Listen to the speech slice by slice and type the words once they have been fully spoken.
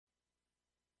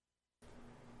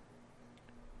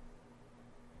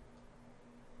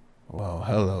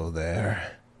Hello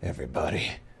there,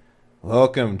 everybody.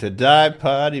 Welcome to Die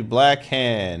Party Black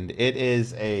Hand. It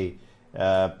is a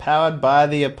powered by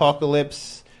the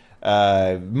apocalypse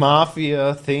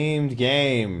mafia themed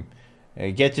game.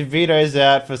 Get your vetoes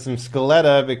out for some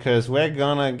Skeletta because we're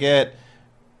gonna get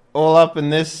all up in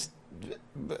this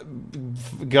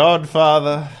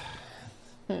Godfather.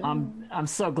 I'm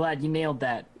so glad you nailed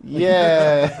that.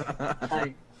 Yeah.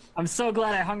 I'm so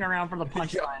glad I hung around for the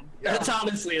punchline. That's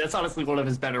honestly one of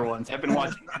his better ones. I've been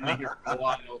watching him here for a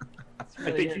while.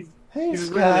 I think he's Thanks,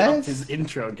 really up guys. his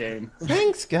intro game.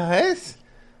 Thanks, guys.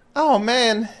 Oh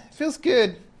man, feels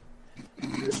good.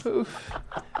 Oof.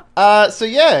 So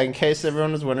yeah, in case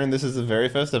everyone was wondering, this is the very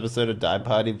first episode of Die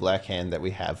Party Black Hand that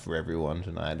we have for everyone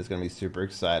tonight. It's gonna be super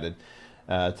excited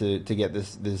to get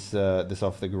this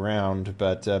off the ground.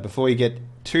 But before we get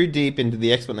too deep into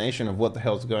the explanation of what the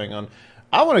hell's going on,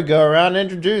 I want to go around and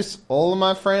introduce all of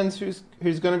my friends who's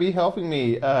going to be helping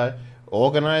me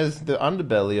organize the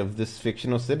underbelly of this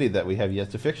fictional city that we have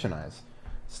yet to fictionize.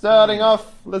 Starting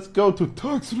off, let's go to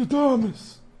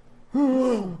Taxidermus.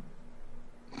 Tell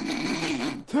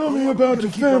me about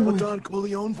your Keep up with family. Don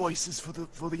Corleone voices for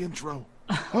the intro.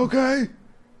 Okay,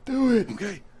 do it.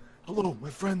 Okay. Hello, my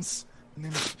friends. My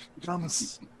name is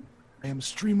Thomas. I am a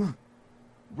streamer,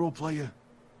 role player,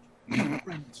 and a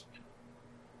friend.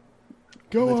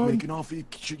 Go Let's on. make an offer you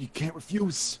can't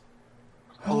refuse.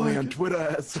 Follow me on Twitter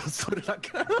at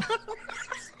so.com.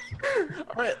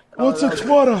 All right. What's a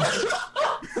Twitter?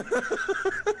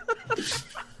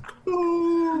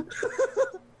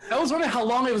 I was wondering how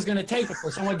long it was going to take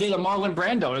before someone did a Marlon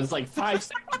Brando. It was like 5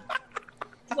 seconds.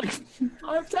 It's like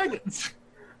 5 seconds.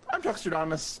 I'm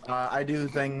Trucksterdamus. I do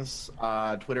things,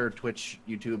 Twitter, Twitch,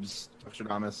 YouTube's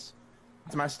Trucksterdamus.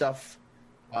 It's my stuff.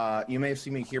 You may have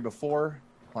seen me here before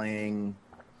playing,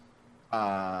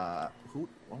 what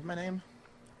was my name?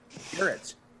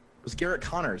 Garrett. It was Garrett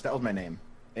Connors. That was my name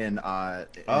in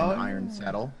Iron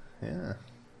Saddle. Yeah.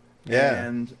 Yeah.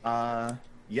 And,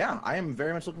 yeah, I am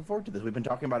very much looking forward to this. We've been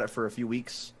talking about it for a few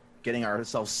weeks, getting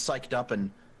ourselves psyched up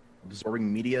and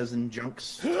absorbing medias and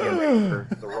junks for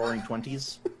the roaring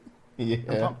 20s. I'm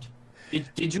Yeah. pumped.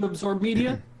 Did you absorb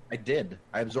media? I did.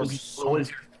 I absorbed so What much. was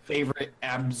your favorite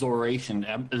absorption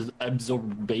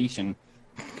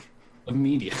of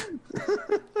media?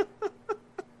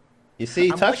 You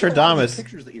see, I'm liking a lot of these Taxidermus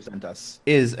pictures that you sent us.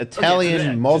 is Italian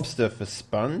yeah, mobster for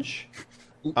sponge.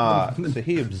 So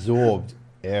he absorbed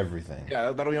everything.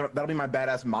 Yeah, that'll be my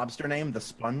badass mobster name, the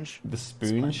Sponge. The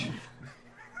Spoonge.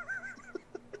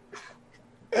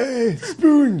 Hey,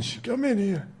 Spoonge, come in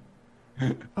here.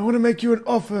 I want to make you an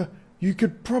offer you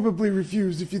could probably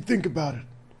refuse if you think about it.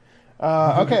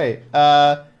 Okay.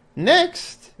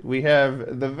 Next, we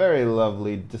have the very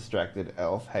lovely distracted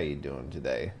elf. How you doing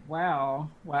today? Wow,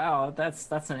 that's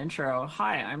an intro.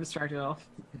 Hi, I'm Distracted Elf.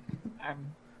 I'm a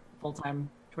full-time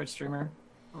Twitch streamer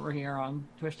over here on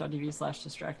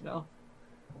twitch.tv/distractedelf.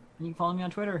 And you can follow me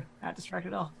on Twitter at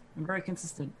distractedelf. I'm very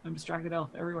consistent. I'm Distracted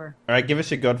Elf everywhere. All right, give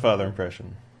us your Godfather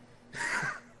impression.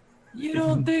 You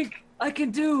don't think I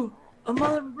can do a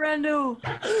Marlon Brando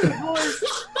voice?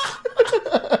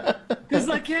 Because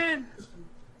I can.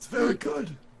 It's very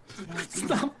good. It's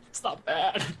not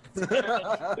bad. It's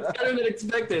better than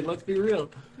expected. Let's be real.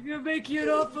 I'm gonna make you an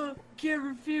offer. Can't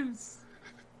refuse.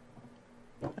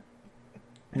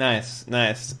 Nice.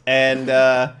 And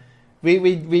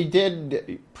we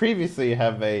did previously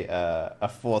have a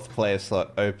fourth player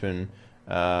slot open.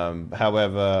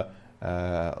 However,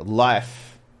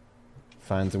 life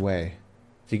finds a way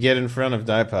to get in front of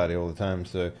Die Party all the time.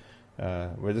 So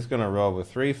we're just gonna roll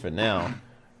with 3 for now.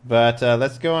 But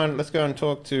let's go and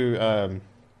talk to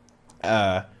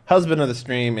husband of the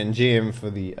stream and GM for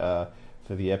this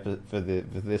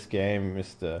game,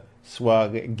 Mr.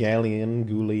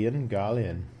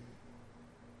 Galian.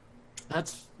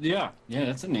 That's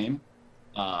that's a name.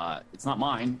 It's not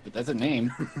mine, but that's a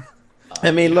name.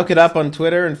 I mean, look it up on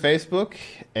Twitter and Facebook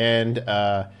and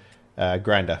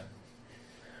Grindr.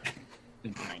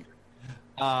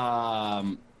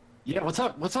 Yeah,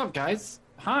 what's up, guys?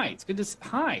 Hi, it's good to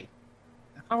hi.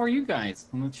 How are you guys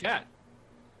in the chat?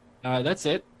 That's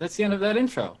it. That's the end of that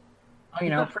intro. Oh, you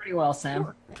know, pretty well,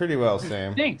 Sam. Pretty well,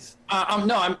 Sam. Thanks.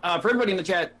 No, I'm for everybody in the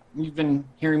chat. You've been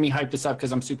hearing me hype this up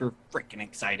because I'm super freaking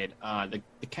excited. The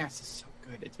cast is so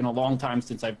good. It's been a long time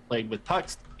since I've played with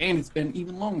Tux, and it's been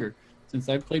even longer since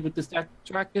I've played with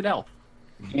Distracted Elf.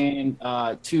 And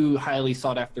 2 highly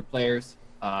sought after players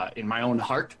in my own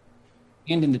heart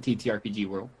and in the TTRPG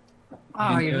world.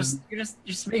 Oh, you're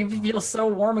just making me feel so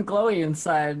warm and glowy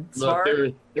inside. Look,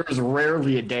 Smart. there is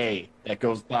rarely a day that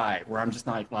goes by where I'm just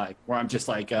like,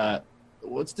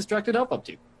 what's Distracted Elf up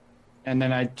to? and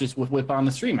then I just would whip on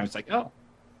the stream. I was like, oh,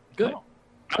 good.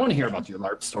 I want to hear about your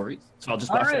LARP stories, so I'll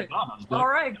just watch that. All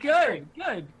right, good.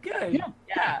 Yeah.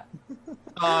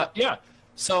 Yeah.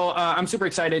 So I'm super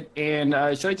excited, and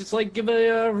should I just like give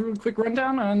a quick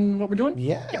rundown on what we're doing?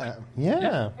 Yeah.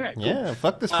 All right, cool.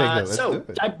 Fuck this figure. Let's So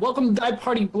do it. welcome to Dive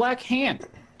Party Black Hand,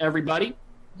 everybody.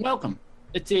 Welcome.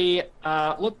 It's a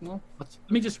look. Well,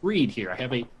 let me just read here. I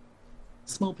have a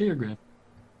small paragraph.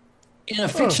 In a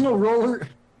fictional roller.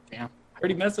 Damn, I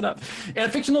already messed it up. In a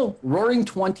fictional roaring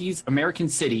 20s American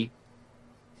city.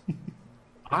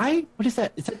 What is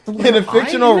that? Is that the In a letter I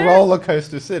fictional there? roller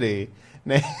coaster city.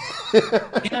 In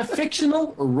a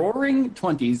fictional roaring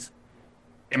 20s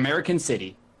American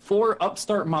city, 4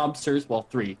 upstart mobsters, well,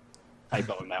 3,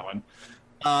 typo in that one,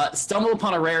 stumble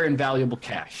upon a rare and valuable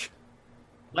cache.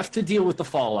 Left to deal with the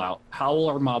fallout, how will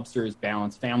our mobsters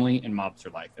balance family and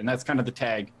mobster life? And that's kind of the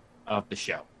tag of the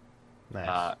show.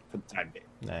 Nice. For the time being.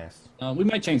 Nice. We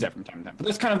might change that from time to time, but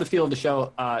that's kind of the feel of the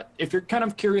show. If you're kind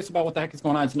of curious about what the heck is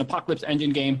going on, it's an apocalypse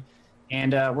engine game,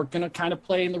 and we're going to kind of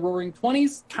play in the Roaring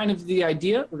 20s, kind of the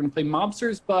idea. We're going to play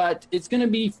mobsters, but it's going to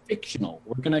be fictional.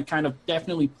 We're going to kind of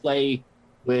definitely play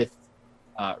with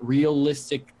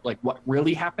realistic, like what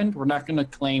really happened. We're not going to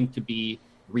claim to be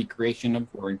recreation of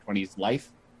Roaring 20s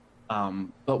life,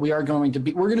 but we're going to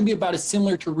be about as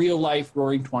similar to real life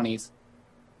Roaring 20s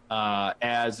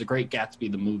as The Great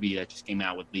Gatsby, the movie that just came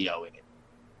out with Leo in it,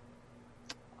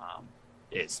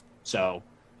 is. So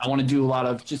I want to do a lot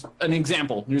of just an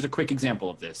example. Here's a quick example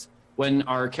of this. When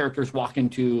our characters walk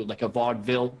into like a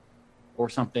vaudeville or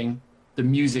something, the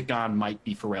music on might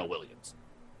be Pharrell Williams.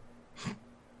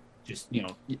 Just,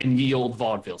 in the old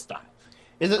vaudeville style.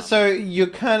 Is it so? You're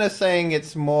kind of saying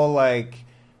it's more like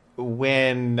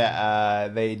when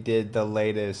they did the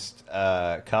latest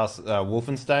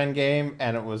Wolfenstein game,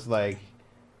 and it was like,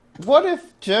 what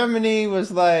if Germany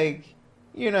was like,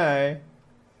 a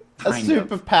Kind of.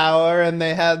 superpower, and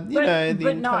they had, the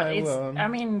but not. entire It's. world. I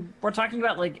mean, we're talking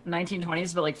about like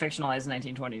 1920s, but like fictionalized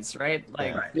 1920s, right?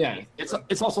 Like, Yeah,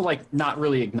 it's also like not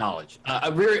really acknowledged.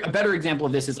 A better example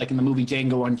of this is like in the movie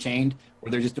Django Unchained,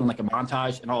 where they're just doing like a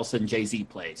montage, and all of a sudden Jay-Z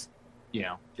plays,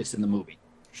 just in the movie.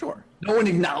 Sure. No one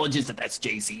acknowledges that that's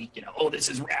Jay-Z. This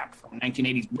is rap from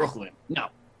 1980s Brooklyn. No,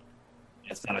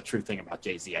 that's not a true thing about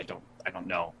Jay-Z. I don't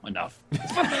know enough.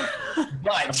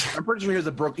 But I'm pretty sure he was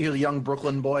a young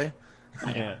Brooklyn boy.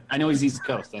 Yeah. I know he's East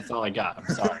Coast. That's all I got.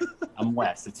 I'm sorry. I'm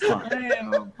West. It's fine. I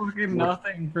am fucking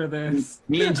nothing for this.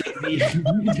 Me and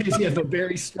Jay-Z have a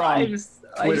very strong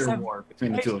Twitter war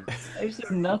between the two of us. I just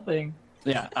have nothing.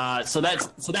 Yeah. So that's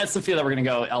the feel that we're gonna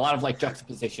go. A lot of like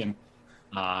juxtaposition,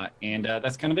 and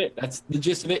that's kind of it. That's the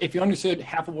gist of it. If you understood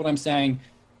half of what I'm saying,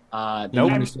 then you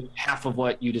understood half of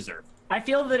what you deserve. I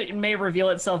feel that it may reveal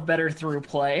itself better through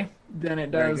play than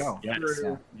it There you does go. Yes.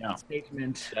 through Yeah.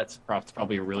 statement. That's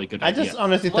probably a really good I idea. just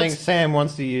honestly think Let's- Sam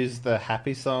wants to use the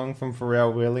Happy song from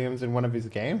Pharrell Williams in one of his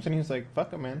games, and he's like,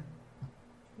 "Fuck it, man."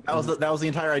 That was the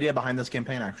entire idea behind this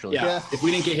campaign, actually. Yeah. If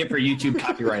we didn't get hit for YouTube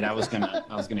copyright, I was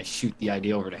gonna shoot the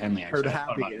idea over to Henley. Heard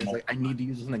Actually, happy. And it's like, I need to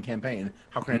use this in the campaign.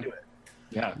 How can I do it?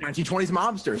 Yeah. 1920s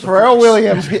mobsters. of Pharrell course.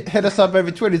 Williams hit us up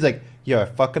over Twitter. He's like, "Yo, I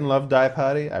fucking love Die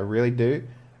Party. I really do.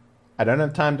 I don't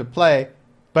have time to play,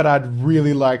 but I'd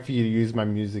really like for you to use my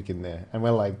music in there." And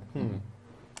we're like,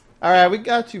 all right, we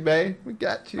got you, babe. We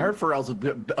got I you. heard Pharrell's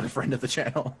a friend of the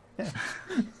channel.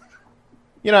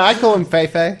 I call him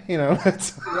Feifei.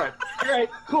 It's... Right. All right.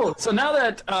 Cool. So now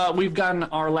that we've gotten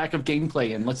our lack of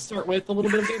gameplay in, let's start with a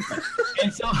little bit of gameplay.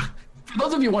 And so, for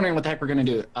those of you wondering what the heck we're going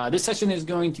to do, this session is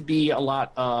going to be a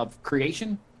lot of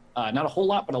creation. Not a whole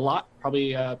lot, but a lot.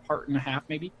 Probably a part and a half,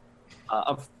 maybe,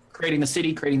 of creating the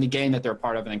city, creating the game that they're a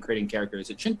part of, and then creating characters.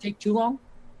 It shouldn't take too long,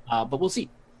 but we'll see.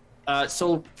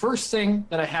 So first thing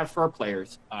that I have for our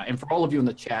players, and for all of you in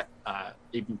the chat,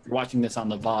 if you're watching this on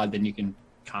the VOD, then you can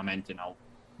comment and I'll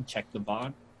check the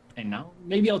VOD. And now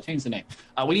maybe I'll change the name.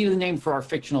 We need a name for our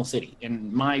fictional city.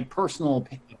 In my personal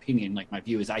opinion, like my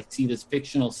view is I see this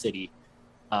fictional city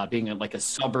being like a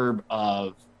suburb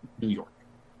of New York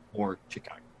or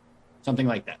Chicago, something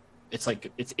like that. It's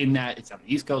like it's on the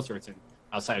East Coast or it's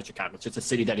outside of Chicago. It's just a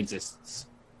city that exists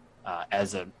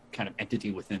as a kind of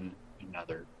entity within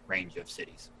another range of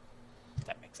cities. If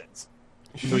that makes sense.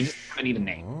 So we just kind of need a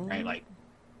name, right? Like,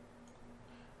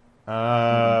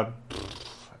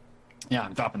 yeah,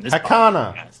 I'm dropping this.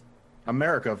 Hakana. Guys.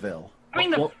 Americaville. I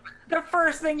mean, the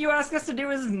first thing you ask us to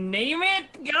do is name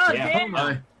it? God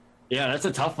damn. Yeah, that's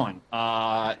a tough one.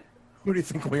 Who do you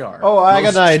think we are? Oh, I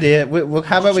got Most- an idea.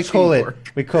 How about we most call it?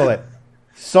 teamwork. We call it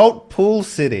Salt Pool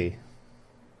City.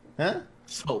 Huh?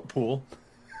 Salt pool.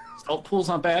 Salt pool's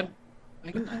not bad.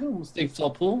 I can almost think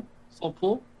salt pool. Salt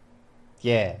pool.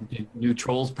 Yeah. New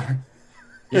Trollsburg.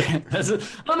 Yeah, I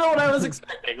don't know what I was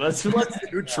expecting. Let's New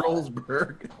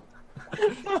Trollsburg.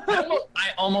 I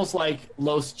almost like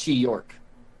Los Chi York.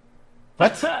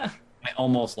 What? I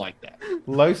almost like that.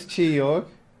 Los Chi York?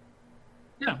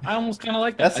 Yeah, I almost kind of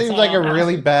like That that. seems like a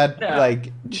really bad Yeah.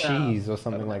 like cheese or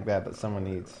something like that someone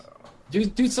eats.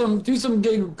 Do some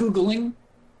good googling.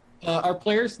 Our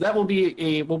players. That will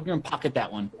be we're gonna pocket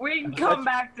that one. We can come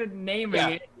back to naming Yeah.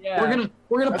 it. Yeah.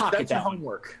 We're gonna pocket That's your that one.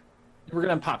 homework. We're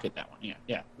gonna pocket that one.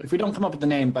 Yeah. If we don't come up with the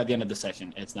name by the end of the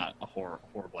session, it's not a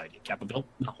horrible idea. Capable,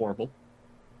 not horrible.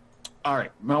 All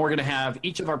right. Now we're gonna have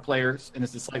each of our players, and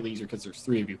this is slightly easier because there's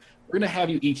 3 of you. We're gonna have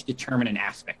you each determine an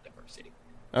aspect of our city.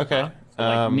 Okay. So,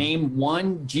 like, name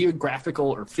one geographical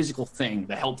or physical thing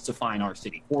that helps define our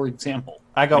city. For example,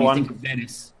 I got when one. you think of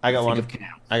Venice, I got you one. think of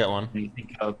canals. I got one. When you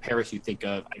think of Paris, you think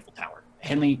of Eiffel Tower.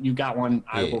 Henley, you got one.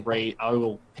 I Yeah.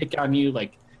 will pick on you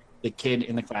like the kid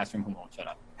in the classroom who won't shut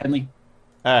up. Henley,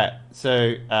 All right.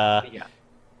 So yeah.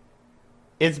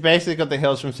 it's basically got the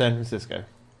hills from San Francisco.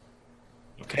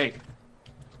 Okay.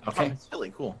 Oh, Okay. it's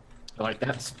really cool. I like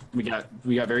that. We got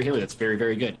very hilly. That's very,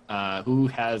 very good. Who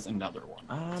has another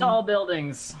one? Tall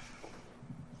buildings.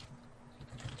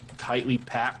 Tightly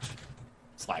packed.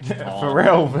 It's like tall.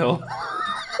 Pharrellville.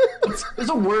 There's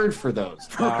a word for those.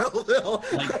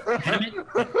 Like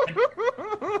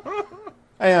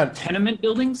Hang on. tenement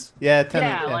buildings? Yeah,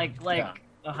 Yeah, yeah. like Yeah.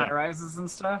 the high rises and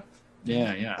stuff.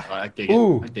 Yeah. I dig it.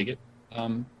 Ooh. I dig it.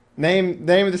 Name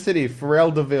of the city,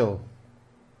 Pharrellville.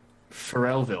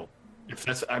 Pharrellville. If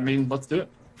that's, I mean, let's do it.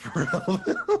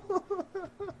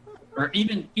 Or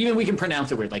even we can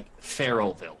pronounce it weird, like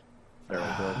Farrellville.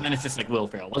 And then it's just like Will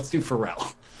Ferrell. Let's do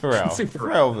Pharrell. Let's do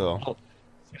Pharrellville. Oh,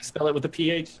 spell it with a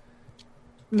PH?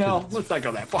 No, let's not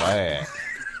go that far. Hey.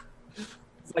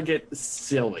 Let's get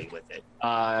silly with it.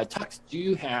 Tux, do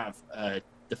you have a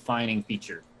defining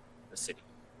feature of a city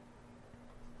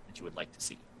that you would like to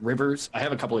see? Rivers. I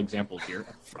have a couple examples here.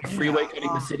 A freeway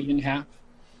cutting the city in half.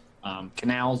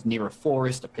 Canals near a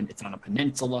forest. It's on a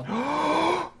peninsula.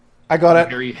 I got it.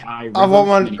 Very high. I want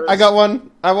one. rivers. I got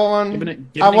one. I want Give one. an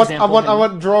example, I Henry.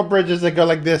 want drawbridges that go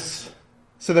like this,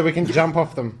 so that we can jump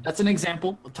off them. That's an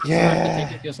example. Tux Yeah. will have to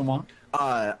take it if he doesn't want.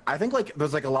 I think like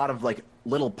there's like a lot of like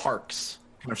little parks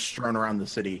kind of strewn around the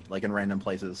city, like in random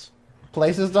places.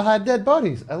 Places to hide dead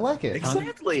bodies. I like it.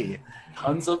 Exactly.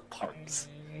 Tons of parks.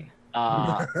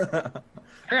 All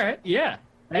right. Yeah.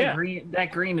 That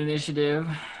green initiative.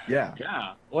 Yeah.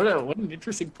 Yeah, what an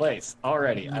interesting place.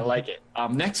 Already, I like it.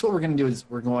 Next, what we're going to do is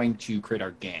we're going to create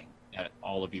our gang that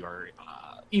all of you are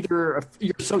either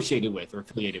you're associated with or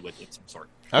affiliated with in some sort.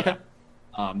 Okay.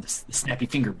 The Snappy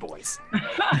Finger Boys,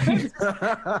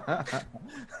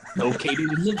 located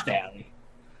in the valley.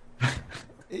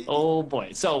 Oh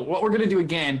boy! So what we're going to do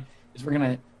again is we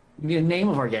need a name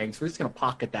of our gang. So we're just going to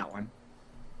pocket that one.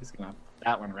 Just going to put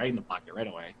that one right in the pocket right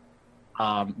away.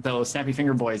 Those Snappy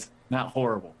Finger Boys, not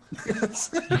horrible.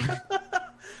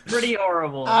 Pretty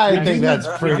horrible. I think that's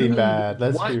pretty bad.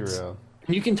 Let's What? be real.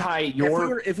 And you can tie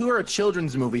your If we were a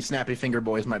children's movie, Snappy Finger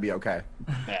Boys might be okay.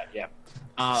 bad, yeah.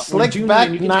 Slick Junior, back,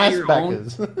 you can tie nice your own-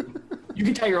 backers. You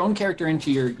can tie your own character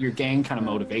into your gang kind of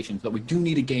motivations, but we do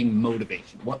need a gang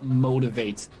motivation. What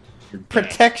motivates your gang?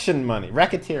 Protection money,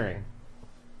 racketeering.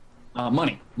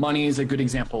 Money. Money is a good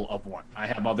example of one. I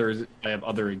have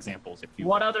other examples. If you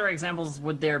What other examples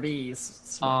would there be?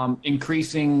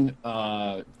 increasing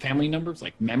family numbers,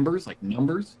 like members, like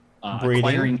numbers, Breeding.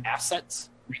 acquiring assets,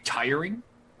 retiring,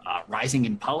 rising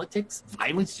in politics,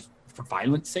 violence just for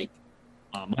violence sake,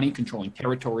 money controlling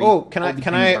territory. Oh, can All the I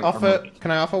things are offer? motivated.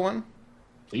 Can I offer one?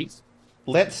 Please.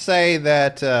 Let's say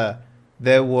that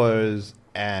there was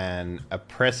an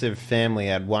oppressive family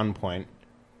at one point,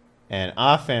 and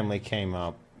our family came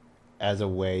up as a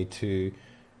way to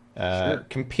Sure.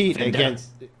 compete Vendetta. against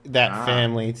that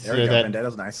family, There so we go. that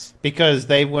Vendetta's nice. because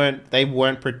they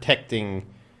weren't protecting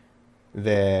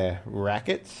their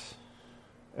rackets,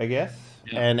 I guess,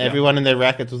 Yeah, and yeah. everyone in their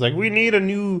rackets was like, "We need a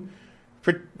new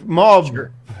mob."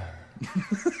 Sure.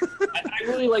 I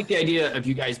really like the idea of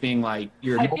you guys being like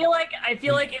you're. I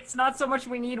feel like it's not so much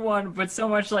we need one, but so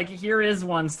much like here is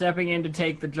one stepping in to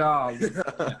take the job.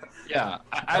 Yeah,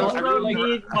 I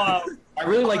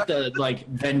really like the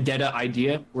vendetta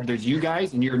idea where there's you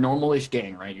guys and you're a normal-ish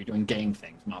gang, right? You're doing gang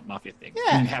things, not mafia things.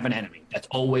 Yeah. And you have an enemy that's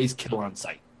always kill on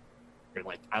sight. You're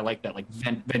like, I like that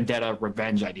vendetta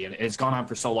revenge idea. And it's gone on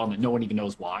for so long that no one even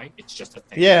knows why. It's just a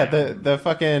thing. Yeah, the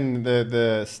fucking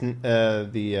the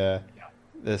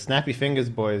Snappy Fingers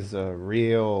boys are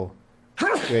real.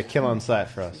 They're kill on sight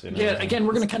for us. You know? Yeah, again,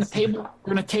 we're gonna kind of table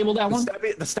that one.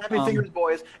 The Snappy Fingers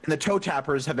Boys and the Toe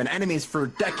Tappers have been enemies for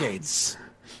decades.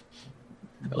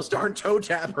 Those darn toe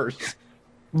tappers.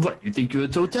 What, you think you're a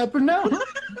toe tapper now?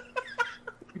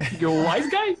 You're a wise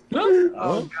guy? Huh?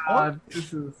 Oh God,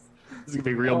 this is. This is gonna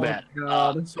be real Oh, bad.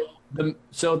 God.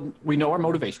 So we know our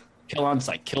motivation: kill on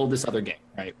sight, kill this other gang,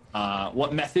 right?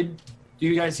 What method do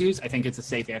you guys use? I think it's a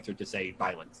safe answer to say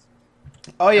violence.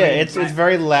 Oh yeah, mean, it's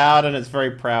very loud and it's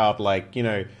very proud. Like, you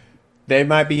know, they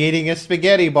might be eating a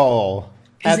spaghetti bowl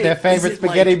Is at their it- favorite is it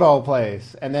spaghetti like- bowl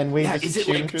place, and then we Yeah, just is it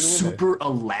shoot him like through the window. super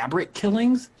elaborate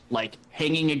killings, like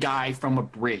hanging a guy from a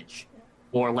bridge,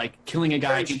 or like killing a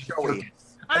guy? Very in a showy. circus?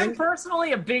 I'm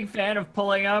personally a big fan of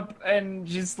pulling up and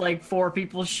just like 4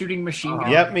 people shooting machine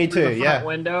guns. Yep, me through too, the front yeah.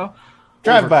 window.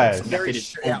 Drive-bys. Overkill. Very Method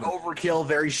is overkill,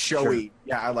 very showy.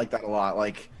 Yeah, I like that a lot.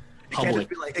 Like, it can't, Public. just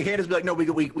be like, it can't just be like, no,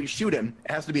 we shoot him.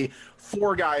 It has to be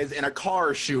 4 guys in a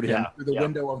car shoot him Yeah, through the yeah.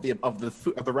 window of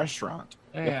the restaurant.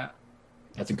 Yeah.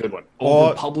 That's a good one.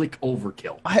 Or- Public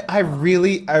overkill. I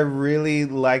really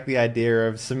like the idea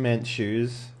of cement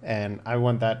shoes, and I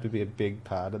want that to be a big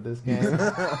part of this game.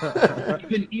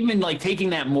 Even like taking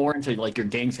that more into like your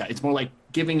gang sky, it's more like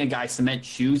giving a guy cement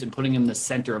shoes and putting him in the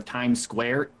center of Times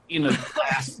Square in a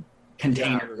glass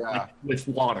container Yeah. like, with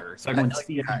water, so everyone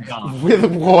sees him gone. With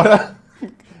water.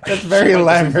 That's very So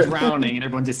like, this is elaborate. drowning, and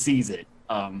everyone just sees it.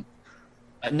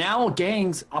 Now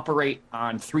gangs operate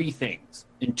on 3 things,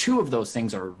 and 2 of those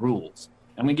things are rules.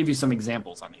 I'm gonna give you some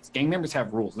examples on these. Gang members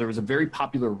have rules. There was a very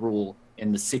popular rule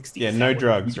in the 60s. Yeah, no that was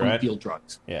drugs, you don't right? Deal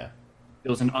drugs. Yeah. It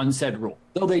was an unsaid rule.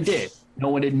 Though they did, no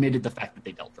one admitted the fact that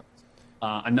they dealt drugs.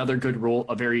 Another good rule,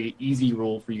 a very easy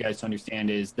rule for you guys to understand,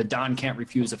 is the Don can't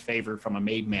refuse a favor from a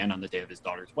made man on the day of his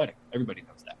daughter's wedding. Everybody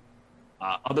knows that.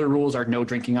 Other rules are no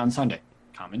drinking on Sunday.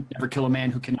 Common. Never kill a man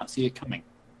who cannot see it coming.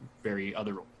 Very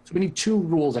other rule. So we need 2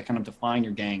 rules that kind of define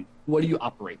your gang. What do you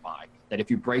operate by? That if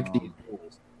you break these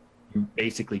rules, you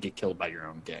basically get killed by your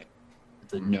own gang.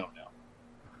 It's a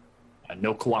no-no.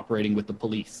 No cooperating with the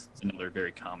police is another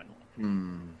very common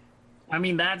one. I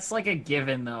mean, that's like a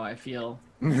given, though. I feel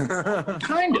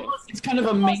Kind of. It's kind of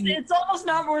a main. it's almost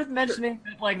not worth mentioning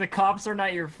that like the cops are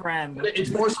not your friend. It's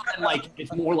more something like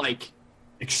it's more like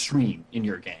extreme in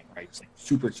your gang, right? It's like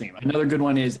super extreme. Another good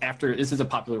one is after this is a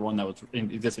popular one that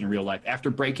exists in real life.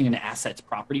 After breaking an asset's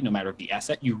property, no matter the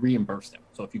asset, you reimburse them.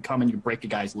 So if you come and you break a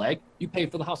guy's leg, you pay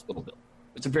for the hospital bill.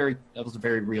 That was a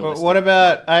very But realistic. what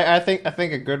about I think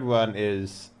a good one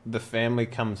is the family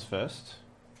comes first.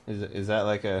 Is that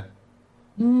like a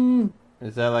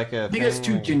is that like a I think it's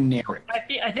too generic.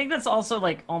 I think that's also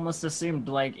like almost assumed.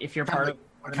 Like if you're part of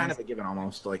kind of a given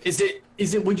almost. Like, Is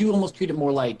it? Would you almost treat it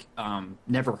more like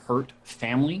never hurt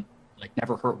family, like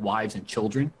never hurt wives and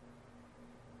children,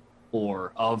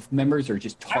 or of members, or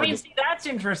just I mean, target? see, that's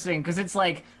interesting because it's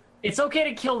like it's okay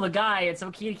to kill the guy, it's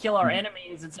okay to kill our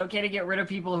enemies, it's okay to get rid of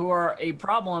people who are a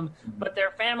problem, but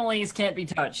their families can't be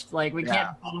touched. Like we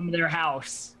can't bomb their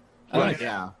house. I like it.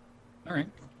 yeah. All right,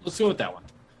 let's go with that one.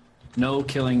 No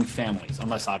killing families,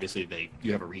 unless obviously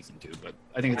you have a reason to. But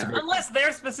I think it's a very, Unless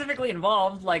they're specifically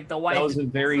involved, like the wife, that was a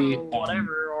very so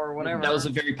whatever or whatever. That was a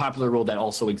very popular rule that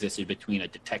also existed between a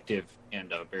detective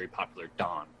and a very popular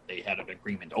Don. They had an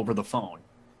agreement over the phone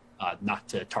not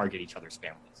to target each other's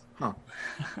families. Huh.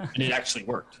 And it actually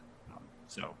worked.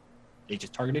 So they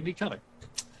just targeted each other.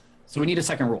 So we need a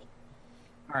second rule.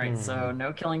 All right, so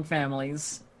no killing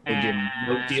families.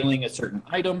 No dealing a certain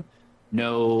item.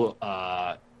 No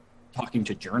talking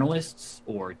to journalists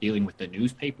or dealing with the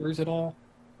newspapers at all.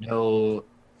 No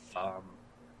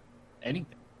anything.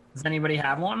 Does anybody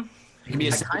have one? It can be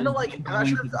a I kind of like.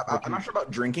 I'm not sure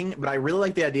about drinking, but I really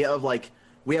like the idea of like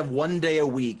we have one day a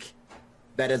week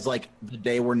that is like the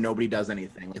day where nobody does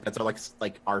anything. Like that's our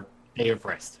our day of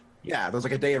rest. yeah. There's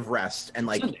like a day of rest and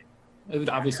like Sunday. It would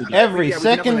obviously be. every Yeah, we can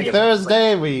second definitely-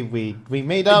 Thursday we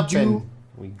meet up do- and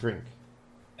we drink.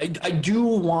 I do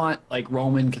want like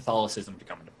Roman Catholicism to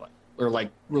come into play, or like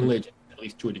religion, at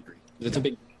least to a degree. 'Cause it's a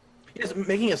big. yes,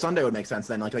 making a Sunday would make sense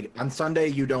then. Like on Sunday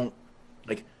you don't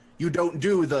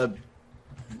do the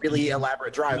really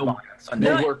elaborate drive No- by on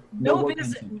Sunday. no work- No work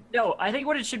business. on- No, I think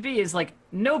what it should be is like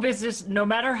no business, no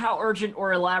matter how urgent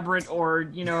or elaborate or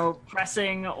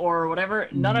pressing or whatever.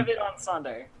 None of it on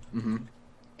Sunday. Mm-hmm.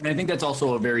 And I think that's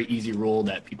also a very easy rule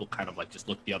that people kind of like just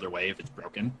look the other way if it's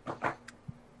broken.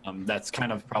 That's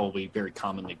kind of probably very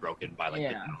commonly broken by like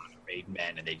the non-made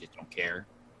men, and they just don't care.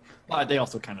 But they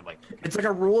also kind of like. It's like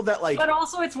a rule that like But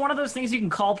also, it's one of those things you can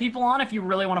call people on if you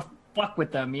really want to fuck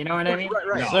with them. You know what I mean?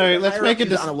 right. So let's make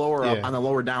it on the lower yeah. on the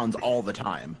lower downs all the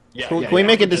time. Yeah, Can we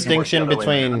make a distinction It worked the other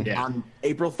way between? around. Yeah. On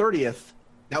April 30th,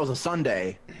 that was a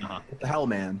Sunday. Uh-huh. What the hell,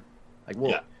 man? Like,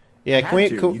 well, Yeah. Yeah, you can we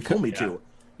had to. can, You told me yeah. to.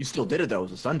 You still did it though. It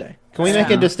was a Sunday. we make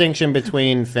a Yeah. distinction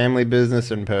between family business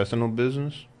and personal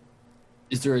business?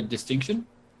 Is there a distinction?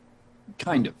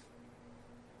 Kind of.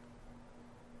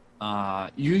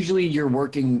 Usually you're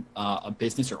working a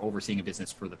business or overseeing a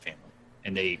business for the family,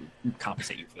 and they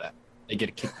compensate you for that. They get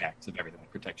a kickbacks of everything,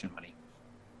 like protection money.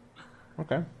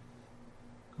 Okay.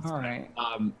 All right.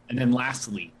 And then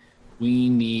lastly, we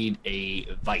need a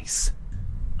vice.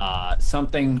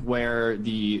 Something where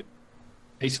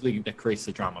basically that creates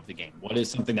the drama of the game. What is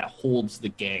something that holds the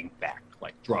gang back,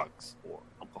 like drugs or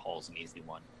alcohol is an easy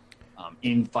one.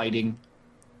 Infighting.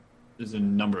 There's a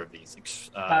number of these.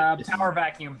 Power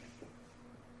vacuum.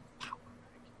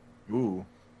 Ooh.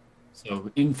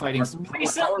 So infighting.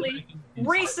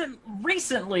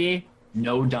 Recently,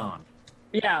 No Don.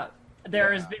 yeah,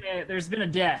 there's been a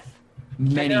death.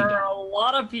 Many. And there Don. are a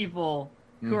lot of people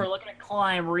who are looking to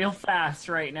climb real fast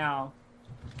right now.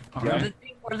 Okay.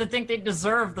 Or they think they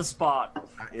deserve the spot.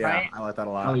 Yeah, Right? I like that a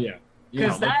lot. Oh yeah.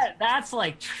 Because that's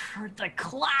like the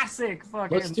classic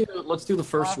fucking. Let's do the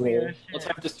first Copy roll. of shit. Let's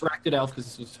have distracted elf because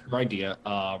this was her idea.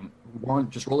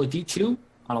 Just roll a d2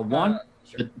 on a 1.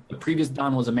 Sure. The previous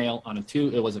Don was a male. On a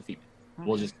 2, it was a female.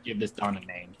 We'll just give this Don a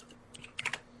name.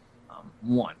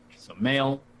 1. So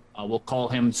male. We'll call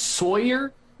him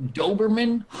Sawyer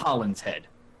Doberman Hollinshead.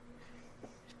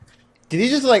 Did you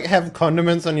just like have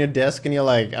condiments on your desk and you're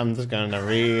like, I'm just gonna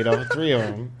read all 3 of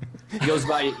them? He goes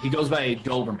by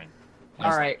Doberman. All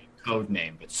That's right. the code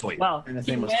name, but Sawyer. Well, And his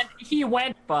name was- he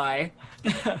went by.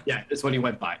 Yeah, that's what he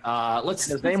went by.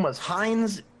 His name was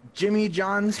Heinz Jimmy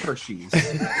John's Hershey's.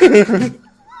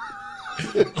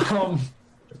 um,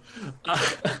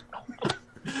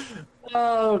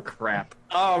 oh crap.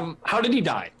 How did he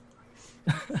die?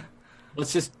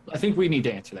 I think we need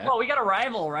to answer that. Well, we got a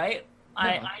rival, right?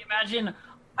 Yeah.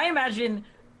 I imagine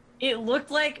it looked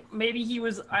like maybe he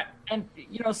was, and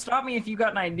stop me if you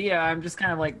got an idea. I'm just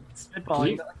kind of like spitballing.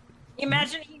 Please. But, like,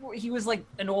 imagine he was like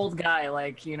an old guy,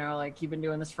 like he'd been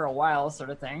doing this for a while, sort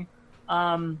of thing.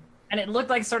 And it looked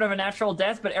like sort of a natural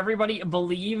death, but everybody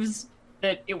believes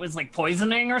that it was like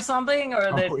poisoning or something, or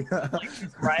that like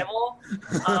his rival.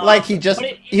 Like he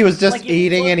was just like, it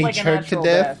eating and he looked like a choked to natural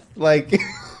death. Like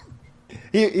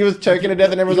he was choking to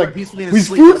death and everyone's like, peacefully in his he's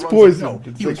sleep, food's everyone's like, poisoned.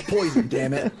 "No, It's he was like- poisoned,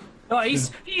 damn it. No,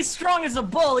 he's strong as a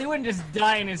bull. He wouldn't just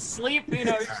die in his sleep,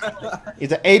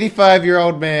 He's an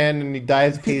 85-year-old man and he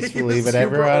dies peacefully, He was but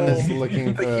super everyone old. is looking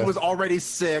Like he for. was already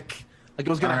sick. Like it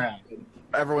was gonna. Alright.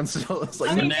 Everyone's still it's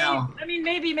like, I mean, now-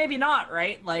 maybe not,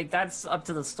 right? Like that's up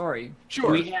to the story.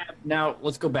 sure. Now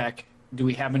let's go back. Do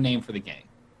we have a name for the gang?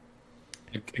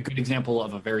 A good example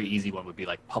of a very easy one would be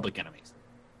like Public Enemies.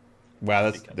 Wow,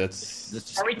 Let's that's.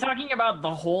 just Are we talking about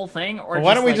the whole thing, or Well,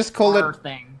 why don't we like, just call our it-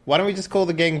 thing? Why don't we just call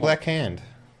the gang Black Hand?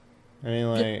 I mean,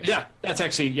 like. Yeah, that's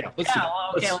actually Let's Yeah, do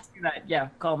well, that. okay, let's do that. Yeah,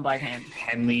 call him Black Hand.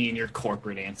 Henley and your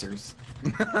corporate answers.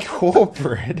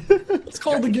 Corporate. Let's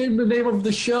call the game the name of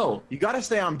the show. You gotta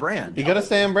stay on brand. You gotta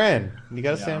stay on brand. You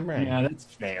gotta stay on brand. Yeah, that's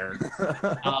fair.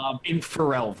 In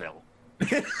Pharrellville.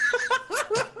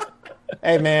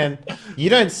 Hey man, you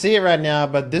don't see it right now,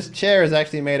 but this chair is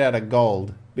actually made out of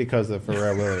gold because of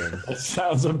Pharrell Williams. That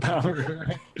sounds about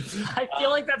right. I feel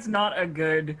like that's not a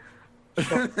good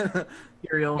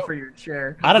material for your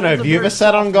chair. I don't know. It's Have a you very ever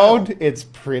sat on soft gold? It's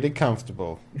pretty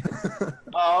comfortable.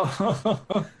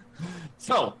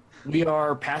 So we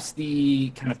are past the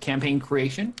kind of campaign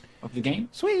creation of the game,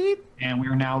 Sweet. and we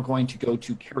are now going to go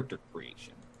to character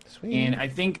creation. Sweet. And I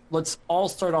think let's all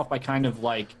start off by kind of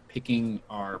like picking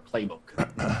our playbook.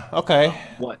 Okay.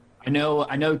 What I know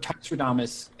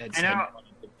Tuxtradamus had said know. he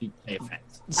wanted to play a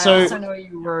fence. I So, also know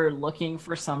you were looking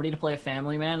for somebody to play a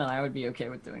family man, and I would be okay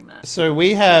with doing that. so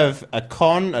we have a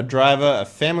con, a driver, a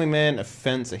family man, a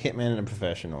fence, a hitman, and a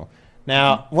professional.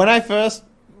 Now, when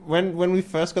we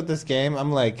first got this game,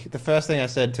 I'm like, the first thing I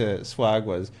said to Swag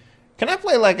was, "Can I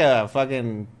play like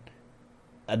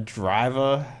a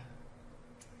driver?"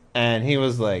 And he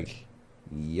was like,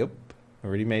 "Yep,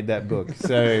 already made that book."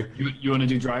 So You want to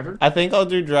do driver? I think I'll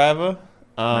do driver.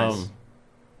 Nice.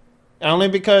 Only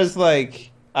because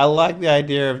like I like the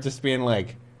idea of just being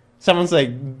like, someone's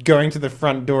like going to the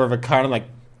front door of a car and I'm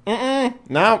like,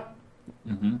 no,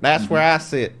 that's where I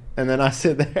sit, and then I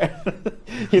sit there.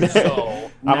 You know?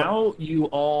 So now you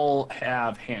all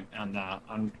have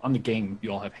on the game.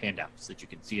 You all have handouts that you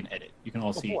can see and edit. You can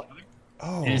all see.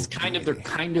 Oh, And it's they're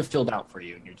kind of filled out for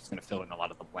you, and you're just going to fill in a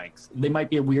lot of the blanks. They might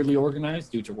be weirdly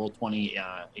organized due to Roll20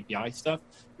 API stuff,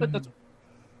 but that's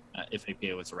if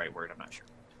API was the right word, I'm not sure.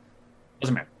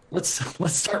 Doesn't matter. Let's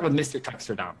start with Mr.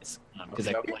 Tuxtradamus because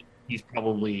I feel like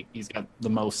he's got the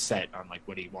most set on like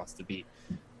what he wants to be.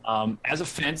 As a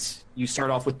fence, you start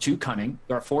off with 2 cunning.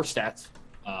 There are 4 stats: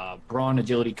 brawn,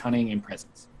 agility, cunning, and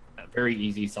presence. Very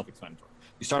easy, self-explanatory.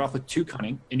 You start off with 2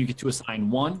 cunning, and you get to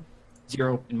assign 1,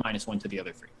 0, and -1 to the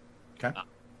other 3. Okay.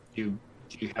 Do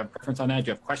you have preference on that? Do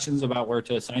you have questions about where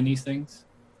to assign these things?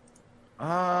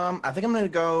 I think I'm gonna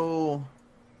go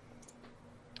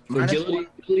Agility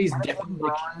is minus definitely.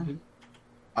 one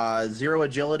brawn, 0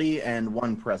 agility and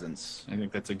 1 presence. I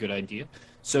think that's a good idea.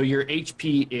 So your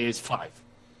HP is 5.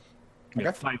 You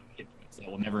have 5 hit points.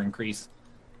 That will never increase.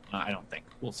 I don't think.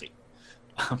 We'll see.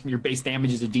 Your base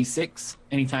damage is a D6.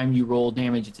 Anytime you roll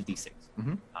damage, it's a D6.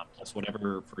 Plus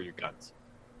whatever for your guns.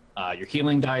 Your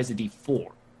healing die is a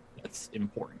D4. That's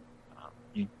important.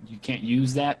 You can't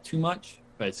use that too much,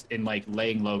 but it's in like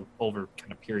laying low over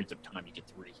kind of periods of time, you get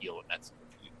to re-heal, and that's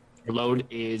your load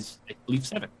is, I believe,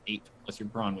 7, 8 plus your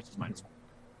brawn, which is -1.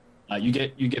 You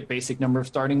get basic number of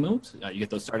starting moves. You get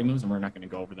those starting moves, and we're not going to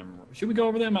go over them. Should we go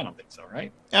over them? I don't think so,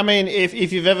 right? I mean, if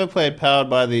you've ever played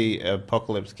Powered by the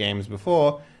Apocalypse games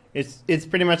before, it's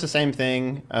pretty much the same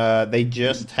thing. They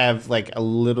just have like a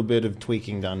little bit of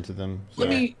tweaking done to them. So.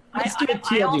 Let's do a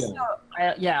TLDR.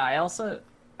 I also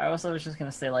was just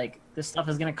gonna say, like, this stuff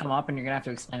is gonna come up, and you're gonna have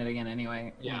to explain it again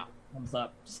anyway. Yeah. When it comes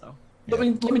up. So. Let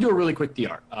me do a really quick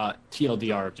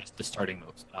TLDR, just the starting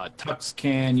moves. Tux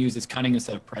can use his cunning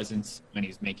instead of presence when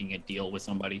he's making a deal with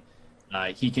somebody.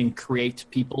 He can create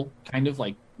people, kind of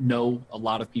like know a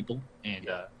lot of people, and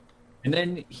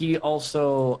then he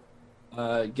also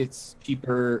gets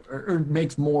cheaper or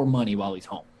makes more money while he's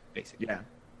home, basically. Yeah.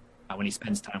 When he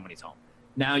spends time when he's home.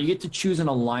 Now you get to choose an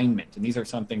alignment, and these are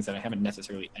some things that I haven't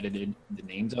necessarily edited the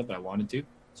names of, but I wanted to.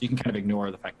 So you can kind of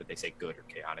ignore the fact that they say good or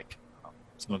chaotic.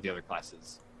 Some of the other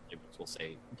classes will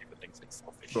say different things like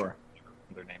selfish. Sure.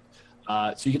 Or their names.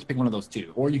 So you get to pick one of those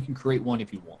 2, or you can create one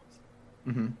if you want.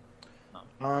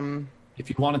 If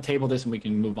you want to table this and we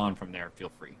can move on from there,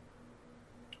 feel free.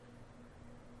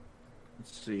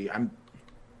 Let's see. I'm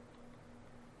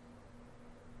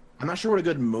not sure what a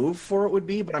good move for it would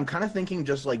be, but I'm kind of thinking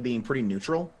just like being pretty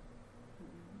neutral.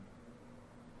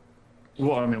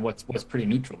 Well, I mean, what's pretty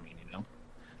neutral mean, you know?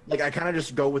 Like I kind of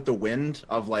just go with the wind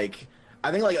of like.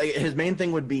 I think like his main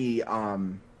thing would be, or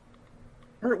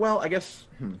well, I guess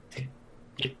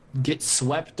Get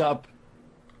swept up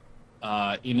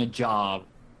in a job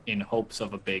in hopes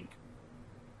of a big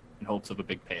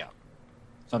payout,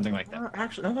 something like that.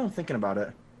 Actually, now that I'm thinking about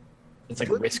it, It's like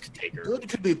a good- risk taker. good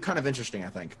could be kind of interesting. I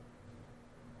think,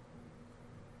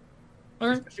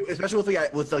 Or especially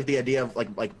with like the idea of like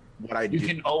what I do. you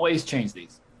can always change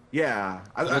these. Yeah,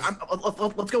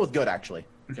 let's go with good actually.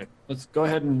 Okay, let's go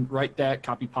ahead and write that,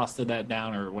 copy pasta that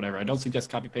down or whatever. I don't suggest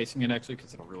copy pasting it actually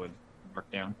because it'll ruin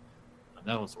Markdown.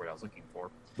 That was the word I was looking for.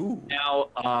 Ooh.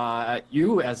 Now,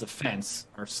 you as a fence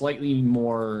are slightly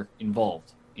more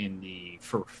involved in the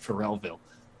Pharrellville.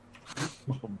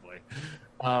 Oh boy.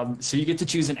 So you get to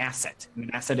choose an asset. And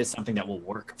an asset is something that will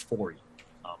work for you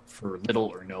for little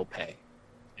or no pay.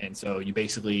 And so you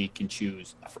basically can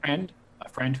choose a friend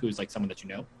who is like someone that you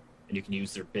know, and you can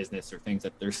use their business or things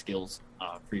that their skills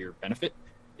for your benefit.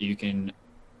 You can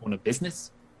own a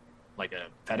business, like a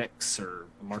FedEx or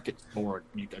a market or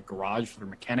a garage for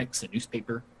mechanics, a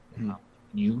newspaper,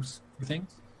 news for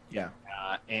things. Yeah.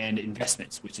 And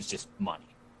investments, which is just money.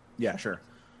 Yeah, sure.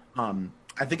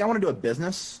 I think I want to do a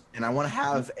business, and I want to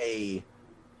have a.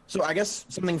 So I guess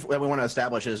something that we want to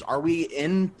establish is: are we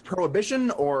in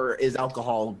prohibition, or is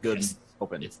alcohol good Yes.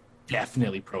 open? It's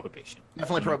definitely prohibition.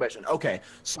 Definitely prohibition. Okay,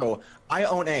 so I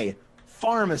own a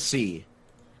pharmacy.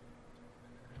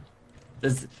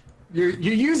 You're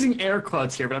using air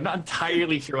quotes here, but I'm not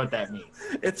entirely sure what that means.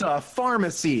 It's a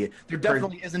pharmacy. There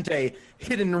definitely isn't a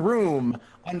hidden room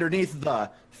underneath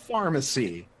the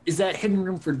pharmacy. Is that hidden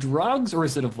room for drugs, or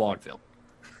is it a vaudeville?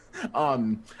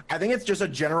 I think it's just a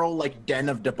general like den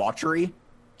of debauchery.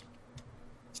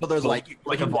 So there's like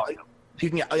a vaudeville. You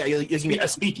can get you can A get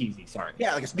speakeasy, sorry.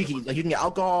 yeah, like a speakeasy. Like you can get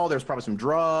alcohol. There's probably some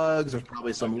drugs. There's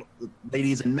probably some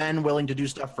ladies and men willing to do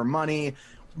stuff for money.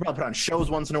 We'll probably put on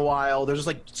shows once in a while. There's just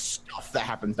like stuff that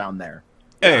happens down there.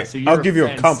 Hey, so you're I'll a give you a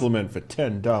fence. compliment for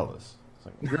 $10.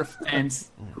 You're a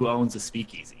fence who owns a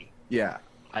speakeasy. Yeah,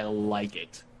 I like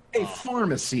it. a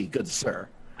pharmacy, good sir.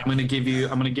 I'm gonna give you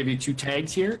 2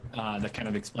 tags here that kind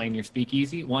of explain your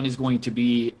speakeasy. One is going to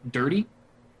be dirty,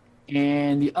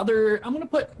 and the other I'm gonna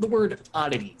put the word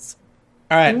oddities.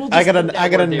 All right, And we'll I just got put a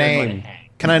that word there and let it name. hang.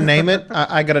 Can I name it?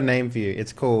 I got a name for you.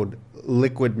 It's called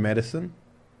Liquid Medicine.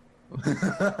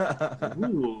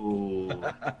 Ooh,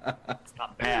 it's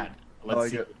not bad.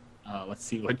 like it. Let's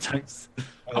see what types.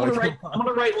 I'm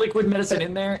gonna write liquid medicine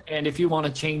in there, and if you want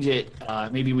to change it,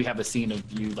 maybe we have a scene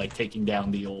of you like taking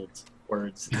down the old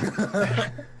words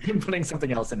and putting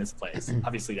something else in its place.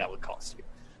 Obviously, that would cost you.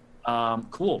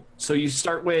 Cool. So you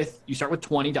start with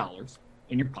 $20,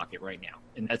 in your pocket right now,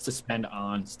 and that's to spend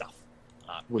on stuff,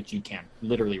 which you can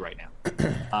literally right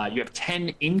now. You have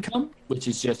 10 income, which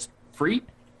is just free.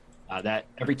 That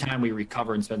every time we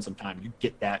recover and spend some time, you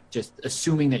get that, just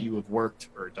assuming that you have worked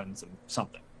or done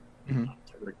something to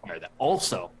require that.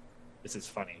 Also, this is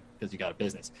funny because you got a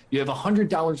business. You have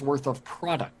 $100 worth of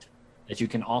product that you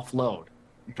can offload.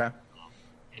 Okay.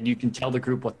 And you can tell the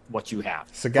group what you have.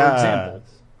 Cigars. For example,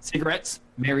 cigarettes,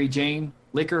 Mary Jane,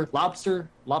 liquor, lobster,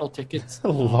 lotto tickets.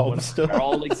 Lobster. Are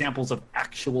all examples of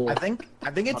actual. I think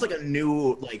it's like a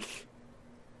new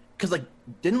because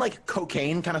didn't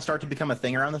cocaine kind of start to become a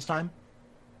thing around this time?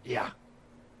 Yeah.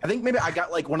 I think maybe I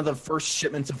got one of the first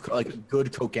shipments of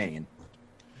good cocaine.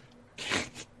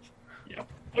 Yeah.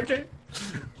 Okay.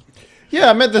 Yeah,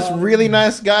 I met this really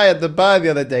nice guy at the bar the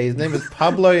other day. His name is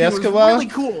Pablo He was Escobar. really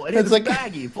cool, and he had It's this like-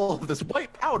 baggie full of this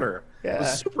white powder. It Yeah.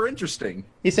 was super interesting.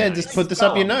 He said, just put this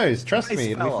up your nose. Trust Nice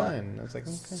me, it'll be fella. fine. I was like,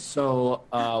 okay. So,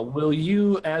 will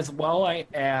you, as while I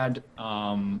add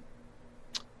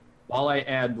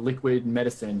liquid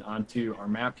medicine onto our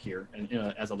map here and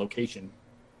as a location,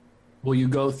 will you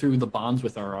go through the bonds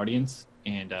with our audience?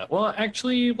 And well,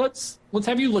 actually, let's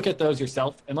have you look at those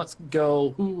yourself, and let's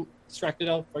go. Who distracted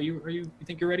elf? Are you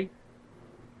think you're ready?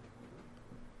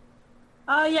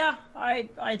 Yeah,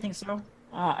 I think so.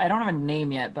 I don't have a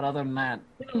name yet, but other than that,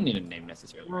 We don't need a name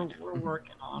necessarily. we're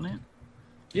working on it.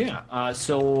 Yeah.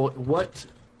 So, what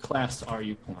class are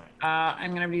you playing?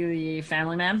 I'm gonna be the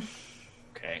family man,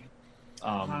 Okay.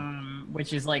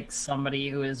 which is somebody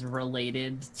who is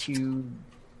related to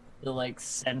the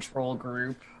central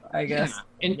group, I guess.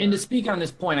 Yeah. And to speak on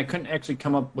this point, I couldn't actually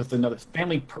come up with another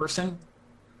family person.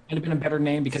 Would have been a better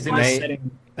name because in this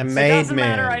setting. A It maid doesn't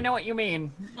man. matter. I know what you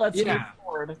mean. Let's move Yeah.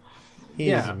 forward. He's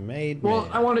Yeah. a maid Well,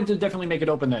 man. I wanted to definitely make it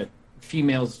open that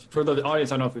females, for the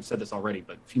audience, I don't know if we've said this already,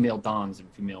 but female dons and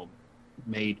female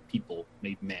made people,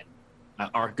 made men,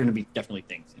 are going to be definitely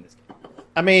things in this game.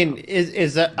 I mean,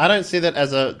 is that? I don't see that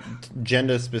as a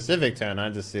gender specific term. I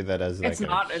just see that as It's a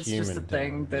not. It's human just a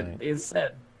thing term, that is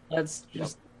said. That's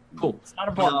just Cool. it's not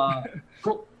important.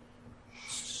 Cool.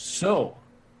 So,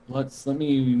 let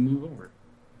me move over.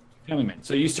 Family man.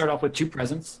 So you start off with 2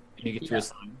 presents, and you get to Yeah.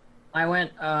 assign. I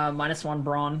went -1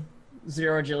 brawn,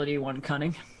 0 agility, 1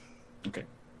 cunning. Okay.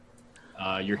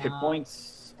 Your hit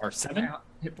points are 7.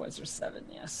 Hit points are 7.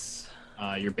 Yes.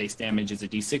 Your base damage is a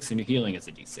D6, and your healing is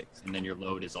a D6, and then your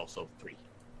load is also 3.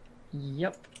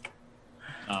 Yep.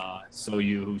 So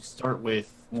you start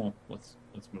with. Well, let's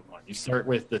move on. You start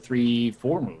with the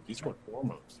 3-4 move. These are 4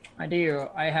 moves. I do.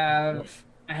 I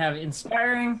have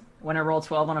inspiring. When I roll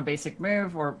 12 on a basic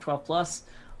move or 12 plus,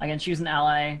 I can choose an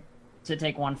ally to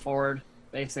take 1 forward,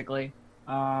 basically,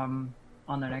 on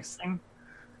their next thing.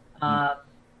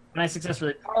 When I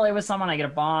successfully parlay with someone, I get a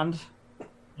bond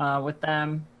with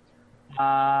them. If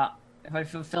I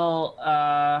fulfill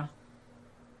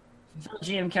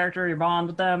GM character, your bond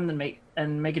with them, then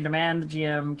make a demand. The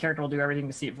GM character will do everything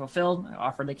to see it fulfilled. An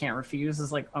offer they can't refuse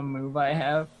is a move I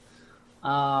have.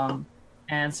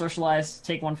 And socialize,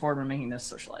 take 1 forward when making this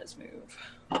socialized move.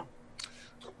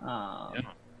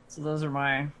 So those are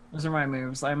my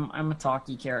moves. I'm a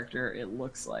talky character. It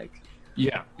looks like.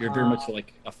 Yeah, you're very much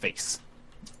like a face.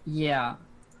 Yeah.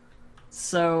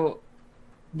 So,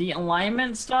 the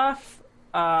alignment stuff,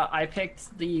 I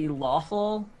picked the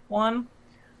lawful one.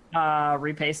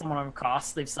 Repay someone of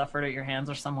costs they've suffered at your hands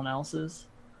or someone else's.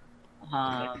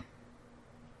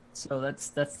 So that's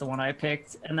the one I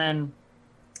picked. And then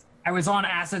I was on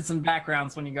assets and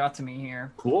backgrounds when you got to me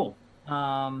here. Cool.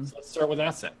 So Let's start with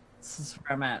asset. this is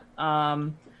where I'm at.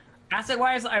 Asset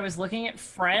wise, I was looking at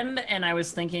friend and I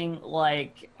was thinking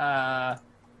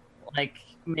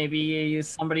maybe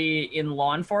somebody in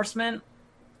law enforcement.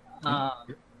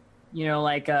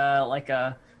 Like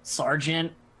a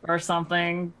sergeant or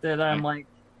something that I'm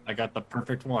I got the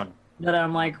perfect one.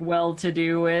 well to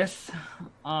do with.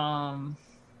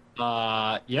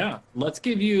 Yeah. Let's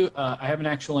give you. I have an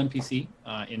actual NPC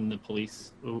in the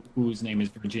police whose name is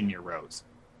Virginia Rose.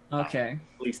 Okay.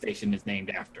 Police station is named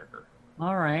after her,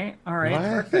 All right. What?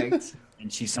 Perfect.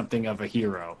 and she's something of a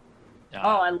hero.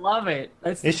 Oh, I love it.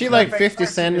 That's Is she the like perfect 50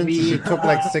 person Cent to and be, she took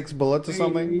 6 bullets or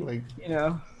something?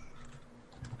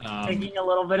 Taking a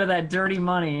little bit of that dirty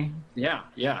money. Yeah.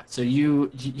 So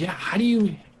how do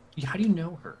you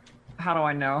know her? How do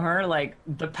I know her?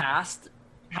 The past.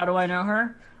 How do I know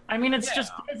her? I mean, it's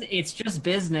just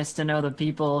business to know the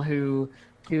people who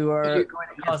are going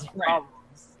to cause problems.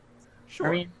 Sure.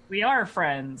 I mean, we are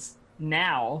friends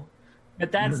now,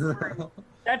 but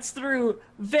that's through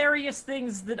various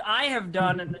things that I have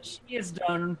done and that she has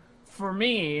done for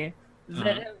me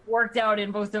that have worked out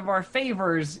in both of our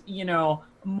favors,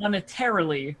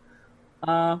 monetarily,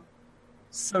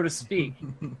 so to speak.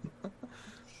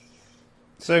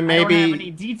 So I don't have any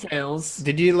maybe details.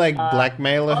 did you like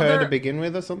blackmail her to other- begin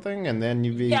with or something, and then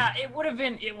you be Yeah, it would have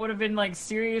been like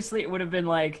seriously, it would have been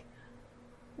like,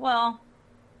 well,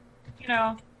 you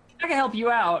know, I can help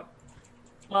you out,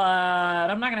 but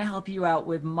I'm not gonna help you out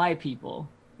with my people.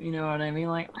 You know what I mean?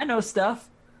 Like, I know stuff,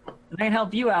 and I can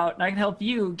help you out, and I can help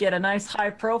you get a nice high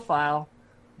profile.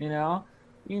 You know,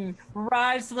 you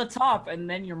rise to the top, and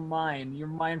then you're mine. You're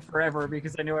mine forever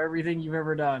because I know everything you've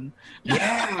ever done.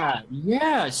 Yeah,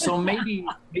 yeah. So maybe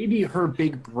her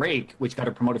big break, which got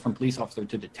her promoted from police officer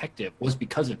to detective, was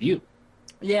because of you.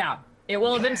 Yeah, it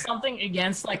will have been something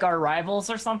against like our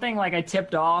rivals or something. Like I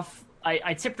tipped her off,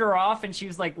 and she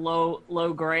was like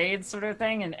low grade sort of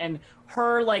thing, and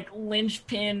her like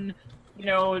linchpin, you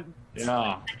know,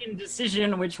 Yeah. second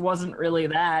decision, which wasn't really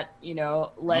that, you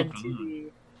know, led to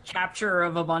the capture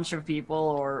of a bunch of people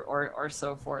or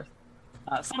so forth,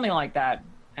 something like that,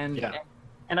 and Yeah.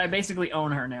 and I basically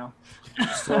own her now.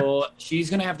 So she's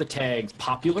gonna have the tags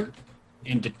popular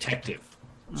and detective.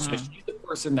 So she's the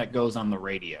person that goes on the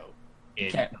radio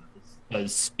and Okay.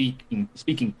 does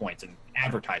speaking points and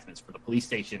advertisements for the police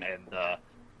station, and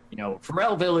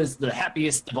Pharrellville is the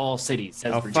happiest of all cities,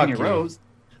 says Oh, Virginia fuck you. Rose,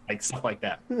 like stuff like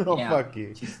that. oh Yeah. fuck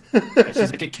you. She's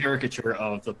like a caricature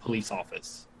of the police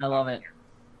office, I love it.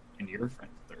 and you're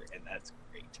friends with her, and that's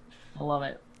great. I love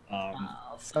it. Um,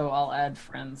 So I'll add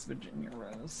friends Virginia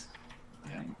Rose.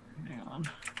 Yeah. Hang on.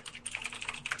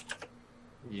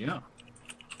 yeah.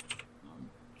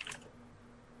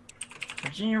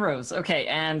 Virginia Rose. Okay,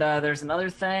 and there's another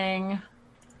thing.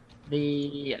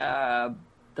 The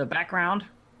background.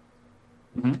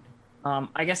 Mhm.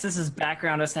 I guess this is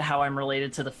background as to how I'm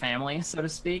related to the family, so to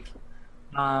speak.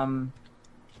 I'm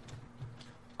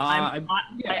I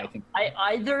I, think I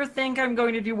either think I'm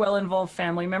going to do well-involved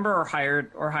family member or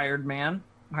hired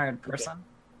person.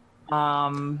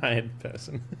 Hired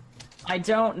person. I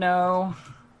don't know.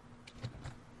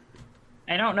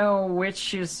 I don't know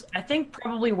which is. I think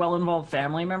probably well-involved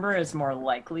family member is more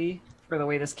likely for the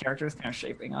way this character is kind of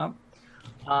shaping up.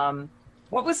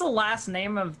 What was the last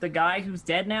name of the guy who's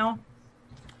dead now?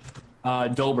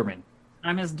 Doberman.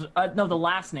 I'm his. No, the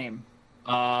last name.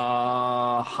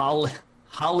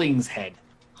 Hollingshead.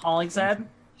 Hollingshead.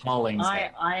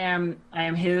 Hollingshead. I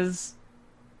am his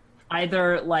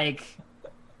either like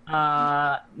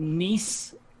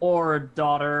niece or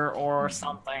daughter or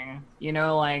something, you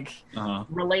know, like Uh-huh.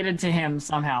 related to him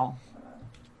somehow.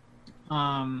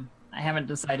 I haven't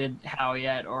decided how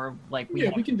yet, or like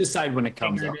Yeah, we can decide when it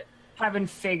comes up. haven't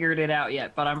figured it out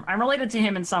yet, but I'm related to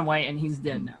him in some way, and he's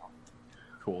dead now.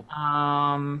 Cool.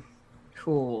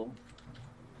 Cool.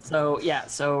 So yeah,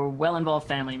 so well-involved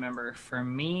family member for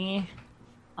me.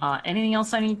 Anything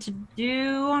else I need to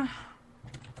do?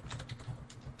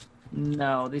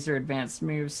 No, these are advanced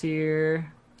moves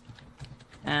here.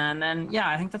 And then, yeah,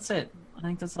 I think that's it. I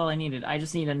think that's all I needed. I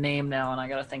just need a name now, and I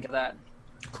gotta think of that.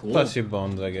 Cool. Plus your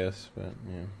bonds, I guess, but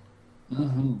yeah.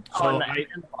 Mhm. Oh, So and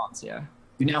the bonds, yeah.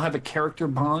 you now have a character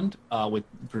bond with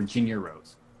Virginia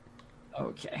Rose.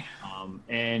 Okay.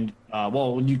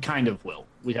 Well, you kind of will.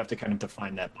 We have to kind of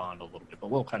define that bond a little bit, but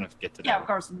we'll kind of get to that. Yeah, of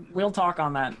course. We'll talk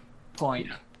on that point.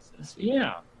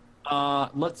 Yeah.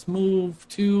 Let's move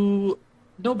to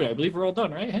nobody. I believe we're all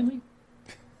done, right, Henry?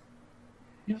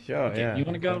 Sure, Okay, yeah. You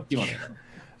want to go? You want to go?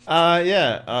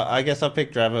 I guess I'll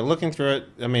pick driver. Looking through it,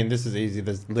 I mean, this is easy.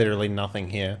 There's literally nothing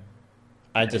here.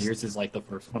 Yours is like the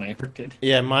first one I ever did.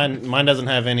 Yeah, mine doesn't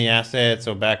have any assets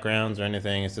or backgrounds or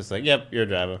anything. It's just like, yep, you're a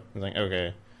driver. It's like,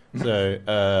 okay.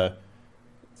 So,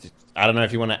 I don't know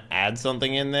if you want to add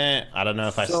something in there. I don't know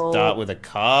if I So- start with a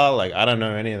car. Like, I don't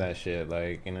know any of that shit.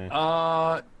 Like, you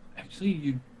know. Actually,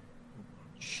 you.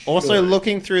 Also, should.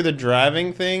 looking through the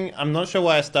driving thing, I'm not sure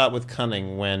why I start with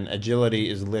cunning when agility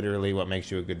is literally what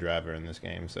makes you a good driver in this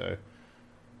game. So,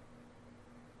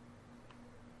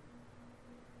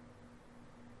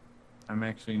 I'm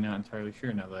actually not entirely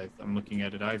sure now that I'm looking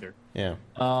at it either. yeah.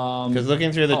 Because Because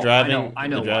looking through the driving, I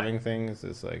know the why. driving things,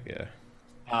 it's like, yeah.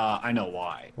 I know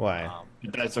why. Why?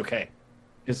 But that's okay.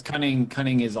 Because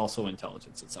cunning is also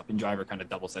intelligence and stuff, and driver kind of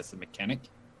doubles as the mechanic.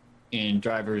 And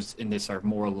drivers in this are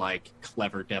more like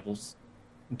clever devils,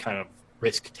 and kind of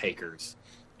risk takers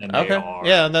than they Okay. are.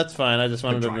 Yeah, that's fine. I just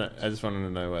wanted to drivers. I just wanted to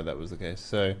know why that was the case.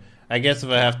 So, I guess if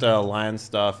I have to align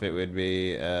stuff, it would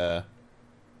be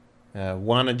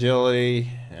one agility,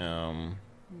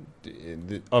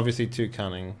 obviously two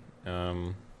cunning.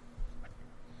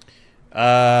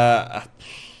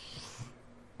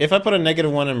 If I put a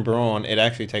 -1 in brawn, it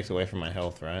actually takes away from my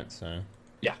health, right? So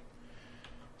Yeah.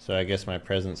 So I guess my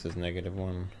presence is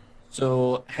 -1.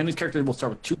 So Henry's character will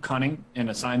start with 2 cunning and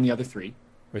assign the other 3.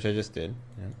 Which I just did.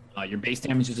 Yeah. Your base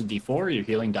damage is a D4, your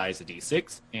healing die is a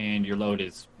D6, and your load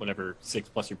is whatever 6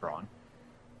 plus your brawn.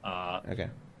 Okay.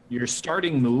 Your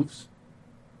starting moves,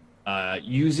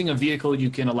 using a vehicle, you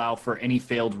can allow for any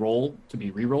failed roll to be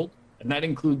rerolled, and that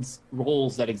includes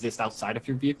rolls that exist outside of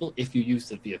your vehicle if you use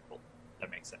the vehicle.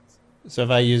 That makes sense. So if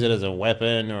I use it as a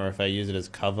weapon or if I use it as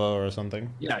cover or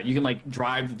something? Yeah, you can like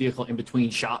drive the vehicle in between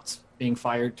shots being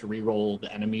fired to re-roll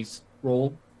the enemy's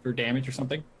roll for damage or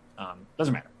something.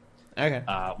 Doesn't matter. Okay.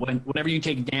 Whenever you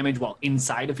take damage while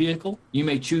inside a vehicle, you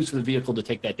may choose for the vehicle to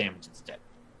take that damage instead.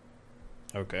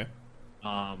 Okay.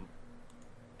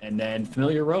 And then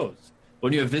familiar roads.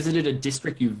 When you have visited a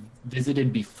district you've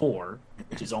visited before,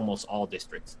 which is almost all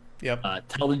districts, Yep.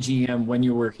 tell the GM when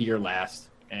you were here last,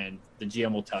 and the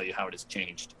GM will tell you how it has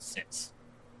changed since.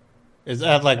 Is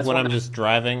that like That's when what I'm I- just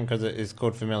driving? Because it is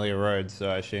called Familiar Roads, so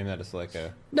I assume that it's like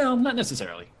a... No, not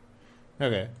necessarily.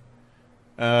 Okay.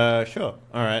 Sure.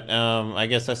 All right. I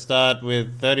guess I start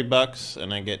with $30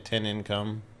 and I get 10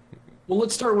 income. Well,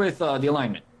 let's start with the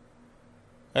alignment.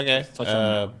 Okay. Touch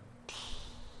on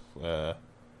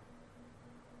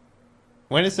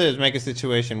When it says make a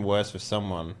situation worse for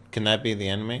someone, can that be the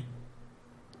enemy?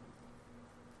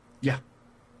 Yeah.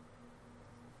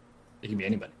 It can be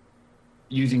anybody.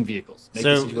 Using vehicles. Make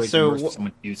So- the situation so worse for wh-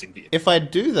 someone using vehicles. If I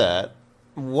do that,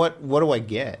 what do I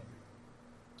get?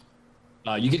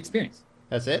 You get experience.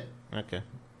 That's it? Okay.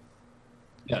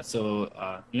 Yeah, so,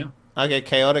 Okay,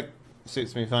 chaotic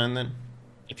suits me fine then.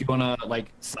 if you want to,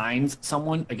 like, sign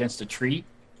someone against a tree,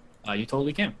 you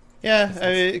totally can. Yeah,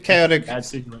 I mean, chaotic, Bad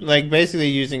situation. like basically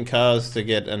using cars to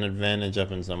get an advantage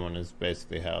up in someone is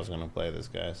basically how I was going to play this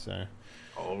guy, so.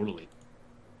 Totally.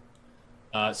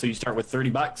 So you start with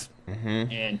 $30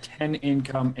 Mm-hmm. and 10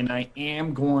 income, and I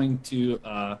am going to,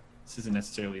 this isn't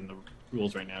necessarily in the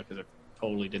rules right now because I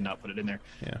totally did not put it in there.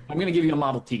 Yeah. I'm going to give you a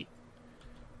Model T.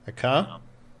 A car?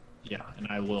 Yeah, and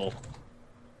I will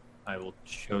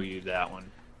show you that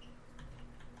one.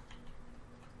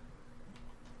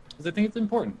 Because I think it's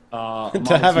important.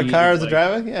 To have a car as a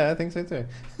driver? Yeah, I think so too.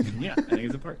 Yeah, I think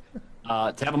it's important.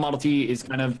 To have a Model T is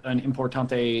kind of an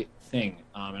importante thing,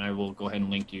 and I will go ahead and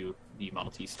link you the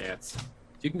Model T stats.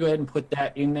 So you can go ahead and put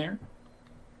that in there.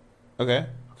 Okay,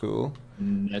 cool.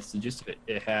 And that's the gist of it.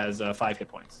 It has 5 hit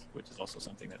points, which is also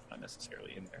something that's not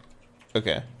necessarily in there.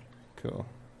 Okay, cool.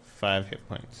 5 hit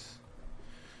points.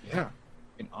 Yeah.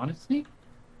 And honestly,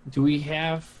 do we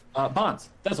have bonds?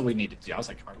 That's what we need to do. I was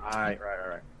like, Right.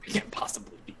 we can't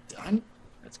possibly be done.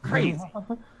 That's crazy.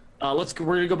 We're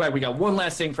gonna go back. We got one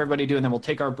last thing for everybody to do, and then we'll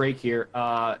take our break here.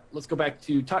 Let's go back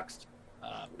to Tuxt.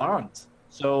 Bonds.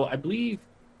 So I believe,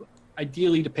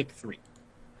 ideally, to pick 3.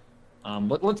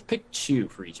 Let's pick 2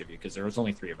 for each of you because there was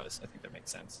only 3 of us. I think that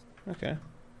makes sense. Okay.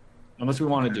 Unless we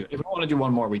want to do, if we want to do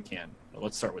one more, we can. But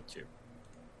let's start with 2.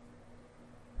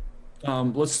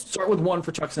 Let's start with 1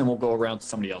 for Tuxt, and then we'll go around to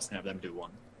somebody else and have them do 1.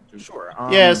 Sure.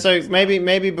 Yeah, so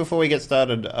maybe before we get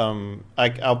started,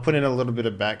 I'll put in a little bit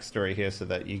of backstory here so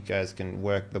that you guys can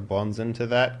work the bonds into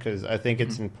that because I think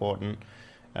it's important,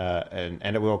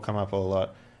 and it will come up a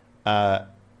lot.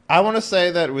 I want to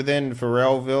say that within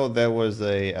Pharrellville there was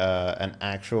an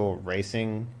actual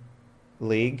racing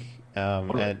league,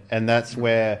 and that's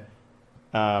where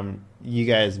you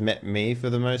guys met me for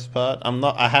the most part.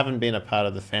 I haven't been a part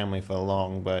of the family for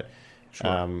long, but.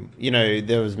 Sure.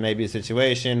 There was maybe a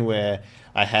situation where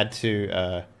I had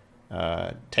to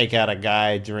take out a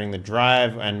guy during the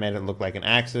drive and made it look like an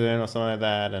accident or something like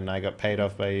that, and I got paid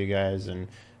off by you guys. And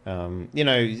I'm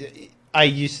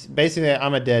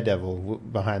a daredevil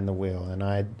behind the wheel, and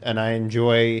I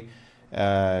enjoy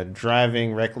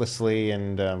driving recklessly,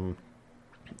 and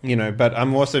but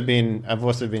I've also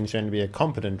been shown to be a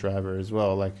competent driver as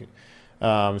well, like.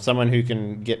 Someone who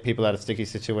can get people out of sticky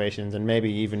situations and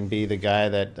maybe even be the guy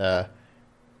that,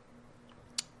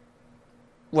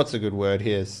 what's a good word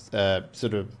here,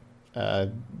 sort of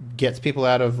gets people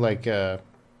out of like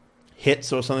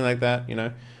hits or something like that,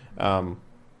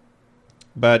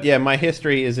 But yeah, my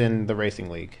history is in the racing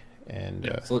league, and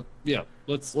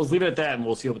let's leave it at that, and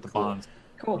we'll see what the bonds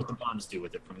Cool. what the bonds do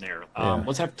with it from there. Yeah.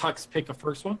 Let's have Tux pick a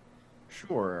first one.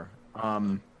 Sure.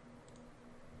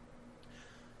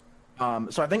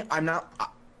 So I think I'm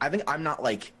not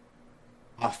like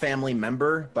a family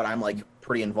member, but I'm like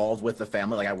pretty involved with the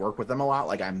family. Like I work with them a lot.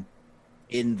 Like I'm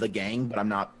in the gang, but I'm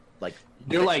not like.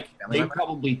 They're like family they member.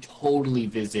 probably totally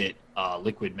visit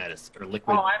Liquid Medicine or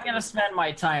Liquid. Oh, I'm gonna spend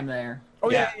my time there.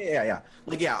 Oh yeah.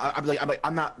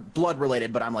 I'm not blood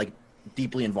related, but I'm like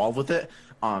deeply involved with it.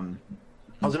 I think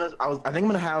I'm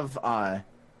gonna have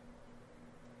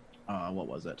what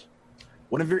was it?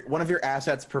 one of your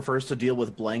assets prefers to deal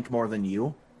with blank more than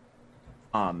you.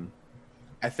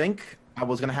 I think I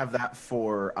was gonna have that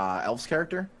for Elf's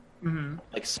character. Mm-hmm.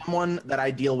 Like someone that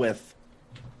I deal with,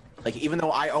 like even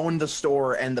though I own the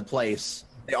store and the place,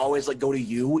 they always like go to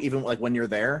you, even like when you're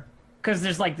there. Because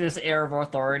there's like this air of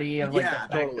authority of like Yeah, the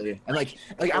fact totally. And like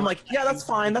I'm like, yeah, that's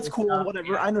fine, that's cool,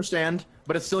 whatever. I understand,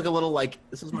 but it's still like a little like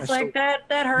this is my It's store. like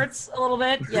that hurts a little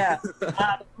bit, yeah.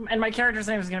 And my character's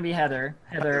name is gonna be Heather.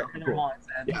 Heather Cool. Mullins.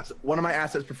 Yeah, so one of my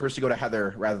assets prefers to go to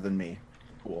Heather rather than me.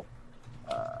 Cool.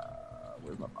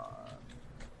 Where's my bond?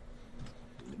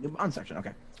 New bond section.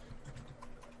 Okay.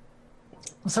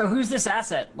 So who's this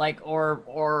asset? Like,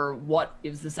 or what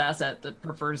is this asset that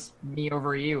prefers me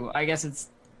over you? I guess it's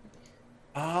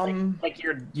like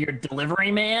your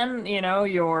delivery man, you know,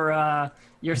 your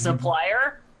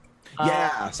supplier.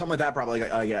 Yeah, something like that probably.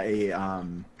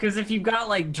 Because if you've got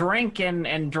like drink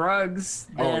and drugs,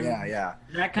 then yeah.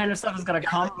 that kind of stuff is gonna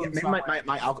come. Yeah, from maybe somewhere.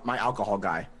 my alcohol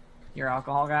guy. Your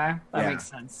alcohol guy. That Yeah. makes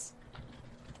sense.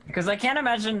 Because I can't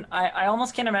imagine. I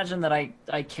almost can't imagine that I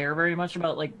care very much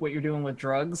about like what you're doing with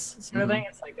drugs sort of thing.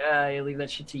 It's like you leave that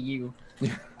shit to you.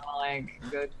 Like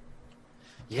good.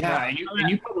 Yeah, and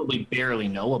you probably barely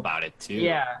know about it too.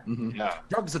 Yeah. Yeah.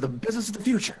 Drugs are the business of the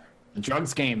future. The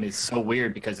drugs game is so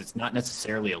weird because it's not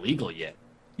necessarily illegal yet.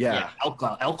 Yeah.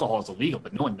 Alcohol is illegal,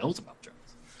 but no one knows about drugs.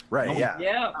 Right. Yeah.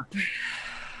 Yeah.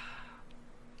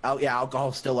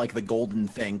 Alcohol's still like the golden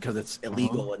thing because it's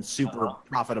illegal and super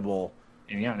profitable.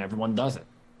 And everyone does it.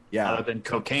 Yeah. Other than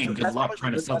cocaine, So good that's luck probably-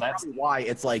 trying to sell that's that. probably why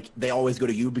it's like they always go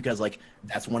to you because like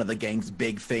that's one of the gang's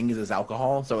big things is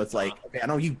alcohol. So it's like, okay, I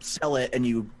know you sell it and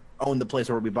you own the place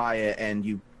where we buy it and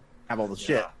you have all the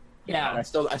shit. Yeah. But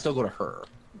I still go to her.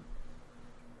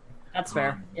 That's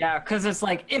fair. Yeah, because it's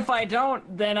like if I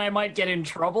don't, then I might get in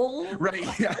trouble. Right.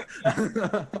 Yeah.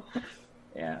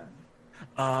 Yeah.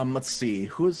 Let's see.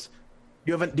 Do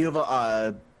you have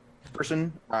a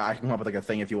person? I can come up with like a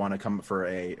thing if you want to come for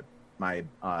my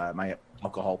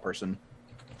alcohol person.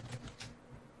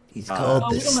 He's Oh, called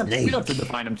we the don't have snake. to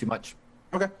define them too much.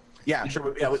 Okay. Yeah.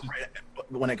 Sure. Yeah.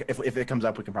 If it comes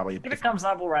up, we can probably. If it comes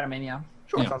up, we'll write them in. Yeah.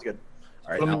 Sure. Yeah. Sounds good.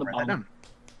 All right. Put 'em in I'll the write that bottom. down.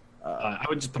 I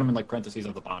would just put them in like parentheses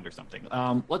of the bond or something.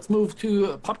 Let's move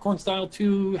to popcorn style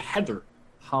to Heather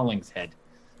Hollingshead.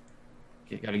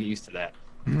 Okay, gotta get used to that.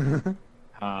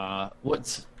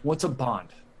 What's a bond?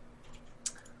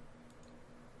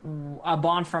 A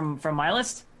bond from my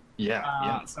list.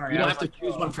 Yeah. sorry, You don't I have to was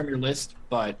choose one from your list,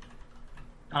 but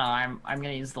I'm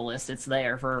gonna use the list. It's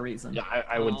there for a reason. yeah,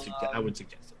 I would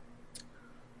suggest it.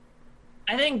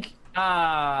 I think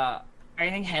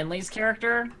Henley's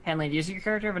character. Henley, do you see your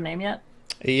character have a name yet?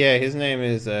 Yeah, his name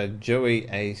is Joey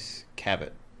Ace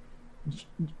Cabot.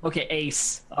 Okay,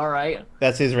 Ace. All right.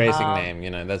 That's his racing name. You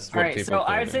know, that's what All right. people. So call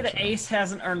I would say him, that so. Ace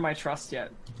hasn't earned my trust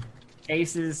yet.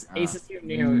 Ace is too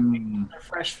new, a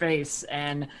fresh face,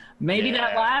 and maybe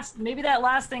that last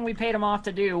thing we paid him off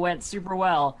to do went super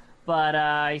well.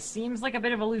 But he seems like a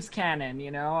bit of a loose cannon, you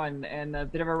know, and a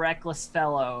bit of a reckless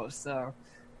fellow. So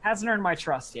hasn't earned my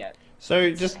trust yet.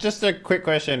 So just a quick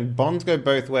question. Bonds go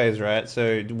both ways, right?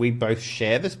 So do we both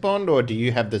share this bond, or do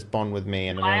you have this bond with me?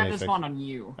 And it I have only this affects- bond on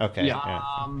you. Okay. Yeah.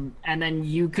 Yeah. And then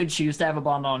you could choose to have a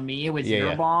bond on me with Yeah, your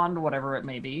yeah. bond, whatever it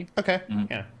may be. Okay.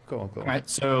 Yeah. Cool. All right,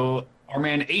 so our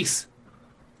man Ace,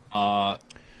 pick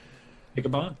a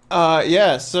bond.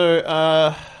 Yeah. So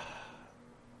I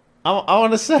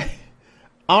want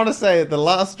to say the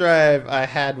last drive I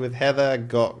had with Heather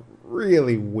got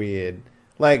really weird.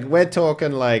 Like we're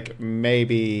talking like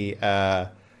maybe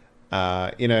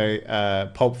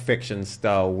Pulp Fiction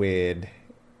style weird.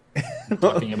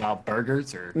 Talking about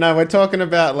burgers or No, we're talking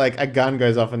about like a gun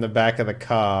goes off in the back of the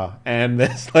car and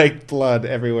there's like blood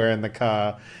everywhere in the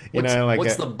car.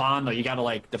 what's the bond though? You gotta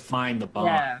like define the bond.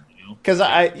 Yeah. You know? Because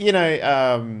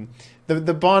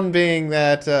the bond being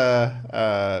that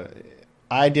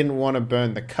I didn't want to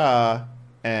burn the car,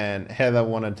 and Heather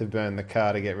wanted to burn the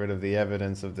car to get rid of the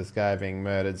evidence of this guy being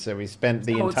murdered. So we spent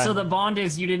the entire. So the bond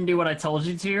is you didn't do what I told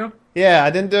you to. Yeah, I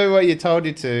didn't do what you told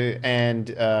you to,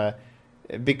 and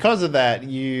because of that,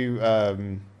 you I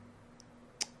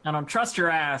don't trust your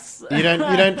ass. you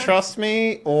don't trust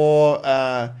me, or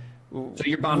So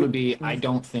your bond would be I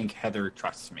don't think Heather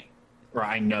trusts me, or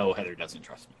I know Heather doesn't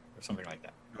trust me, or something like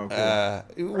that.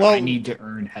 Or I need to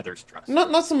earn Heather's trust.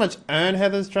 not so much earn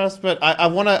Heather's trust, but I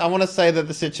wanna say that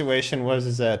the situation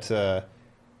was that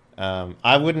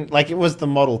I wouldn't like it was the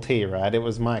Model T, right? It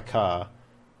was my car.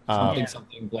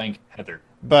 Something blank Heather.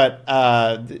 But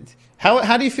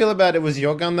how do you feel about it was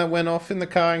your gun that went off in the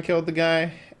car and killed the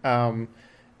guy?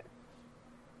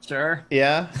 Sure.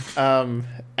 Yeah.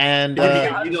 And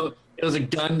You know, It was a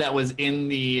gun that was in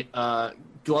the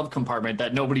glove compartment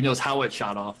that nobody knows how it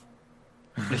shot off.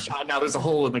 The shot, now there's a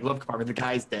hole in the glove compartment. The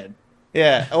guy's dead.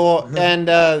 Yeah, and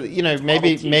you know,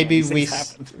 maybe Model T, man, these we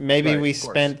things happen. maybe Right, we of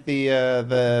course. spent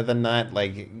the night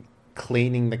like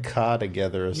cleaning the car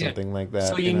together or Yeah. something like that.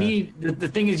 So you know? need the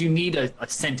thing is you need a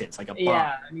sentence like a bond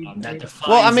Yeah, I mean, that it- defines.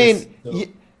 Well, I this-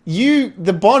 mean,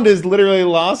 the bond is literally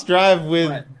last drive with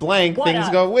Right. blank. Why Things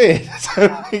not? got weird. So,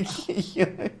 like, you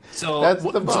know, so that's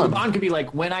so the the bond. bond could be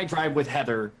like when I drive with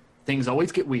Heather, things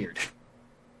always get weird.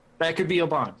 That could be a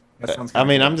bond. That sounds I kinda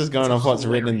mean, cool. I'm just going off what's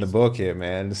written in the book here,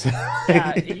 man. So,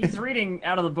 Yeah, he's reading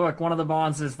out of the book. One of the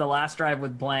bonds is the last drive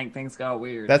with blank. Things got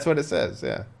weird. that's what it says.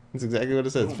 Yeah, that's exactly what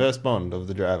it says. First bond of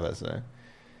the driver. So,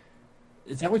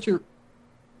 Is that what you're?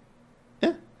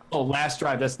 yeah. Oh, last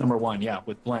drive. That's number one. Yeah,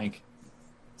 with blank.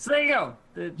 So there you go.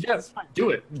 Yes,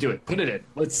 do it. Put it in.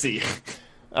 Let's see.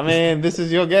 I mean, this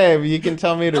is your game. You can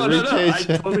tell me to No, I rechange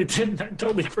it. totally didn't. I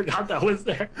totally forgot that was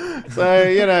there. So,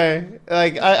 you know,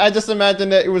 like I just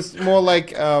imagined that it was more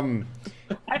like I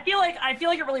feel like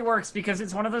it really works because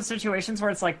it's one of those situations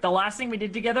where it's like the last thing we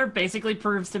did together basically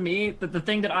proves to me that the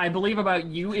thing that I believe about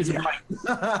you is right.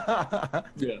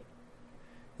 Yeah.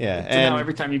 yeah, So now and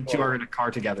every time you two are in a car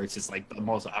together, it's just like the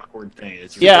most awkward thing.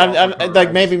 It's just yeah, like, I'm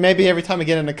like maybe every time I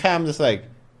get in the car, I'm just like,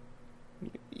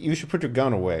 you should put your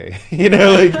gun away, you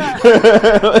know, like.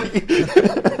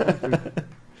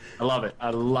 I love it. I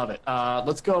love it.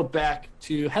 Let's go back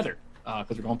to Heather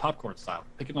because we're going popcorn style.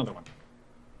 Pick another one.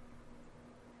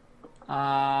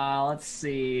 Let's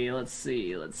see.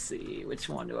 Which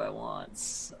one do I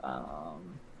want?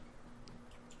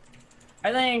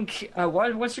 I think.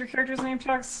 What's your character's name,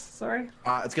 Chucks? Sorry.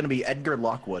 It's gonna be Edgar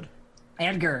Lockwood.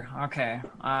 Edgar. Okay.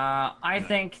 I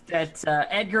think that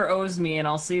Edgar owes me, and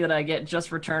I'll see that I get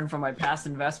just return from my past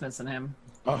investments in him.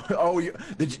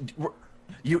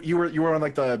 You were on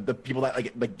like the people that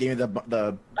like gave me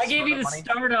the. I gave you the money?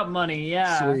 startup money.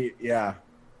 Yeah. Sweet, yeah,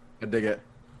 I dig it.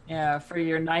 Yeah, for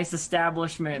your nice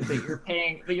establishment that you're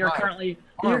paying. That you're Right. currently.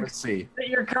 Pharmacy. That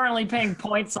you're currently paying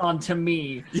points on to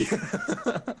me.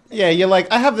 Yeah, you're like,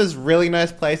 I have this really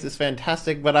nice place. It's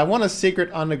fantastic, but I want a secret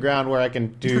underground where I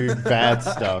can do bad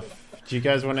stuff. Do you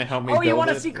guys want to help me? Oh, you build want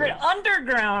a it? secret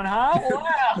underground, huh?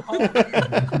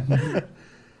 Wow.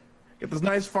 Get this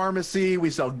nice pharmacy. We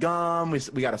sell gum.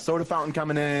 We got a soda fountain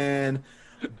coming in,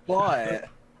 but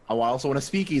I also want a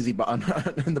speakeasy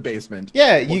in the basement.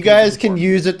 Yeah, What you can guys do can for me?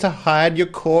 use it to hide your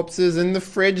corpses in the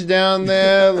fridge down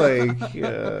there, like, you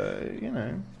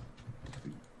know.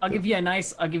 I'll give you a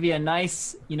nice,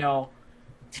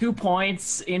 2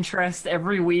 points interest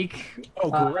every week.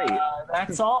 Oh, great.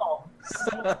 That's all.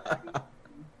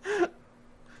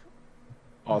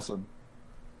 Awesome.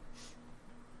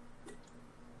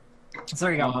 So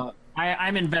there you go.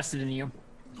 I'm invested in you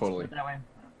Totally. that way.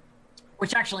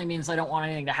 Which actually means I don't want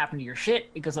anything to happen to your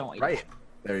shit because I want you. Right.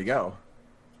 There you go.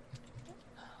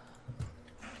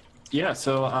 Yeah.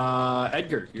 So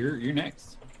Edgar, you're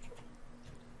next.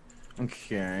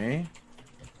 Okay.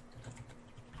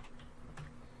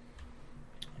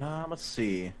 Let's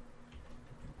see.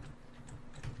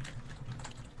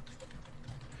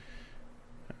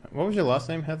 What was your last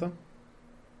name, Heather?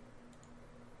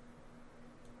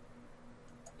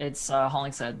 It's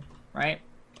Hollingshead, right?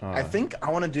 I think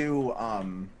I want to do. How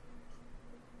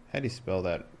do you spell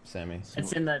that, Sammy?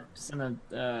 It's in the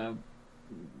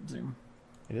Zoom.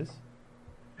 It is?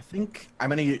 I think I'm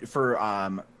gonna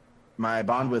for my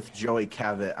bond with Joey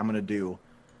Cavett. I'm gonna do.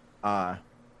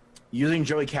 Using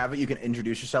Joey Cavett, you can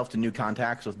introduce yourself to new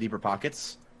contacts with deeper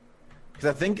pockets. Because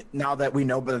I think now that we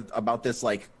know about this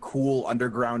like cool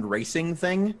underground racing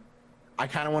thing, I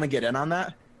kind of want to get in on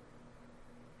that.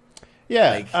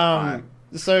 Yeah. Like,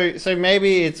 So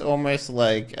maybe it's almost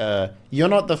like you're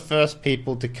not the first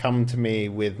people to come to me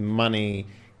with money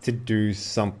to do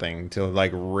something, to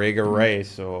like rig a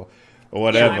race or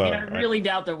whatever. Yeah, I mean, I right? really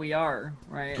doubt that we are,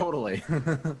 right? Totally.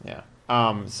 Yeah.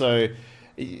 So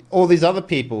all these other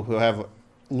people who have,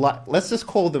 let's just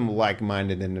call them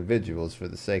like-minded individuals for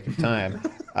the sake of time.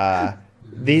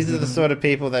 These are the sort of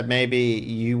people that maybe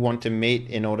you want to meet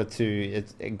in order to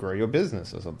grow your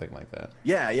business or something like that.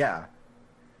 Yeah.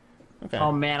 Okay.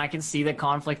 Oh man, I can see the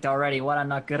conflict already. What? I'm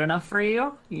not good enough for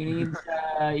you? You need?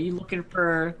 You looking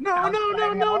for? No,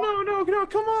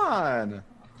 come on.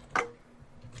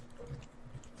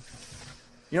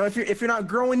 You know, if you're not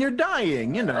growing, you're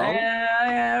dying. You know.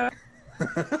 Yeah.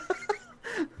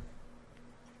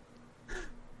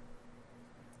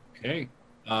 Okay.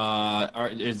 Are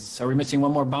we missing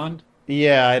one more bond?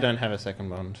 Yeah, I don't have a second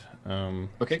bond.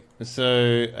 Okay.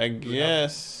 So I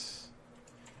guess.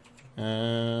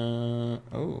 Oh.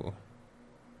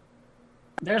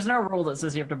 There's no rule that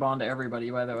says you have to bond to everybody.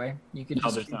 By the way, you can. No,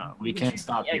 just, there's not. We you can't choose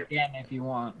stop me here. again if you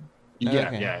want. Yeah,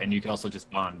 Okay. yeah, and you can also just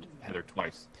bond Heather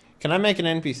twice. Can I make an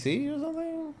NPC or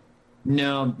something?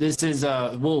 No, this is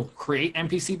we'll create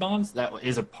NPC bonds. That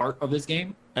is a part of this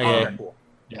game. Okay. Cool.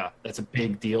 Yeah, that's a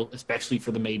big deal, especially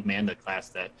for the Maid Manda class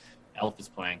that Elf is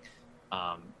playing.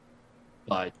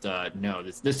 But no,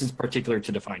 this is particular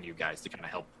to define you guys to kind of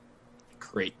help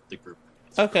create the group.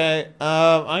 Okay.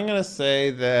 I'm gonna say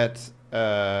that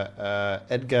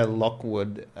Edgar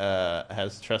Lockwood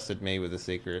has trusted me with a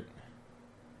secret.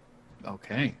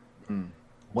 Okay. Hmm.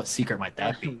 What secret might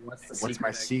that be? What's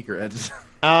my secret?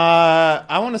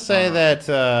 I want to say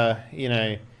that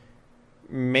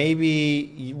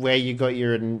maybe where you got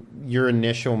your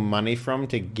initial money from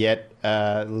to get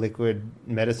liquid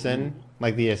medicine,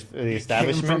 like the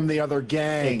establishment, Came from the other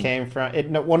gang. it came from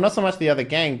it. No, well, not so much the other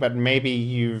gang, but maybe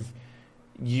you've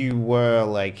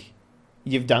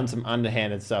done some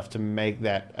underhanded stuff to make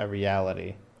that a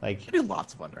reality. Like, I do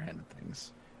lots of underhanded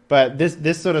things. but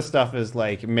this sort of stuff is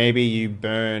like maybe you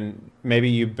burn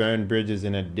bridges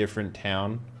in a different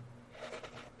town,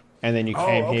 and then you Oh,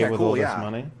 came here okay, with cool, all this yeah.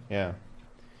 money. Yeah.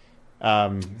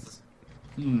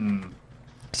 Hmm.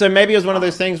 So maybe it was one of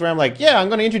those things where I'm like, yeah, I'm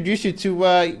going to introduce you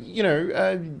to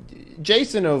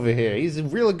Jason over here. He's a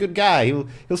really good guy.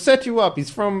 He'll set you up. He's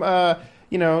from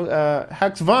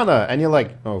Haxvana, and you're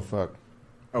like, oh fuck.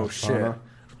 Oh shit.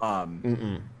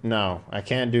 No, I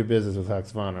can't do business with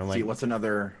Haxvana. I'm See, like, what's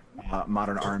another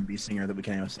modern R&B singer that we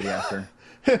can name a city after?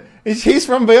 he's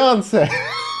from Beyonce.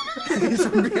 He's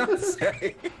from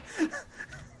Beyonce.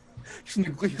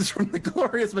 He's from the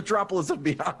glorious metropolis of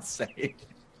Beyonce.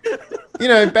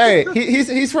 Bay.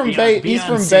 He's from Bay. He's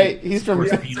from Bay. He's from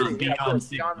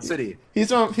Beyond City. he's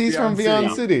from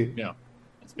Beyond City. Yeah.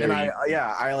 It's And very,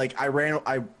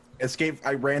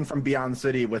 I ran from Beyond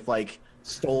City with like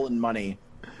stolen money.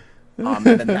 And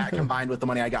then that combined with the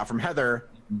money I got from Heather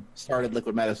started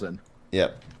Liquid Medicine.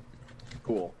 Yep.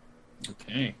 Cool.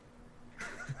 okay.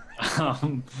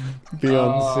 Beyond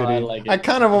Oh, City. I like it. I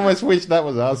kind of almost wish that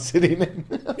was our city name.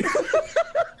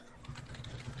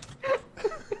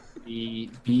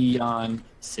 Beyond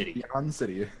City. Beyond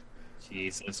City.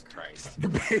 Jesus Christ. The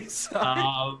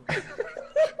Bayside.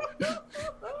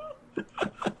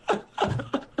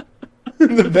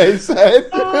 The Bayside.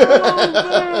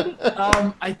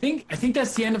 I think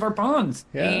that's the end of our bonds.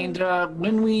 Yeah. And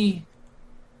when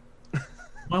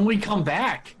we come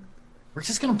back, we're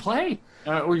just gonna play.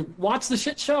 We watch the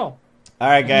shit show. All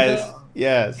right, guys. And,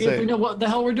 Yeah. See if we know what the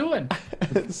hell we're doing.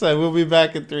 So we'll be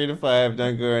back at 3 to 5.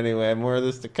 Don't go anywhere. More of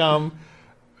this to come.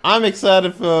 I'm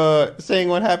excited for seeing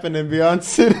what happened in Beyond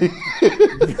City.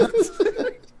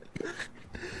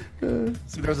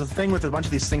 So there's a thing with a bunch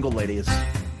of these single ladies.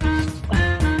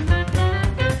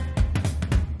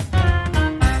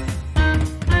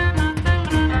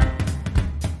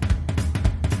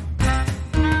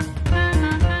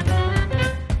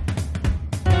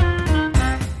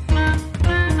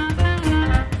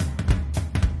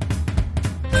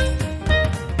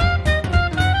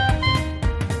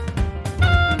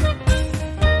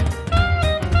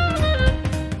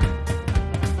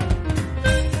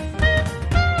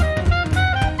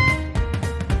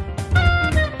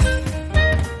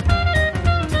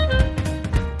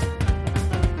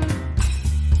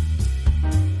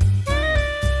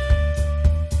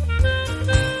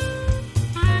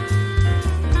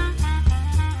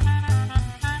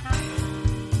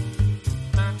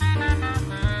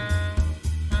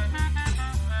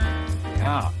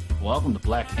 Yeah. Welcome to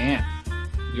Black Hand.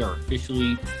 We are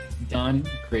officially done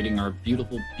creating our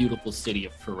beautiful, beautiful city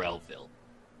of Pharrellville.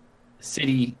 A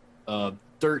city of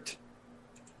dirt,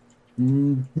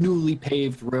 newly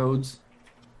paved roads,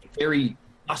 very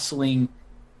bustling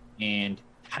and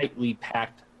tightly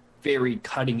packed, very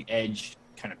cutting edge,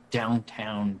 kind of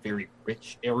downtown, very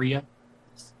rich area.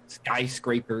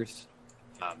 Skyscrapers,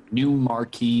 new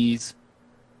marquees,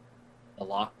 a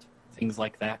lot, things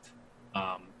like that.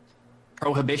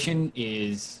 Prohibition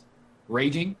is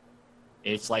raging.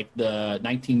 It's like the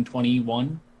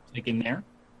 1921, like in there.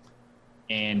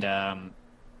 And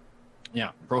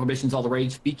yeah, prohibition's all the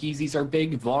rage. Speakeasies are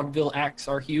big. Vaudeville acts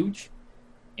are huge.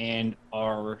 And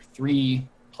our 3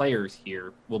 players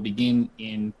here will begin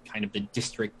in kind of the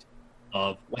district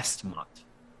of Westmont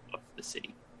of the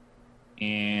city.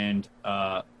 And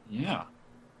yeah,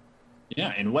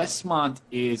 and Westmont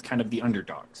is kind of the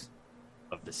underdogs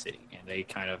of the city, and they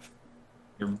kind of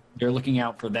they're looking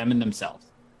out for them and themselves.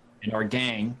 And our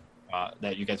gang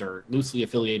that you guys are loosely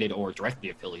affiliated or directly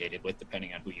affiliated with,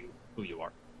 depending on who you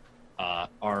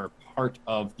are part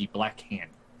of the Black Hand.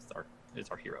 Is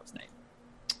our hero's name.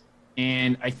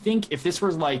 And I think if this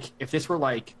were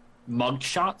like mug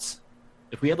shots,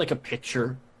 if we had like a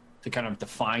picture to kind of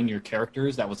define your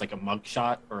characters, that was like a mug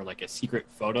shot or like a secret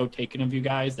photo taken of you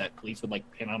guys that police would like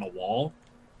pin on a wall.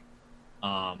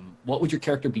 What would your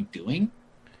character be doing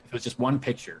if it was just one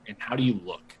picture? And how do you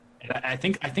look? And I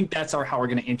think that's how we're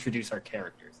going to introduce our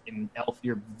characters. And Elf,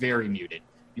 you're very muted.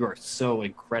 You are so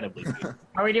incredibly muted.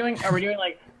 Are we doing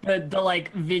like the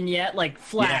like vignette, like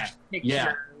flash picture?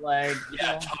 Yeah. Like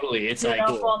Totally. It's sit like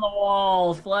up on the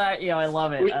wall, flat. I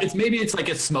love it. It's like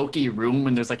a smoky room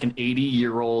and there's like an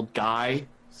 80-year-old guy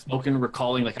smoking,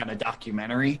 recalling like on a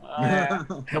documentary. Yeah.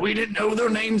 And we didn't know their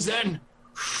names then,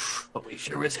 but we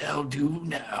sure as hell do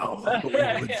now.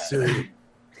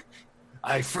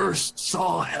 I first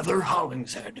saw Heather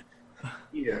Hollingshead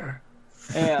here.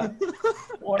 Yeah. And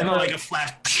then like a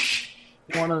flash.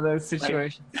 One of those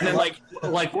situations. And then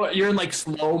like what you're in like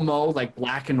slow mo, like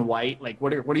black and white. Like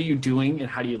what are you doing and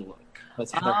how do you look?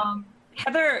 That's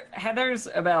Heather's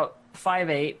about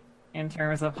 5'8" in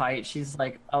terms of height. She's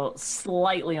like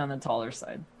slightly on the taller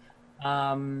side.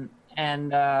 And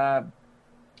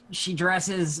she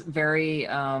dresses very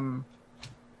I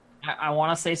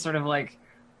want to say sort of like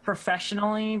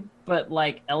professionally, but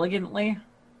like elegantly,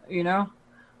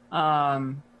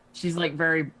 she's like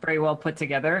very, very well put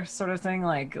together sort of thing.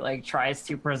 Like tries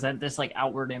to present this like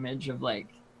outward image of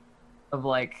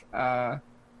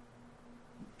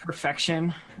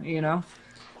perfection,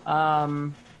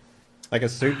 Like a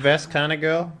suit vest kind of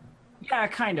girl. Yeah,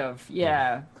 kind of.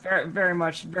 Yeah, very, very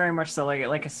much so.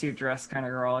 Like a suit dress kind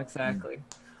of girl, exactly.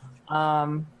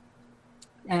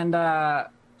 And I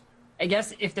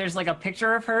guess if there's like a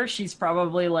picture of her, she's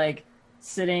probably like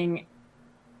sitting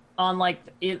on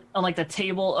the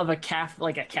table of a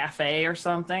cafe or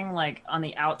something, like on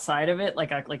the outside of it,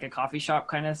 like a coffee shop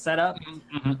kind of setup.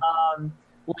 Mm-hmm.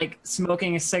 Like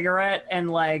smoking a cigarette and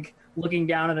like looking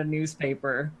down at a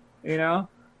newspaper, Yeah,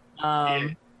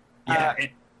 and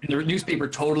the newspaper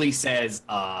totally says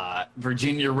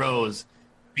Virginia Rose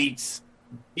beats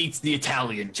the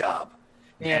Italian job.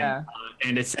 Yeah.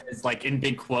 And it says like in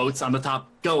big quotes on the top,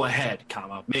 "Go ahead,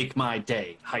 comma, make my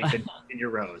day, hyphen Virginia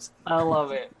Rose." I love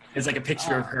it. It's like a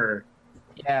picture of her.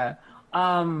 Yeah.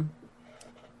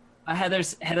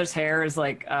 Heather's hair is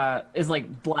like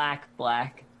black.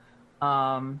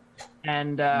 And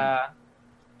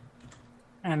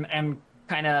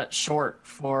kind of short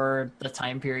for the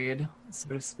time period, so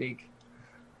to speak.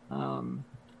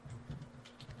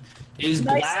 Is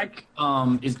nice.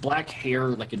 black hair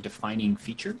like a defining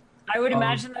feature? I would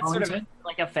imagine that's sort of Hollingshead?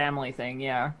 like a family thing,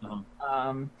 yeah.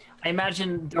 Uh-huh. I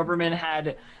imagine Doberman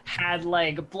had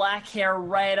like black hair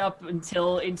right up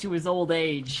into his old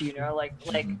age, like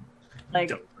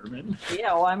Doberman.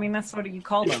 yeah. Well, I mean that's what you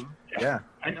call them. Yeah.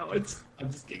 I know. I'm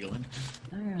just giggling.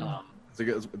 Yeah. It's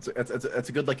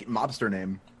a good like mobster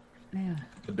name. Yeah.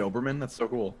 The Doberman. That's so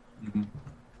cool. Mhm.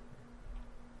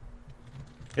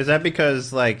 Is that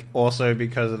because also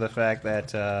because of the fact that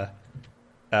the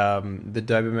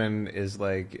Doberman is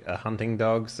like a hunting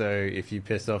dog, so if you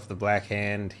piss off the Black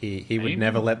Hand, he would Maybe.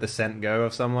 never let the scent go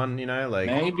of someone,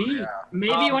 Maybe.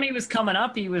 Maybe when he was coming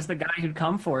up, he was the guy who'd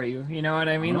come for you. You know what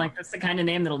I mean? Uh-huh. Like that's the kind of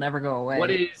name that'll never go away.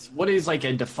 What is like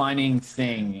a defining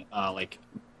thing, like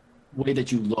way that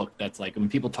you look? That's like when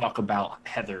people talk about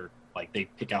Heather, like they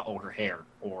pick out her hair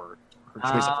or her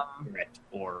choice of cigarette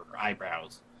or her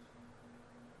eyebrows.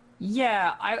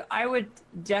 Yeah, I would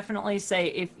definitely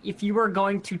say if you were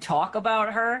going to talk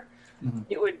about her, Mhm.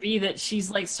 it would be that she's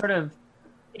like sort of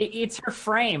it's her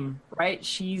frame, right?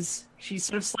 She's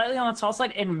sort of slightly on the tall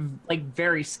side and like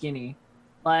very skinny.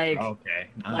 Like Okay.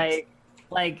 Nice.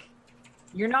 like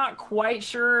you're not quite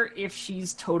sure if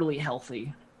she's totally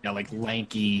healthy. Yeah, like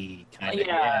lanky kind of.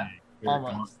 Yeah, Very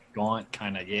almost. gaunt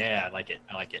kind of. Yeah, I like it.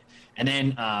 And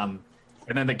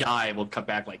then the guy will cut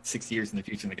back like 6 years in the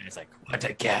future, and the guy's like, "What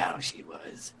a gal she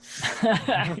was!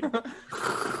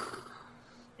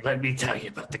 Let me tell you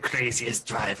about the craziest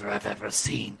driver I've ever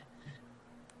seen.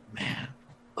 Man,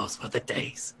 those were the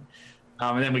days."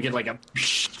 And then we get like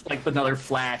another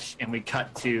flash, and we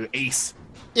cut to Ace.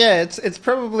 Yeah, it's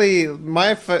probably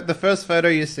the first photo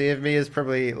you see of me is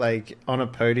probably like on a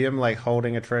podium, like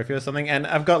holding a trophy or something, and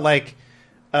I've got like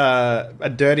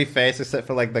a dirty face except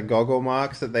for like the goggle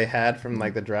marks that they had from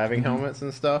like the driving helmets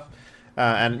and stuff,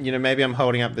 and maybe I'm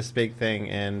holding up this big thing,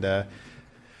 and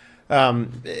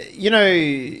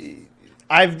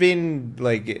I've been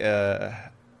like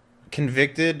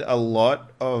convicted a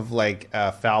lot of like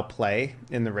foul play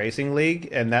in the racing league,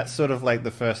 and that's sort of like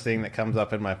the first thing that comes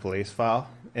up in my police file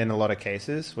in a lot of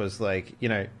cases was like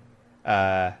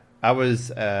I was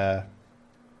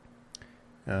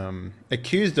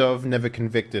accused of, never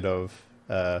convicted of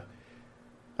a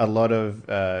lot of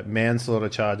manslaughter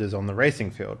charges on the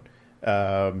racing field.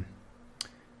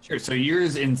 Sure. So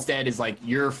yours instead is like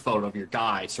your photo of your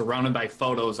guy surrounded by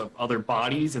photos of other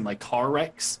bodies and like car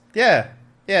wrecks. Yeah,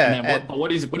 yeah. And then what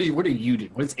are you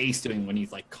doing? What is Ace doing when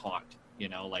he's like caught? You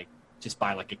know, like just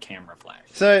by like a camera flash.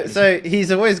 So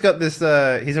he's always got this.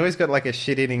 He's always got like a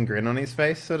shit-eating grin on his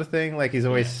face, sort of thing. Like he's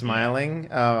always smiling.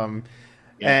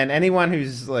 And anyone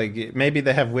who's like, maybe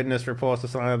they have witness reports or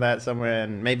something like that somewhere,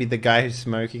 and maybe the guy who's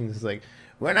smoking is like,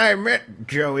 when I met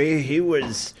Joey, he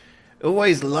was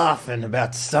always laughing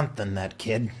about something, that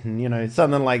kid, and, you know,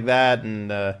 something like that, and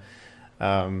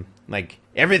like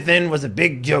everything was a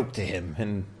big joke to him,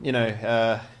 and you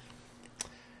know,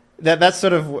 that's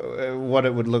sort of what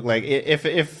it would look like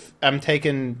if I'm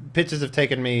taking pictures have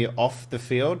taken me off the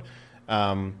field.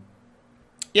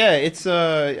 Yeah, it's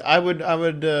I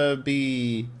wouldn't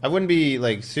be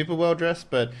like super well dressed,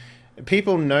 but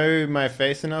people know my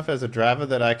face enough as a driver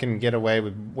that I can get away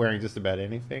with wearing just about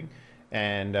anything.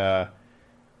 And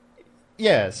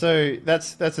yeah, so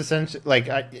that's essentially like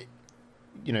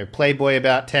playboy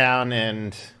about town,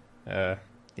 and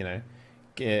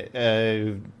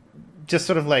just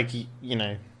sort of like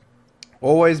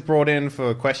always brought in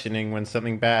for questioning when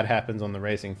something bad happens on the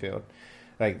racing field.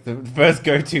 Like, the first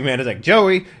go-to man is like,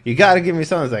 Joey, you got to give me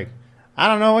something. It's like, I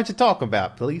don't know what you're talking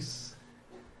about, police.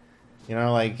 You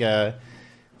know, like,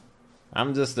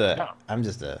 I'm just a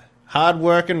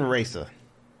hard-working racer.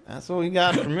 That's what you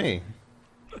got from me.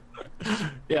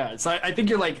 Yeah, so I think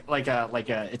you're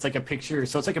it's like a picture.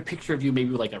 So it's like a picture of you maybe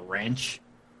with like a wrench,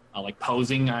 like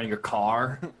posing on your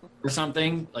car or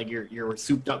something. Like your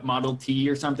souped-up Model T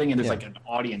or something, and there's like an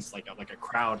audience, like a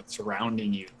crowd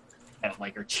surrounding you. That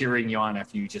like are cheering you on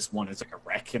after you just won. It's like a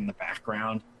wreck in the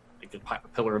background, like a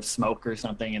pillar of smoke or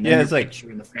something, and then it's like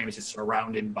picture in the frame is just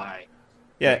surrounded by.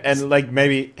 And like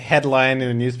maybe headline in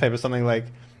the newspaper something like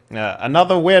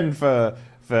another win for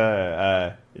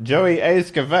Joey Ace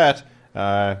Cavett.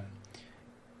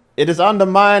 It is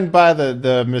undermined by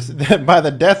the by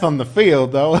the death on the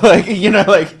field, though. Like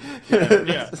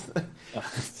It's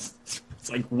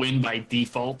like win by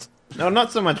default. No,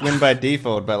 not so much win by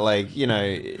default, but like Yeah.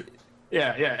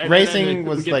 And racing then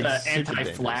was we get like the super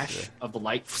anti-flash dangerous, of the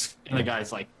lights, and the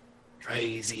guy's like,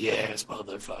 crazy ass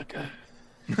motherfucker.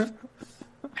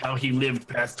 How he lived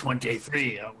past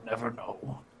 23, I'll never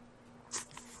know.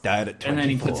 Died at 24. And then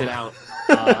he puts it out.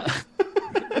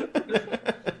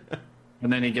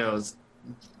 And then he goes,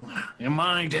 in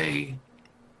my day,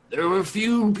 there were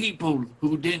few people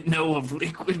who didn't know of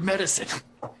liquid medicine.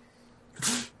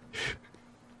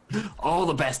 All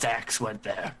the best acts went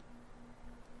there.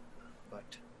 But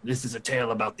this is a tale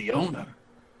about the owner.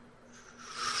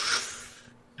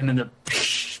 And then the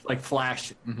like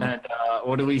flash. Mm-hmm. And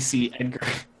what do we see, Edgar?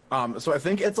 So I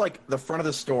think it's like the front of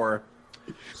the store.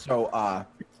 So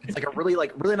it's like a really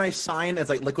nice sign. It's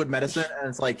like liquid medicine, and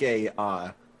it's like a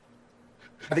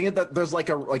I think that there's like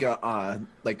a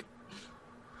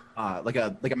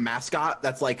mascot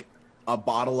that's like a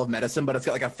bottle of medicine, but it's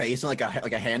got like a face and like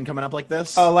a hand coming up like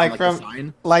this. Oh, like on, from the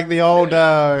sign. like the old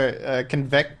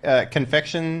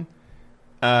confection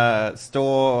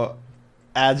store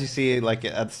ads you see like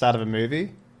at the start of a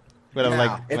movie. But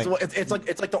Yeah, it's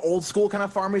like the old school kind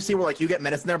of pharmacy where like you get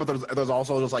medicine there, but there's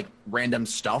also just like random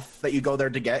stuff that you go there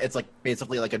to get. It's like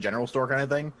basically like a general store kind of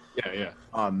thing. Yeah.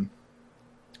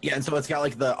 Yeah, and so it's got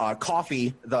like the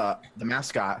coffee, the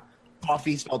mascot,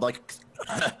 coffee spelled like.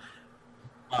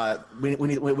 We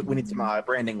need some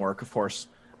branding work, of course,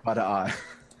 but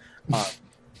and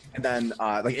then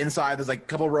like inside there's like a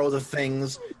couple rows of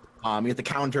things. You get the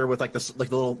counter with like this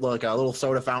like a little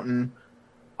soda fountain.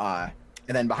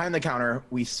 And then behind the counter,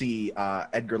 we see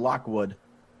Edgar Lockwood.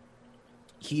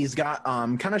 He's got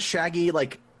kind of shaggy,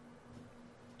 like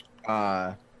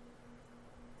I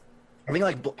think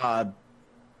like I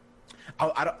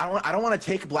don't want to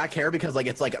take black hair because like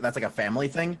that's like a family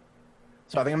thing.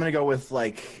 So I think I'm gonna go with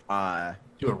like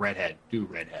Do a redhead.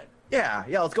 Yeah,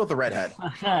 let's go with the redhead.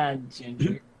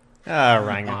 Ginger.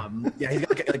 Rang. Yeah, he's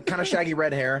got like kind of shaggy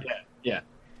red hair. Yeah.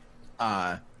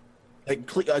 Like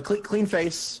clean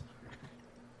face.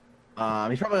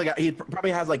 He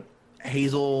probably has like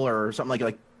hazel or something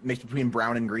like mixed between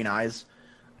brown and green eyes.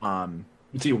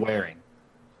 What's he wearing?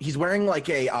 He's wearing like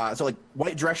a like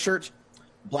white dress shirt,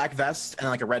 black vest, and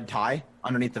like a red tie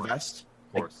underneath the vest.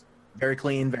 Of course. Very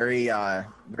clean, very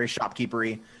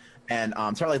shopkeepery, and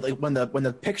sort of like when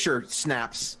the picture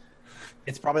snaps,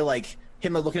 it's probably like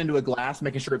him looking into a glass,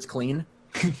 making sure it's clean.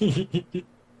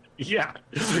 Yeah.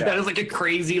 That is like a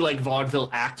crazy like vaudeville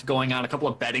act going on. A couple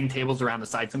of betting tables around the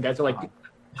side. Some guys are like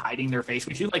hiding their face.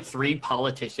 We see like 3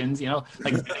 politicians,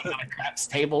 like sitting on a craps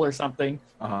table or something.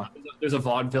 Uh-huh. There's a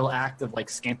vaudeville act of like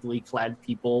scantily clad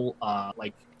people,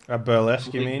 like A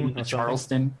burlesque, you mean? in Or something?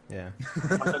 Charleston, Yeah.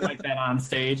 something like that on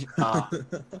stage.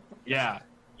 Yeah,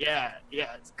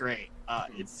 it's great.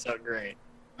 It's so great.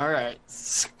 All right,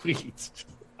 sweet.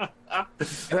 And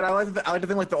then I like to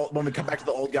think like when we come back to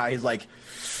the old guy, he's like,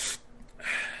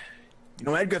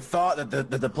 Edgar thought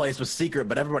that the place was secret,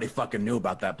 but everybody fucking knew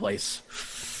about that place.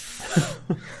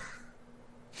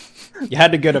 You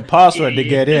had to get a password to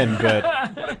get in, but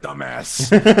What a dumbass.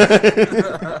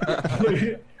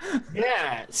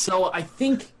 Yeah. So I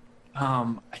think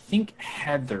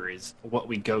Heather is what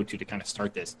we go to kind of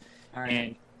start this. All right.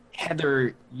 And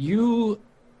Heather,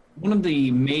 one of the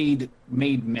made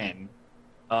men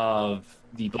of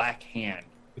the Black Hand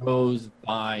goes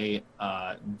by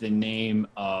the name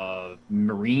of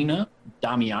Marina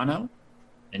Damiano,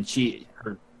 and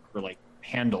her like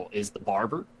handle is the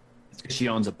barber. It's 'cause she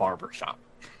owns a barber shop.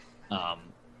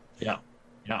 Yeah.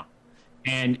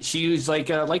 And she was like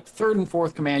third and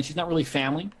fourth command. She's not really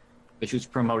family, but she was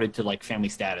promoted to like family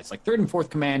status, like third and fourth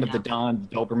command of the Don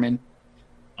Doberman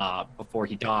before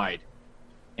he died.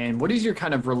 And what is your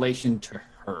kind of relation to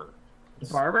her?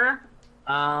 Barber?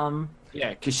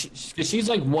 Yeah, because she's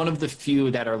like one of the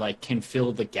few that are like can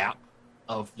fill the gap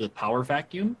of the power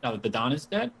vacuum now that the Don is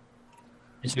dead.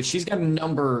 And so she's got a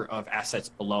number of assets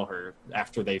below her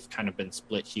after they've kind of been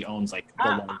split. She owns like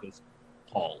the longest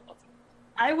haul of them.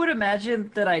 I would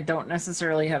imagine that I don't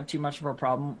necessarily have too much of a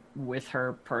problem with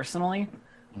her personally.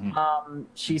 Mhm.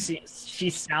 She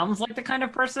sounds like the kind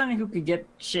of person who could get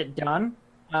shit done,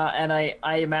 and I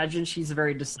imagine she's a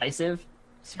very decisive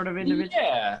sort of individual.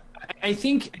 Yeah, I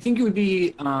think it would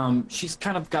be. She's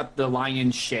kind of got the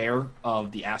lion's share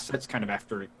of the assets. Kind of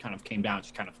after it kind of came down,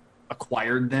 she kind of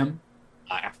acquired them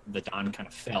after the Don kind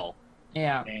of fell.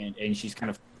 Yeah. And she's kind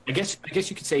of. I guess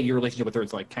you could say your relationship with her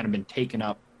is like kind of been taken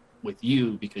up with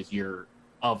you because you're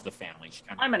of the family. She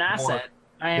kind of I'm an asset.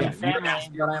 I am Yeah, you're an family,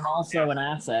 asset. but I'm also an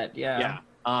asset. Yeah.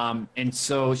 Yeah. And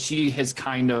so she has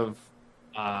kind of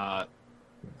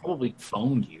probably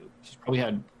phoned you. She's probably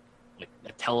had like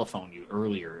a telephone you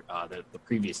earlier the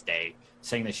previous day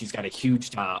saying that she's got a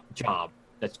huge job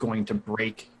that's going to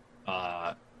break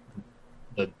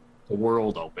the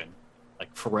world open,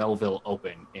 like Pharrellville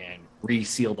open, and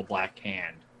reseal the Black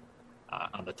Hand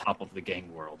on the top of the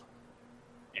gang world.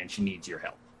 And she needs your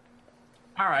help.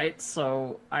 All right.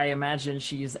 So I imagine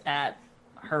she's at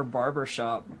her barber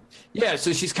shop. Yeah,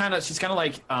 so she's kind of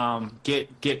like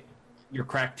get your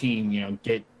crack team,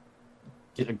 get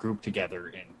a group together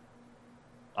and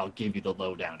I'll give you the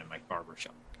lowdown in my barber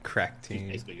shop. crack She's team.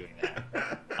 basically doing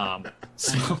that.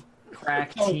 So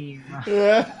Crack team.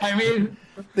 Yeah. I mean,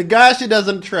 The guy she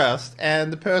doesn't trust,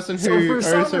 and the person who so for owes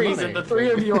some her reason, money. the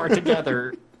 3 of you are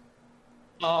together.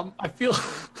 I feel.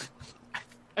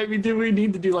 I mean, do we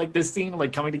need to do like this scene,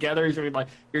 like coming together? Should we, like,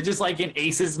 you're just like in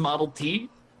Ace's Model T,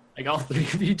 like all 3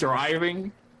 of you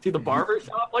driving to the barber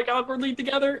shop, like awkwardly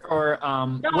together, or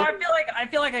No, what- I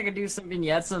feel like I could do some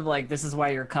vignettes of like, this is why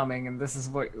you're coming, and this is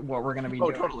what we're gonna be Oh,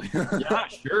 doing. totally. yeah,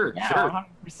 sure, Yeah, sure,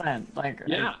 100%. Like,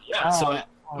 yeah. I So don't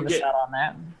we miss get out on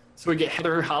that. so we get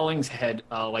Heather Hollingshead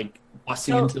like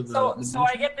busting into the. So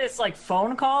I get this like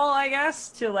phone call, I guess,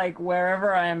 to like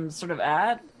wherever I'm sort of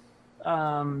at,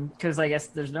 because I guess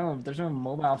there's no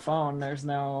mobile phone, there's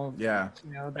no Yeah.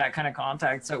 that kind of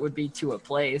contact, so it would be to a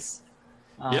place.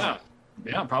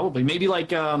 Yeah, probably maybe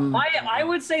like I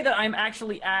would say that I'm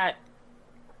actually at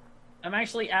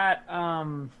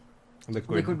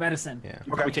Liquid Medicine. Yeah.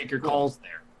 you probably take your calls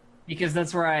there. Because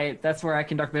that's where I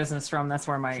conduct business from. That's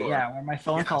where my Sure. where my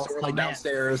phone Yeah, calls so we're like come in.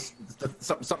 downstairs,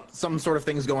 some sort of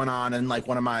things going on, and like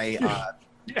one of my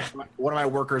Yeah. one of my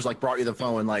workers like brought you the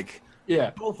phone, like,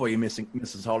 Yeah. "Call for you,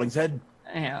 Mrs. Hollingshead."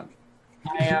 Yeah.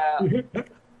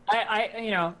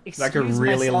 I excuse Like a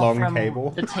really myself long from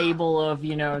table. the table of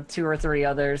 2 or 3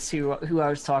 others who I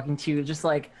was talking to, just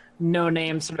like no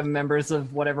name sort of members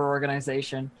of whatever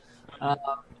organization,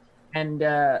 and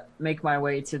make my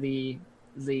way to the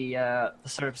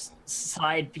sort of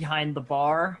side behind the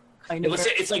bar kind of.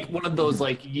 It's like one of those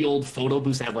like ye old photo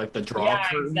booths that have like the draw Yeah,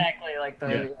 curtain, exactly, like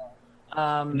the.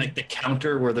 and, like the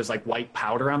counter where there's like white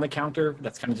powder on the counter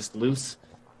that's kind of just loose.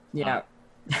 Yeah.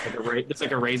 It's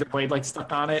like a razor blade like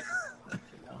stuck on it.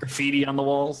 Graffiti on the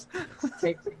walls.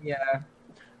 Take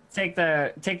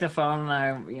the phone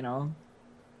and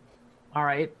all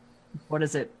right, what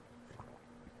is it?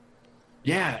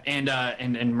 Yeah,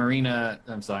 and Marina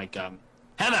was like,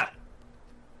 Heather,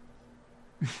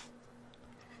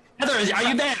 are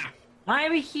you there?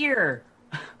 I'm here.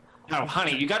 Oh,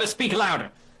 honey, you got to speak louder.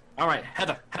 All right,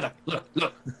 Heather,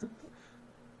 look.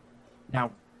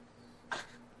 Now,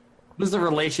 what is the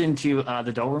relation to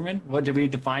the Doberman? What did we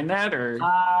define that, or Uh,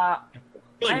 I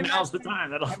feel like I'm now's the actually- time?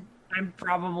 That'll I'm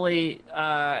probably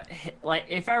like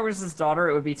if I was his daughter,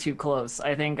 it would be too close.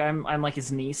 I think I'm like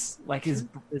his niece, like his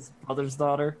brother's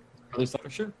daughter. brother's daughter.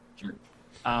 Sure.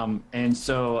 And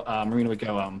so Marina would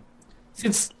go,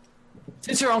 since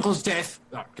your uncle's death,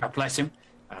 God bless him,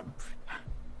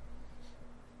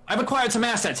 I've acquired some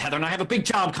assets, Heather, and I have a big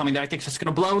job coming that I think is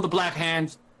going to blow the Black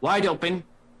Hand wide open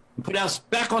and put us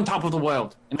back on top of the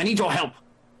world. And I need your help.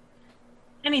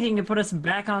 Anything to put us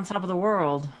back on top of the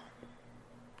world.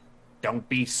 Don't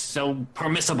be so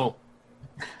permissible.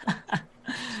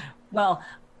 Well,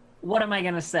 what am I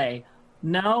gonna say?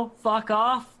 No, fuck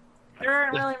off. There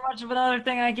isn't really much of another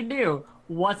thing I can do.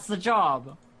 What's the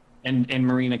job? And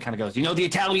Marina kind of goes, you know the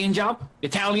Italian job?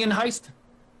 Italian heist?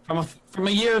 From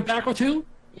a year back or two?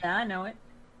 Yeah, I know it.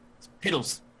 It's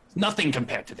piddles. It's nothing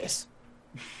compared to this.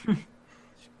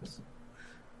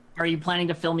 Are you planning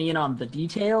to fill me in on the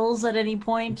details at any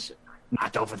point?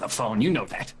 Not over the phone, you know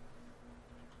that.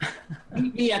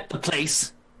 Meet me at the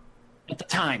place, at the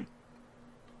time.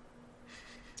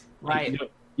 Right.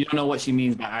 You don't know what she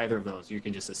means by either of those. You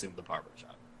can just assume the barber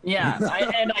shop. Yeah,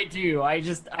 I do. I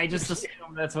just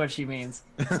assume that's what she means.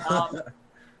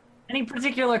 Any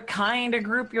particular kind of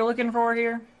group you're looking for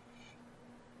here?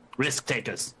 Risk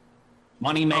takers,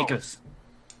 money makers,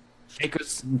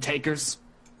 shakers and takers,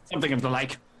 something of the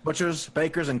like. Butchers,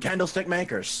 bakers, and candlestick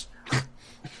makers.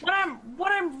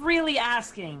 What I'm really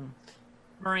asking,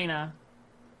 Marina,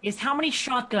 is how many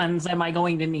shotguns am I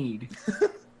going to need?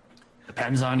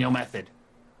 Depends on your method.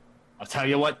 I'll tell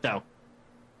you what, though.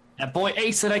 That boy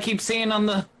Ace that I keep seeing on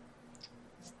the...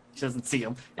 She doesn't see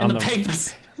him. In the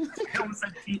papers.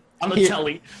 On the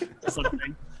telly or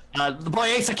something. The boy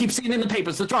Ace I keep seeing in the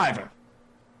papers, the driver.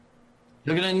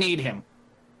 You're gonna need him.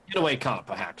 Getaway car,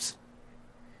 perhaps.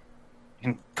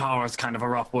 And car is kind of a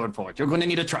rough word for it. You're gonna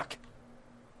need a truck.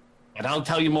 But I'll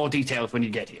tell you more details when you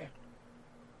get here.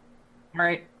 All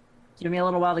right, give me a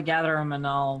little while to gather them, and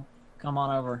I'll come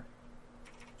on over.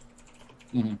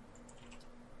 Mhm.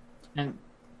 And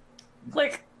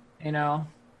click, you know.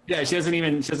 Yeah, she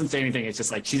doesn't say anything. It's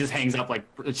just like, she just hangs up, like,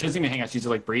 she doesn't even hang up. She just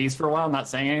like breathes for a while, not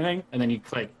saying anything. And then you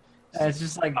click. It's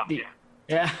just like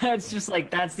yeah, it's just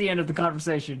like that's the end of the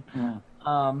conversation. Yeah.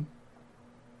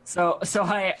 So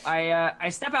I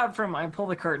step out from, I pull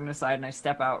the curtain aside and I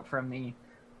step out from the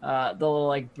little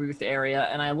like booth area,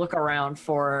 and I look around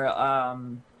for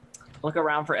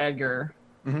Edgar.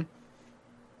 Yeah,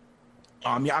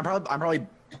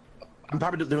 I'm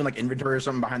probably doing like inventory or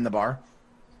something behind the bar.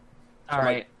 All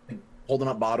right. Like, holding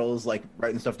up bottles, like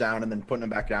writing stuff down, and then putting them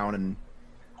back down. And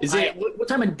Is it, what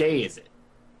time of day is it?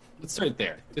 Let's start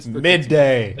there. Just for-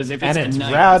 Midday, Because if and at it's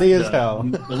night, rowdy as the- hell.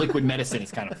 The liquid medicine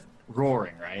is kind of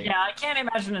roaring, right? Yeah, I can't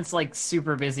imagine it's like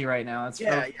super busy right now. It's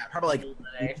yeah, probably like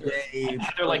Day. midday.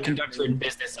 They're like conductor in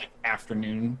business, like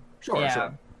afternoon. Sure,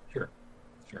 Yeah. sure.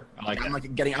 Sure. I like I'm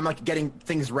that. like getting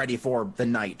things ready for the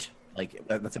night. Like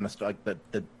that's gonna start like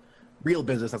the real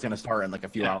business that's gonna start in like a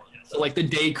few hours. So like the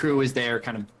day crew is there,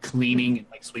 kind of cleaning and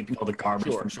like sweeping all the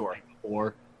garbage from Sure. the night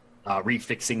before,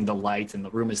 refixing the lights, and the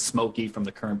room is smoky from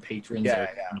the current patrons. Yeah, that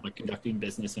are yeah. kind of like conducting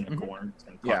business in a corner.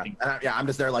 And Yeah, talking. I'm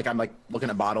just there like I'm like looking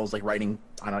at bottles, like writing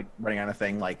on a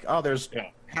thing. Like, oh, there's Yeah.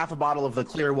 half a bottle of the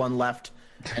clear one left,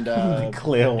 and The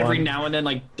clear Every one. now and then,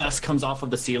 like dust comes off of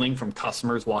the ceiling from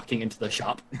customers walking into the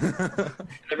shop.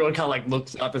 Everyone kind of like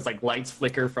looks up as like lights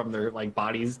flicker from their like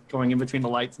bodies going in between the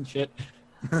lights and shit.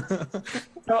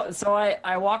 So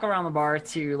I walk around the bar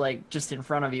to like just in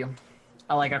front of you,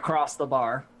 like across the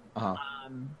bar, uh-huh.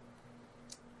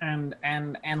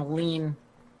 and lean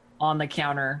on the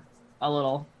counter a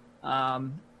little,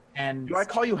 and Do I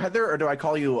call you Heather or do I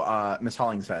call you Miss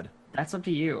Hollingshead? that's up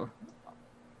to you.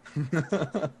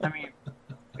 I mean,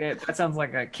 that sounds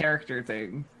like a character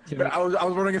thing. To me. I was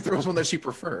wondering if there was one that she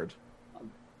preferred.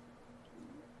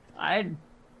 I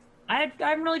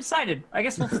haven't really decided. I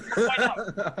guess we'll find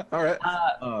out. All right.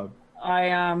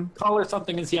 I Call her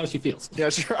something and see how she feels. Yeah,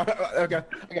 sure. Okay, I got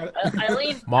it.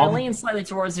 I Mom? lean slightly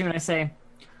towards you and I say,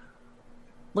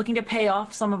 looking to pay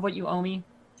off some of what you owe me,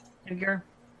 Edgar?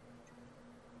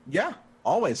 Yeah,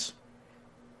 always.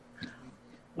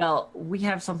 Well, we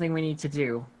have something we need to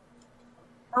do.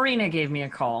 Marina gave me a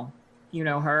call. You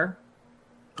know her?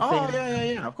 Oh,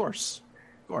 yeah. Of course.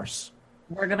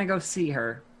 We're gonna go see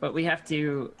her, but we have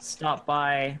to stop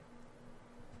by.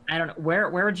 I don't know where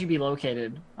would you be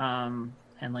located,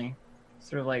 Henley?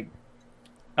 Sort of like,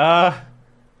 where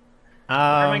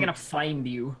am I gonna find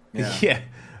you? Yeah. Yeah.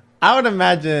 I would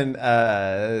imagine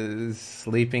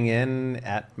sleeping in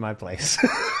at my place.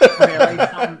 Okay,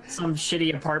 like some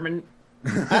shitty apartment.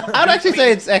 I would actually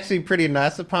say it's actually a pretty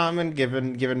nice apartment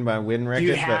given my win record. Do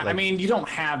you but, have? like, I mean, you don't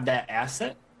have that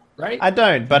asset, right? I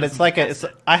don't, but it's like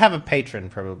I have a patron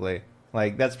probably.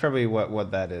 Like that's probably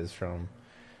what that is from.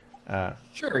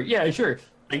 Sure, yeah, sure.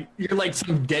 Like you're like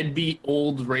some deadbeat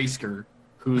old racer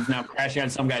who's now crashing on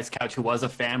some guy's couch who was a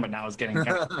fan but now is getting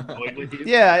kind of annoyed with you.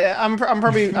 Yeah, I'm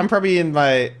probably in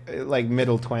my like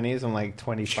middle 20s. I'm like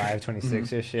 25,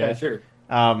 26ish. Yeah, Yeah, sure.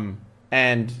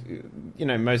 And you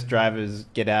know most drivers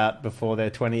get out before they're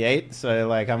 28, so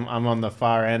like I'm on the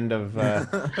far end of.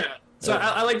 So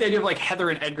I like the idea of like Heather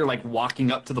and Edgar like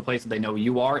walking up to the place that they know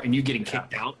you are and you getting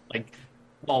kicked out like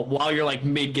while you're like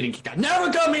mid getting kicked out.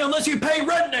 Never got me unless you pay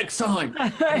rent next time.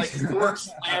 And, like the door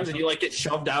slams and you like get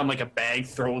shoved down like a bag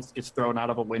gets thrown out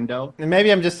of a window. And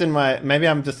maybe I'm just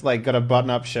like got a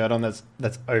button-up shirt on that's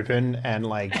open and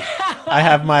like I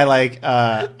have my like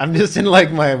I'm just in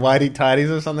like my whitey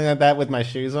tighties or something like that with my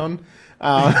shoes on.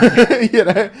 You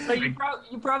know. So you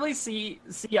probably see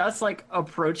us like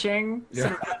approaching,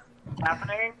 sort of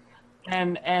happening,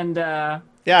 and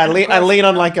Yeah, I lean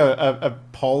on like a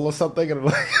pole or something, and I'm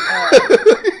like,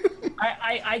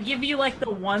 I give you like the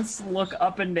once look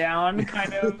up and down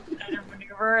kind of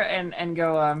maneuver and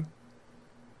go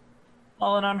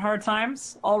falling on hard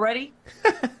times already.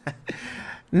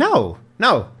 no.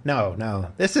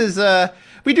 This is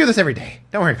we do this every day.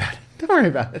 Don't worry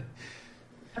about it.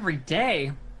 Every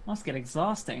day must get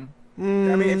exhausting. I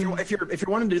mean, if you're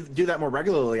wanting to do that more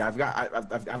regularly,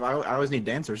 I always need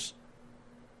dancers.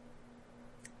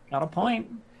 Got a point.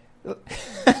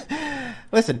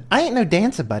 Listen, I ain't no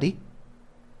dancer, buddy.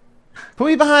 Put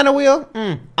me behind a wheel.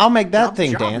 I'll make that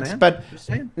thing Job, dance. man. But Just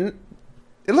saying. look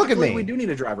at Luckily, me. We do need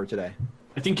a driver today.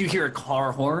 I think you hear a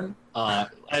car horn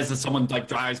as someone like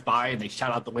drives by and they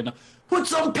shout out the window, "Put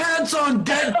some pants on,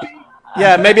 deadbeat!"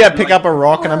 Yeah, maybe I pick up a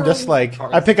rock and I'm just like,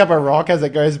 I pick up a rock as it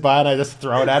goes by and I just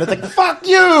throw it at it. It's like, fuck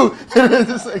you! It's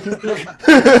just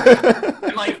like-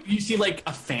 And like you see like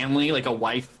a family, like a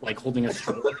wife, like holding a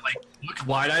stroller, like looks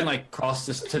wide-eyed, and, like cross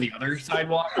this to the other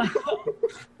sidewalk.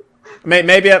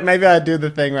 maybe I do the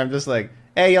thing where I'm just like,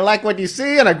 hey, you like what you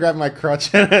see? And I grab my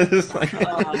crutch and I just like,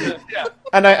 Yeah.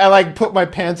 and I like put my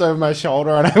pants over my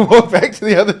shoulder and I walk back to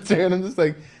the other two and I'm just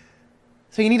like,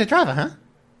 so you need a driver, huh?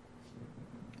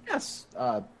 Yes.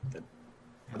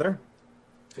 Heather,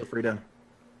 feel free to.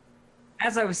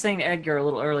 As I was saying to Edgar a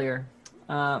little earlier,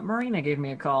 Marina gave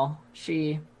me a call.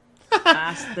 She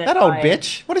asked that That old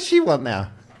bitch. What does she want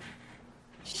now?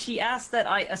 She asked that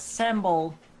I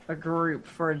assemble a group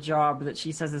for a job that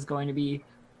she says is going to be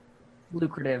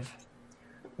lucrative.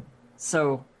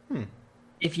 So,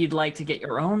 if you'd like to get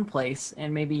your own place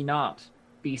and maybe not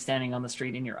be standing on the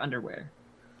street in your underwear.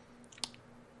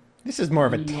 This is more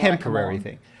of a You wanna come temporary on?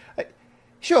 thing.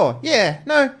 Sure. Yeah.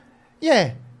 No.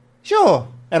 Yeah. Sure.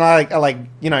 And I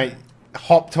you know,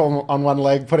 hopped on one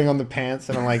leg, putting on the pants,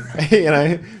 and I'm like, you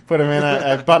know, put them in.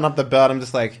 I button up the belt. I'm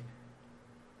just like,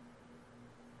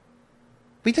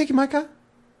 we taking my car?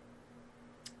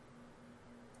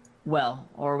 Well,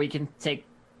 or we can take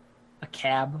a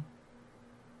cab.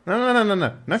 No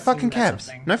fucking that's cabs.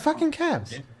 something. No fucking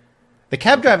cabs. The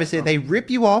cab drivers here, they rip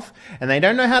you off, and they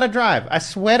don't know how to drive. I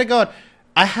swear to God,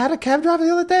 I had a cab driver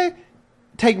the other day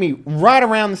take me right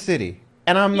around the city,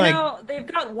 and I'm You like, know, they've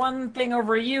got one thing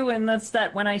over you, and that's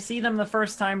that when I see them the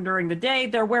first time during the day,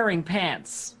 they're wearing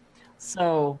pants.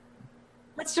 So,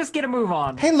 let's just get a move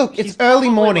on. hey, look, She's it's early probably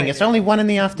morning. waiting. It's only 1 in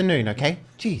the afternoon. Okay,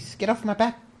 jeez, get off my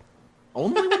back.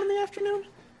 Only 1 in the afternoon?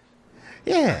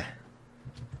 Yeah.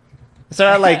 So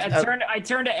I like. I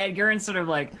turned to Edgar and sort of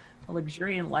like a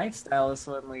luxuriant lifestyle is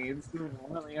suddenly it's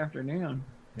 1 in the afternoon.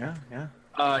 Yeah,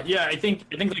 yeah. Yeah, I think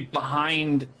like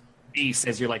behind Ace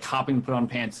as you're like hopping to put on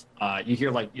pants, you hear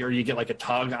like you get like a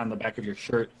tug on the back of your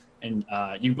shirt, and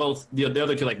you both the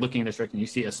other two like looking in this direction. You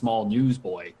see a small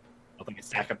newsboy with like a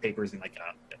stack of papers in like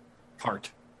a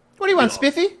cart, What do you want,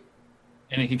 Spiffy?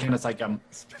 and he kind of like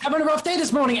having a rough day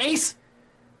this morning, Ace.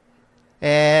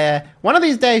 One of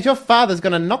these days, your father's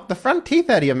gonna knock the front teeth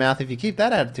out of your mouth if you keep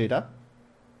that attitude up.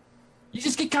 You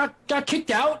just got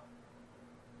kicked out.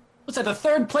 What's that? The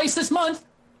 3rd place this month?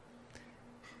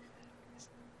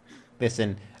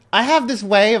 Listen, I have this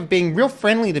way of being real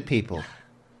friendly to people.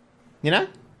 You know?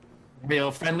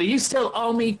 Real friendly. You still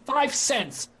owe me 5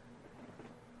 cents.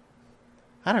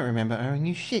 I don't remember owing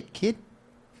you shit, kid.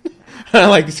 I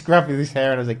like scruffing his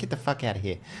hair, and I was like, "Get the fuck out of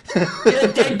here!" You're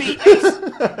a deadbeat, Ace.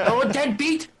 Oh, a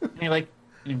deadbeat. And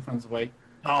he runs away.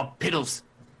 Oh, piddles.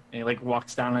 And he like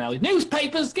walks down an alley.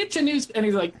 Newspapers, get your news. And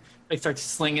he's like starts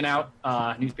slinging out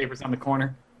newspapers on the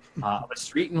corner. of a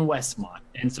street in Westmont.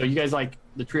 And so you guys, like,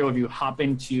 the trio of you hop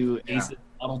into Ace's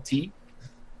Model T.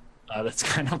 That's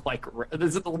kind of like,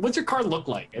 what's your car look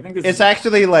like? I think this It's is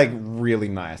actually like really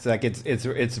nice. Like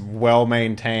it's well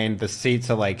maintained. The seats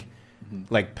are like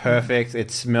perfect.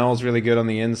 It smells really good on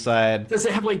the inside. Does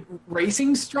it have like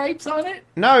racing stripes on it?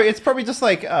 No, it's probably just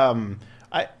like I'm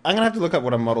gonna have to look up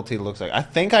what a Model T looks like. I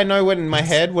think I know what in my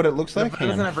head what it looks like. If it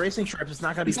doesn't have racing stripes, it's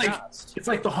not gonna be It's like fast. it's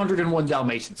like the 101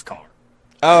 Dalmatians car.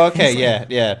 Oh, okay,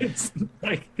 yeah. It's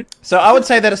like So I would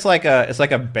say that it's like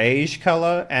a beige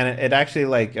color, and it actually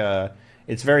like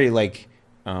it's very like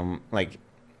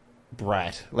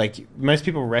bright. Like most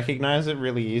people recognize it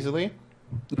really easily.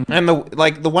 And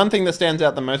the one thing that stands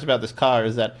out the most about this car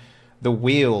is that the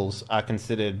wheels are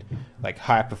considered like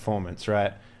high performance,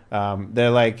 right? They're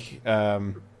like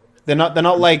they're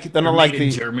not like made in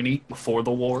the Germany before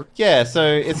the war. yeah. So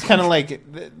it's kind of like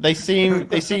they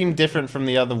seem different from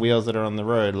the other wheels that are on the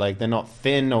road. Like they're not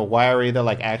thin or wiry. They're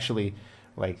like actually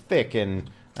like thick and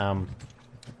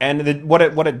what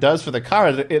it does for the car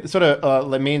is it sort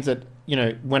of means that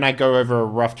when I go over a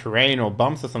rough terrain or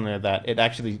bumps or something like that, it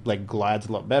actually like glides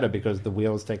a lot better because the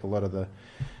wheels take a lot of the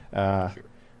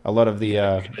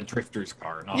A drifter's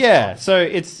car. Not yeah. So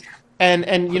it's and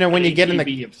when you get in the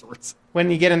ATV of sorts.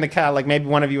 when you get in the car, like maybe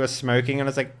one of you are smoking and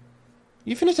it's like,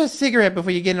 you finish that cigarette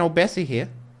before you get an old Bessie here,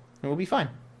 and we'll be fine.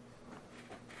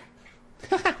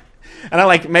 And I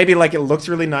like maybe like it looks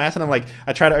really nice, and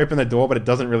I try to open the door, but it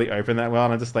doesn't really open that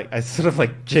well, and I sort of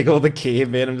like jiggle the key a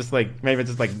bit. I'm just like maybe it's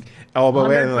just like elbow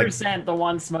it, and like 100% the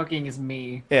one smoking is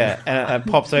me. yeah, and it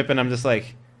pops open. I'm just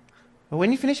like, well,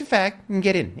 when you finish your fag, you can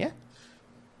get in. Yeah.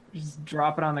 Just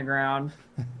drop it on the ground,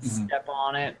 step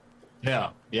on it. Yeah.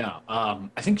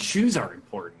 I think shoes are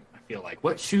important. I feel like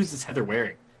what shoes is Heather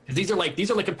wearing? Because these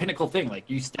are like a pinnacle thing. Like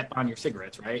you step on your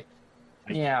cigarettes, right?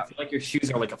 I feel like your shoes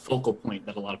are like a focal point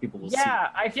that a lot of people will see. Yeah,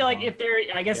 I feel like if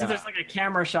Yeah. there's like a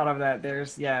camera shot of that,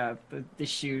 there's the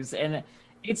shoes, and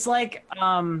it's like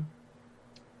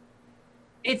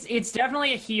it's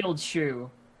definitely a heeled shoe.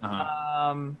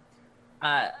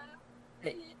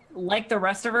 Like the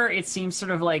rest of her, it seems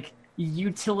sort of like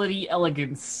utility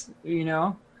elegance,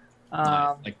 Nice.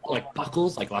 Like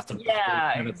buckles, like lots of buckles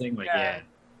kind of thing. Like yeah.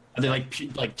 Are they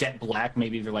like jet black?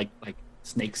 Maybe they're like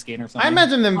snake skin or something. I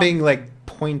imagine them being like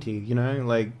pointy,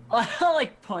 like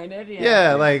like pointed.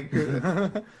 yeah, like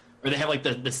Or they have like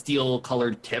the steel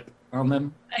colored tip on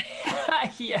them.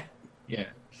 Yeah. Yeah.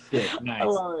 Nice. I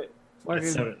love it.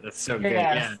 That's so good.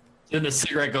 Yes. Yeah. Then the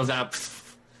cigarette goes out.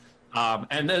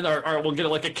 And then we'll get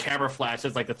like a camera flash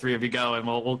as like the three of you go, and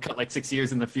we'll cut like 6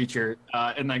 years in the future,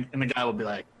 and the guy will be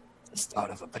like, "The start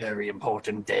of a very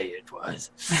important day it was."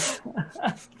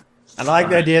 I like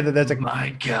the idea that there's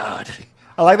My God.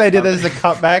 I like the idea that there's a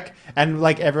cutback and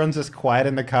like everyone's just quiet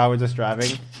in the car, we're just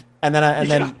driving, and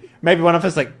then maybe one of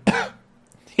us like,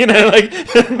 like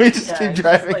we just keep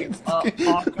driving.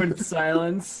 Awkward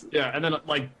silence. Yeah, and then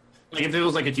like if it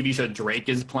was like a TV show Drake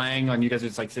is playing, and you guys are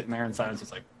just like sitting there in silence,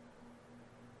 it's like.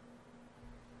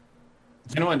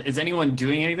 Is anyone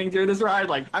doing anything during this ride?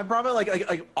 Like I'm probably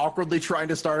like awkwardly trying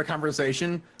to start a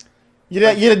conversation. You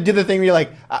do the thing where you're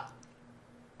like,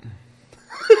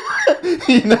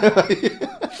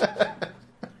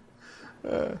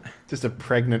 just a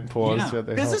pregnant pause. Yeah. throughout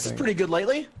the whole Business is thing. pretty good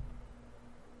lately.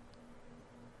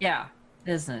 Yeah,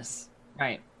 business.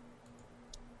 Right.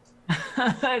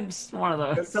 Just one of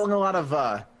I'm those. selling a lot of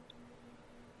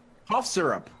cough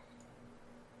syrup.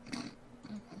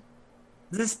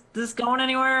 Is this going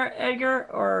anywhere, Edgar?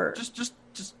 Or Just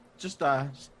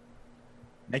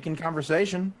making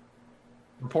conversation,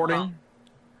 reporting.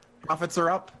 Profits are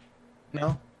up.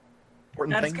 Important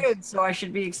that's things. good. So I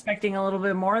should be expecting a little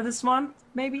bit more this month,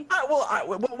 maybe.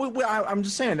 I'm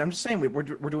just saying. We're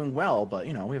doing well, but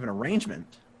we have an arrangement,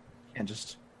 and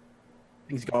just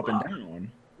things go up and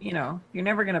down. You're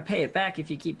never gonna pay it back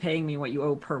if you keep paying me what you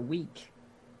owe per week.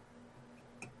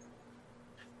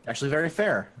 Actually, very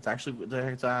fair. It's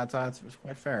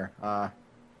quite fair.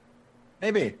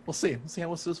 Maybe we'll see.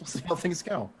 We'll see how things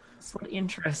go. That's what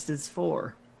interest is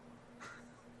for.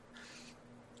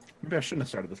 Maybe I shouldn't have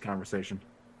started this conversation.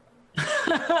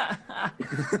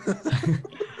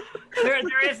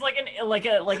 There is like an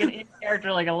in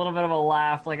character, like a little bit of a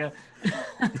laugh, like a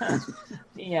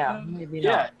yeah, maybe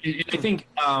not. Yeah, I think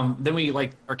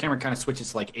then our camera kind of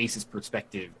switches to like Ace's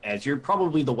perspective, as you're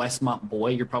probably the Westmont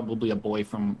boy. You're probably a boy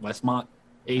from Westmont.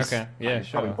 Ace, Okay, yeah,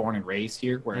 sure. Probably born and raised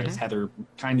here, whereas Heather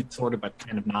kind of, sort of, but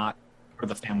kind of not. Or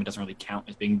the family doesn't really count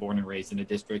as being born and raised in a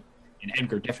district. And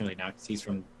Edgar definitely not, because he's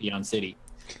from Beyond City.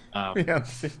 Yeah.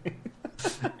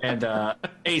 And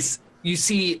Ace, you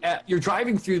see, you're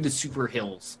driving through the super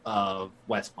hills of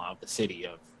Westmont, the city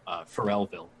of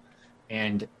Pharrellville,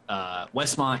 and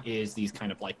Westmont is these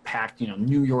kind of like packed,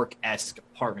 New York-esque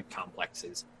apartment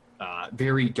complexes,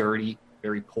 very dirty,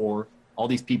 very poor. All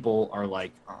these people are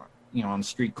like, on the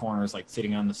street corners, like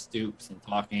sitting on the stoops and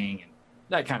talking and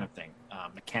that kind of thing.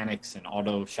 Mechanics and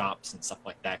auto shops and stuff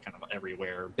like that, kind of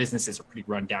everywhere. Businesses are pretty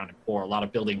run down and poor. A lot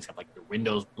of buildings have like their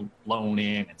windows blown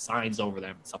in and signs over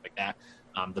them and stuff like that.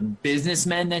 The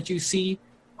businessmen that you see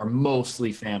are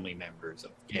mostly family members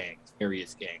of gangs,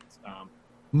 various gangs.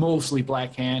 Mostly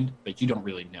Black Hand, but you don't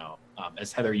really know.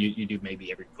 As Heather, you do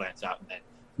maybe every glance out and then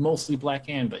mostly Black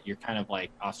Hand, but you're kind of like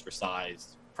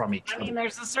ostracized from each other. I mean,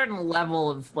 there's a certain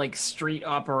level of like street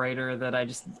operator that I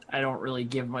don't really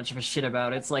give much of a shit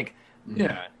about. It's like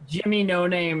Jimmy No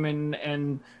Name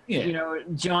and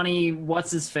Johnny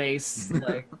what's his face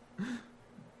like.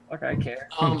 Fuck, I care.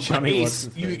 Ace,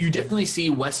 you definitely see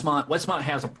Westmont. Westmont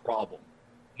has a problem,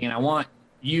 and I want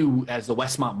you as the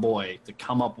Westmont boy to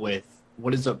come up with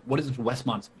what is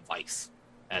Westmont's vice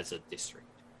as a district.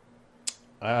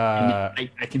 I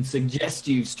can suggest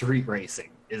you street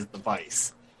racing is the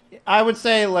vice. I would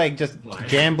say like just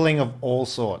gambling of all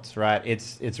sorts, right?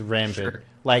 It's rampant. Sure.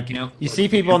 Like you see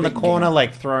people in the corner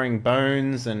like throwing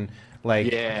bones and like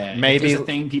maybe there's a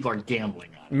thing people are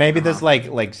gambling on. Maybe there's like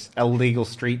illegal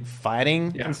street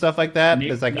fighting and stuff like that.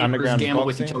 There's like underground gamble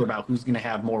boxing. with each other about who's gonna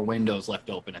have more windows left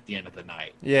open at the end of the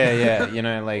night. Yeah,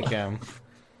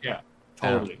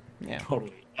 Totally. Yeah.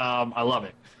 Totally. I love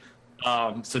it.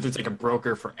 So there's like a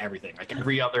broker for everything. Like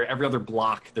every other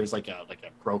block, there's like a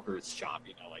broker's shop.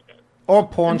 Or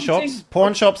pawn shops.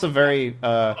 Pawn shops are very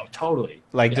totally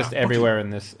just everywhere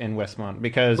in Westmont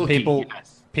because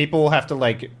people have to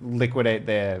like liquidate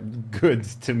their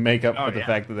goods to make up for the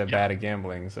fact that they're bad at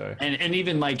gambling. So and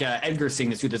even like Edgar's seeing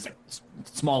this too. There's like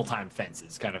small time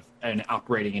fences, kind of, and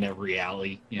operating in every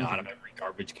alley, out of every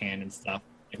garbage can and stuff.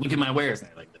 Like, look at my wares,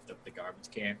 and they like lift up the garbage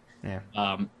can. Yeah.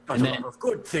 And then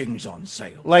good things on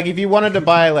sale. Like if you wanted to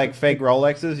buy like fake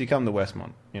Rolexes, you come to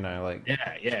Westmont.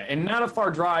 Yeah, and not a far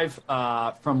drive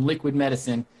from Liquid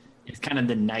Medicine. It's kind of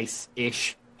the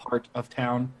nice-ish part of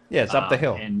town. Yeah, it's up the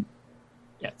hill. And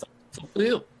it's up the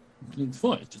hill. It's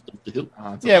fun. It's just up the hill.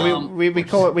 We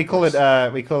call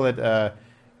it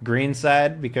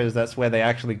Greenside because that's where they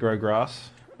actually grow grass.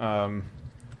 Yeah.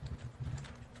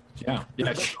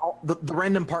 The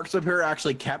random parks up here are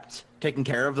actually kept, taken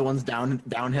care of. The ones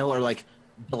downhill are like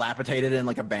dilapidated and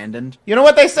like abandoned. You know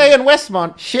what they say in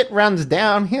Westmont? Shit runs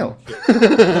downhill.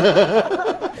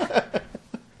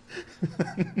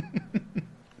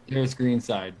 There's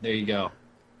Greenside. There you go.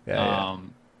 Yeah.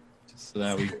 Just so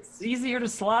that we. It's easier to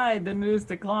slide than it is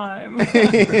to climb.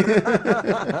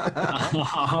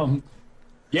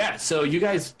 So you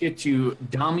guys get to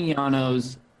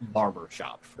Damiano's barber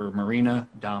shop for Marina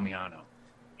Damiano,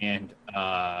 and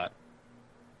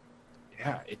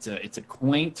it's a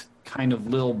quaint kind of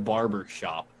little barber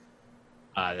shop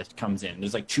that comes in.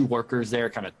 There's like two workers there,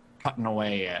 kind of cutting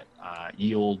away at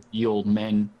ye old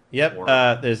men.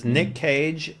 Yep. There's Nick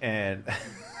Cage and.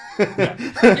 It's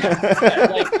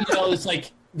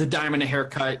like the diamond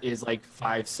haircut is like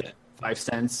 5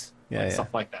 cents.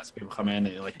 Stuff like that. So people come in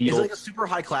and like. Is it like a super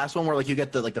high class one where like you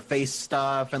get the face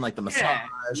stuff and like the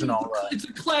massage and all that? It's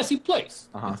a classy place.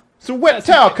 It's a wet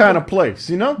towel kind of place,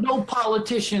 No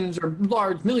politicians or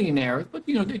large millionaires, but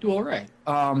they do all right.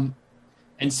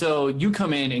 And so you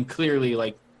come in and clearly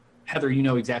like Heather, you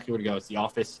know exactly where to go. It's the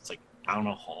office. It's like down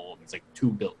a hall. And it's like 2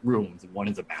 built rooms and one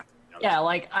is a bathroom. Yeah,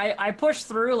 like I push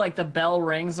through, like the bell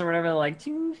rings or whatever, like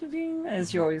ting, ting,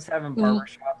 as you always have in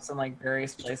barbershops and like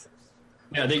various places.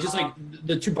 Yeah, they just like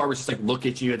the two barbers just like look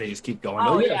at you and they just keep going.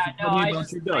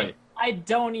 I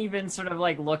don't even sort of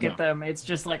like look at them. It's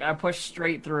just like I push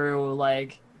straight through.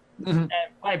 Like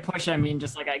by push, I mean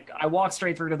just like I walk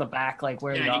straight through to the back, like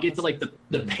where. Yeah, you get to like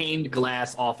the paned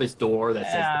glass office door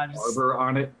that says the barber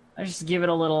on it. I just give it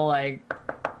a little like.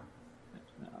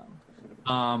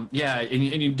 And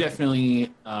you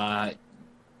definitely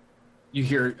you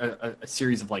hear a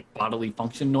series of like bodily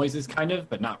function noises, kind of,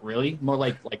 but not really. More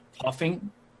like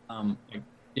coughing,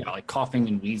 like coughing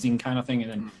and wheezing kind of thing.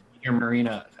 And then you hear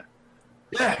Marina,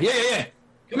 yeah.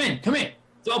 Come in.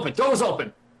 It's open. Door's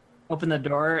open. Open the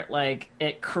door. Like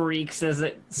it creaks as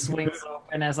it swings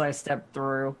open as I step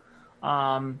through.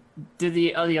 Are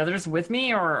the others with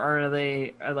me, or are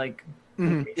they like?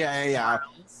 Mm-hmm. Yeah.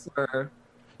 Or...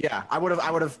 Yeah, I would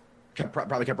have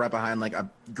probably kept right behind. Like I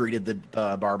greeted the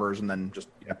barbers and then just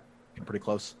get pretty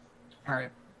close. All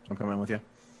right, I'm coming with you.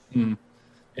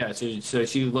 Yeah, so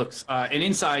she looks, and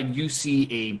inside you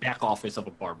see a back office of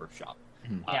a barber shop.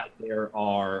 Yeah.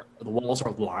 The walls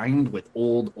are lined with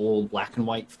old black and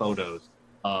white photos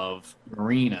of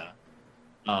Marina,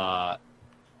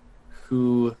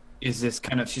 who is this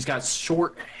kind of, she's got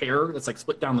short hair that's like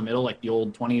split down the middle, like the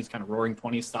old 20s, kind of roaring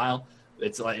 20s style.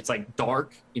 It's like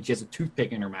dark, and she has a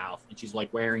toothpick in her mouth, and she's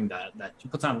like wearing that she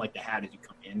puts on like the hat as you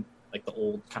come in, like the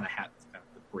old kind of hat with kind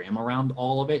of the brim around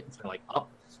all of it. It's kind of like up.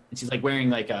 And she's like wearing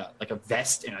like a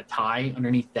vest and a tie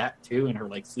underneath that too, and her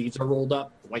like sleeves are rolled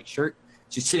up, the white shirt.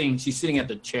 She's sitting at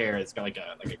the chair. It's got like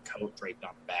a coat draped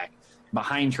on the back.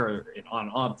 Behind her,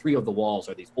 on 3 of the walls,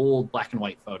 are these old black and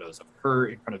white photos of her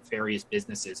in front of various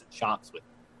businesses and shops with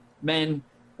men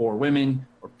or women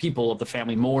or people of the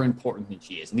family more important than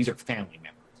she is. And these are family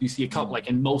members. You see a couple, like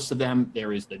in most of them,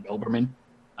 there is the Doberman.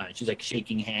 She's like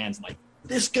shaking hands, like,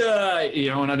 this guy,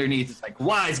 and underneath it's like,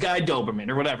 wise guy Doberman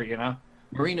or whatever,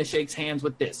 Marina shakes hands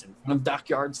with this in front of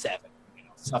Dockyard 7,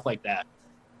 stuff like that.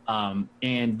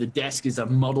 And the desk is a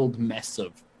muddled mess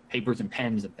of papers and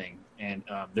pens and things. And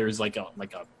there's like a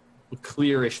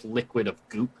clearish liquid of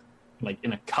goop, like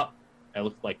in a cup. That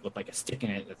looked like a stick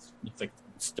in it. That's like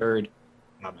stirred.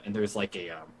 And there's like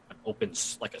an open,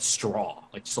 like a straw,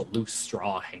 like just a loose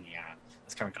straw hanging out.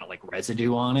 It's kind of got like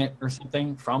residue on it or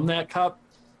something from that cup.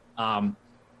 And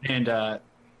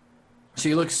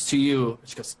she looks to you.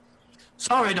 She goes,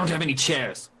 "Sorry, I don't have any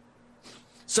chairs.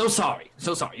 So sorry.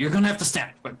 You're gonna have to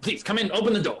stand. But please come in.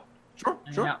 Open the door." Sure.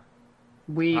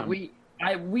 Yeah.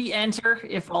 We enter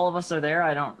if all of us are there.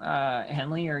 I don't.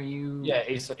 Henley, are you? Yeah,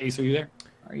 Ace, are you there?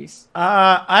 Are you?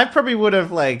 I probably would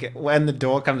have, like, when the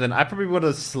door comes in, I probably would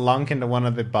have slunk into one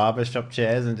of the barbershop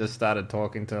chairs and just started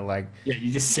talking to, like... Yeah,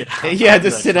 you just sit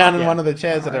sit down in one of the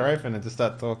chairs that are open and just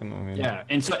start talking to them. Yeah,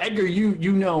 and so Edgar,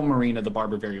 you know Marina, the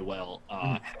barber, very well.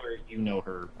 Heather, you know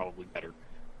her probably better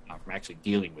from actually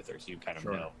dealing with her, so you kind of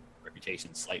know her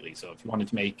reputation slightly. So if you wanted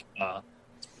to make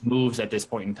moves at this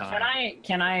point in time...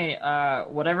 Can I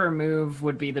whatever move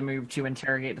would be the move to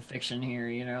interrogate the fiction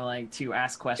here, like to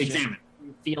ask questions. Examine.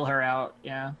 Feel her out,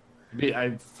 yeah.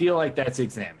 I feel like that's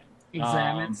examine.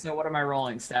 So what am I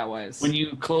rolling stat-wise? When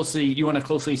you want to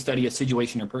closely study a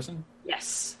situation or person?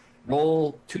 Yes.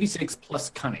 Roll 2d6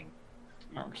 plus cunning.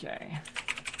 Okay.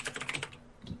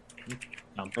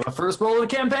 For the first roll of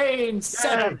the campaign,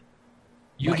 7.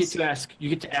 You Nice.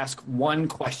 get to ask one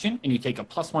question, and you take a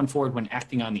 +1 forward when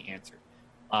acting on the answer.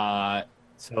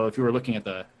 So if you were looking at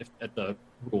the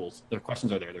rules, the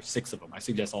questions are there. There's 6 of them. I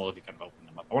suggest all of you kind of open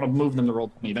them up. I want to move them to roll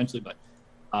for me eventually, but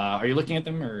are you looking at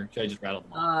them, or should I just rattle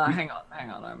them off? Hang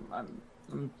on.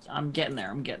 I'm getting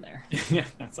there. Yeah,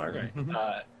 that's all right.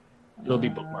 It'll be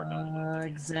bookmarked on.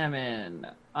 Examine.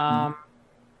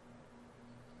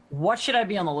 What should I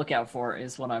be on the lookout for?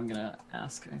 Is what I'm gonna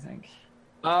ask. I think.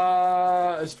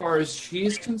 As far as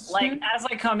she's concerned, Like as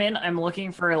I come in, I'm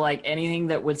looking for like anything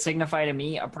that would signify to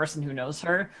me, a person who knows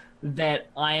her, that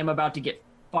I am about to get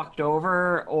fucked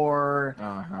over, or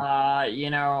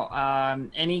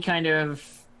any kind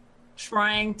of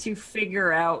trying to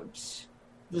figure out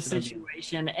the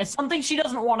situation. It's something she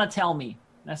doesn't want to tell me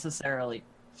necessarily.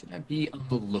 should I be on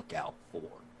the lookout for?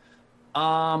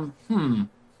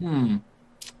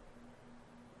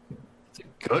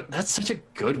 That's such a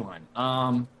good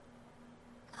one.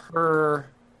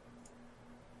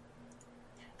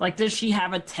 Like, does she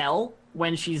have a tell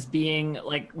when she's being,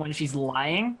 like, when she's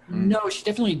lying? No, she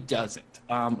definitely doesn't.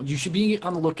 You should be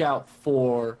on the lookout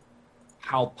for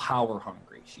how power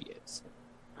hungry she is.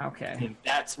 Okay. And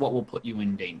that's what will put you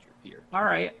in danger here. All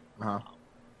right.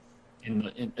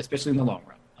 Especially in the long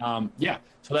run. Yeah.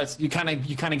 So that's you kind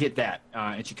of get that.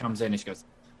 And she comes in and she goes,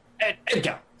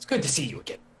 Edgar, it's good to see you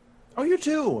again. Oh, you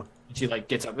too. And she like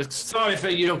gets up. Sorry if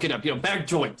you don't get up. Back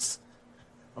joints.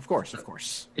 Of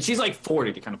course. And she's like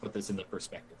 40 to kind of put this into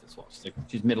perspective as well.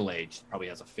 She's middle-aged, probably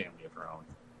has a family of her own.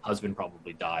 Husband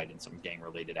probably died in some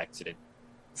gang-related accident.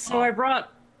 So I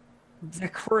brought the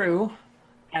crew,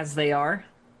 as they are.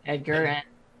 Edgar and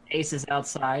Ace is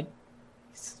outside.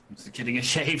 He's getting a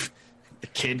shave. The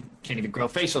kid can't even grow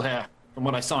facial hair, from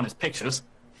what I saw in his pictures.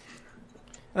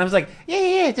 And I was like,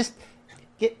 yeah, just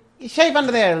shave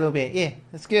under there a little bit. Yeah,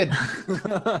 that's good.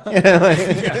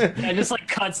 Yeah, just like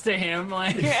cuts to him,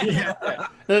 like. Yeah.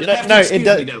 No, Excuse it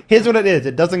does. me, though. Here's what it is.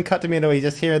 It doesn't cut to me at all. You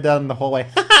just hear it down the hallway.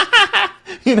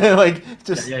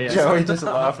 Just Joey just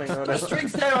laughing. Or whatever.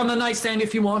 Drinks there on the nightstand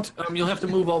if you want. You'll have to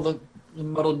move all the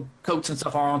muddled coats and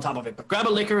stuff are on top of it. But grab a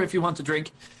liquor if you want to drink.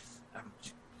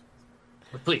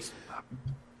 But please.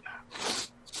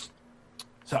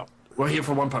 So, we're here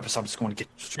for one purpose. I'm just going to get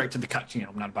straight to the cut.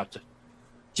 I'm not about to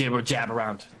jab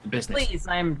around the business. Please,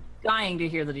 I'm dying to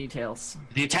hear the details.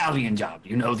 The Italian job.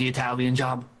 You know the Italian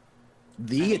job?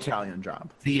 The Italian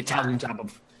job. The Italian job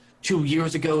of 2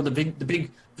 years ago, the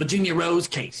big Virginia Rose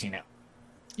case,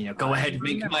 go ahead and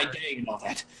make my day and all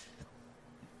that.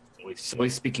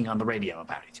 Always speaking on the radio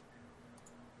about it.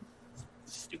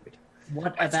 Stupid.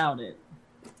 What about it?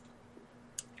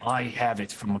 I have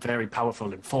it from a very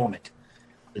powerful informant.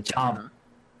 The job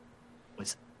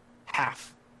was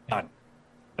half done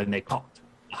when they caught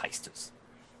the heisters.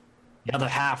 The other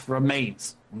half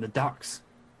remains in the docks.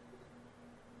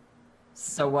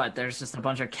 So what? There's just a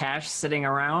bunch of cash sitting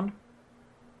around?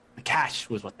 The cash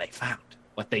was what they found.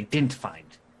 What they didn't find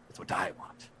is what I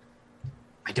want.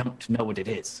 I don't know what it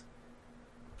is,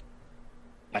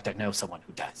 but I know someone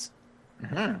who does.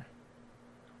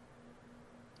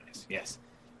 Yes.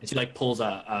 And she pulls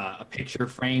a picture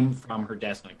frame from her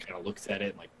desk and kind of looks at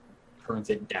it and turns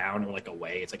it down or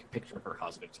away. It's like a picture of her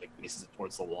husband. She faces it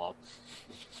towards the wall.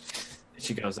 And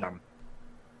she goes,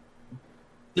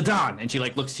 the Don, and she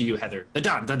looks to you, Heather. The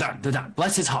Don.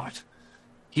 Bless his heart.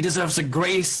 He deserves the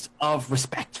grace of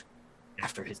respect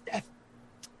after his death.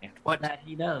 And what That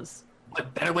he does.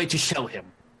 What better way to show him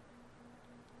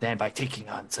than by taking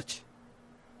on such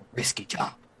a risky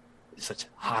job with such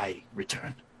high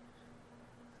return?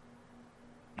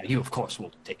 Now, you, of course,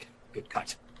 will take a good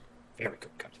cut. Very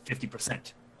good cut.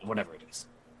 50% of whatever it is.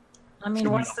 I mean,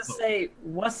 what's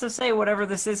to say whatever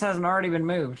this is hasn't already been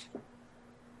moved?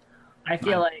 I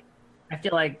feel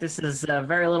like this is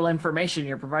very little information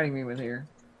you're providing me with here.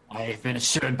 I have been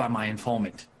assured by my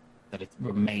informant that it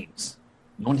remains.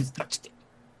 No one has touched it.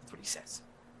 That's what he says.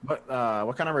 What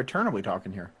kind of return are we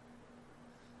talking here?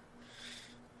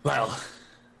 Well,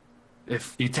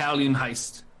 if the Italian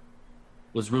heist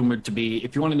was rumored to be,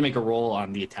 if you wanted to make a roll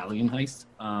on the Italian heist,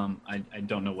 I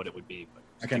don't know what it would be. But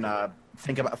I can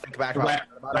think back rack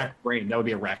about it. brain. That would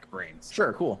be a rack brains.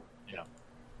 Sure, cool. Yeah.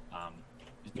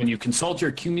 When you consult your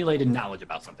accumulated knowledge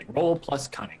about something, roll plus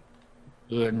cunning.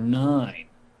 9.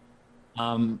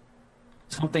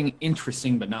 Something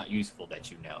interesting but not useful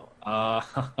that you know.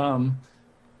 And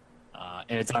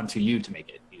it's on to you to make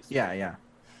it useful. Yeah.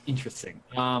 Interesting.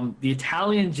 The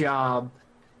Italian job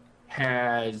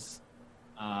was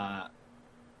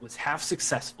half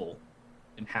successful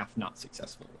and half not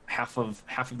successful. Half of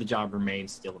the job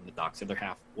remains still in the docks. The other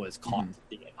half was caught.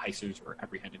 The heisters were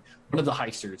apprehended. One of the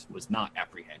heisters was not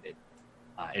apprehended.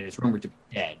 It is rumored to be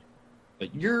dead,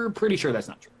 but you're pretty sure that's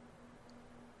not true.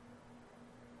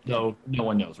 Though no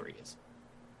one knows where he is.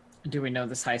 Do we know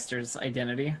this heister's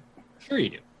identity? Sure you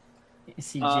do.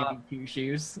 Is he Jimmy Two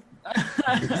Shoes?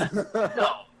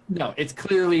 No, it's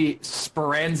clearly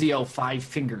Speranzio Five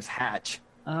Fingers Hatch.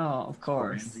 Oh, of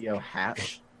course. Lorenzo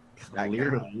Hatch.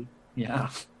 Clearly. Yeah.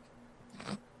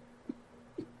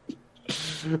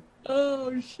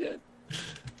 Oh, shit.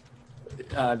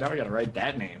 Now I gotta write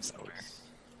that name somewhere.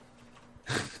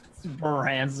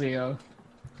 Baranzio.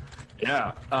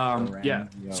 Yeah. Yeah.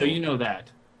 So you know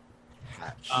that.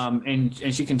 Hatch. And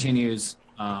she continues,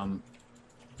 as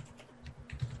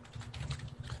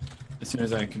soon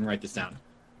as I can write this down.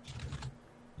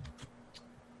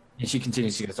 And she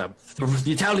continues, she goes,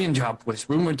 the Italian job was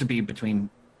rumored to be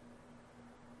between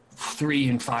 $3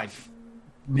 and $5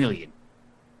 million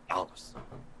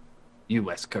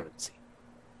U.S. currency.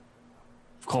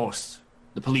 Of course,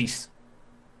 the police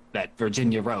that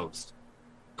Virginia Rose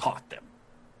caught them.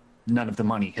 None of the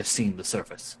money has seen the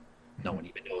surface. No one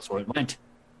even knows where it went.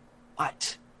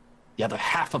 But the other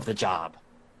half of the job,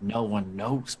 no one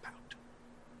knows about.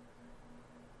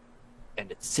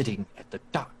 And it's sitting at the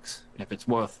docks. And if it's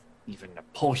worth even a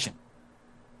portion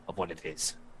of what it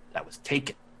is that was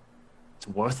taken, it's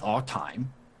worth our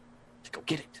time to go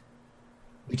get it.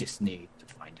 We just need to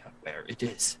find out where it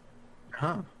is.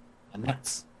 Huh. And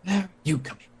that's where you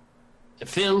come in. To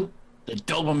fill the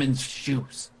Doberman's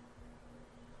shoes.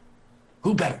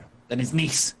 Who better than his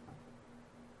niece?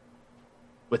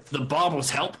 With the Barbel's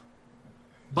help,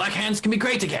 Black Hands can be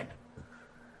great again.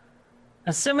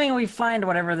 Assuming we find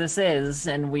whatever this is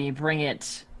and we bring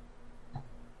it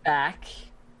back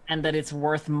and that it's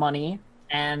worth money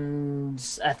and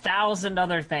 1,000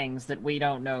 other things that we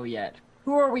don't know yet,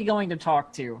 who are we going to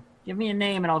talk to? Give me a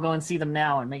name and I'll go and see them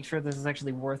now and make sure this is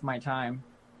actually worth my time.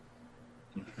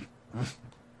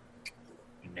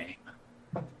 Name.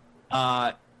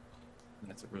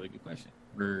 That's a really good question.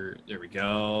 There we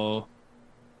go.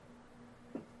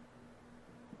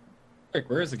 Rick,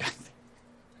 where is the guy?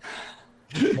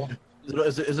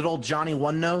 Is it old Johnny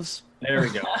One Nose? There we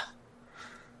go.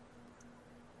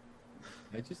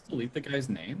 Did I just delete the guy's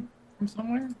name from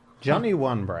somewhere? Johnny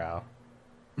One Brow.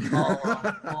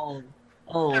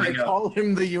 Oh, There we I go. call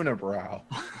him the Unibrow.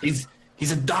 He's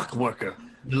a dock worker.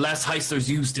 The last heisters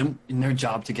used him in their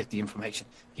job to get the information.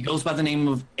 He goes by the name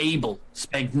of Abel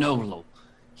Spagnolo.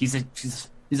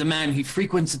 He's a man. He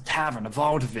frequents a tavern, a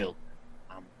vaudeville,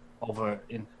 over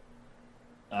in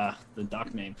the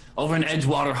dock name, over in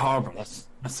Edgewater Harbor. That's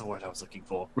the word I was looking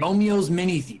for. Romeo's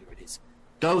Mini Theater. It is.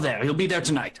 Go there. He'll be there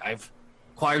tonight. I've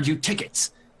acquired you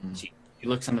tickets. She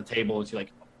looks on the table and she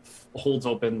like holds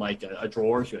open like a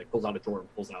drawer. She like pulls out a drawer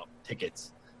and pulls out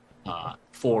tickets.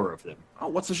 4 of them. Oh,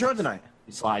 what's the show tonight?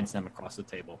 He slides them across the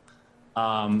table.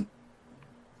 And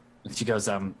she goes,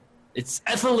 it's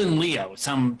Ethel and Leo,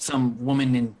 some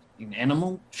woman in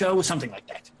animal show or something like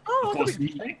that. Oh, Of course, that'd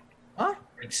be interesting. Huh?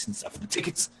 drinks and stuff. The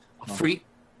tickets are free.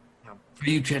 For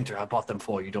you to enter, I bought them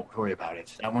for you. Don't worry about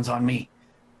it. That one's on me.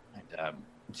 And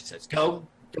she says, go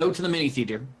to the mini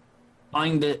theater,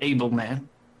 find the able man,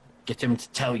 get him to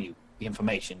tell you the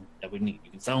information that we need.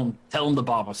 You can tell him the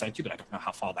barber sent you, but I don't know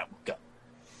how far that will go.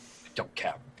 I don't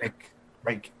care.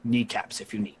 Break kneecaps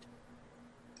if you need.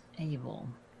 Able.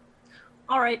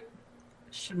 All right.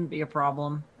 Shouldn't be a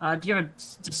problem. Do you have a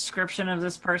description of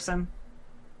this person?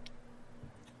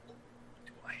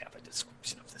 Do I have a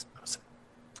description of this person?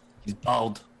 He's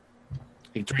bald.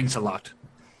 He drinks a lot.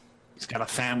 He's got a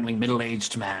family,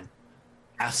 middle-aged man.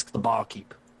 Ask the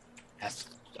barkeep.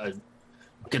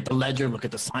 Look at the ledger, look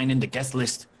at the sign-in, the guest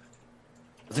list.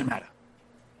 Doesn't matter.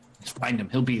 Just find him.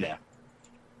 He'll be there.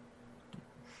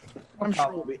 I'm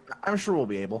sure we'll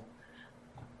be able.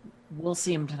 We'll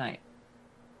see him tonight.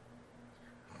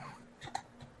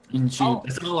 And that's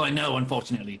all I know,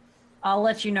 unfortunately. I'll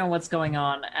let you know what's going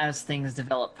on as things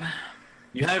develop.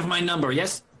 You have my number,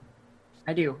 yes?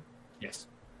 I do. Yes.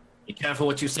 Be careful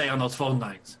what you say on those phone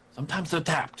lines. Sometimes they're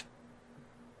tapped.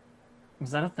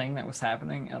 Was that a thing that was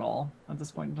happening at all at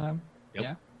this point in time? Yep.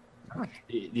 Yeah.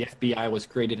 The FBI was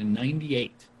created in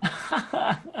 98.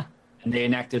 And they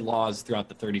enacted laws throughout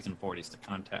the 30s and 40s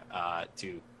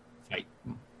to fight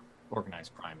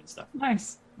organized crime and stuff.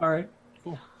 Nice. All right.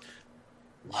 Cool.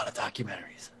 A lot of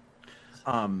documentaries.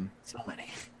 So many.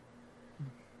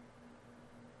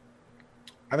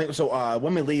 I think so.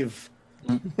 When we leave,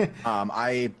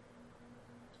 I've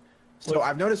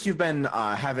noticed you've been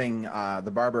having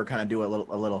the barber kind of do a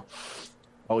little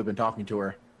while we've been talking to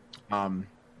her.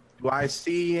 Do I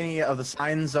see any of the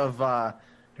signs of? I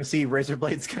see razor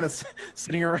blades kind of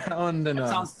sitting around, and It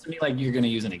sounds to me like you're going to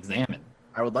use an examine.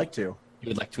 I would like to. You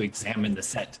would like to examine the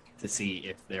set to see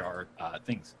if there are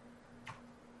things.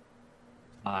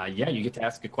 Yeah, you get to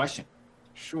ask a question.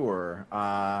 Sure.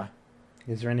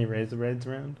 Is there any razor blades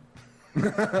around?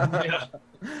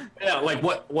 Yeah, like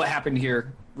what happened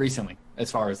here recently,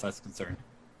 as far as that's concerned.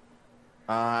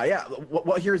 Yeah.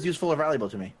 What here is useful or valuable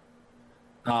to me?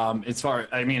 As far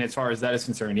as that is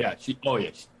concerned, yeah. She's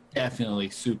definitely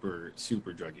super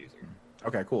drug user.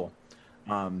 Okay, cool.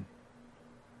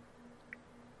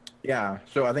 Yeah.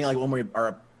 So I think like when we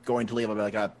are going to leave, I'll be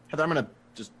like, Heather, I'm gonna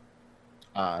just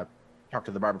talk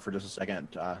to the barber for just a second.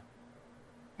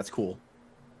 That's cool.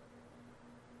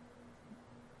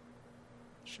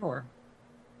 Sure.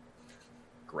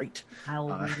 Great. I'll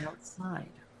wait outside.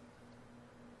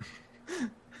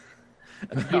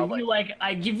 And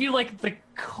I give you the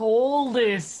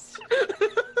coldest,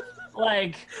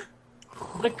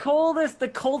 the coldest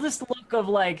look of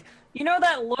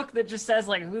that look that just says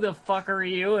who the fuck are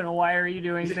you and why are you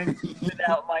doing things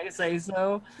without my say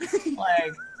so,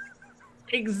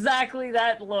 exactly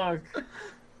that look.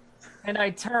 And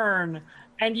I turn,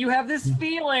 and you have this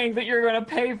feeling that you're gonna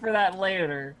pay for that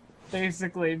later.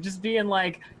 Basically, just being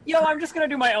like, yo, I'm just gonna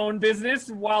do my own business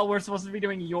while we're supposed to be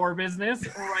doing your business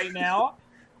right now.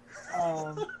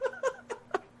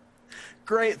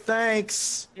 Great,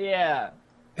 thanks. Yeah.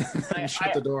 You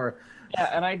shut the door.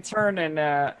 Yeah, and I turn and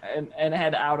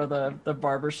head out of the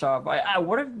barber shop.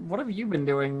 What have you been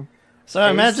doing? So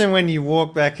imagine when you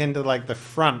walk back into the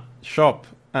front shop.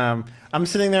 I'm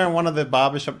sitting there in one of the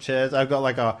barbershop chairs. I've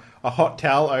got a hot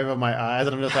towel over my eyes,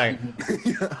 and I'm just like,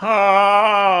 There's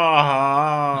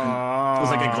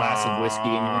like a glass of whiskey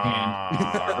in your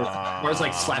hand, or it's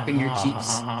like slapping your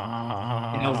cheeks,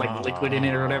 with like liquid in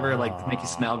it or whatever, to make you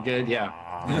smell good. Yeah.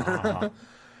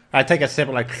 I take a sip,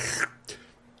 and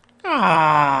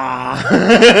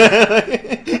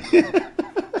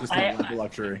Just a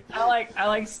luxury.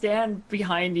 I stand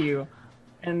behind you,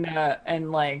 and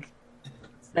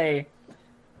say,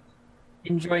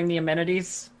 enjoying the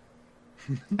amenities.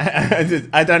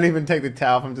 I don't even take the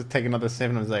towel off. I'm just taking another sip,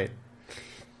 and I was like,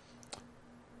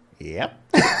 yep.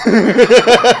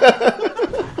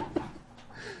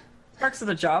 Perks of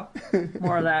the job.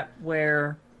 More of that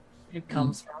where it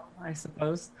comes from, I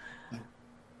suppose.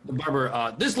 The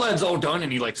barber, this lad's all done,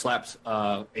 and he slaps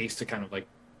Ace to kind of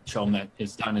show him that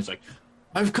it's done. He's like,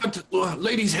 I've cut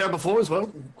ladies' hair before as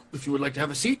well. If you would like to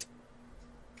have a seat.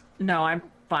 No, I'm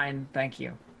fine, thank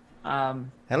you.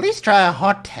 At least try a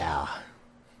hot towel.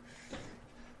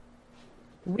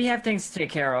 We have things to take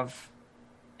care of.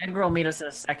 Edgar will meet us in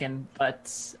a second,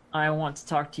 but I want to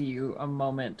talk to you a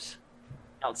moment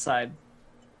outside.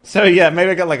 So yeah,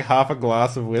 maybe I got like half a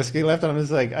glass of whiskey left, and I'm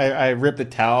just like, I rip the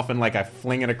towel off and like I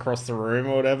fling it across the room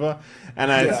or whatever,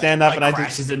 and I stand up Like and I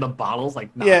crashes just in the bottles,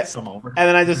 like knocks them over. and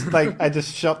then I just I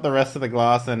just shot the rest of the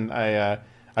glass and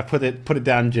I put it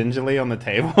down gingerly on the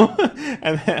table,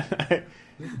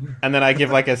 and then I give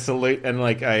like a salute and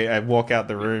like I walk out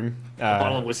the room. The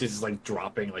bottle of whiskey is like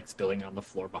dropping, like spilling on the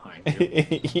floor behind you.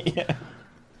 Yeah.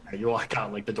 You walk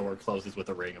out, like the door closes with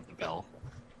a ring of the bell.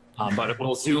 But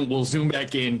we'll zoom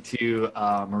back into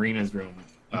Marina's room.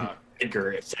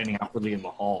 Edgar is standing awkwardly in the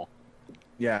hall.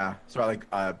 Yeah. So I like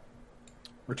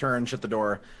return, shut the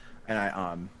door, and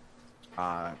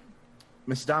I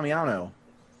Miss Damiano,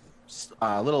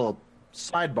 a little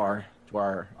sidebar to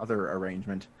our other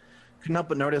arrangement. Couldn't help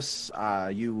but notice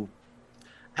you,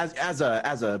 as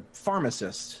a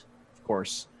pharmacist, of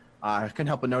course. Couldn't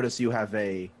help but notice you have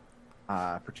a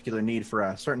particular need for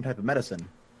a certain type of medicine.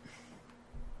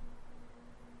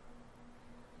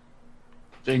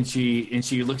 And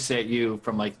she looks at you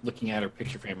from like looking at her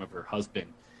picture frame of her husband,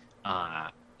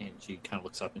 and she kind of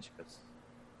looks up and she goes,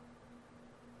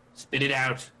 "Spit it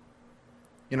out.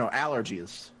 You know,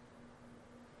 allergies.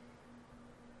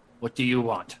 What do you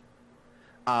want?"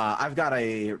 I've got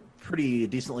a pretty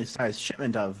decently sized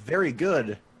shipment of very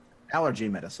good allergy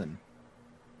medicine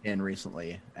in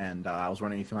recently, and I was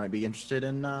wondering if you might be interested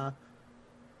in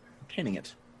obtaining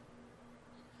it.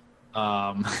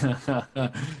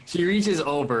 She reaches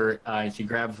over and she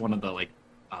grabs one of the like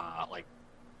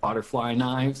butterfly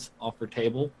knives off her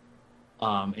table,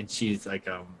 and she's like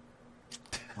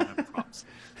props.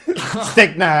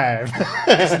 Stick knife.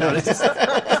 No,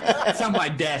 it's on my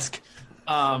desk.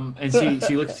 And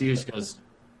she looks at you. She goes,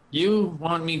 "You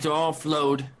want me to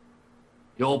offload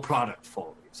your product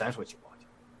for you? Is that what you want?"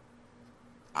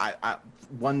 I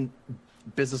one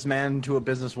businessman to a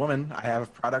businesswoman. I have a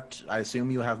product. I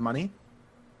assume you have money.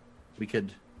 We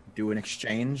could do an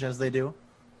exchange as they do.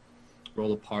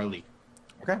 Roll a parley.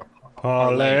 Okay.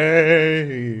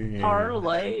 Parlay.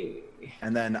 Parlay.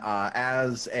 And then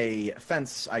as a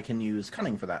fence, I can use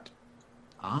cunning for that.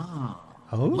 Ah.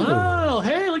 Oh. Wow!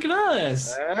 Hey, look at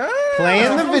us.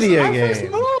 Playing the video Our first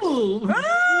game. move.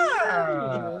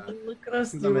 Look at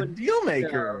us I'm a doing deal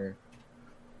maker.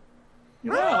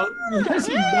 Wow, you guys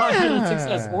have not had a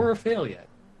success or a fail yet.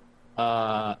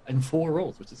 And 4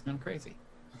 rolls, which is kind of crazy.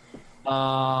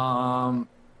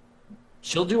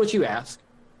 She'll do what you ask,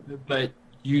 but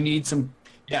you need some.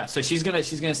 Yeah, so she's gonna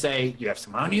say, "You have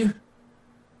some on you."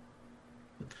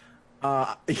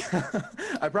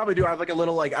 I probably do. I have like a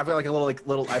little like I've got like a little Like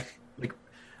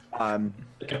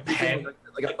a pen,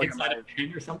 like inside a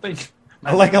pen or something.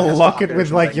 Like a locket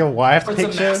with like your wife's What's a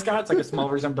picture. mascot? It's like a small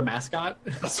version of the mascot.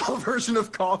 a small version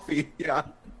of coffee. Yeah.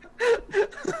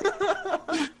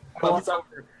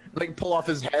 Like pull off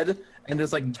his head and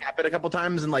just like tap it a couple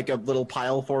times, and like a little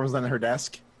pile forms on her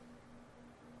desk.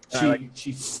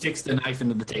 She sticks the knife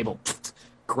into the table,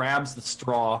 grabs the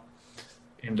straw,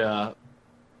 and kind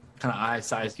of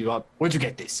eye-sized you up. Where'd you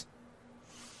get this?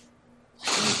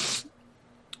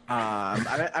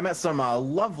 I met some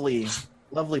lovely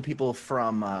people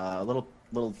from a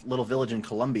little village in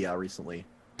Colombia recently.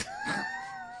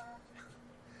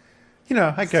 You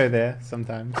know, I go there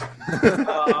sometimes.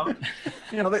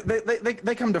 You know,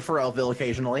 they come to Pharrellville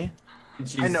occasionally. And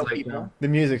she's I know like, people. The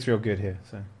music's real good here,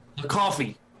 so.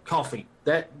 Coffee.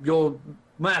 That your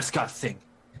mascot thing.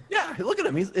 Yeah, look at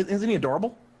him. Isn't he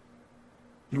adorable?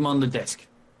 Put him on the desk.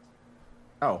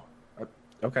 Oh,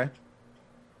 okay.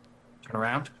 Turn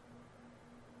around.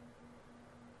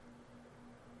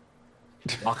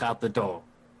 Walk out the door.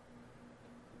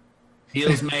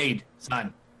 Deal's made,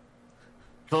 son.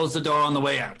 Close the door on the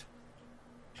way out.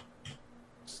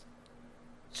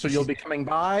 So you'll be coming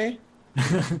by?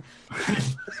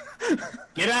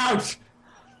 Get out!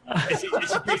 She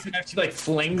takes it out, she like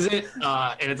flings it,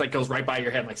 and it like goes right by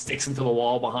your head, like sticks into the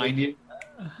wall behind you.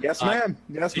 Yes, ma'am.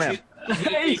 Yes, ma'am.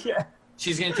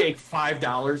 She's gonna take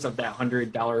 $5 of that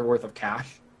 $100 worth of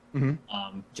cash,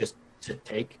 Mm-hmm. just to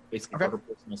take basically Okay. for her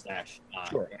personal stash.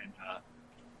 Sure. And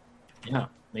yeah,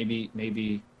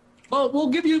 maybe. Well, we'll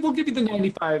give you the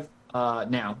 95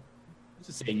 now. Let's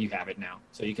just say you have it now,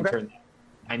 so you can Okay. turn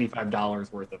that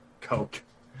 $95 worth of Coke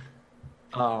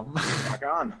Rock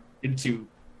on. into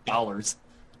dollars.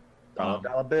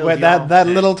 Dollar bills. Wait, y'all. that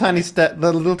little tiny the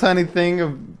little tiny thing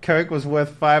of Coke was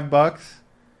worth $5,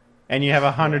 and you have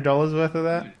 $100 worth of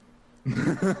that.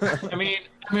 I mean,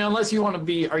 unless you want to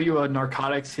be, are you a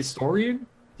narcotics historian?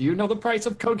 Do you know the price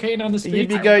of cocaine on the street?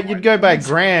 You'd go by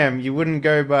gram. You wouldn't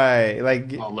go by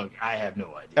like. Oh, look, I have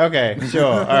no idea. Okay, sure,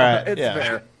 all right, It's yeah.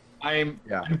 fair. I'm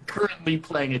currently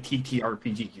playing a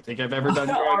TTRPG. You think I've ever done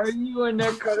Are drugs? you a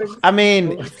narcotic? I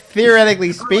mean,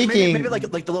 theoretically Or speaking, maybe like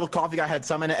the little coffee guy had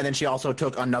some in it, and then she also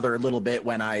took another little bit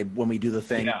when we do the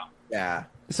thing. Yeah. Yeah.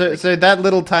 so that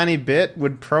little tiny bit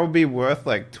would probably be worth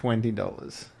like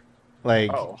 $20.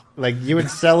 Like, Oh. like you would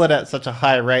sell it at such a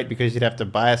high rate because you'd have to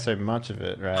buy so much of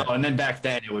it, right? Oh, and then back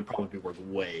then it would probably be worth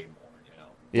way more. You know.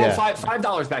 Yeah. Well,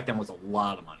 $5 back then was a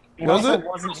lot of money. It Was also it?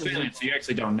 wasn't Australian, so you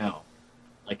actually don't know.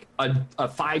 Like a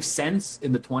 5 cents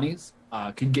in the 20s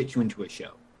could get you into a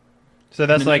show. So In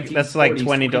that's the like $20.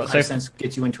 $20. 5 cents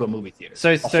gets you into a movie theater.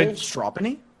 So A whole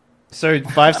stroppenny? so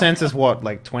 5 cents is what,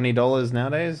 like $20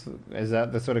 nowadays? Is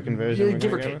that the sort of conversion? Yeah, we're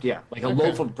give or gonna go take, with? yeah. Like a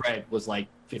loaf of bread was like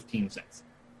 15 cents.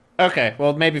 Okay,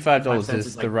 well maybe $5 5 cents is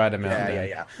is the like- right amount. Yeah, then.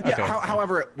 yeah. Okay.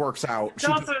 However it works out.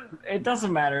 It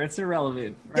doesn't matter. It's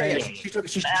irrelevant. Right? Yeah. She took.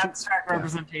 She, Abstract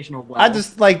representation of wealth. I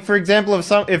just like, for example,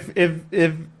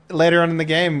 if later on in the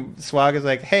game, Swag is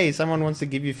like, "Hey, someone wants to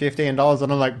give you $15,"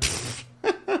 and I'm like,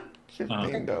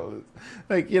 $15.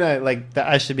 Like, you know, like that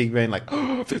I should be being like,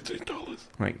 "Oh, $15."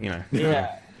 Like, you know.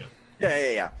 Yeah.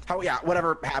 Yeah.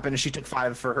 Whatever happened, she took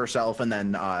 5 for herself, and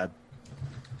then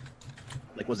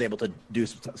like was able to do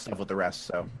stuff with the rest.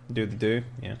 So Do.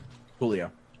 Yeah.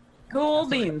 Coolio. Cool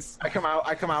beans. I come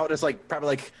out as like probably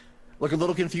like look a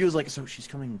little confused, like so she's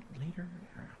coming later.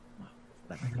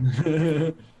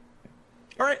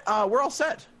 All right, we're all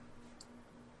set.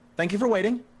 Thank you for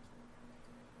waiting.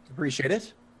 Appreciate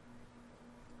it.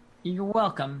 You're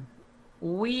welcome.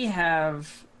 We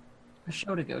have a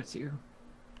show to go to.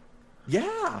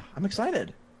 Yeah, I'm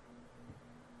excited.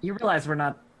 You realize we're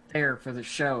not there for the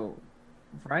show,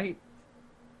 right?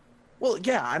 Well,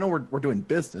 yeah, I know we're doing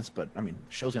business, but I mean,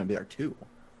 the show's gonna be there too.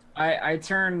 I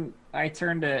turn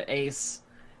to Ace.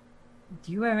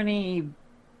 Do you have any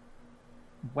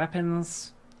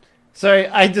weapons? So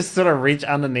I just sort of reach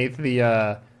underneath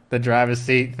the driver's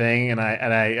seat thing, and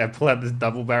I pull out this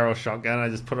double barrel shotgun. And I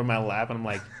just put it on my lap, and I'm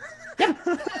like,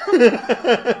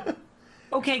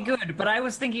 Okay, good. But I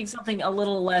was thinking something a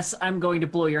little less. I'm going to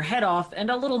blow your head off,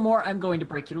 and a little more. I'm going to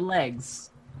break your legs.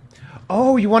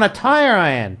 "Oh, you want a tire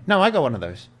iron?" No, I got one of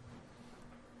those.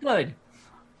 Good.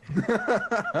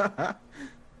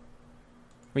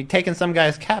 We taking some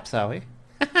guy's caps, are we?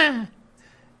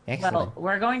 Excellent. Well,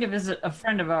 we're going to visit a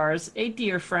friend of ours, a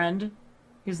dear friend.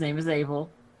 His name is Abel.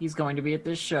 He's going to be at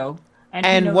this show. He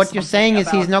And knows what you're something saying is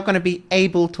he's about- not going to be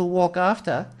able to walk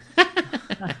after.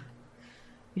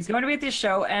 He's going to be at this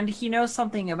show, and he knows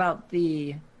something about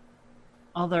the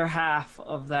other half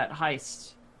of that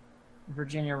heist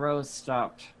Virginia Rose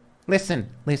stopped. Listen.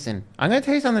 I'm going to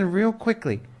tell you something real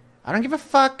quickly. I don't give a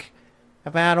fuck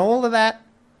about all of that.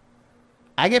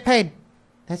 I get paid.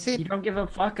 That's You it. don't give a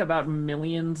fuck about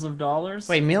millions of dollars?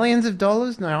 Wait, millions of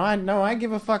dollars? No, I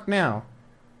give a fuck now.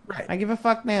 Right. I give a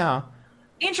fuck now.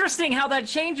 Interesting how that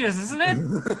changes, isn't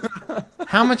it?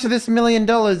 How much of this $1 million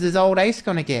is old Ace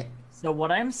going to get? So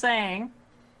what I'm saying,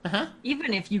 Uh-huh.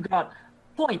 even if you got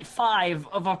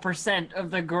 0.5% of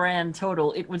the grand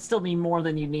total, it would still be more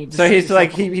than you need to So save he's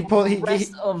like, yourself he pull- the he-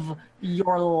 rest of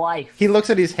your life. He looks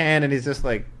at his hand and he's just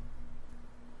like,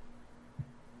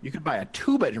 You could buy a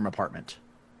 2-bedroom apartment.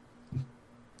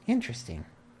 interesting.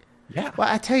 Yeah. Well,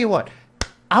 I tell you what,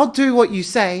 I'll do what you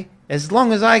say as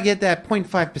long as I get that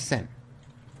 0.5%.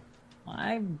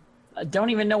 I don't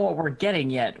even know what we're getting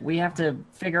yet. We have to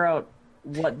figure out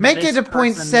what. Make this it a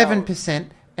person 0.7%, knows.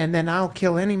 and then I'll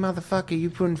kill any motherfucker you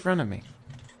put in front of me.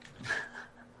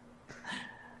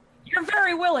 You're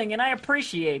very willing, and I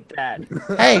appreciate that.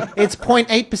 Hey, it's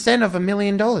 0.8% of $1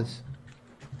 million.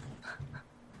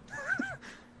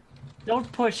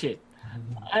 Don't push it.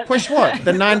 Push what?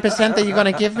 The 9% that you're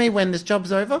gonna give me when this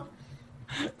job's over?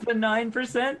 The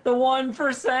 9%, the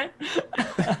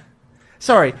 1%.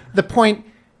 Sorry, the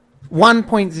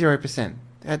 1.0%.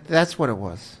 That's what it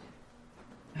was.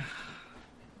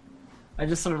 I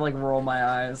just sort of like roll my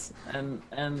eyes, and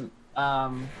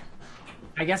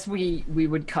I guess we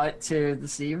would cut to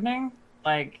this evening,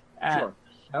 like at Sure.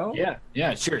 the show.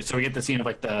 Yeah, sure. So we get the scene of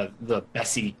like the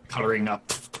Bessie coloring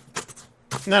up.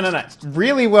 No.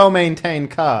 Really well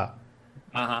maintained car.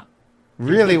 Uh-huh.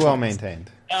 Really well maintained.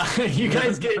 You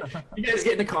guys get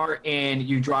in the car and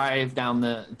you drive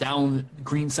down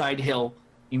Greenside Hill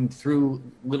in through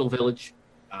Little Village,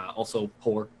 also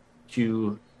poor,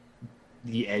 to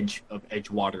the edge of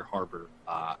Edgewater Harbor,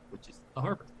 which is the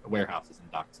harbor, the warehouses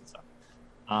and docks and stuff.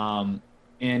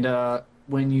 And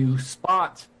when you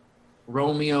spot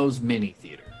Romeo's Mini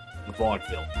Theater, the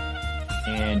vaudeville,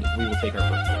 and we will take our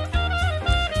first break.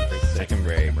 second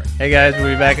break. Hey guys,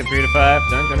 we'll be back at 3 to 5.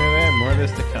 Don't go nowhere. More of this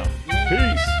to come.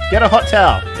 Peace. Get a hot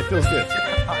towel. It feels good.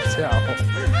 Hot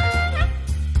towel.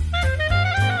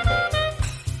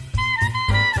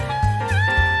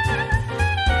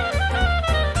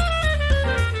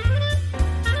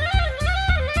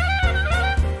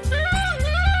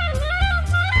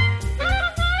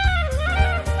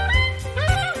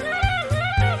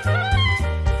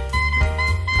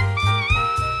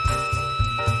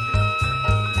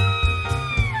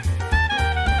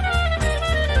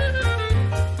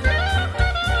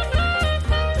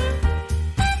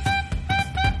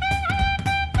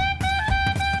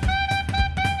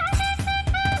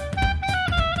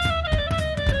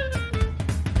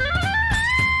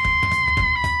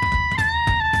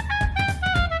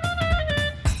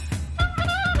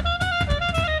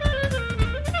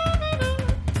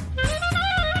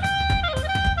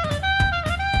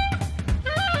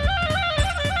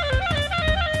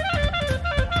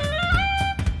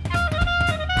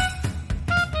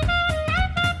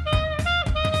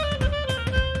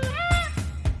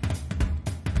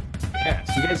 Yeah,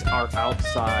 so you guys are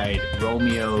outside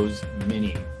Romeo's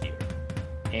mini theater.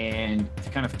 And to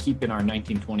kind of keep in our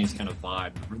 1920s kind of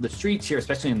vibe, the streets here,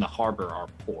 especially in the harbor, are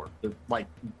poor. They're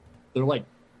like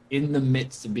in the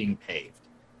midst of being paved.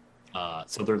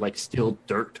 So they're like still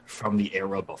dirt from the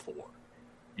era before,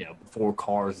 before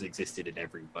cars existed in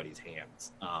everybody's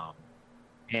hands.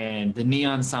 And the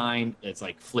neon sign is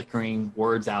like flickering,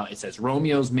 words out. It says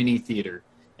Romeo's Mini Theater,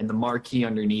 and the marquee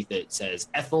underneath it says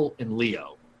Ethel and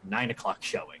Leo, 9 o'clock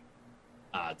showing.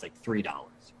 It's like $3 or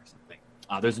something.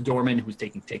 There's a doorman who's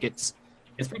taking tickets.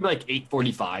 It's probably like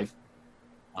 8:45.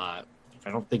 I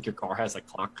don't think your car has a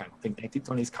clock. I don't think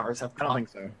 1920s cars have I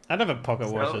clocks. don't think so. I'd have a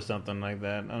pocket watch So- or something like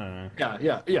that. I don't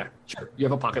know. Yeah, sure. You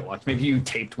have a pocket watch. Maybe you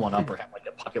taped one up or have like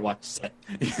a pocket watch set.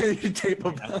 You tape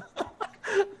them.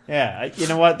 Yeah, you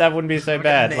know what? That wouldn't be so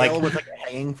bad. Nail Like, with like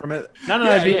hanging from it. no,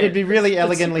 Yeah, it'd be really That's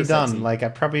elegantly super done. sexy. Like,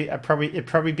 it'd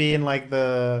probably be in like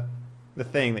the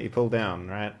thing that you pull down,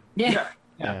 right? Yeah.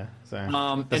 Yeah. So.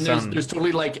 And The there's sun. there's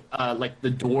totally like the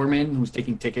doorman who's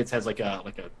taking tickets has like a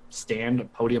stand, a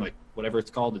podium, like whatever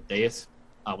it's called, a dais,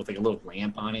 with like a little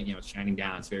lamp on it. It's shining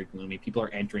down. It's very gloomy. People are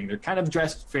entering. They're kind of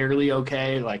dressed fairly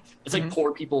okay. Like it's like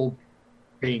poor people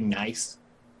being nice.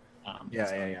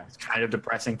 Yeah. It's kind of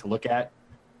depressing to look at.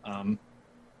 Or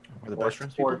the best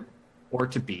dressed people. or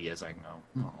to be, as I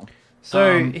know.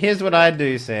 So here's what I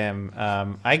do, Sam.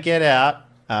 I get out.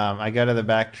 I go to the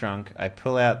back trunk. I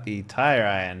pull out the tire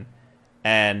iron,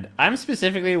 and I'm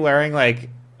specifically wearing like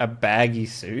a baggy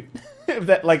suit.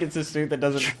 That like it's a suit that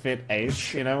doesn't fit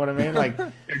Ace. You know what I mean? Like,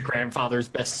 Your grandfather's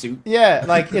best suit. yeah,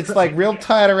 like it's like real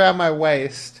tight around my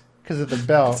waist because of the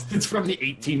belt. It's from the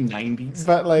 1890s.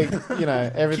 But like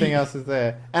everything else is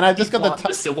there, and I've just got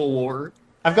The Civil War.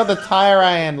 I've got the tire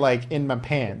iron like in my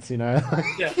pants.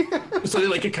 Yeah. So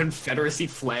like a Confederacy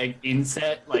flag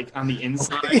inset, like on the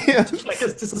inside, Yeah. like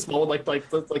it's just a small, like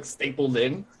stapled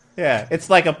in. Yeah, it's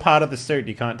like a part of the suit.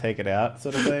 You can't take it out,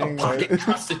 sort of A thing. pocket like-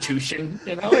 constitution,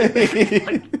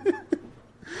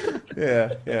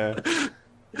 yeah.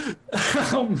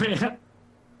 Oh man,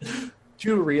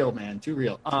 too real, man, too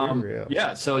real. real.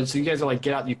 Yeah, so you guys are like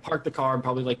get out. You park the car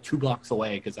probably like 2 blocks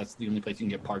away because that's the only place you can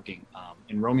get parking.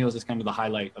 And Romeo's is kind of the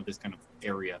highlight of this kind of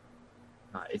area.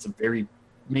 It's a very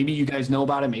maybe you guys know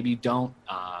about it, maybe you don't.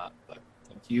 But it's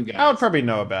up to you guys. I would probably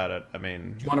know about it. I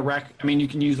mean, You want to rack? I mean, you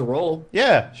can use a roll.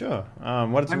 yeah, sure.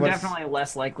 What's I'm definitely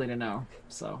less likely to know.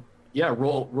 So Yeah,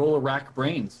 roll a rack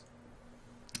brains.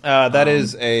 that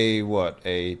is a what?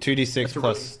 A 2d6 That's a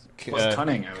plus Plus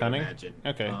cunning, I would cunning? imagine.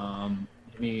 Okay.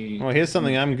 Let me. Well, here's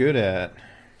something I'm good at.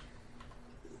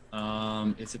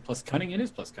 Is it plus cunning? It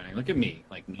is plus cunning. Look at me,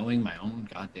 like knowing my own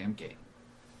goddamn game.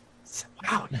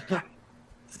 Wow,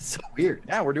 this is so weird.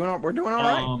 Yeah, we're doing all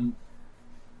right.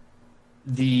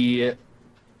 The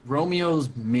Romeo's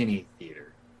Mini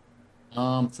Theater.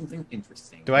 Something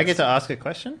interesting. Do I get to ask a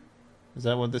question? Is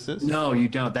that what this is? No, you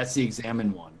don't. That's the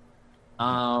examine one.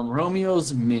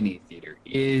 Romeo's Mini Theater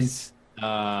is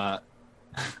Ethel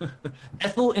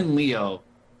and Leo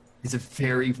is a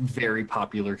very, very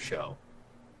popular show.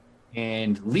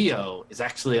 And Leo is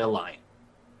actually a lion.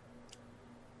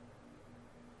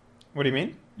 What do you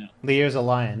mean? No. Leo's a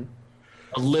lion.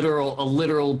 A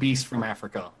literal beast from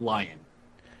Africa, lion.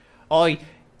 Oh,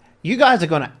 you guys are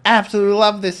gonna absolutely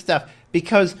love this stuff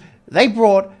because they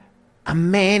brought a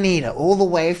man-eater all the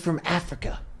way from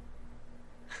Africa.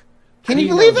 Can do you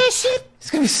you believe know that shit? It's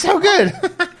gonna be so good.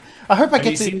 I hope I Have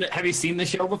get you to. seen have you seen the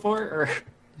show before? Or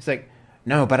It's like,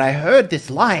 no, but I heard this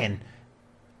lion.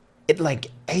 It like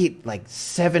ate like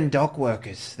 7 dock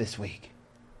workers this week.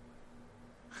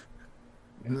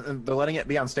 They're letting it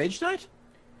be on stage tonight?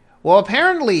 Well,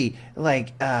 apparently,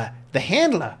 like, the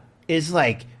handler is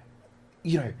like,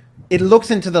 it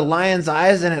looks into the lion's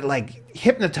eyes and it, like,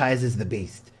 hypnotizes the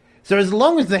beast. So as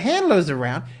long as the handler's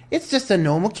around, it's just a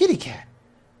normal kitty cat.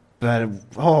 But,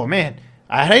 oh man,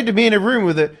 I'd hate to be in a room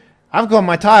with it. I've got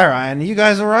my tire iron. You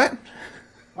guys alright?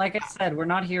 Like I said, we're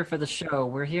not here for the show.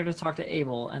 We're here to talk to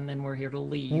Abel, and then we're here to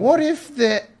leave. What if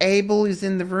the Abel is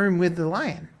in the room with the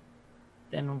lion?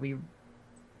 Then we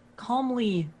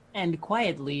calmly and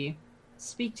quietly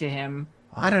speak to him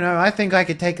I don't know. I think I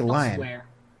could take a lion. elsewhere.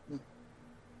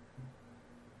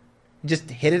 Just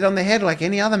hit it on the head like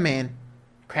any other man.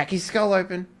 Crack his skull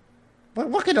open.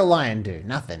 What could a lion do?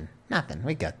 Nothing. Nothing.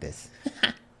 We got this.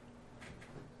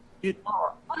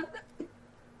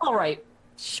 All right,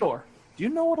 sure. Do you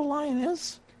know what a lion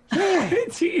is?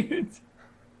 Dude.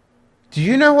 Do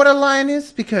you know what a lion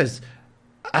is? Because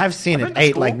I've seen I've it been to ate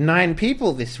school. like 9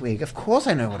 people this week. Of course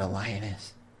I know what a lion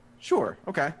is. Sure.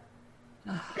 Okay.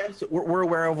 Okay. So we're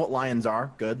aware of what lions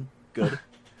are. Good. Good.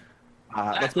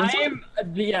 Let's move I am.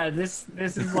 Yeah, this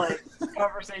is like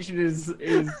conversation is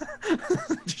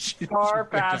far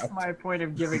past my point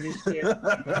of giving a shit.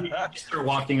 Just start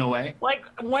walking away. Like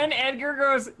when Edgar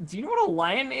goes, "Do you know what a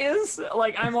lion is?"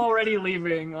 Like I'm already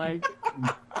leaving. Like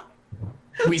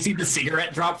We see the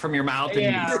cigarette drop from your mouth, and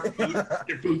Yeah.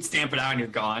 your boots stamp it out, and you're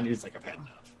gone. You're just like, I've had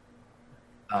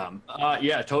enough.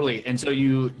 Yeah, totally. And so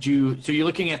you're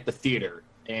looking at the theater,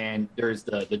 and there's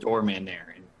the doorman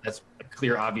there, and that's a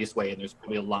clear, obvious way. And there's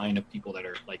probably a line of people that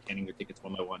are like handing their tickets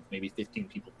one by one, maybe 15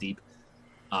 people deep.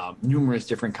 Numerous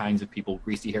different kinds of people,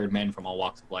 greasy-haired men from all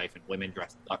walks of life, and women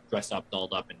dressed up,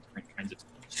 dolled up in different kinds of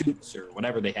suits or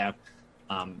whatever they have.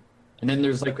 And then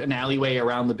there's like an alleyway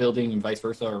around the building, and vice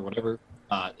versa, or whatever.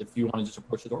 If you want to just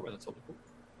approach the doorway, that's totally cool.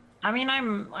 I mean,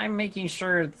 I'm making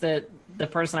sure that the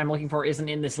person I'm looking for isn't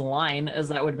in this line, as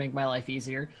that would make my life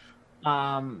easier.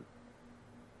 But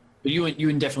you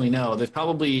would definitely know. There's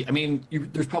probably,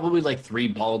 there's probably like 3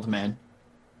 bald men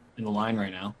in the line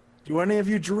right now. Do any of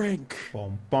you drink?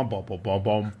 Bum, bum, bum, bum, bum,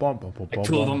 bum, bum, bum, bum, Like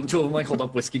two of them like hold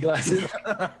up whiskey glasses.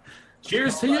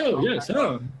 Cheers to you. Yes,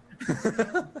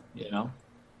 you know.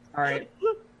 All right.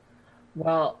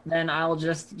 Well, then I'll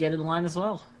just get in line as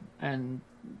well, and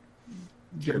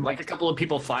Like a couple of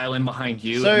people file in behind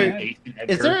you. So, and Ace and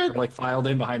is Edgar there- are, like filed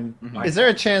in behind? Is there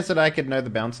a chance that I could know the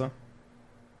bouncer?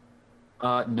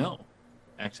 No,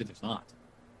 actually, there's not.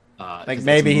 Like 'cause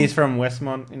maybe it's a he's move. from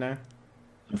Westmont, you know?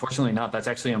 Unfortunately, not. That's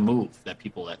actually a move that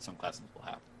people at some classes will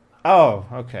have. Oh,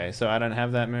 okay. So I don't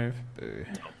have that move. Boo.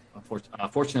 No.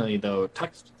 Fortunately, though,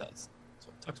 Tux does. So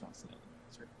Tux wants to know the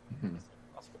answer. That's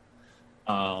possible.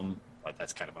 But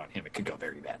that's kind of on him. It could go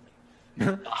very badly.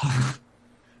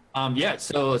 Yeah.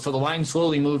 So the line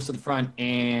slowly moves to the front,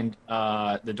 and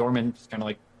the doorman just kind of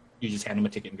like, you just hand him a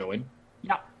ticket and go in.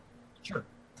 yeah. Sure.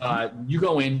 You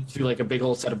go in through like a big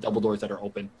old set of double doors that are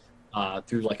open,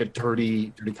 through like a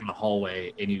dirty kind of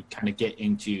hallway, and you kind of get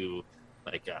into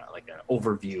like an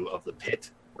overview of the pit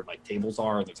where like tables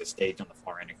are, and there's a stage on the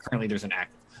far end, and currently there's an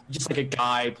act, just like a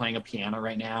guy playing a piano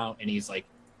right now, and he's like,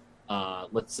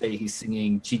 let's say he's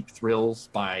singing "Cheap Thrills"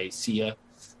 by Sia,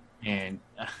 and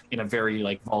in a very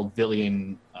like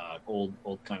vaudevillian, old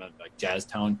kind of like jazz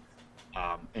tone,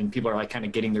 and people are like kind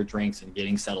of getting their drinks and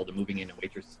getting settled and moving in, and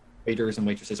waiters and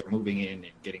waitresses are moving in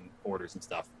and getting orders and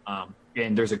stuff.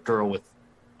 And there's a girl with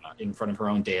in front of her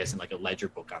own dais and like a ledger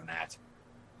book on that.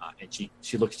 And she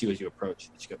looks to you as you approach.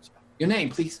 And she goes, "Your name,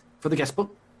 please, for the guest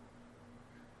book."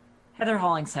 Heather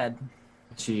Hollingshead.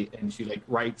 She like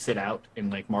writes it out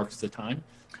and like marks the time.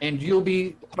 And you'll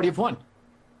be party of 1.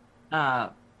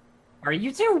 Are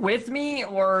you two with me,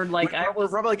 or like We're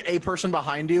probably like a person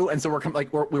behind you, and so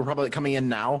we're probably coming in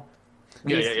now.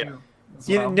 Yeah.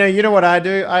 You know what I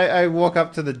do? I walk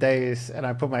up to the dais and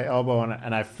I put my elbow on it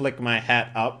and I flick my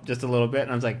hat up just a little bit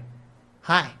and I was like,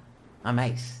 "Hi, I'm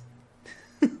Ace."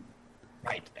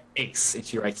 Right, Ace. And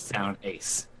she writes down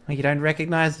Ace. Well, you don't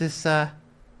recognize this,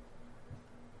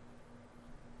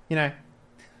 you know,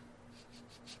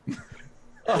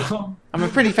 I'm a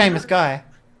pretty famous guy.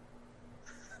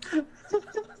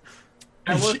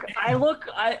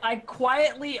 I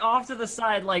quietly off to the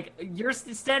side, like you're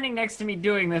standing next to me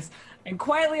doing this, and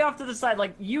quietly off to the side,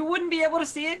 like you wouldn't be able to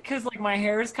see it because like my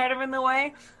hair is kind of in the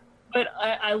way, but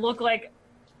I look like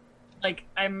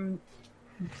I'm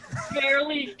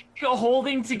barely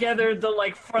holding together the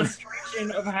like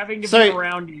frustration of having to be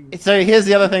around you. So here's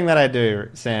the other thing that I do,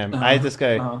 Sam. I just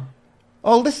go,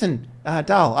 "Oh, listen,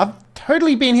 doll, I've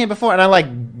totally been here before," and I like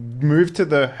move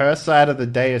to her side of the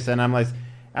dais, and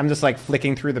I'm just like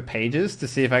flicking through the pages to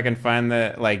see if I can find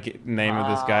the like name of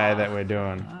this guy that we're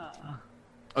doing.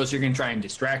 Oh, so you're gonna try and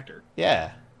distract her?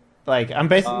 Yeah. Like I'm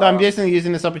basically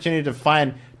using this opportunity to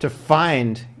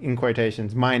find in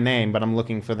quotations my name, but I'm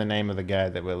looking for the name of the guy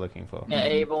that we're looking for. Yeah,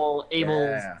 Abel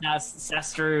Yeah.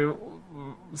 Sastru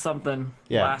something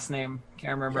Yeah. last name.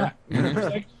 Can't remember.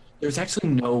 There's actually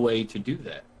no way to do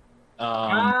that.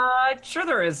 Sure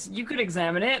there is. You could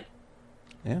examine it,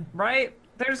 Yeah. right?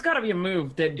 There's got to be a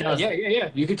move that does. Yeah.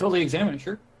 You could totally examine it,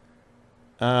 sure.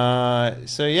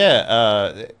 So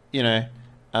yeah,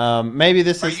 maybe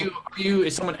this Are is. you?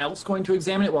 Is someone else going to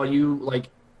examine it while you like?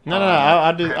 No.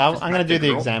 I'm gonna distract do the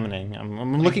girl? examining.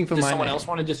 I'm looking for Does my someone name. else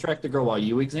want to distract the girl while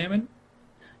you examine?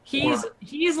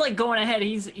 He's like going ahead.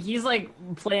 He's like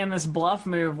playing this bluff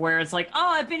move where it's like, oh,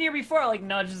 I've been here before. Like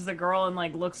nudges the girl and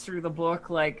like looks through the book.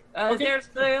 Like Okay. there's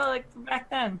the like back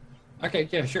then. Okay,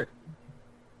 yeah, sure.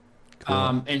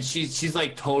 Cool. And she's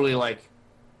like totally like,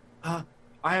 I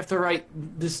have to write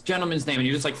this gentleman's name, and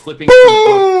you're just like flipping. through the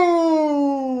book.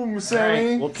 Boom! All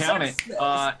Sammy. right, we'll count it.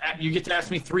 You get to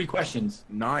ask me 3 questions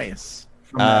Nice.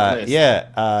 from that list.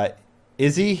 Yeah.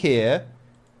 Is he here?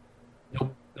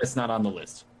 Nope, that's not on the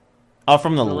list. Oh,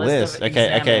 from the The list list. of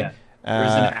Okay. examine.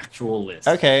 There's an actual list.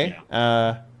 Okay.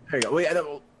 Yeah. There you go. Wait,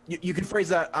 you can phrase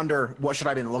that under what should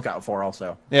I be on the lookout for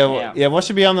also. Yeah. What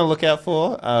should be on the lookout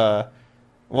for?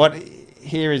 What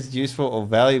here is useful or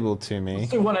valuable to me?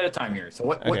 Let's do one at a time here.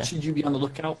 So Okay. what should you be on the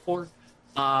lookout for?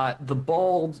 The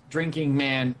bald drinking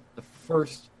man, the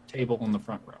first table on the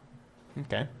front row.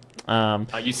 Okay.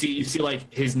 You see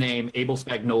like his name, Abel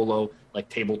Spagnolo, like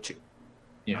table 2.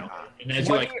 You know, and as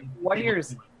you like, What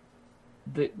years?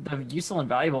 The useful and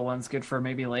valuable one's good for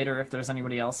maybe later if there's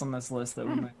anybody else on this list that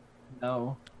we might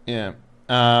know. Yeah.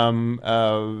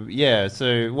 Yeah.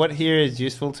 So what here is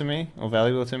useful to me or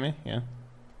valuable to me? Yeah.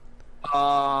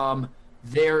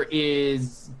 there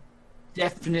is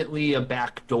definitely a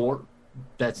back door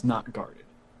that's not guarded.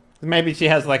 Maybe she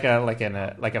has like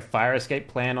a fire escape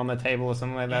plan on the table or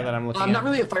something like that that I'm looking at. Not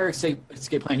really a fire escape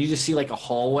plan. You just see like a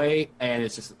hallway, and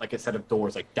it's just like a set of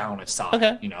doors like down a side.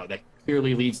 Okay. You know, that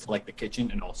clearly leads to like the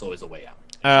kitchen and also is a way out.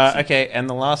 Okay, and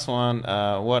the last one,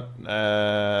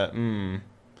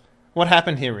 what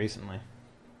happened here recently?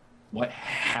 What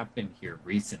happened here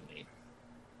recently?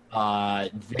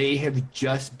 They have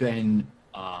just been.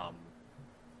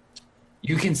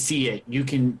 You can see it. You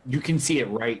can see it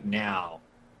right now.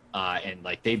 And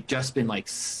like they've just been like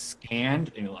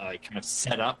scanned and like kind of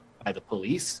set up by the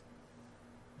police.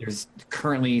 There's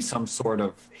currently some sort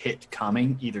of hit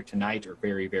coming either tonight or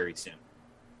very, very soon.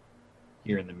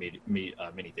 Here in the mini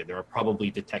theater, there are probably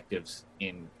detectives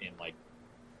in like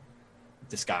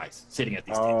disguise sitting at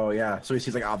these tables. Oh yeah, so he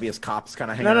sees like obvious cops kind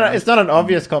of hanging. No, around. it's not an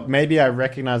obvious cop. Maybe I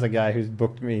recognize a guy who's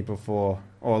booked me before,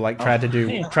 or like tried to do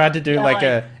Yeah, like like-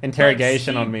 a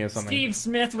interrogation Like on me or something. Steve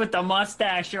Smith with the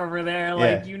mustache over there,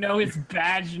 like Yeah. you know his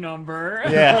badge number.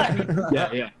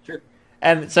 Yeah. Yeah, sure.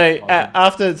 And so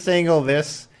after seeing all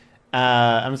this,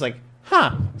 I was like,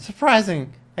 "Huh,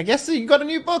 surprising. I guess you got a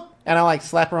new book." And I like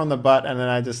slap her on the butt, and then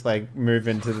I just like move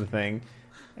into the thing.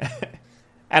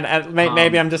 and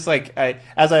maybe I'm just like,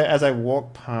 as I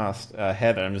walk past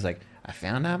Heather, I'm just like, "I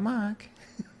found our mark."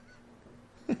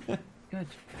 Good.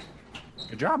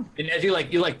 Good job. And as you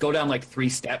go down like 3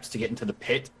 steps to get into the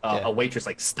pit, Yeah. a waitress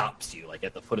like stops you like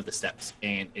at the foot of the steps,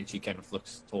 and she kind of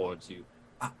looks towards you.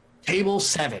 Table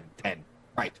 7, then.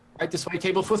 Right this way.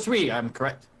 Table for 3. I'm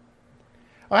correct.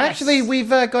 Oh, actually, we've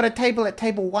got a table at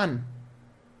table 1.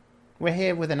 We're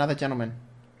here with another gentleman.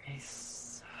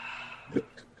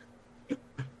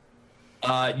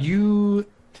 You.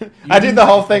 I did the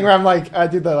whole thing where I'm like, I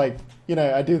did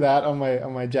that on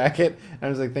my jacket. I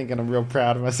was like thinking I'm real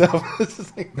proud of myself. It's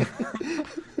just like,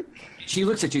 She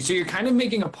looks at you, so you're kind of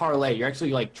making a parlay. You're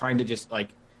actually like trying to just like.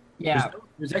 Yeah.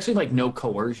 There's actually like no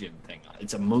coercion thing.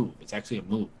 It's a move. It's actually a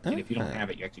move, and if you don't Okay. have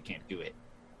it, you actually can't do it.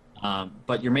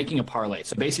 But you're making a parlay.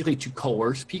 So basically, to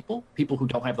coerce people who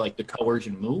don't have like the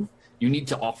coercion move, you need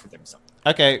to offer them something.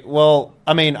 okay, well,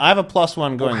 I mean, I have a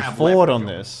 +1 going have forward leverage on on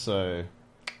this, so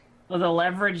Well, the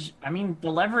leverage. I mean, the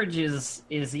leverage is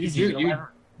easy.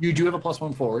 You do have a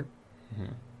 +1 forward.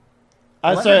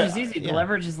 The so, leverage is easy. The yeah.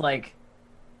 leverage is like,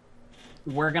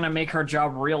 we're gonna make her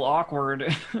job real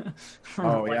awkward.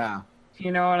 Oh Like, yeah.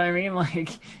 You know what I mean? Like,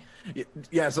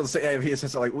 Yeah, so say if he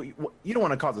says like, you don't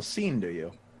want to cause a scene, do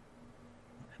you?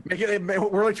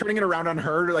 We're like turning it around on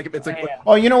her, like it's like. Yeah.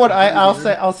 Oh, you know what? I'll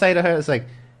say to her, it's like,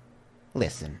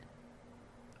 listen,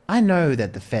 I know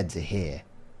that the feds are here.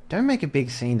 Don't make a big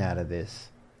scene out of this.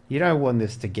 You don't want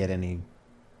this to get any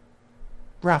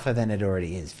rougher than it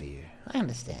already is for you. I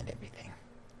understand everything.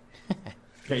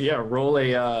 Okay, yeah. Roll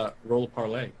a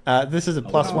parlay. This is a Oh,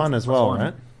 wow. +1 as Plus well, one.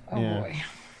 right? oh Yeah. boy.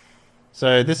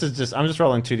 So this is just I'm just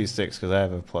rolling 2d6 because I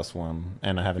have a +1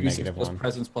 and I have a negative plus 1.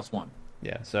 presence +1.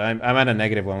 Yeah, so I'm at a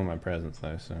 -1 with my presence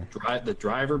though. So The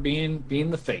driver being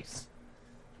the face.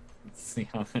 Let's see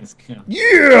how this goes.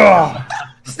 yeah,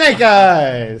 Snake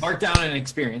Eyes. Mark down an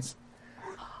experience.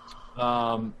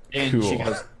 And she Cool.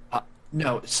 goes,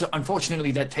 no. So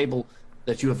unfortunately, that table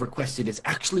that you have requested is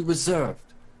actually reserved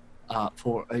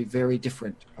for a very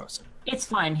different person. It's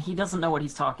fine. He doesn't know what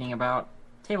he's talking about.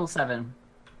 Table 7.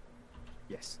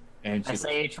 Yes. And I she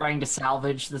say, trying to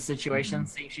salvage the situation,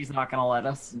 seeing she's not gonna let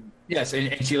us. yes,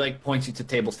 and she like points you to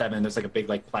table 7. There's like a big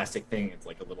like plastic thing. It's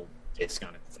like a little disc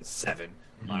on it. It says 7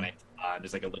 on it.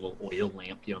 There's like a little oil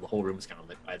lamp. You know, the whole room is kind of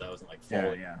lit by those and like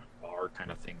falling bar kind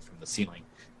of things from the ceiling.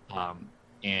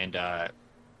 And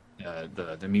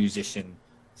the musician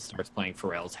starts playing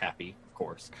Pharrell's "Happy," of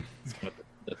course. It's kind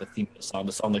of the theme of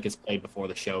the song that gets played before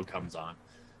the show comes on.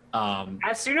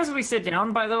 As soon as we sit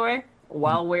down, by the way,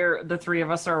 while the three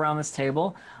of us are around this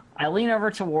table, I lean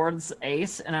over towards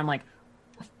Ace and I'm like,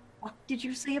 "What did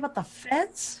you say about the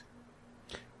feds?"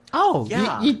 Oh,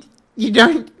 Yeah. you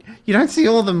don't see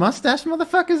all the mustache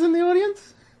motherfuckers in the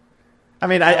audience? I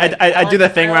mean, I do the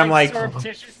thing where I'm like,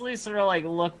 surreptitiously sort of like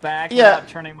look back Yeah. without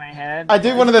turning my head. I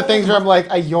do one of the things where I'm like,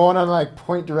 I yawn and like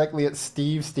point directly at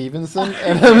Steve Stevenson,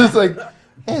 and I'm just like,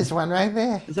 there's one right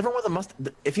there. Is everyone with a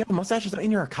mustache? If you have a mustache, does that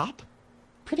mean you're a cop?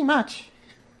 Pretty much.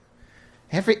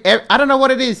 Every I don't know what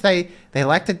it is. They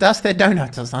like to dust their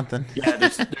donuts or something. Yeah,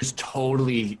 there's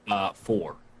totally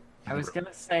 4. I was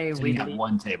gonna say So you got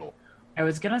one table. I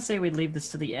was gonna say we'd leave this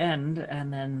to the end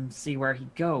and then see where he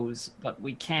goes, but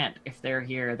we can't if they're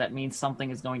here. That means something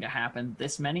is going to happen.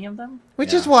 This many of them?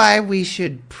 Which is why we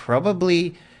should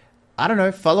probably, I don't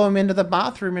know, follow him into the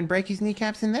bathroom and break his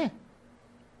kneecaps in there.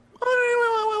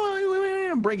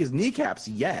 Break his kneecaps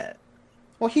yet.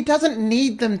 Well, he doesn't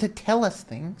need them to tell us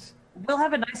things. We'll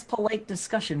have a nice, polite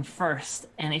discussion first,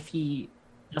 and if he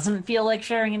doesn't feel like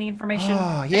sharing any information,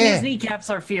 Oh, then yeah. his kneecaps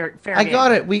are fair I game.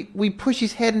 got it. We push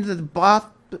his head into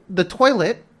the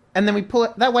toilet, and then we pull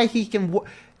it. That way he can.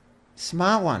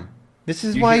 Smart one. This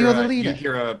is why you're the leader. You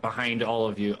hear behind all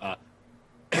of you.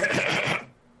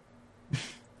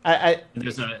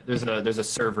 There's a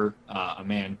server, a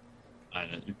man,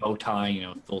 in a bow tie, you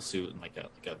know, full suit, and like a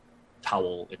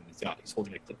towel, and he's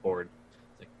holding a clipboard,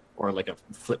 or like a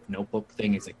flip notebook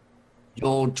thing. He's like,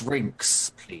 "Your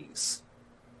drinks, please."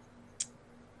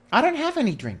 I don't have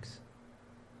any drinks.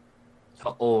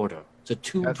 To order. It's a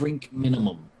 2-drink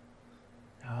minimum.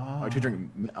 Oh. Oh, 2-drink.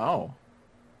 Oh.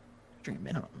 2-drink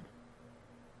minimum.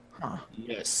 Huh.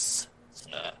 Yes,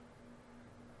 sir.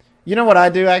 You know what I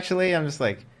do actually? I'm just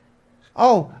like,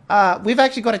 oh, we've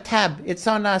actually got a tab. It's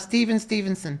on Steven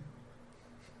Stevenson.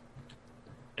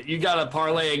 You got to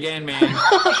parlay again, man.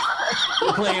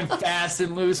 You're playing fast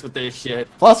and loose with this shit.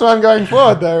 +1 going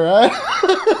forward though, right?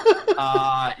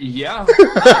 Yeah. No,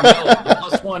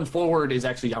 the +1 forward is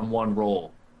actually on one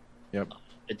roll. Yep.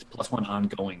 It's +1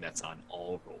 ongoing. That's on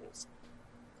all rolls.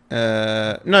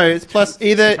 No, it's plus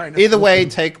either way.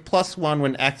 Take +1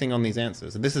 when acting on these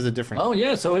answers. This is a different. Oh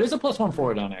yeah, so it is a +1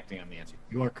 forward on acting on the answer.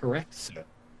 You are correct, sir.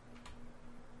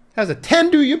 How's a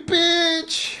 10 do you,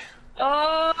 bitch?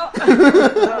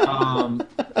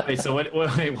 Wait. So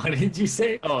what did you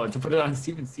say? Oh, to put it on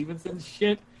Steven Stevenson's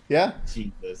shit. Yeah.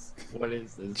 Jesus, what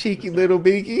is this? Cheeky little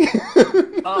beaky.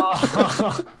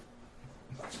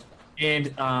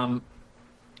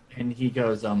 And he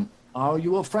goes, are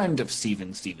you a friend of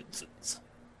Steven Stevenson's?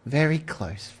 Very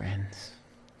close friends.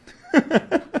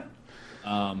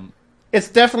 It's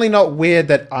definitely not weird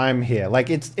that I'm here. Like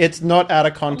it's not out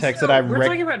of context that I We're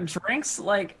talking about drinks.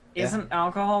 Like, isn't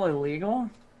alcohol illegal?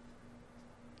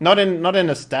 Not in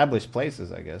established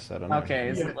places, I guess. I don't know. Okay,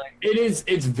 is it like?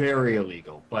 It's very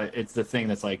illegal, but it's the thing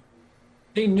that's like,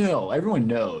 they know, everyone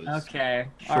knows. Okay,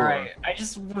 Sure. all right. I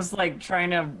just was like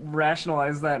trying to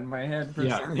rationalize that in my head. For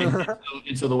Yeah, some reason.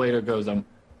 and so the waiter goes,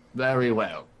 very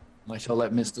well. I shall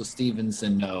let Mr.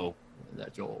 Stevenson know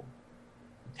that your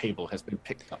table has been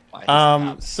picked up by his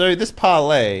tab." So this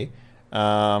parlay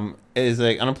is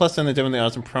like on a +10 they do what they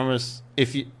ask and promise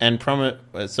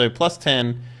so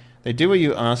 +10 they do what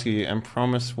you ask you and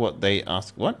promise what they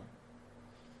ask. What?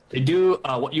 They do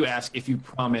what you ask if you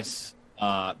promise.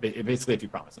 Basically, if you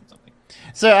promise them something.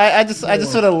 So I just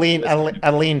sort of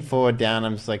lean forward down.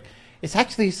 I'm just like, it's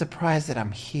actually a surprise that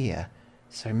I'm here.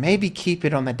 So maybe keep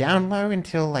it on the down low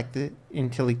until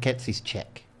he gets his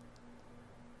check.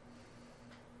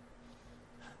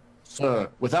 Sir,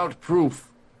 without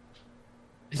proof,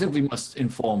 I simply must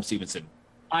inform Stevenson.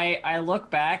 I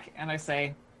look back and I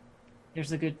say,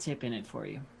 "There's a good tip in it for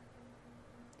you."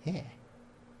 Yeah.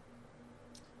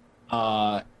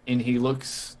 And he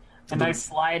looks And I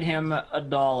slide him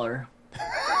 $1.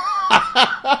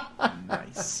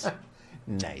 Nice.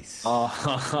 Nice.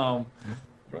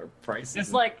 Price.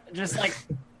 Just like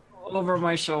over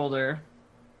my shoulder.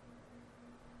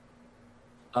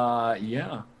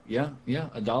 Yeah.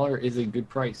 $1 is a good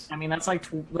price. I mean, that's like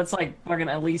fucking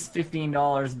at least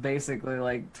 $15, basically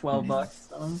like $12.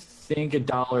 So. I think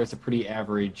 $1 is a pretty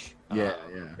average. Yeah.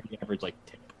 Pretty average like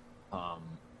tip.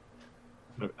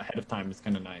 Ahead of time is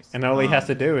kind of nice. And all he has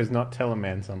to do is not tell a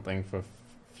man something for,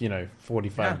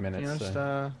 45 minutes. You know,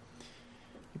 so.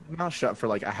 just keep your mouth shut for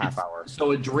like a half hour.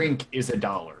 So a drink is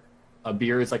 $1. A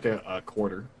beer is like a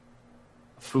quarter.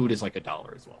 Food is like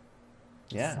 $1 as well.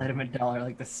 Yeah. Slide him $1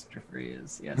 like the stripper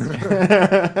is. Yes.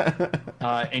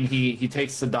 And he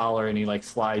takes the $1 and he like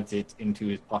slides it into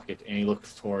his pocket and he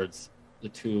looks towards the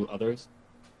two others.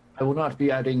 I will not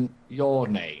be adding your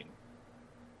name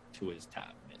to his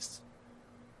tab, miss.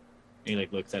 And he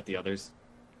like looks at the others.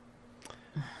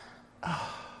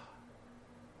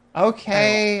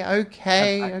 Okay.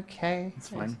 It's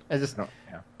fine. I just, No,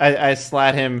 yeah. I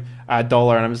slide him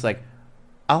 $1 and I'm just like,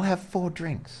 I'll have 4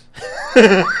 drinks.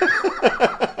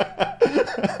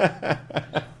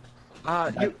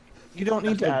 You don't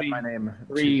need to add my name.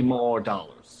 $3 more.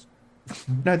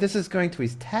 No, this is going to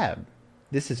his tab.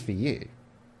 This is for you.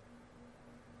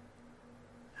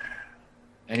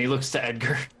 And he looks to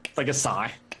Edgar. It's like a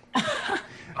sigh.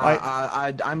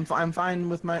 I'm fine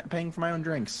with my paying for my own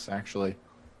drinks, actually.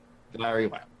 Very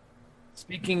well.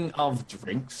 Speaking of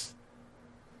drinks,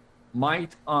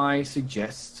 might I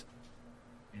suggest,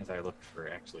 as I look for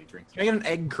actually drinks, Can I get an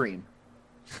egg cream?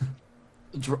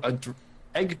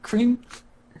 egg cream?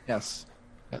 Yes.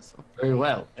 Yes, very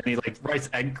well. And he like writes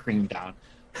egg cream down.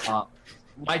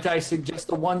 Might I suggest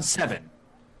a 1-7,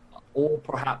 or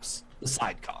perhaps the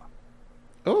sidecar?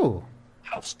 Ooh.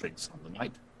 House drinks on the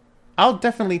night. I'll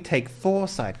definitely take 4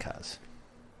 sidecars.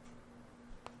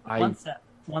 I One set.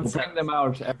 One will set. bring them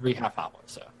out every half hour,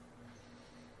 so.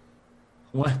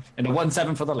 And a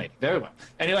 1-7 for the lady. Very well.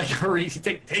 And he like hurries. He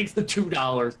takes the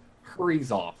 $2,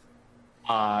 hurries off,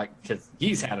 because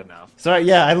he's had enough. So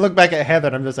yeah, I look back at Heather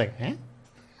and I'm just like, huh?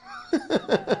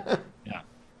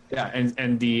 Yeah,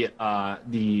 and the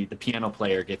piano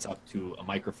player gets up to a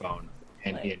microphone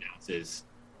and he announces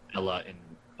Ella and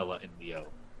Leo.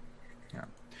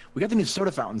 We got the new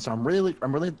soda fountain, so I'm really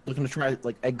looking to try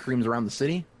like egg creams around the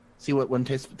city. See what one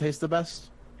tastes the best.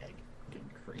 Egg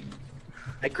cream.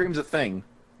 Egg cream's a thing.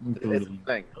 It's a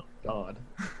thing. Oh God.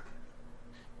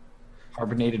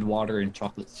 Carbonated water and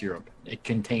chocolate syrup. It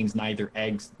contains neither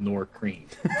eggs nor cream.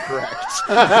 Correct.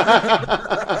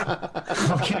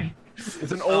 Okay.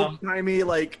 It's an old timey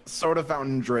like soda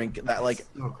fountain drink that like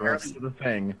gross. apparently is a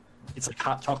thing. It's like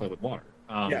hot chocolate with water.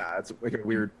 Yeah, it's like a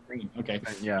weird Cream. Okay.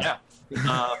 thing. Yeah.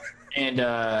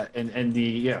 And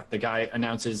the guy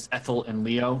announces Ethel and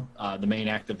Leo, the main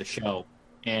act of the show.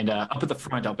 And up at the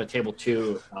front, up at table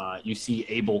 2, you see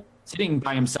Abel sitting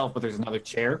by himself, but there's another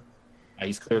chair.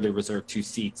 He's clearly reserved 2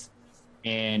 seats.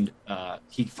 And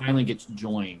he finally gets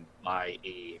joined by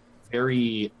a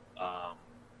very,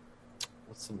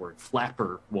 what's the word,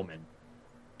 flapper woman.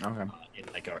 Okay.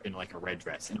 In like a red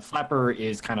dress. And a flapper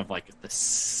is kind of like the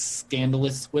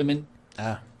scandalous women.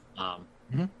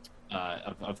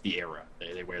 Of the era.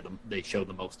 They wear them. They show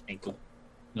the most ankle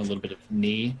and a little bit of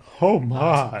knee. Oh Some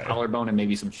my. collarbone and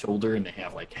maybe some shoulder, and they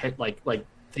have like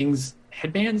things,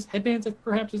 headbands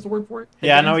perhaps is the word for it.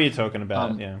 Yeah, I know Headbands? what you're talking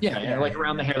about. And like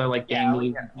around the hair, they're like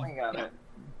dangly. We got it.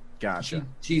 Gotcha.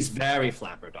 She's very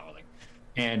flapper, darling,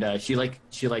 and she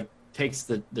takes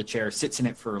the chair, sits in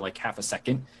it for like half a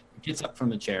second, gets up from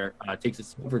the chair, takes a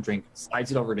silver drink,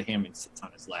 slides it over to him, and sits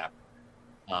on his lap.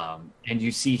 And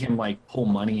you see him like pull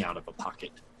money out of a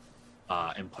pocket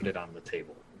and put it on the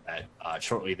table. That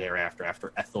shortly thereafter,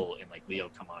 after Ethel and like Leo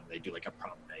come on, they do like a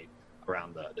promenade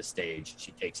around the stage.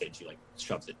 She takes it and she like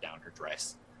shoves it down her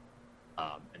dress,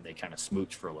 and they kind of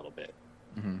smooch for a little bit.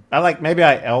 Mm-hmm. Maybe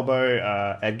I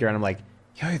elbow Edgar and I'm like,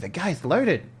 yo, the guy's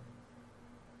loaded.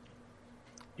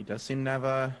 He does seem to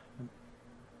have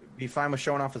be fine with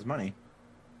showing off his money.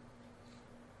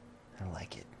 I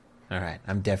like it. All right,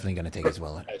 I'm definitely gonna take his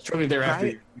wallet. Shortly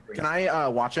thereafter, Can I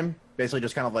watch him? Basically,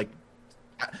 just kind of like.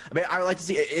 I mean, I would like to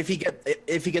see if he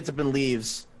gets up and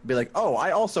leaves. Be like, oh,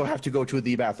 I also have to go to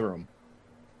the bathroom.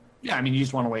 yeah, I mean, you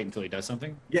just want to wait until he does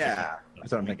something. Yeah,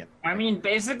 that's what I'm thinking. I mean,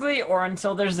 basically, or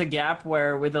until there's a gap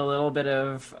where, with a little bit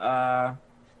of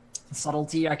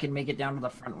subtlety, I can make it down to the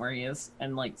front where he is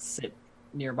and like sit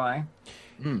nearby.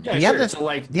 Yeah, The sure. other- So,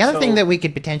 like, The other thing that we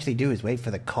could potentially do is wait for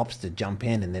the cops to jump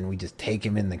in and then we just take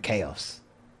him in the chaos.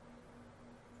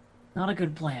 Not a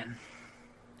good plan.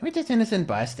 We're just innocent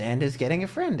bystanders getting a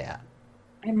friend out.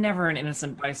 I'm never an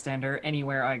innocent bystander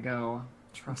anywhere I go.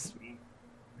 Trust me.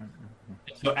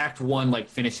 So Act 1 like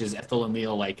finishes Ethel and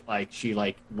Leal like she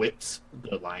like whips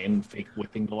the lion, fake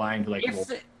whipping the lion who like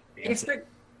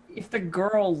If the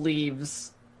girl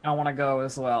leaves, I want to go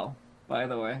as well. By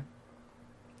the way.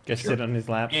 Go sit on his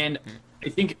lap. And I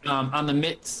think on the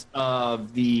midst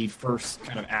of the first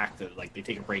kind of act, like they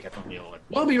take a break after Leo, like,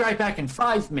 we'll be right back in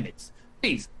 5 minutes.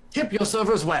 Please tip your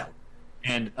servers well.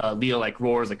 And Leo like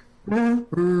roars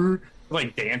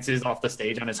like dances off the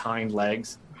stage on his hind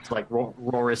legs to like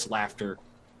roarous laughter.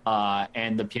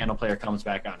 And the piano player comes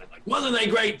back on and like, wasn't they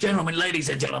great, gentlemen, ladies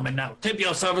and gentlemen? Now tip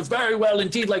your servers very well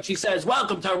indeed, like she says.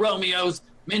 Welcome to Romeo's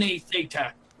mini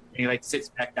theater. And he like sits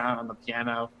back down on the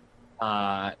piano.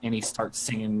 And he starts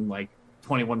singing like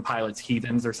 21 Pilots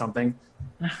Heathens or something,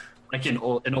 like an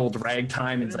old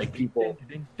ragtime. It's like people,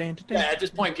 at this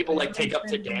point, people like take up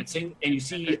to dancing, and you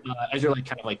see as you're like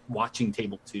kind of like watching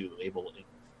table 2, Abel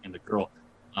and the girl,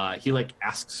 he like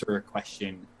asks her a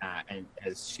question, and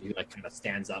as she like kind of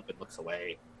stands up and looks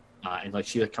away, and like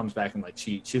she like comes back and like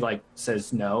she like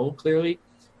says no clearly,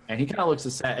 and he kind of looks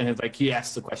upset, and it's like he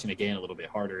asks the question again a little bit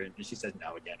harder, and she says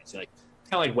no again, and she like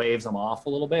kind of like waves him off a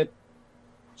little bit.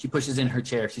 She pushes in her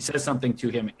chair. She says something to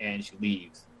him, and she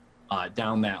leaves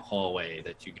down that hallway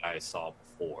that you guys saw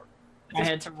before. I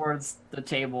head towards the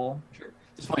table. Sure.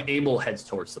 At this point, Abel heads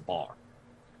towards the bar.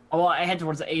 Oh, well, I head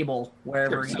towards Abel,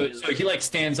 wherever Sure. he is. So he like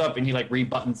stands up and he like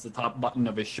rebuttons the top button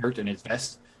of his shirt and his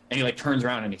vest, and he like turns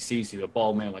around and he sees you, a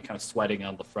bald man, like kind of sweating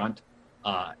on the front,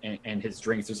 and his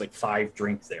drinks. There's like 5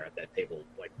 drinks there at that table.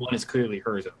 Like 1 is clearly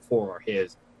hers, and 4 are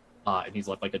his. And he's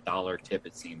left like $1 tip,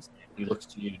 it seems. And he looks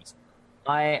to you and he's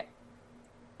I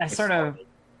sort of,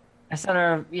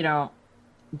 you know,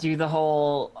 do the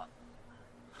whole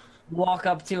walk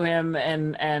up to him,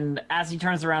 and as he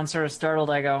turns around, sort of startled,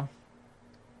 I go,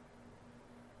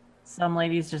 "Some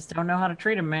ladies just don't know how to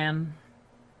treat a man."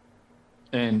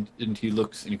 and he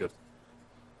looks and he goes,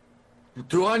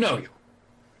 "Do I know you?"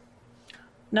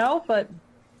 No, but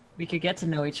we could get to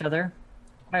know each other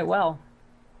quite well.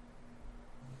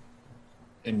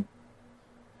 And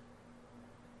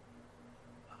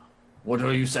what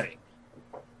are you saying?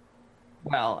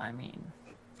 Well, I mean,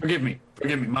 Forgive me,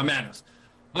 my manners.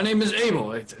 My name is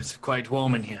Abel. It's quite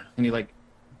warm in here. And he like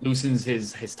loosens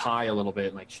his tie a little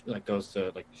bit, and like goes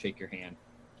to like shake your hand.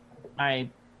 I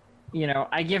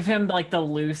give him like the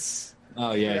loose.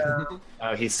 Oh yeah,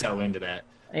 oh he's so into that.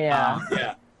 Yeah.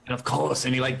 Yeah, and of course,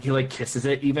 and he like kisses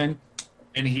it even,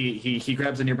 and he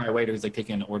grabs a nearby waiter who's like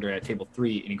taking an order at table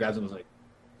 3, and he grabs him and was like,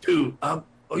 "Dude, are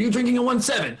you drinking a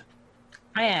 1-7?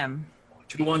 I am.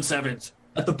 2 1-7s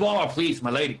at the bar, please, my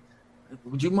lady.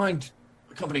 Would you mind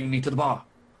accompanying me to the bar?"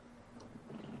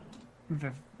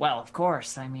 Well, of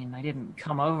course. I mean, I didn't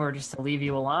come over just to leave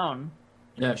you alone.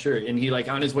 Yeah, sure. And he like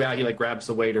on his way out, he like grabs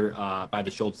the waiter by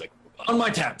the shoulders, like, "On my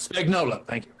tab, Spagnolo,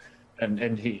 thank you."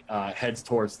 And he heads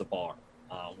towards the bar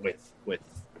with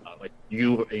like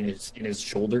you in his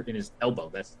shoulder, in his elbow.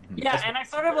 That's And I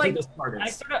sort of like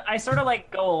I sort of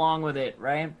like go along with it,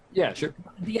 right? yeah, sure.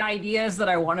 The idea is that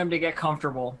I want him to get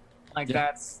comfortable. Like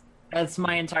Yeah. that's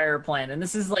my entire plan. And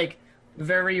this is like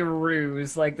very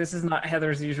ruse. Like this is not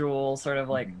Heather's usual sort of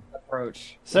like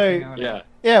approach. So- You know what I mean? Yeah.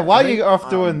 Yeah, while you're off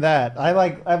doing that, I'm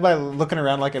like looking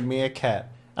around like a meerkat.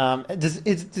 Does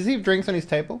he have drinks on his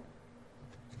table?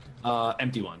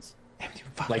 Empty ones. Empty.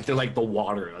 Fuck. Like they're like the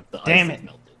water, like the Damn ice is it.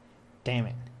 melted. Damn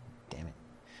it.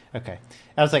 Okay.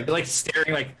 I was like, They're like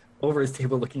staring like over his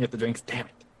table, looking at the drinks. Damn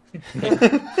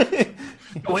it.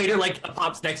 The waiter like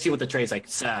pops next to you with the tray. He's like,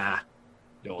 "Sir,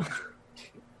 your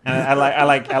and I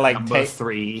like number take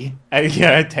 3." I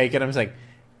take it. I'm just like,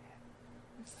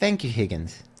 thank you,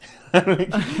 Higgins.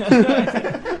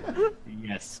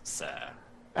 Yes, sir.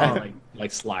 Oh,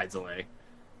 like slides away.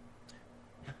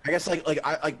 I guess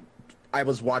I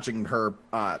was watching her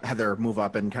Heather move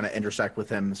up and kind of intersect with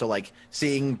him. So like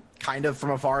seeing kind of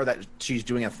from afar that she's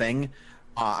doing a thing.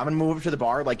 I'm gonna move up to the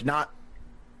bar, like not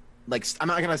like I'm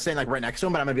not gonna stand like right next to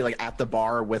him, but I'm gonna be like at the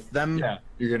bar with them. Yeah,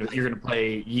 you're gonna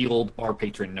play yield bar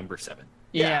patron number 7.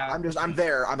 Yeah. I'm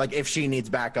there. I'm like if she needs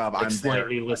backup, Like I'm there.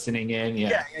 slightly listening in.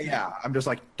 Yeah. I'm just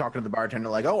like talking to the bartender,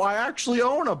 like, oh, I actually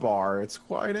own a bar. It's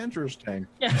quite interesting.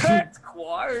 It's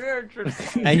quite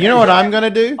interesting. And you know what I'm gonna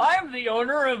do? I'm the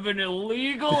owner of an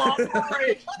illegal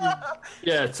operation.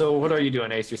 Yeah. So what are you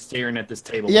doing, Ace? You're staring at this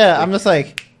table. Yeah, I'm just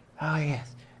like, oh yes.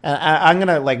 And I'm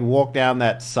gonna like walk down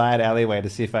that side alleyway to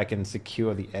see if I can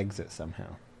secure the exit somehow.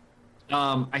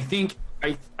 I think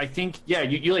yeah.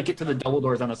 You like get to the double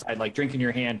doors on the side, like drink in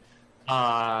your hand.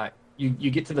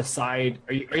 you get to the side.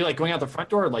 Are you like going out the front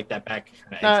door or like that back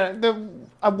kind of exit?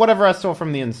 No, whatever I saw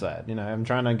from the inside. You know, I'm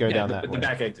trying to go down that the way.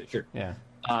 back exit, sure. Yeah.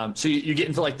 So you get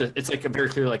into like it's like a very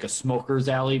clear like a smoker's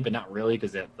alley, but not really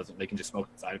because they can just smoke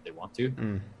inside if they want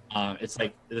to. It's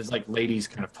like there's like ladies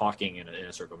kind of talking in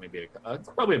a circle, maybe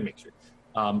probably a mixture.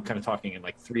 Kind of talking, and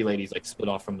like three ladies like split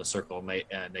off from the circle,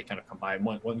 and they kind of come by, and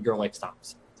one girl like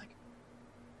stops. It's like,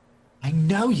 I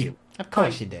know you. Of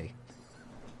course you do.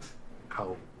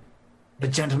 Oh, the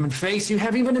gentleman face you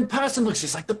have even in person looks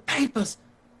just like the papers.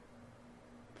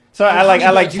 So I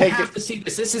like you take have it. to see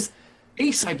this. This is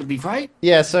Ace, I believe, right?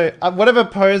 Yeah, so whatever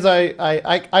pose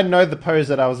I know the pose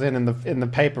that I was in the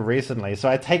paper recently, so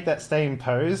I take that same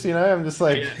pose, you know. I'm just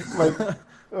like like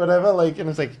whatever, like, and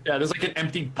it's like Yeah, there's like an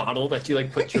empty bottle that you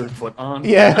like put your foot on.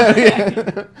 yeah,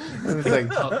 and it's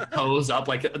like Pose up,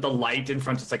 like the light in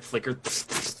front just like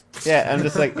flickers. yeah, I'm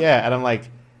just like yeah, and I'm like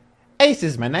Ace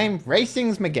is my name,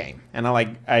 racing's my game, and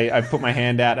I put my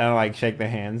hand out and I like shake their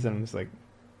hands, and I'm just like.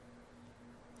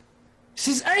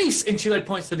 She's Ace, and she like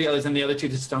points to the others, and the other two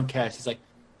just don't care. She's like,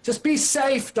 "Just be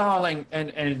safe, darling,"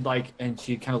 and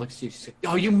she kind of looks at you. She's like,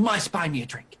 "Oh, you must buy me a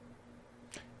drink."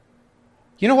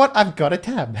 You know what? I've got a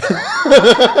tab.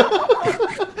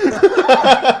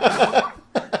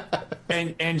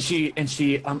 and she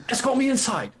escort me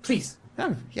inside, please.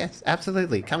 Oh, yes,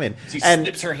 absolutely. Come in. She And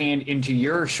slips her hand into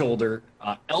your shoulder,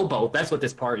 elbow. That's what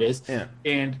this part is. Yeah.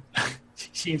 And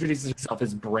she introduces herself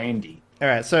as Brandy. all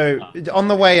right, so on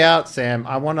the way out, Sam,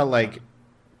 I want to like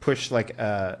push like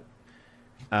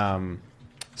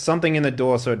something in the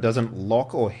door so it doesn't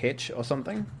lock or hitch or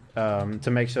something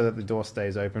to make sure that the door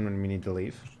stays open when we need to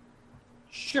leave.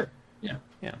 Sure. Yeah.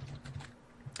 Yeah.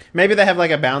 Maybe they have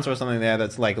like a bouncer or something there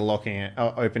that's like locking it,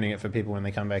 or opening it for people when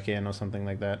they come back in or something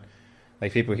like that.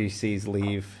 Like people he sees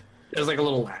leave. There's like a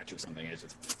little latch or something. It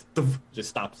just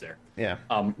stops there. Yeah.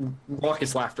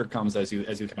 Raucous laughter comes as you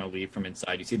kind of leave from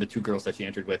inside. You see the two girls that she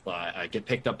entered with get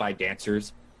picked up by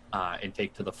dancers and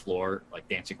take to the floor like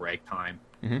dancing ragtime.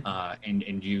 Mhm.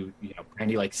 And you know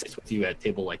Brandy like sits with you at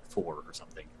table like 4 or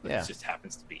something. Yeah. It just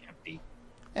happens to be empty.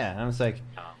 Yeah, and I was like,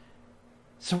 Um,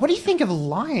 so what do you think of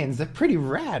lions? They're pretty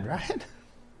rad, right?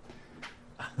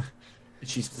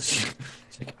 she's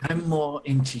like, I'm more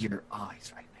into your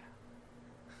eyes right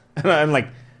now. And I'm like,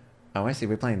 oh, I see.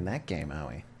 We're playing that game, are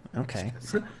we? Okay.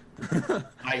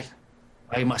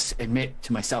 I must admit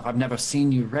to myself, I've never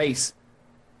seen you race,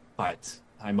 but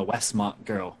I'm a Westmont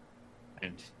girl,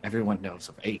 and everyone knows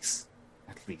of Ace,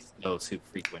 at least those who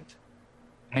frequent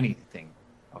anything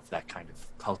of that kind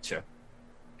of culture.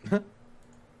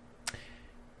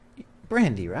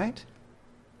 Brandy, right?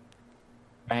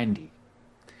 Brandy.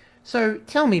 So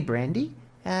tell me, Brandy,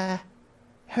 heard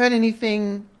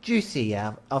anything juicy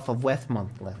off of Westmont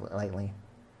lately?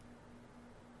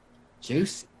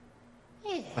 Juicy?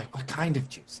 Yeah. Like, what kind of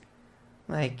juicy?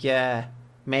 Like,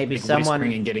 maybe Like someone.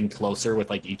 whispering and getting closer with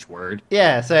like each word.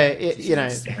 Yeah. So She's you know.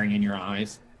 like, staring in your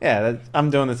eyes. Yeah,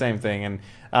 I'm doing the same thing. And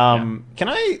can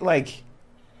I like?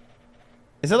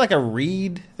 Is there like a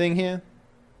read thing here?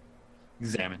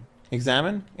 Examine.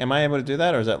 Examine? Am I able to do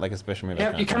that, or is that like a special move?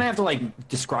 Yeah, you kind of have to like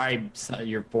describe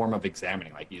your form of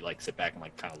examining. Like you like sit back and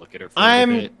like kind of look at her for a I'm-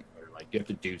 little bit, or like you have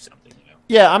to do something. You know.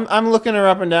 Yeah, I'm looking her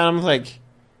up and down. I'm like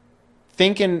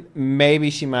thinking maybe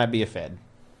she might be a Fed.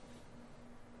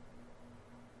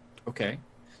 Okay.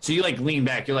 So you like lean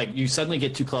back. You're like you suddenly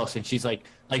get too close, and she's like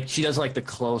she does like the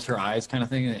close her eyes kind of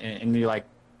thing, and you're like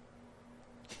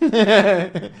Yeah.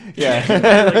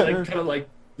 like kind of like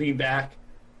lean back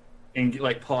and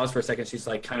like pause for a second. She's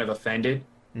like kind of offended,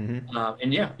 Mm-hmm.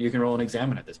 and yeah, you can roll an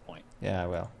examine at this point. Yeah, I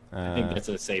will. I think that's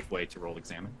a safe way to roll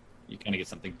examine. You kind of get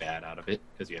something bad out of it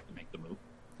because you have to make the move.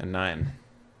 a 9.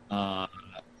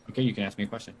 Okay, you can ask me a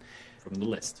question from the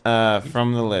list.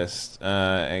 From the list,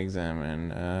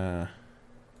 examine.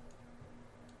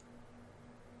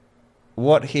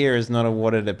 What here is not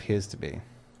what it appears to be?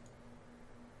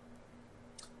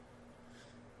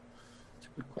 It's a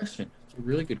good question. It's a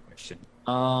really good question.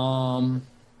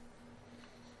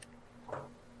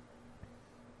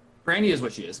 Brandy is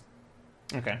what she is.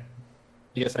 Okay.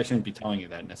 I guess I shouldn't be telling you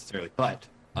that necessarily, but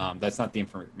that's not the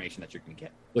information that you're going to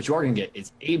get. What you are going to get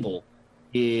is Abel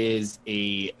is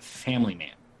a family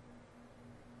man.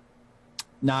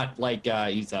 Not like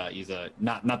he's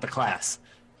not the class.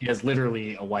 He has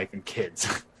literally a wife and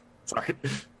kids. Sorry,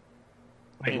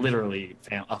 like literally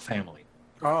a family.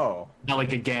 Oh. Not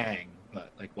like a gang,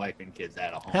 but like wife and kids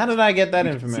at a home. How did I get that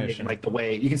You can see it in, information? like the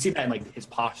way you can see that in like his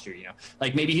posture, you know,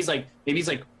 like maybe he's like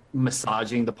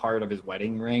massaging the part of his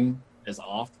wedding ring is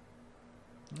off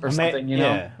or something, you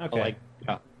know. Yeah. But, Okay. like,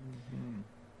 yeah.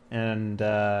 And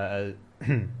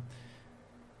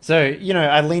So, you know,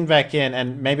 I lean back in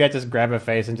and maybe I just grab her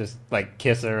face and just like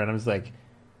kiss her and I'm just like,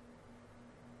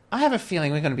 I have a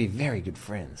feeling we're going to be very good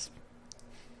friends.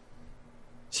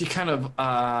 She kind of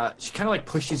like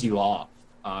pushes you off,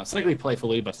 slightly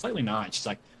playfully, but slightly not. She's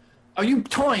like, "Are you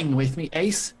toying with me,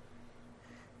 Ace?"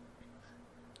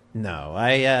 No,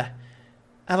 I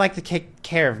like to take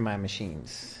care of my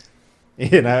machines.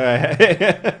 You know.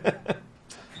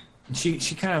 She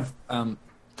kind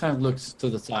of looks to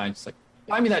the side. She's like,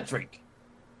 "Buy me that drink."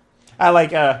 I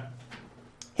like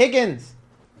Higgins.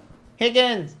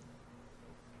 And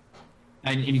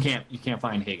you can't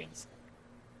find Higgins.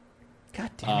 God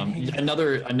damn it, Higgins.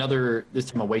 Another this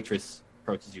time a waitress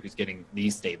approaches you who's getting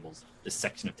these tables, this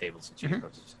section of tables that she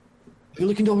approaches. Are you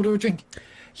looking to order a drink?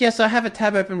 Yes, I have a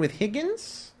tab open with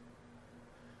Higgins.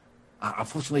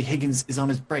 Unfortunately, Higgins is on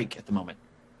his break at the moment.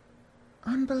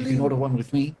 You can order Unbelievable. one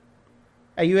with me.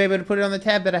 Are you able to put it on the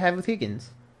tab that I have with Higgins?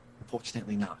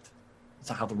 Unfortunately not. That's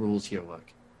not how the rules here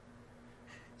work.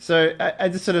 So I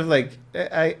just sort of like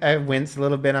I winced a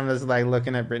little bit. I'm just like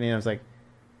looking at Brittany and I was like,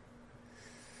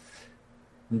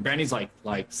 And Brandy's like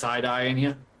side-eyeing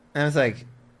you. and I was like,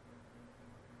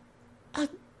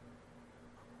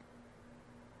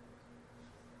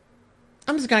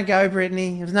 I'm just gonna go,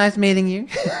 Brittany. It was nice meeting you.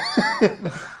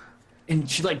 And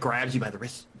she like grabs you by the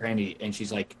wrist, Brandy, and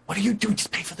she's like, "What are you doing?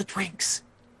 Just pay for the drinks."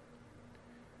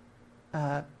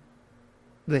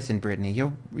 Listen, Brittany,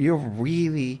 you're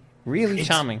really It's-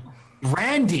 charming.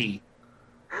 Brandy.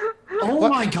 Oh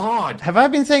What? my God. Have I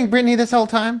been saying Brittany this whole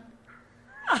time?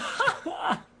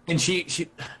 And she,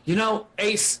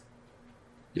 Ace,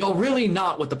 you're really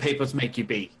not what the papers make you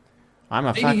be. I'm a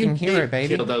Maybe fucking you hero, did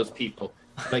baby. kill those people.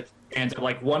 Like, and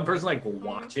like one person like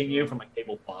watching you from like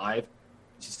table 5.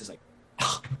 She's just like,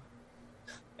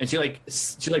 and she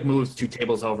moves 2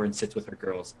 tables over and sits with her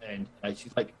girls, and she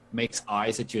like makes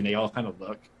eyes at you, and they all kind of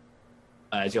look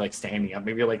as you're like standing up,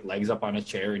 maybe your like legs up on a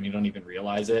chair, and you don't even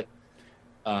realize it.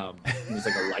 And there's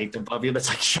like a light above you that's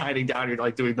like shining down. You're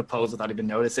like doing the pose without even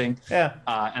noticing. Yeah,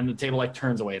 And the table like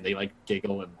turns away, and they like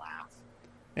giggle and laugh.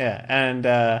 yeah, and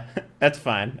that's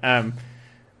fine. And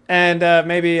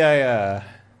maybe I.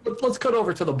 Let's cut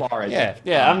over to the bar.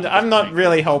 Yeah. I'm not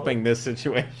really helping this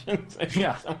situation.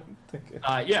 Yeah.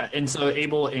 Yeah, and so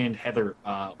Abel and Heather,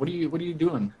 what are you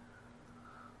doing?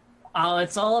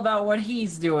 It's all about what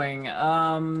he's doing.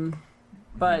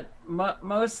 But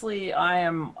mostly I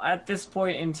am at this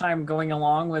point in time going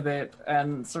along with it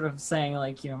and sort of saying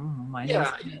like, you know,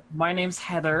 my name's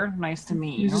Heather. Nice to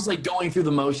meet you. He's just like going through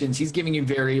the motions. He's giving you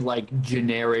very like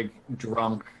generic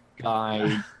drunk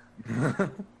guy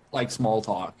like small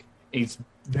talk. He's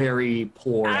very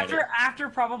poor at it. After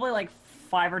probably like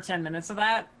 5 or 10 minutes of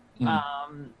that,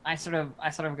 I sort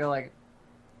of go like,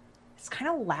 it's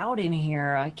kind of loud in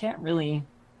here. I can't really,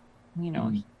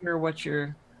 hear what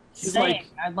you're He's saying. like-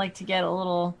 I'd like to get a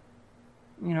little,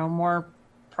 more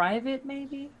private,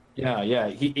 maybe. Yeah.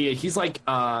 He's like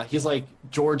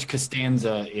George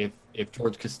Costanza if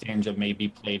George Costanza maybe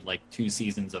played like 2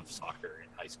 seasons of soccer in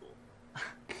high school.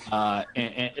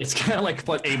 And it's kind of like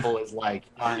what Abel is like.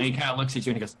 And he kind of looks at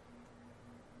you and he goes,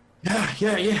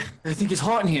 Yeah. I think it's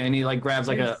hot in here. And he like grabs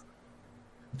like a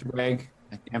drag,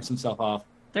 like damps himself off.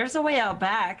 There's a way out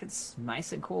back. It's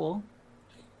nice and cool.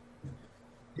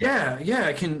 Yeah.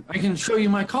 I can show you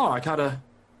my car. I got a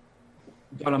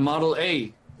Model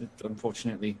A.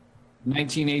 Unfortunately,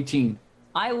 1918.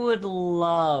 I would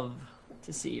love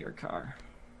to see your car.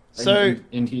 So,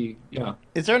 and he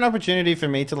is there an opportunity for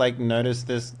me to like notice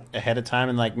this ahead of time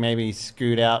and like maybe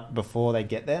scoot out before they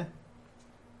get there?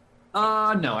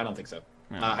 No, I don't think so.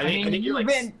 I think you're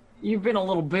you've been a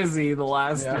little busy the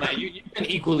last. Yeah, you've been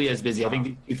equally as busy. I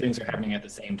think these 2 things are happening at the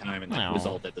same time and like Oh.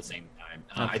 result at the same time.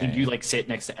 I Okay. think you like sit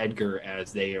next to Edgar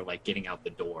as they are like getting out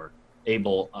the door.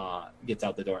 Abel gets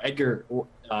out the door. Edgar,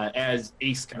 as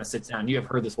Ace kind of sits down, you have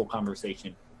heard this whole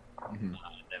conversation. And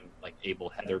then like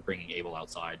Heather bringing Abel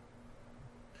outside.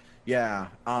 Yeah.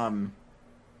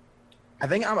 I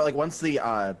think I'm like once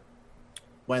the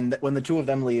when the 2 of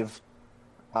them leave,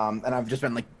 and I've just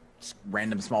been like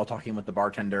random small talking with the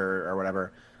bartender or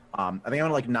whatever. I think I'm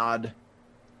gonna like nod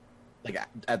like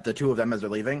at the 2 of them as they're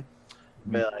leaving.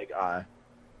 Be like,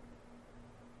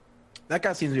 that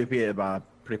guy seems to be a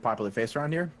pretty popular face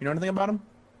around here. You know anything about him?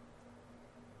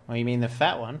 Oh, you mean the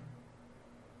fat one?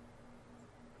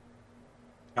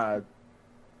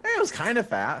 It was kind of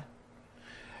fat.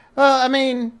 Well, I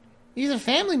mean, he's a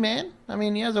family man. I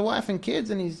mean, he has a wife and kids,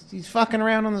 and he's fucking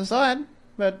around on the side.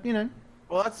 But you know.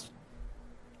 Well, that's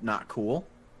not cool.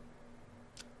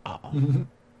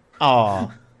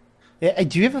 Oh. Yeah,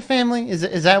 do you have a family?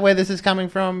 Is that where this is coming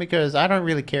from? Because I don't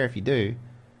really care if you do.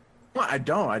 Well, I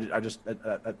don't. I just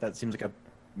that seems like a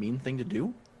mean thing to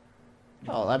do.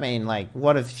 Well, I mean, like,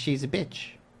 what if she's a bitch?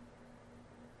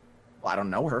 Well, I don't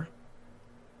know her.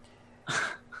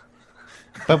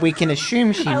 But we can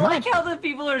assume she I might. like how the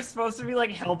people are supposed to be like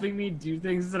helping me do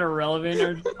things that are relevant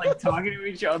or just, like talking to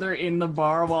each other in the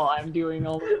bar while I'm doing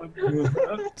all the fucking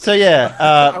stuff. So yeah,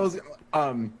 I was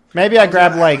maybe I was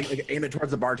grabbed gonna, like aim it towards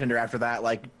the bartender after that.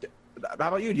 Like, how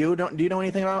about you? Do you know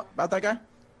anything about that guy?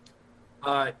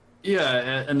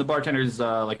 Yeah, and the bartender's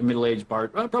like a middle-aged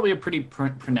probably a pretty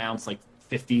pronounced like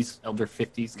 50s, elder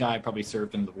 50s guy. Probably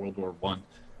served in the World War One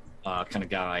kind of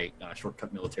guy.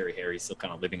 Shortcut military hair. He's still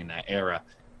kind of living in that era,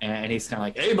 and he's kind of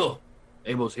like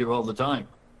Abel's here all the time.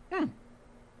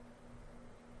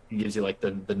 He gives you like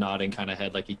the nodding kind of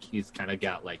head, like he's kind of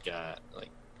got like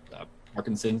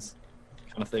Parkinson's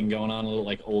kind of thing going on, a little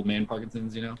like old man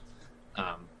Parkinson's, you know,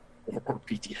 or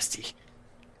PTSD.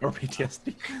 Or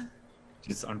PTSD?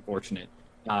 Just unfortunate.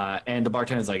 And the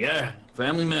bartender's like, yeah,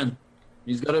 family man,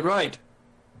 he's got it right.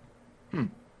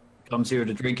 Comes here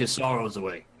to drink his sorrows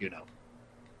away, you know.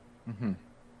 Mm-hmm.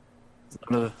 It's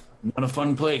not a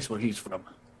fun place where he's from.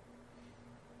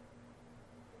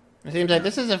 it seems like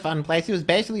this is a fun place. He was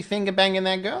basically finger banging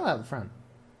that girl out the front.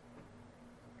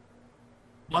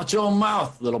 Watch your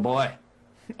mouth, little boy.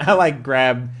 I like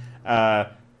grab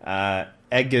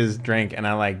Edgar's drink and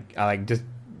I like just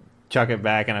chuck it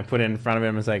back and I put it in front of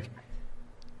him. It's like,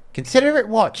 consider it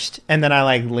watched. And then I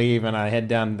like leave and I head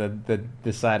down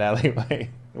the side alleyway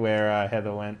where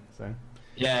Heather went. So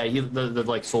Yeah, the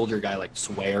like soldier guy like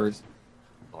swears,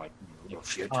 like little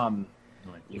shit. And,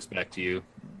 like looks back to you.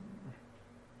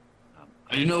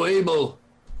 I know Abel.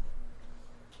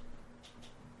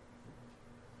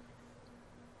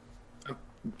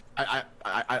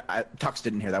 Tux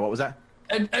didn't hear that. What was that?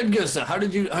 Edgar, sir, how do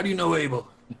you know Abel?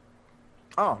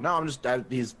 Oh no, I'm just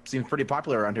he seems pretty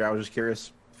popular around here. I was just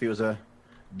curious if he was a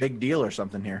big deal or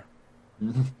something here.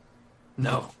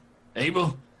 No.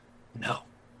 Abel? No.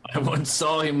 I once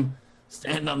saw him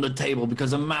stand on the table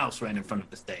because a mouse ran in front of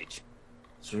the stage.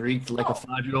 Shrieked like a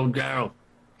 5-year-old girl.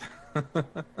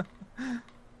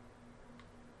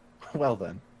 Well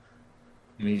then.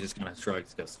 And he just kind of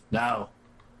shrugs, goes, now,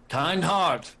 kind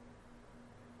heart.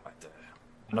 But,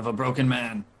 kind of a broken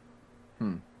man.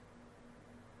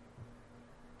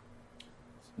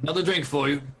 Another drink for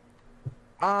you.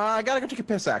 I gotta go take a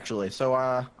piss actually, so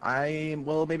I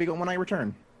will maybe go when I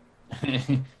return.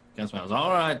 Guess what?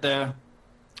 All right there.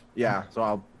 Yeah, so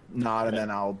I'll nod and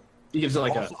then I'll. He gives it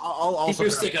like I'll keep also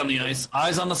your stick on the ice,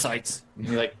 eyes on the sights. And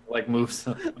he like moves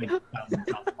like down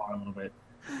the bar a little bit.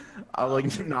 I'll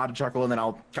like nod and chuckle and then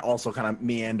I'll also kind of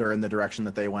meander in the direction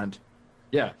that they went.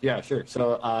 Yeah, sure.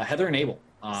 So Heather and Abel.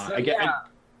 I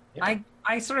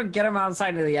sort of get him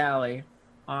outside of the alley,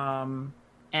 and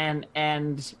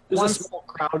there's once a small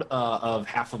crowd of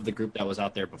half of the group that was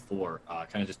out there before,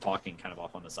 kind of just talking, kind of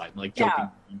off on the side, like joking.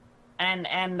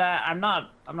 and I'm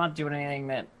not doing anything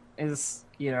that is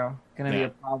gonna be a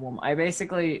problem. I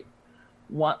basically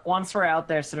once we're out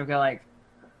there, sort of go like,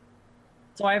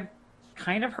 so I've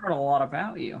kind of heard a lot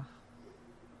about you.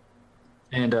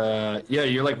 And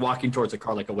you're like walking towards the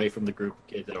car, like away from the group of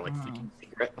kids that are like flicking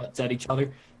cigarette butts at each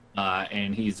other.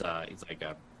 And he's like,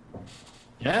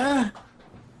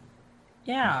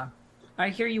 Yeah, I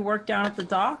hear you work down at the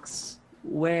docks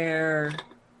where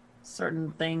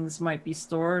certain things might be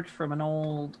stored from an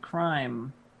old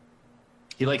crime.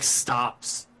 He like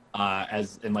stops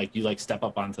and like you like step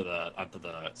up onto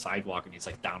the sidewalk and he's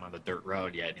like down on the dirt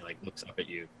road and he like looks up at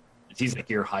you. And he's like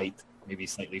your height, maybe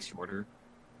slightly shorter.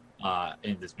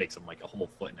 And this makes him like a whole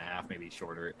 1.5 feet, maybe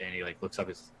shorter. And he like looks up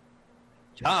his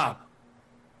job.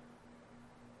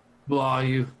 Who are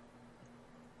you?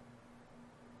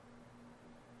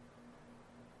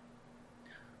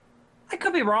 I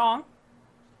could be wrong.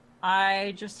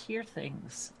 I just hear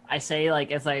things. I say,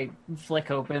 like, as I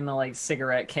flick open the like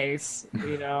cigarette case,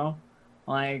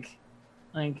 like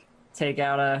take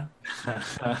out a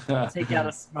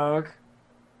smoke,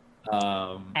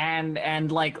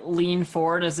 and like lean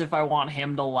forward as if I want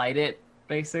him to light it,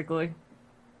 basically.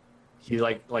 He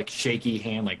like shaky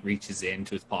hand like reaches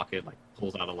into his pocket, like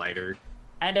pulls out a lighter.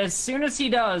 And as soon as he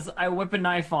does, I whip a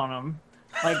knife on him,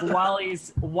 like while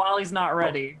he's not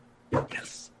ready.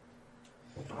 Yes.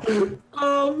 So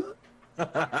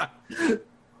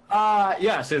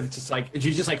it's just like, do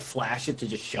you just like flash it to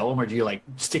just show him, or do you like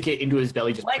stick it into his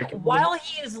belly, just like while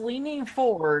he is leaning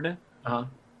forward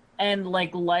and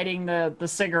like lighting the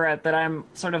cigarette that I'm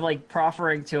sort of like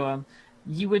proffering to him,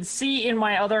 you would see in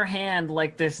my other hand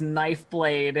like this knife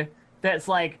blade that's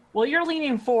like, well, you're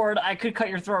leaning forward, I could cut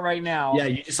your throat right now. Yeah,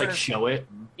 you just like show it,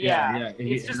 Yeah,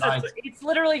 It's his just eyes- it's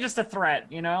literally just a threat,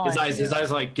 you know. His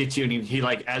eyes like get you, and he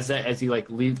like as he like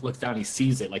looks down, he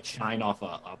sees it like shine off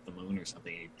the moon or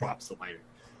something. And he drops the lighter.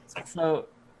 It's like, So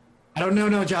I don't know,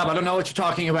 no job. I don't know what you're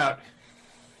talking about.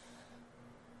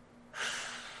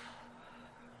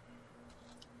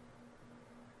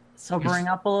 sobering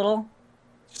up a little.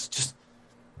 Just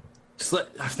let.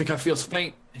 I think I feel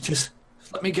faint. Just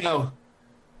let me go.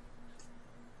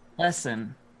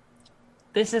 Listen,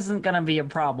 this isn't gonna be a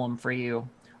problem for you.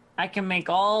 I can make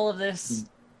all of this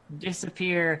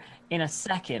disappear in a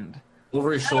second.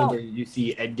 Over his shoulder, you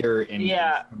see Edgar and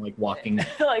Yeah. Ethan, like walking,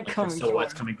 like like their coming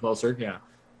silhouettes toward. coming closer. Yeah.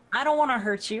 I don't want to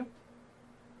hurt you.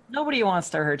 Nobody wants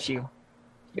to hurt you.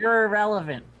 You're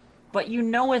irrelevant. But you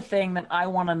know a thing that I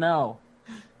want to know.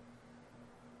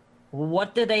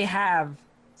 What do they have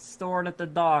stored at the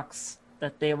docks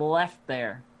that they left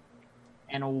there?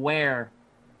 And where?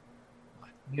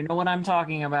 You know what I'm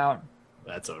talking about.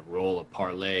 That's a roll of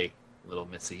parlay, little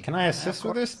Missy. Can I assist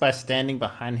with this by standing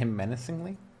behind him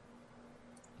menacingly?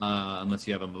 Unless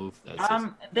you have a move. That's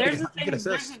There's You a can thing.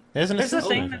 assist. There's an There's a assist.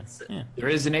 thing move. that's. Yeah. there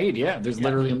is an aid. Yeah, there's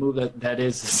literally a move that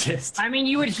is assist. I mean,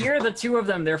 you would hear the two of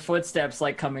them, their footsteps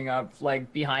like coming up,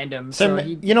 like behind him. So,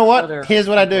 he'd you know what? further Here's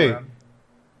what I do. for him.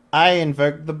 I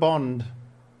invoke the bond.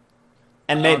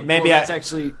 And maybe well, that's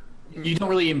actually you don't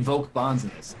really invoke bonds in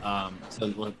this. So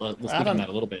let's I speak on don't- that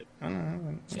a little bit. I don't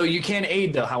know. So you can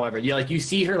aid though, however, you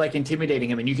see her like intimidating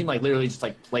him, and you can like literally just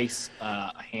like place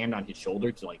a hand on his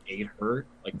shoulder to like aid her,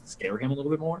 like scare him a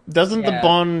little bit more. Doesn't the Yeah.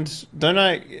 bond?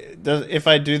 If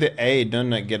I do the aid,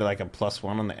 don't I get like a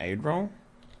 +1 on the aid roll?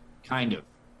 Kind of.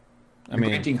 I You're mean,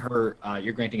 granting her,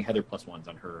 you're granting Heather +1s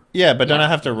on her. yeah, but don't Yeah. I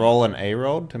have to roll an A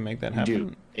roll to make that You happen?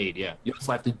 do aid, yeah. You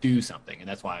also have to do something, and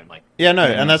that's why I'm like. Yeah, no,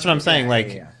 and that's what I'm saying. Yeah,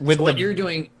 Like yeah. with So what the you're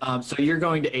doing, so you're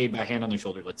going to aid by hand on the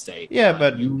shoulder, let's say. yeah,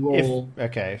 but you roll.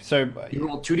 okay, so You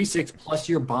roll 2d6 plus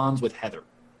your bonds with Heather.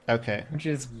 okay, Which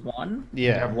is one?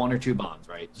 You have yeah, 1 or 2 bonds,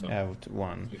 right? So yeah,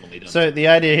 1. you've only done So the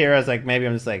idea here is like maybe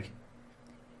I'm just like,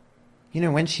 you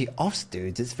know, when she offs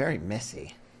dudes, it's very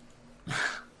messy.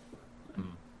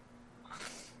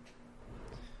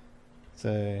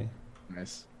 So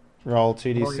Nice. roll Or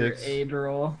your 2d6 aid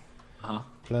roll. Uh-huh.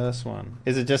 +1.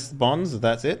 Is it just bonds?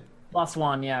 That's it?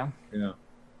 +1, yeah. Yeah.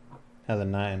 How's a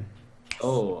 9?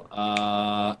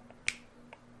 Oh,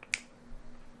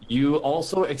 you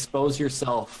also expose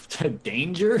yourself to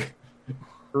danger,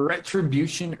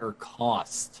 retribution, or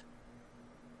cost.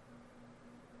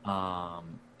 I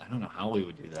don't know how we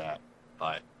would do that,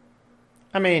 but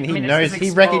I mean, he I mean, it knows. says He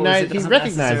exposed, recognizes. it He doesn't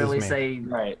recognizes necessarily me. say,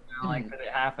 right. like, that it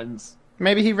happens.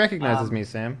 Maybe he recognizes Um, me,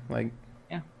 Sam. Like,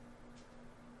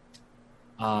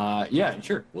 Yeah,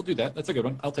 sure, we'll do that. That's a good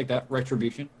one. I'll take that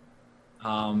retribution.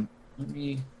 Let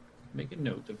me make a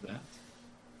note of that.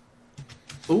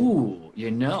 Ooh,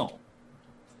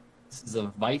 this is a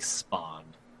vice bond.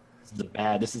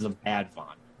 This is a bad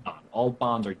bond. All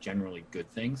bonds are generally good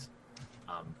things,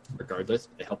 regardless.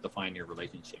 They help define your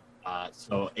relationship.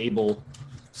 So Abel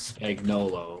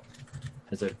Spagnolo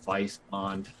has a vice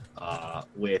bond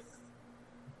with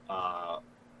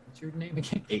what's your name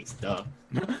again? Ace, duh.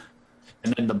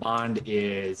 And then the bond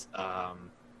is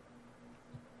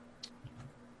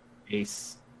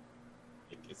Ace.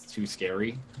 It's too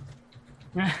scary.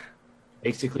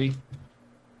 Basically,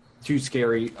 too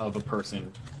scary of a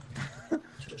person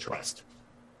to trust.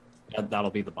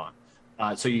 That'll be the bond.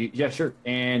 Yeah, sure.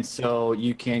 And so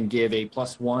you can give a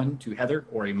 +1 to Heather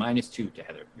or a -2 to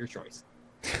Heather. Your choice.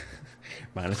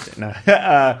 minus no,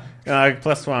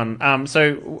 +1.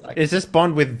 So is this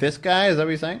bond with this guy? Is that what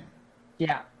you're saying?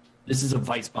 Yeah. This is a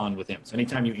vice bond with him. So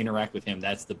anytime you interact with him,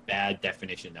 that's the bad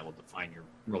definition that will define your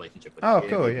relationship with him. Oh,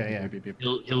 cool. Yeah.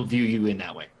 He'll view you in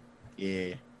that way.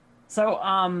 Yeah. So,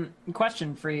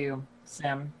 question for you,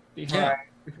 Sam, before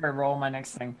I roll my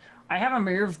next thing. I have a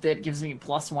move that gives me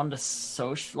 +1 to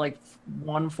social, like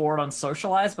 1 forward on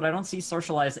socialize, but I don't see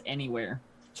socialize anywhere.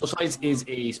 Socialize is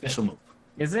a special move.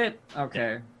 Is it?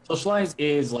 Okay. Socialize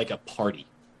is like a party.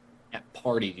 At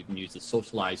parties, you can use the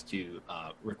socialize to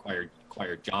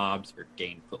acquire jobs or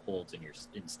gain footholds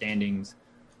in standings,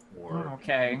 or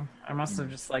Okay. I must have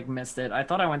just like missed it. I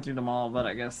thought I went through them all, but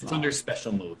I guess it's not. under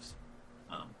special moves.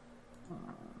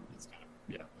 It's kind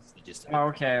of, that's the gist of it. Oh,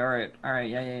 okay. All right.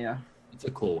 Yeah. It's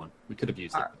a cool one. We could have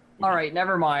used it. All right.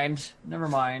 Never mind. I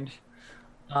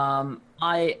am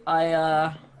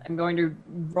going to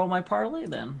roll my parlay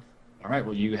then. All right.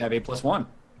 Well, you have a +1.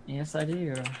 Yes, I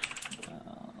do.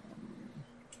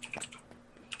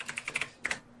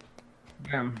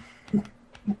 Boom.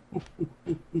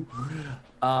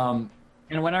 And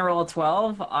when I roll a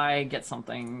 12, I get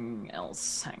something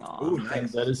else. Hang on. Ooh,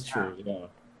 nice. That is true. Yeah.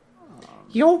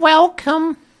 You're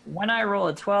welcome. When I roll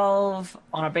a 12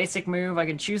 on a basic move, I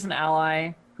can choose an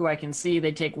ally who I can see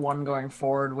they take 1 going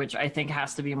forward, which I think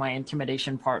has to be my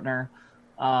intimidation partner.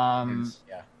 Yeah.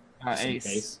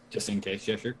 Ace. Just in case,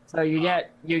 yeah, sure. So you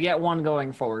get 1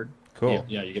 going forward. Cool.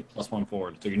 Yeah, you get +1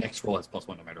 forward. So your next roll has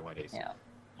 +1 no matter what it is. Yeah.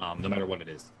 No matter what it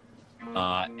is.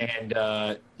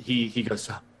 And he goes,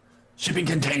 shipping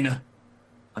container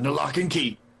under lock and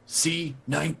key,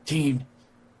 C19.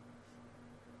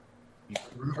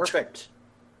 Perfect.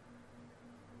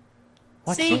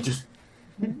 What? See, Just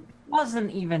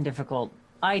wasn't even difficult.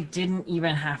 I didn't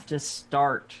even have to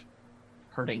start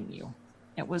hurting you.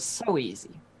 It was so easy.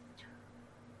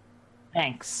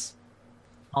 Thanks.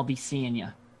 I'll be seeing you.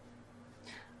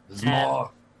 There's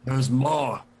more. There's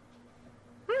more.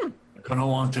 I'm gonna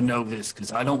want to know this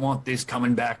because I don't want this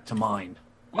coming back to mind.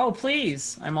 Oh,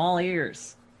 please. I'm all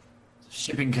ears.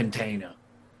 Shipping container.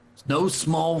 It's no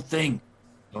small thing.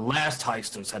 The last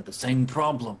heisters had the same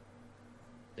problem.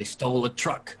 They stole a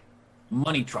truck. A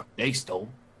money truck they stole.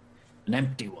 An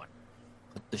empty one.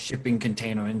 Put the shipping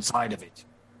container inside of it.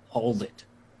 Hold it.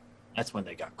 That's when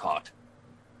they got caught.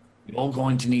 You're all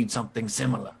going to need something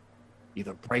similar.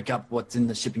 Either break up what's in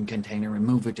the shipping container and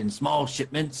move it in small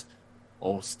shipments,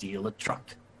 or steal a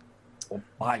truck. Or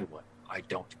buy one. I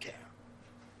don't care.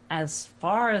 As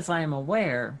far as I'm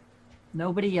aware,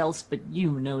 nobody else but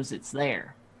you knows it's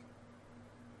there.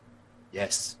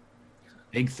 Yes.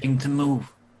 Big thing to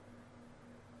move.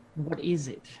 What is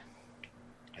it?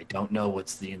 I don't know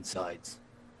what's the insides.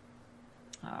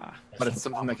 Ah, But it's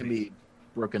something that can be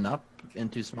broken up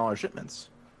into smaller shipments.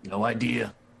 No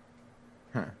idea.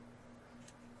 Huh.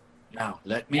 Now,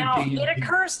 let me now be... it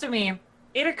occurs to me,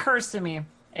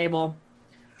 Abel,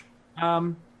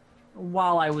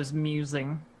 while I was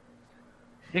musing,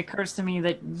 it occurs to me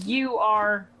that you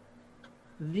are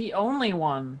the only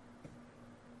one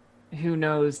who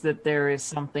knows that there is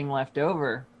something left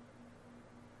over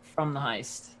from the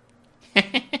heist.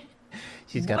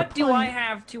 She's got What do I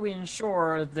have to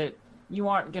ensure that you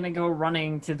aren't going to go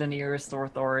running to the nearest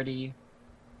authority,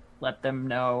 let them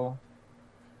know?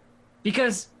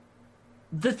 Because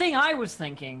the thing I was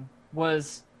thinking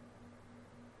was,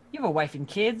 you have a wife and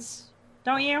kids,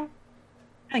 don't you?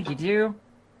 I think you do.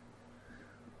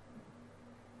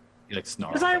 He like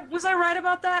snarls. Was I right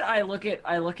about that? I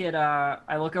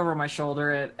look over my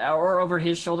shoulder or over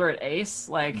his shoulder at Ace,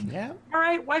 like, Yeah. all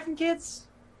right, wife and kids,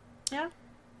 yeah,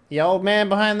 The old man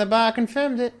behind the bar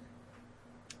confirmed it.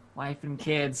 wife and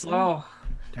kids. Oh,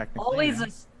 Technically.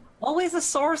 always a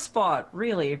sore spot,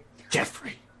 really.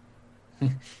 Jeffrey.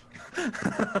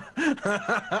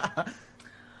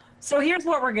 So here's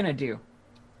what we're gonna do.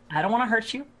 I don't want to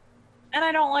hurt you, and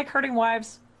I don't like hurting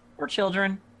wives or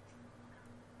children.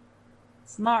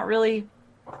 It's not really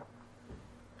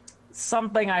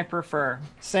something I prefer.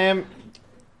 Sam,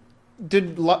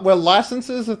 were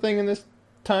licenses a thing in this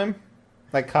time?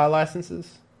 Like car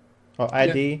licenses? Or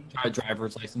ID?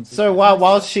 Driver's license. So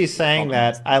while she's saying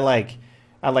that,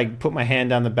 I put my hand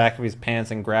down the back of his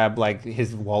pants and grab like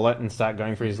his wallet and start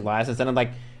going through his license, and I'm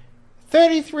like,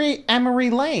 33 Amory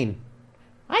Lane.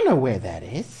 I know where that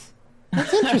is.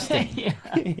 That's interesting. Yeah.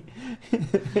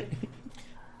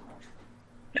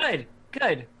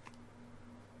 Good.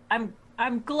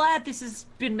 I'm glad this has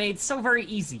been made so very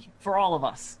easy for all of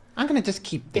us. I'm gonna just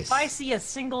keep this. If I see a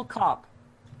single cop,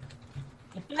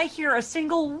 if I hear a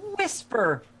single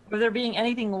whisper of there being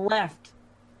anything left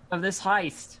of this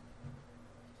heist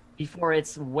before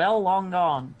it's well long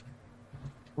gone,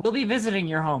 we'll be visiting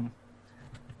your home.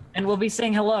 And we'll be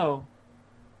saying hello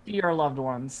to your loved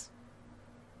ones.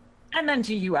 And then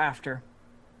to you after.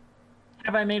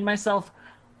 Have I made myself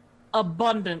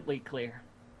abundantly clear?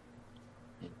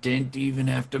 You didn't even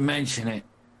have to mention it.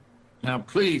 Now,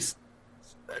 please,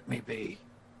 let me be.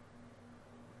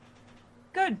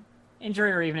 Good. Enjoy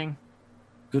your evening.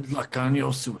 Good luck on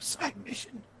your suicide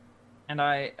mission. And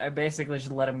I basically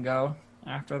just let him go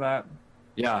after that.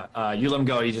 Yeah, you let him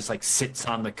go. He just like sits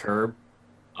on the curb,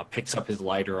 picks up his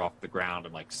lighter off the ground,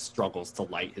 and like struggles to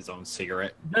light his own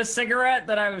cigarette. The cigarette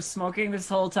that I was smoking this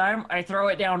whole time, I throw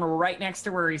it down right next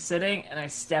to where he's sitting, and I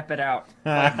step it out.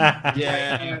 Right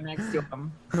there next to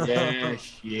him. Yeah,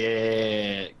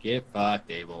 shit. Get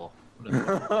fucked, Abel.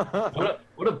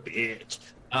 What a bitch.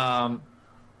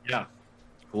 Yeah,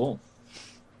 cool.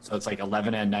 So it's like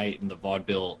 11 at night, and the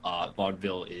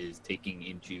vaudeville is taking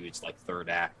into its like third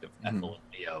act of Ethel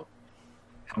and Leo.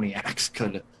 How many acts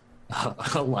could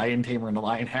a lion tamer and a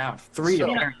lion have? 3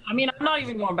 So- of them. I mean, I'm not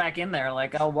even going back in there.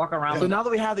 Like, I'll walk around. So now that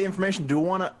we have the information, do we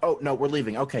want to? Oh no, we're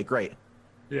leaving. Okay, great.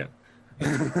 Yeah.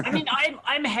 I mean,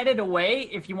 I'm headed away.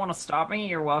 If you want to stop me,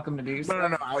 you're welcome to do so.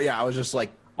 No. Yeah, I was just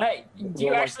like Hey, do you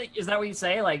Well, like- actually? Is that what you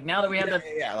say? Like now that we have the,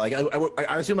 Yeah. Like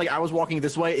I assume like I was walking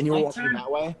this way and you were I walking turned-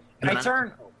 that way. And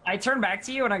I turn back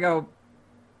to you and I go,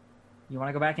 "You want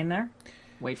to go back in there?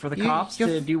 Wait for the You- cops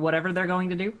you're- to do whatever they're going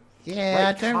to do." Yeah,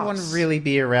 Right, I don't want to cops. really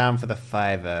be around for the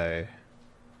 5-0.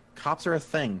 Cops are a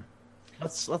thing.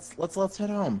 Let's head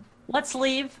home. Let's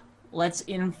leave. Let's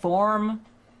inform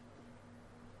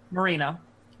Marina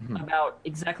about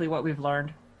exactly what we've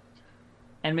learned,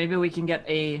 and maybe we can get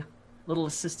a little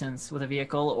assistance with a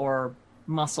vehicle or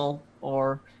muscle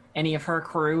or any of her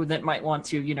crew that might want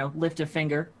to, lift a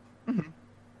finger.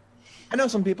 I know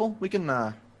some people. We can.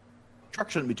 Truck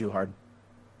shouldn't be too hard.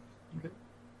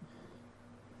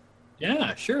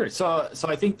 Yeah, sure. So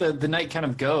I think the night kind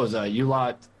of goes. You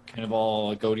lot kind of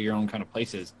all go to your own kind of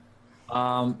places,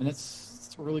 and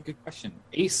that's a really good question.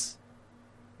 Ace,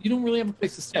 you don't really have a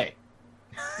place to stay.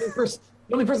 The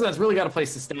only person that's really got a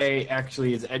place to stay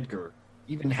actually is Edgar.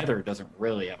 Even Heather doesn't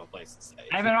really have a place to stay.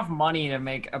 I have enough money to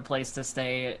make a place to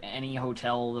stay at any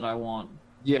hotel that I want.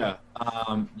 Yeah,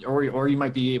 or you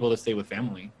might be able to stay with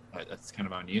family, but that's kind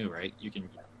of on you, right? You can.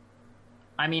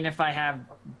 I mean, if I have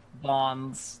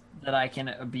bonds that I can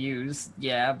abuse,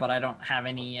 yeah, but I don't have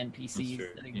any That's NPCs true.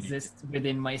 that You need exist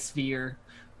within my sphere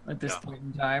at this Yeah. point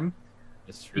in time.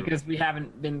 That's true. Because we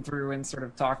haven't been through and sort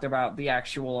of talked about the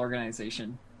actual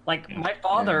organization. Like, Yeah. my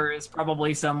father is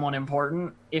probably someone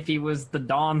important if he was the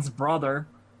Don's brother.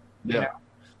 you Yeah. know?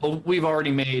 Well, we've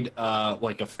already made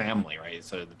like a family, right?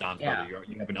 So the Don's Yeah. brother,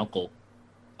 you have an uncle,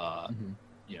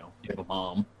 you have a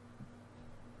mom.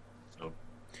 So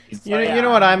he's You know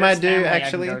what I might there's do, family I can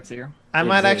actually? go to. I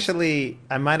might Exists.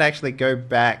 actually go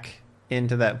back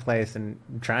into that place and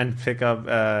try and pick up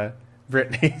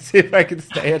Brittany, see if I can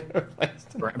stay at her place.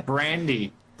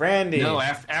 Brandy. Brandy. No,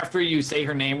 after you say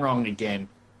her name wrong again,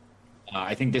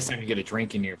 I think this time you get a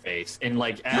drink in your face. And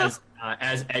like as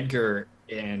Edgar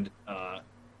and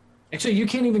actually you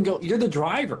can't even go. You're the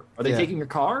driver. Are they Yeah. taking your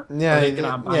car? Yeah, Are they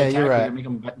gonna yeah, you're right. Make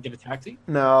them get a taxi?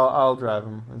 No, I'll drive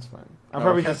him. It's fine. I'll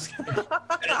probably Okay.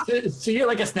 just. So you're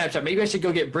like a snapshot. Maybe I should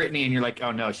go get Brittany, and you're like,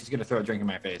 oh no, she's gonna throw a drink in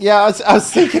my face. Yeah, I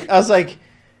was thinking. I was like,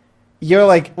 you're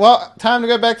like, well, time to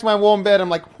go back to my warm bed. I'm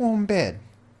like, warm bed.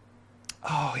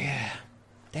 Oh yeah.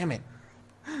 Damn it.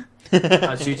 So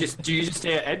do you just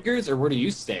stay at Edgar's, or where do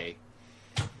you stay?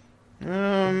 I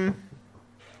don't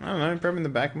know. Probably in the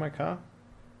back of my car.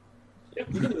 Yeah,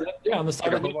 you can do that. Yeah, on the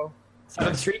side of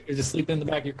the street. You're just sleeping in the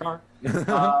back of your car.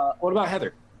 What about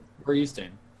Heather? Where are you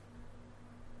staying?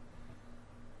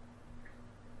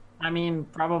 I mean,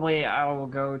 probably I will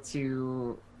go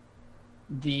to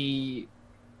the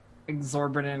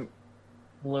exorbitant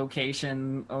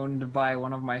location owned by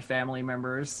one of my family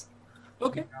members.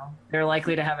 Okay. They're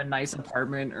likely to have a nice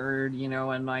apartment or,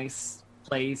 a nice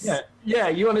place. Yeah.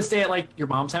 You want to stay at like your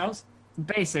mom's house?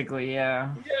 Basically,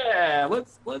 yeah. Yeah.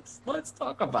 Let's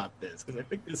talk about this because I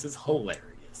think this is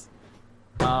hilarious.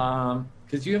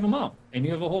 Because you have a mom and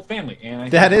you have a whole family, and I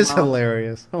think That your is mom-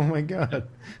 hilarious. Oh my god.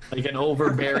 Like an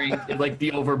overbearing, like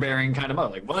the overbearing kind of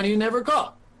mother. Like, why do you never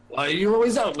call? Why are you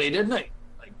always out late at night?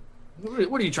 Like,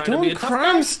 what are you trying to be Doing a tough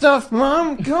crime guy? stuff,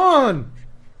 Mom. Go on.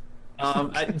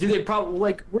 Do they probably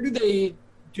like? Where do they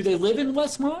live in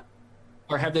Westmont,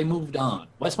 or have they moved on?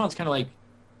 Westmont's kind of like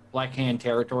Black Hand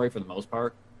territory for the most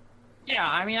part. Yeah,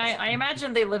 I mean, I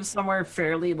imagine they live somewhere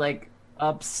fairly,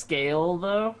 upscale,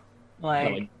 though.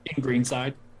 Like in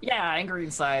Greenside. Yeah, in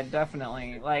Greenside,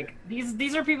 definitely. Like,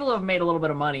 these are people who have made a little bit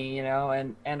of money,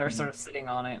 and are sort of sitting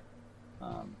on it.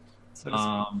 So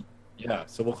to speak. Yeah,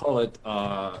 so we'll call it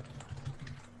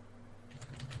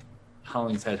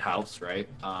Hollingshead House, right?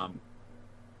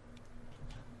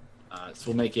 So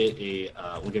we'll make it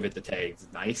we'll give it the tags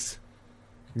nice,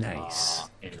 Nice.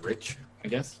 and rich, I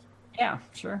guess. Yeah,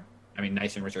 sure. I mean,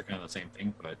 nice and rich are kind of the same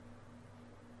thing, but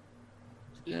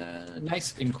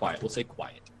nice and quiet. We'll say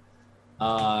quiet.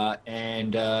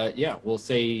 Yeah, we'll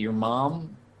say your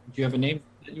mom. Do you have a name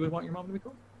that you would want your mom to be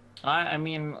called? I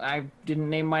mean, I didn't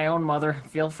name my own mother.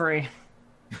 Feel free.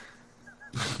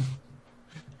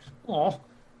 Oh.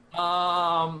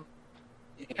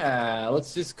 Yeah,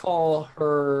 let's just call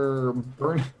her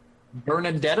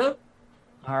Bernadetta.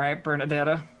 All right,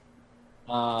 Bernadetta.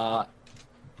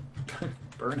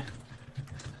 Bernadetta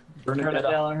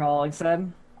Bernadetta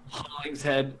Hollingshead.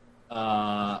 Hollingshead.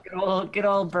 Good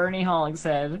old Bernie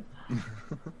Hollingshead.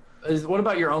 What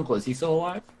about your uncle? Is he still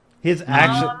alive? He's Let's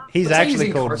say actually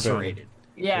he's called incarcerated.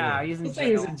 Yeah, he's in Let's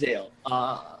say he's jail. in jail.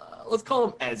 Let's call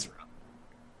him Ezra.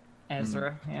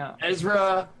 Ezra, yeah.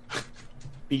 Ezra,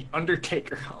 the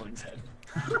Undertaker Hollingshead.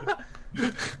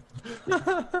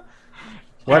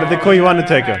 Why did they call you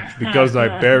Undertaker? Because I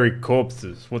bury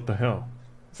corpses. What the hell?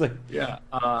 like, Yeah.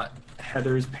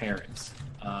 Heather's parents.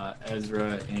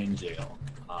 Ezra in jail.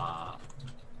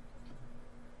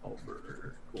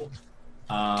 Over. Cool.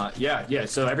 Yeah.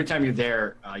 So every time you're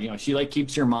there, she like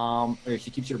keeps your mom or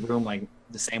she keeps your room like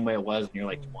the same way it was when you're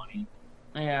like 20.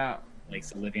 Yeah. Like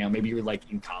so living out. Maybe you were like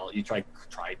in college. You tried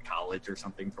college or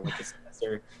something for like a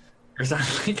semester or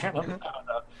something. I don't know.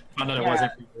 Found out it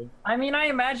wasn't for you. I mean, I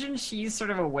imagine she's sort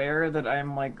of aware that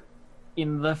I'm like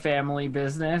in the family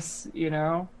business,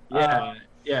 Yeah.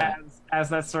 As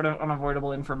that's sort of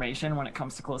unavoidable information when it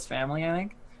comes to close family, I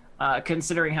think.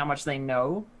 Considering how much they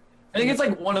know. I think it's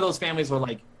like one of those families where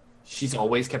like she's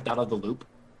always kept out of the loop.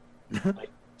 Like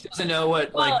she doesn't know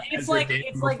what Well, like. it's Ezra like- did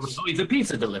it's before. like- Oh, he's a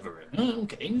pizza deliverer. Oh,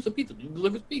 okay, he's a pizza. He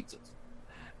delivers pizzas.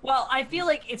 Well, I feel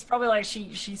like it's probably like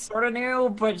she sort of knew,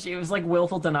 but she was like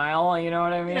willful denial. You know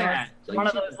what I mean? Yeah, It's like one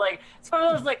of she- those like it's one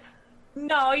of those like,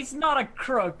 no, he's not a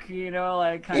crook.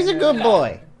 Like he's a kinda good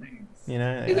boy. things. You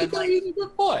know? He's a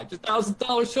good boy. Just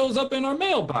 $1,000 shows up in our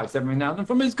mailbox every now and then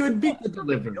from his good pizza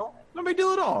delivery. No big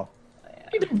deal at all.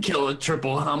 He didn't kill a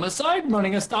triple homicide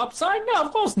running a stop sign. No,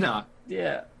 of course not.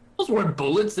 Yeah, Those weren't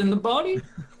bullets in the body.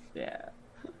 yeah.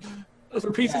 Those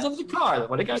were pieces of the car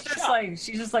when it got shot.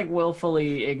 She's just like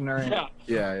willfully ignorant.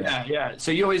 Yeah. Yeah.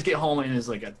 So you always get home and it's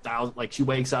like 1,000. Like she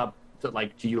wakes up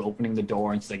to you opening the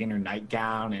door and she's like in her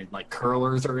nightgown and like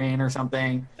curlers are in or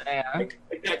something. Yeah. Like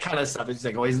that kind of stuff. It's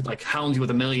like always like hounds you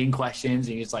with a million questions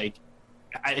and it's like,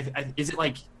 is it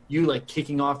like you like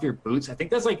kicking off your boots? I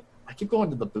think that's like I keep going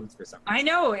to the boots for some reason. I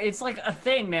know it's like a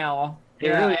thing now.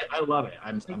 Really, I love it.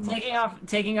 I'm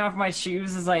Taking off my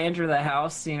shoes as I enter the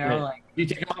house. Yeah. Like. Do you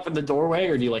take them off in the doorway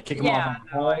or do you like kick them off Yeah, in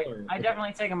the hall? I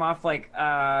definitely take them off. Like,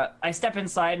 I step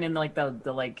inside and in like the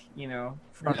like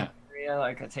front Yeah. area,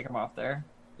 like I take them off there.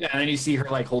 Yeah, and then you see her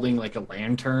like holding like a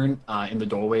lantern in the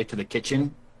doorway to the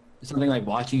kitchen, something like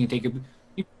watching you take a.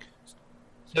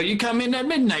 So you come in at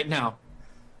midnight now.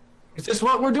 Is this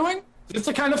what we're doing? Is this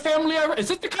the kind of family is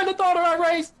this the kind of daughter I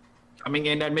raised? Coming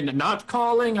in at midnight, not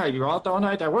calling. You're out all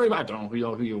night. I worry about. I don't know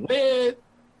who you're with.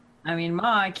 I mean,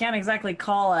 Ma, I can't exactly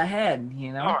call ahead,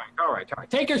 All right.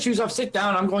 Take your shoes off. Sit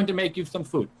down. I'm going to make you some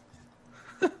food.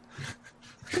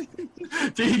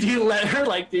 do you let her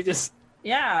like? Do you just?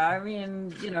 Yeah, I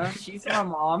mean, she's my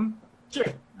mom. Sure.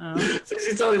 So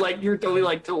she's totally like you're totally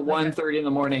like till 1:30 in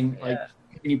the morning, like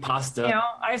eating pasta.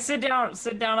 I sit down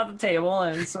at the table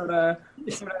and sort of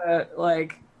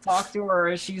like talk to her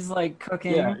as she's like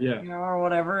cooking, or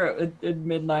whatever at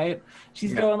midnight.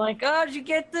 She's going like, "Oh, did you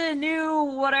get the new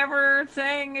whatever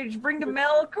thing? Did you bring the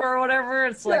milk or whatever?"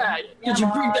 It's like, Did you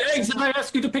bring the eggs that I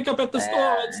asked you to pick up at the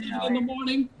store at 7 in the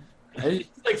morning? And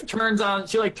she turns on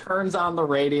the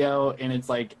radio and it's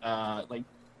like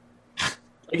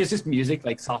it's just music,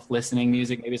 like soft listening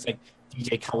music. Maybe it's like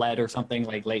DJ Khaled or something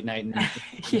like late night. And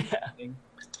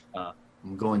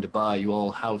I'm going to buy you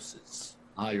all houses,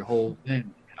 your whole family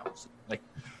house. Like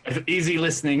easy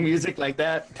listening music like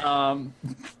that.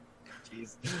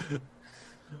 Jeez.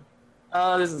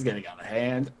 This is getting out of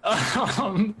hand.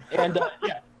 And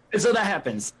so that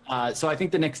happens. So I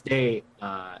think the next day,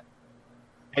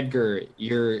 Edgar,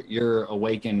 you're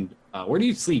awakened. Where do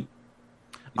you sleep?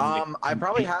 I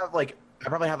probably have like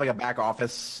a back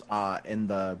office in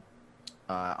the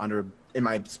in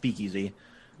my speakeasy.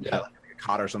 Yeah. Like a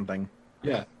cot or something.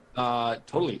 Yeah.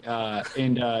 Totally.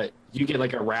 And you get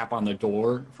like a rap on the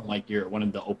door from like one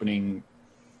of the opening.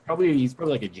 He's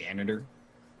probably like a janitor.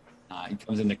 He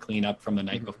comes in to clean up from the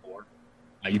night before.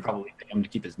 You probably pay him to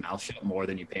keep his mouth shut more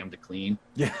than you pay him to clean.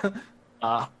 Yeah.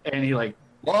 And he like,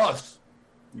 boss,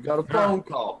 you got a phone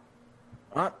call.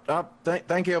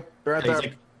 Thank you. Right there.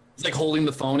 He's like holding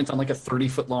the phone. It's on like a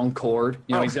 30-foot long cord.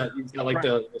 He's got like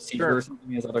the receiver or something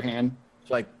in his other hand.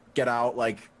 It's like get out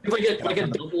like It's like a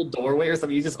double doorway or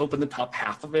something. You just open the top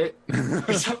half of it. He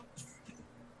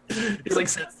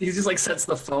just like sets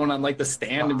the phone on like the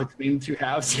stand in between the two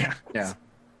halves. Yeah. Yeah.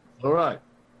 All right.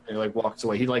 And he like walks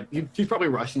away. He's probably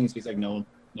Russian. He speaks like no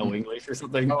English or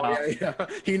something. Oh yeah.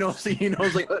 He knows a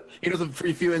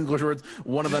few English words.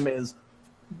 One of them is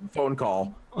phone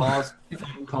call. Boss,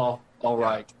 phone call. All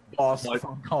right. Boss,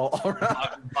 phone call. All right.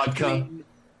 Vodka.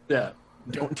 Yeah.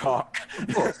 Don't talk.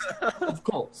 Of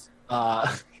course.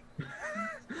 Yeah,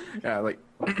 like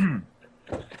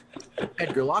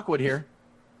Edgar Lockwood here.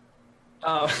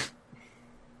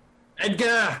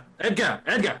 Edgar.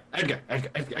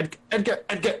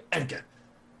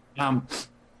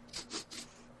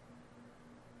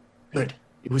 Good.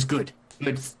 It was good.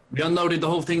 Good. We unloaded the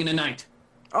whole thing in a night.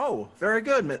 Oh, very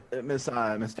good, Miss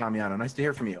Damiano. Nice to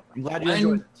hear from you. I'm glad you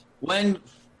enjoyed it.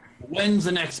 When's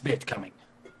the next bit coming?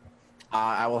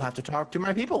 I will have to talk to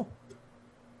my people.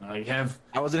 I have.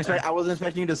 I wasn't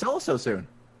expecting you to sell so soon.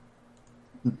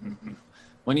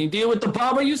 When you deal with the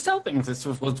barber, you sell things. This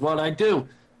was what I do.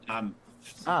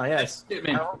 Ah, yes.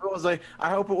 I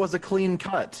hope it was a clean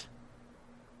cut.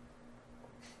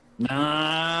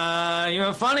 Nah, you're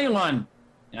a funny one.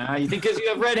 You think because you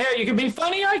have red hair, you can be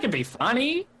funny? I can be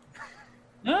funny.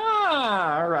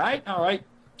 All right.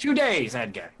 2 days,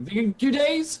 Edgar. 2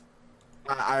 days?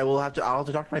 I'll have to talk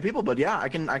to my people, but yeah, I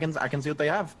can see what they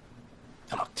have.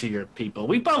 Talk to your people.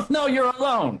 We both know you're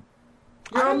alone.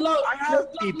 You're alone. I have You're a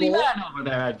lonely people. man over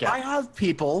there, Edgar. I have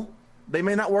people. They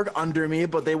may not work under me,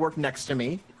 but they work next to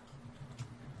me.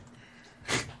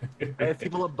 I have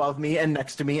people above me and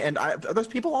next to me, and there's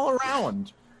people all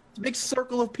around. It's a big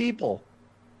circle of people.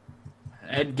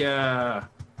 Edgar,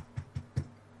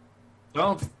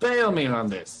 don't fail me on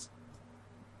this.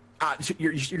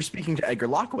 You're speaking to Edgar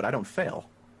Lockwood. I don't fail.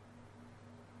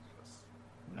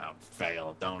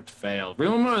 Don't fail.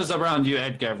 Rumors around you,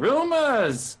 Edgar.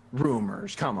 Rumors.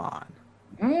 Rumors, come on.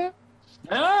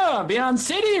 Beyond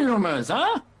City rumors,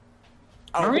 huh?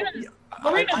 Marina.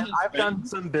 I've done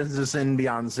some business in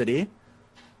Beyond City.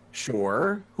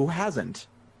 Sure. Who hasn't?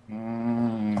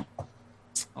 No,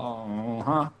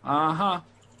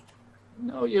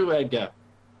 you, Edgar.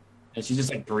 And she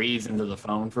just like breathes into the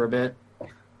phone for a bit.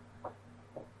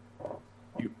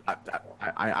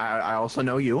 I also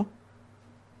know you.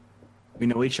 We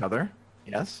know each other.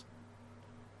 Yes.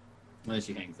 And then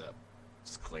she hangs up.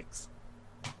 Just clicks.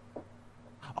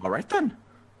 All right then.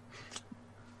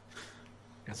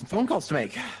 Got some phone calls to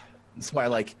make. That's why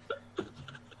I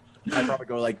probably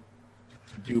go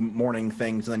do morning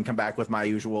things and then come back with my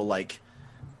usual I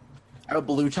have a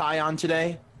blue tie on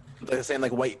today. The same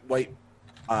white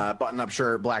button-up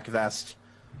shirt, black vest.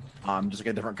 Just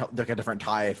a different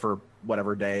tie for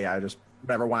whatever day.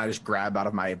 Whatever one I just grab out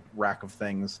of my rack of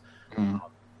things.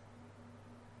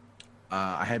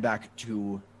 I head back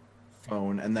to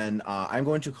phone, and then I'm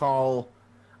going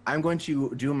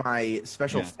to do my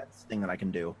special fence thing that I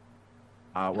can do,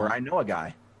 where I know a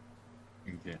guy.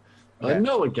 Okay. I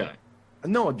know a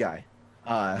guy.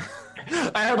 I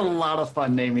had a lot of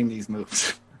fun naming these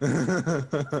moves. One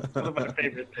of my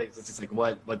favorite things is just I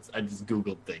just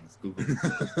Googled things.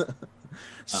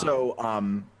 So,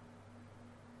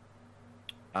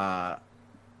 let's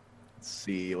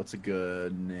see, what's a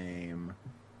good name?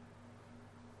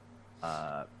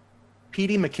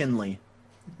 P.D. McKinley.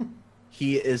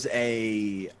 He is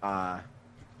a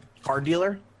car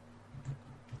dealer.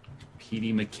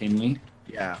 P.D. McKinley?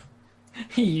 Yeah.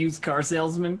 He used car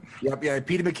salesman. Yep, yeah,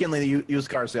 P.D. McKinley, the used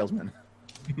car salesman.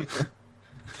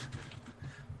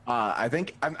 I'm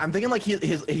thinking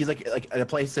he's at a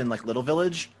place in Little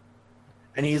Village,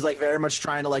 and he's very much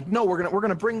trying to no, we're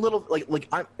gonna bring Little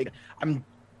I'm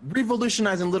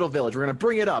revolutionizing Little Village. We're gonna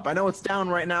bring it up. I know it's down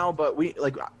right now, but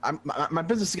my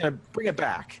business is gonna bring it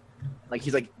back.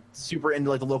 He's super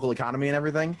into the local economy and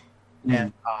everything,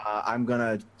 and I'm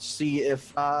gonna see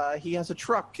if he has a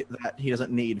truck that he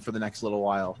doesn't need for the next little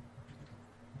while.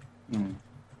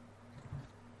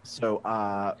 So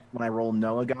when I roll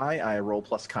know a guy, I roll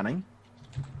plus cunning.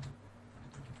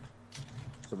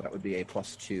 So that would be a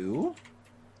 +2.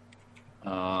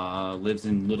 Lives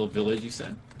in Little Village, you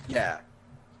said? Yeah.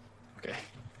 Okay.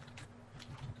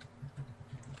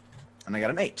 And I got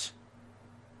an 8.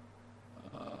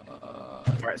 All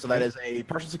right, so that is a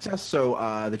partial success. So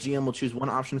the GM will choose one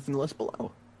option from the list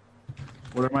below.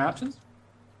 What are my options?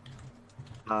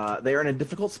 They are in a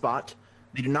difficult spot.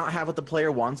 They do not have what the player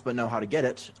wants, but know how to get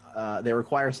it. They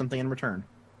require something in return.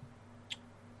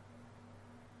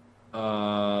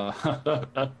 So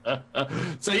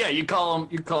yeah, you call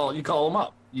them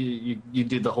up. You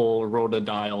did the whole rota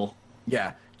dial.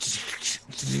 Yeah.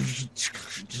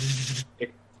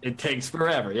 It takes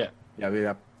forever. Yeah.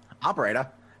 Yeah.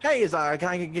 Operator. Hey, can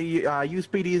I get you use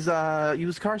PD's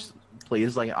used cars,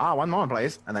 please? One moment,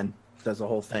 please. And then does the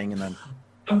whole thing, and then.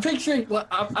 I'm picturing.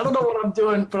 I don't know what I'm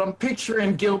doing, but I'm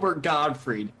picturing Gilbert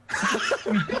Gottfried.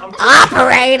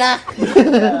 Operator.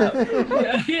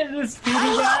 Yeah, this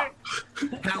speedy guy.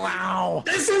 Hello.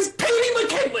 This is P.D.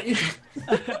 McKinley.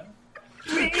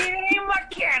 P.D.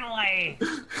 McKinley.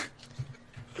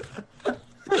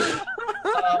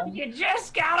 You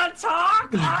just gotta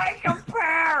talk like a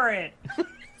parrot.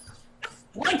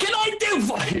 What can I do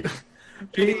for you?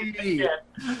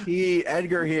 Hey,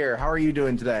 Edgar here. How are you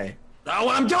doing today? Oh,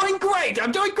 I'm doing great.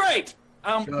 Good.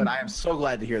 I am so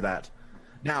glad to hear that.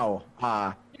 Now,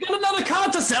 you got another car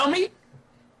to sell me?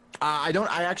 I don't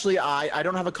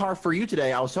have a car for you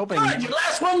today. I was hoping. Your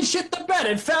last one shit the bed.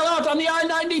 It fell out on the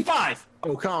I-95.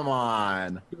 Oh, come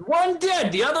on. One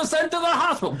dead, the other sent to the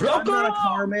hospital. I'm Broke not a arm.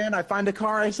 car man. I find a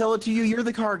car, I sell it to you. You're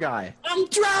the car guy. I'm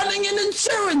drowning in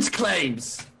insurance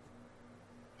claims.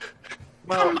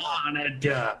 Come on, Ed.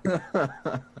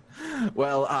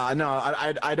 Well, no,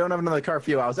 I don't have another car for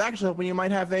you. I was actually hoping you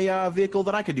might have a vehicle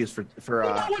that I could use for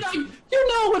You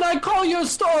know when I call your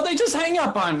store, they just hang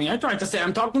up on me. I tried to say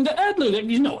I'm talking to Edlu.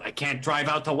 You know I can't drive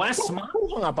out to Westmont.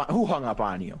 Who hung up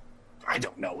on you? I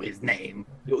don't know his name.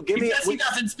 Give me. He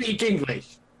doesn't speak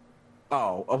English.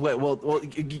 Oh, wait. Well,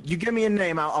 you give me a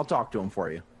name. I'll talk to him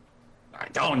for you. I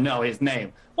don't know his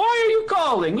name. Why are you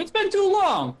calling? It's been too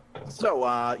long. So,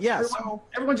 yeah.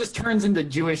 Everyone just turns into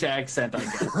Jewish accent, I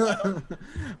guess.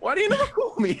 Why do you not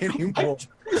call me anymore?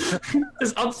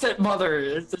 This upset mother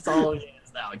is just all it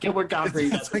is now. Get work out for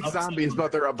you. It's like zombies,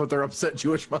 but they're upset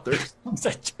Jewish mothers.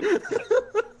 Upset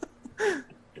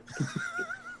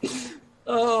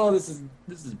Oh, this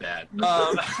is bad.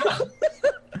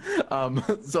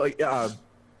 So yeah,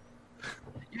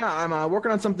 I'm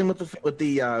working on something with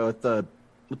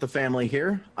the family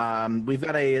here. We've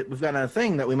got a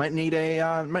thing that we might need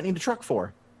a truck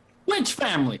for. Which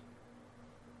family?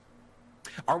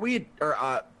 Are we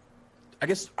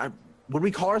would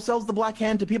we call ourselves the Black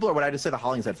Hand to people, or would I just say the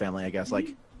Hollingshead family? I guess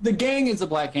like The gang is the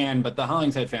Black Hand, but the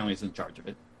Hollingshead family is in charge of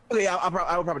it. okay, I would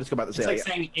probably just go about the It's same. like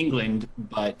saying England,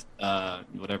 but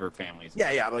whatever families.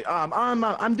 Yeah. Like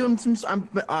I'm doing some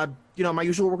my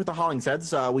usual work with the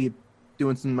Hollingsheads. We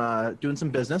doing some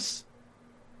business.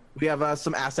 We have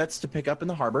some assets to pick up in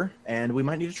the harbor, and we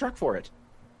might need a truck for it.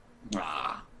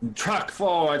 Truck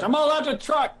forward. I'm all out of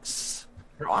trucks.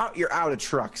 You're out of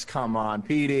trucks. Come on,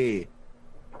 PD.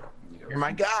 You're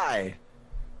my guy.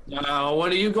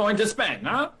 What are you going to spend,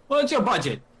 huh? What's your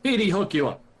budget? PD hook you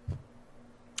up.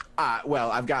 Well,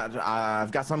 I've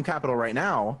got some capital right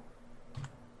now.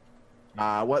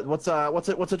 Let's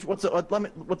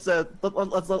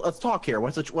talk here.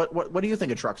 What do you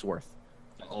think a truck's worth?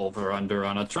 Over under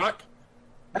on a truck.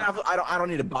 I don't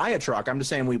need to buy a truck. I'm just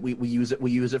saying we use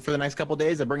it for the next couple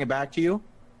days. I bring it back to you.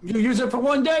 You use it for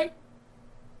one day?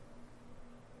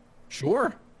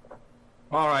 Sure.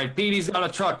 All right, PD's got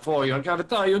a truck for you. I gotta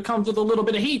tell you, it comes with a little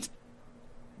bit of heat.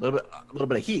 A little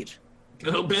bit of heat. A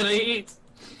little bit of heat.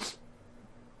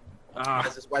 Why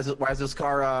is this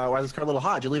car a little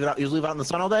hot? You leave it out in the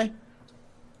sun all day?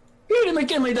 Peter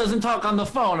McKinley doesn't talk on the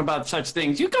phone about such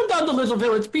things. You come down to Little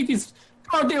Village, PD's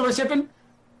car dealership, and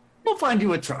we'll find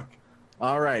you a truck.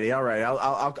 Alrighty, all right.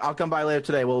 I'll come by later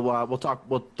today. We'll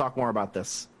talk more about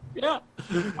this. Yeah.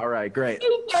 All right, great.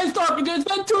 Nice talking to you. It's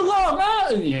been too long,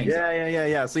 huh?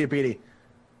 Yeah. See you, Petey.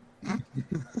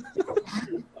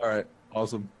 All right,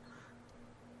 awesome.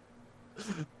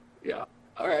 Yeah.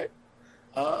 All right.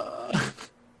 I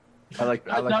like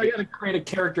Now you gotta create a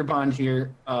character bond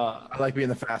here. I like being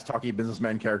the fast talky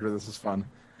businessman character. This is fun.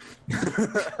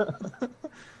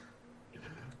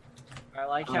 I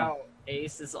like how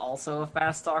Ace is also a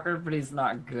fast talker, but he's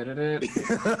not good at it.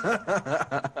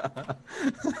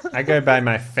 I go by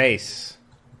my face.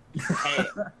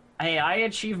 Hey, I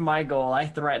achieved my goal. I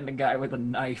threatened a guy with a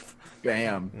knife.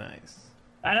 Bam. Nice.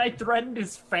 And I threatened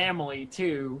his family,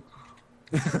 too.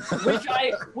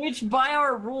 Which by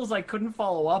our rules I couldn't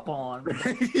follow up on.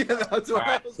 Yeah, that's what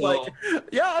I was like.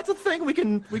 Yeah, that's a thing we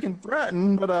can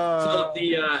threaten, but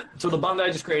So the bond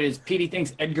I just created is PD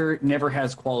thinks Edgar never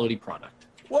has quality product.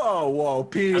 Whoa, As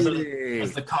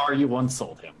PD. the car you once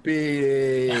sold him.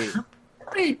 PD.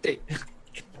 PD.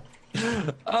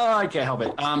 Oh, I can't help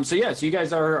it. So you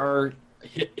guys are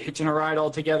hitching a ride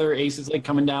all together. Ace is like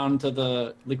coming down to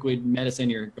the liquid medicine.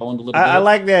 You're going to Little I Village.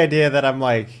 like the idea that I'm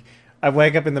like, I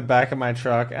wake up in the back of my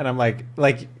truck and I'm like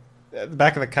the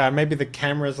back of the car. Maybe the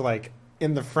camera's like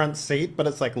in the front seat, but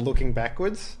it's like looking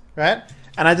backwards, right?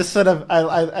 And I just sort of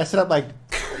I set up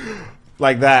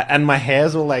like that, and my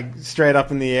hair's all like straight up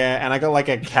in the air, and I got like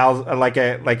a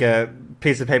a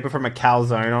piece of paper from a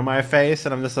calzone on my face,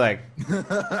 and I'm just like.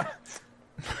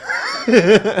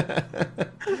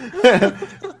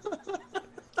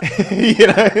 You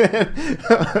know.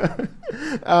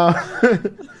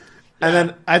 And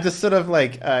then I just sort of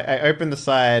like I open the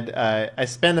side. I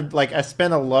spend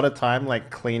a lot of time like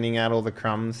cleaning out all the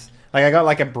crumbs. Like I got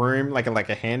like a broom, like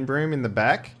a hand broom in the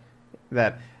back.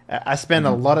 That I spend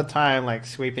a lot of time like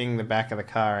sweeping the back of the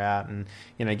car out and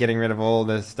getting rid of all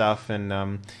this stuff.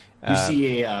 And you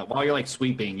see while you're like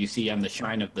sweeping, you see on the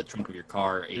shine of the trunk of your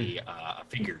car a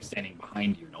figure standing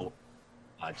behind you.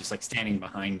 Just like standing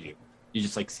behind you. You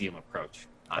just like see him approach.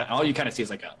 All you kind of see is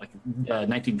like a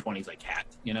 1920s like hat,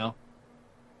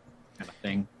 kind of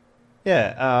thing.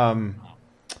 Yeah.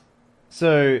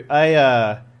 So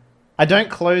I I don't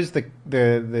close the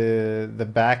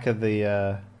back of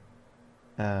the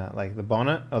like the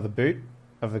bonnet or the boot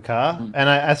of the car, and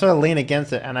I sort of lean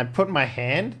against it, and I put my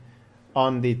hand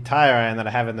on the tire iron that I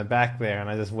have in the back there, and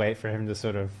I just wait for him to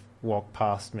sort of walk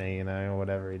past me, you know, or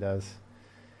whatever he does.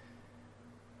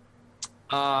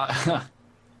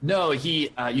 No,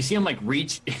 he. You see him like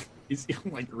reach. You see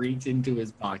him like reach into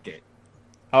his pocket.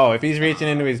 Oh, if he's reaching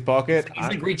into his pocket, He's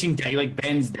like reaching down. He like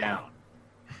bends down.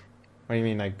 what do you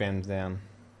mean, like bends down?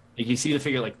 Like you see the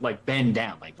figure like bend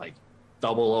down, like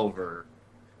double over,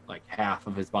 like half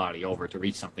of his body over to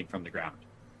reach something from the ground.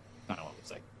 I don't know what it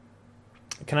looks like.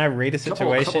 Can I read a A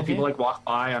situation? couple people here? like walk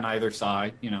by on either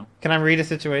side. You know, Can I read a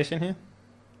situation here?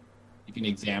 you can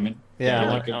examine. Yeah, you're,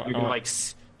 I like, want- you're gonna like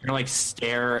you're gonna like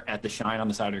stare at the shine on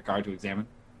the side of your car to examine.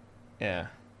 Yeah.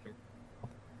 Go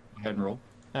ahead and roll.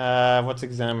 What's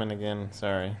examine again?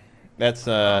 Sorry. That's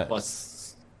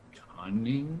Plus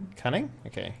cunning. cunning.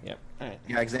 Okay. Yep. All right.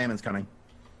 Yeah, examines cunning.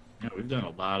 Yeah, we've done a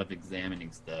lot of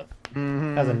examining stuff.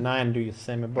 How's a 9 do you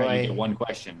say, my All right, you boy? get one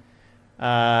question. All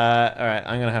right.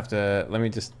 I'm gonna have to. Let me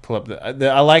just pull up the.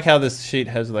 I like how this sheet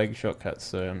has like shortcuts,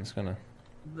 so I'm just gonna.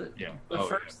 Yeah.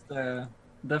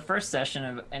 The first session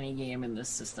of any game in this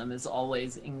system is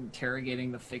always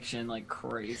interrogating the fiction like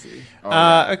crazy.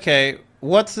 Okay.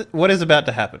 What is about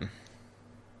to happen?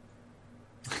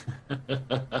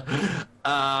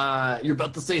 You're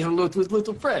about to say hello to his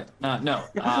little friend. No.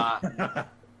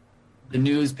 The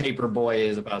newspaper boy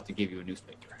is about to give you a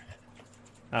newspaper.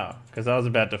 Oh, because I was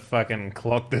about to fucking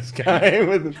clock this guy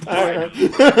with the tire.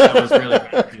 That was really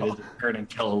bad. He was to turn and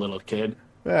kill a little kid.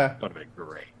 Yeah. That would have been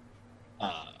great.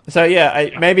 So yeah,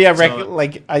 maybe I So-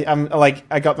 like I'm like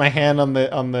I got my hand on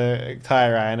the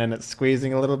tire iron and it's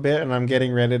squeezing a little bit and I'm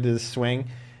getting ready to swing,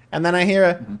 and then I hear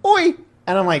a oi,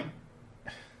 and I'm like,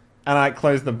 and I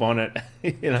close the bonnet,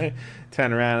 you know,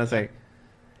 turn around and say,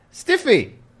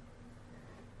 Stiffy,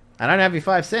 I don't have your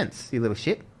 5 cents, you little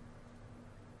shit.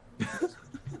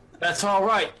 That's all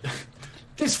right.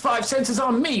 This 5 cents is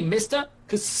on me, mister.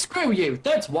 Cause screw you.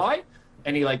 That's why.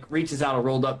 And he like reaches out a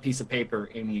rolled up piece of paper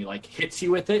and he like hits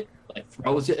you with it, like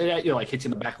throws it at you, like hits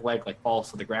you in the back of the leg, like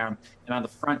falls to the ground. And on the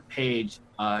front page,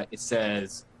 it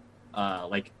says,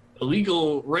 like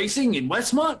illegal racing in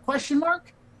Westmont? Question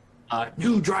mark.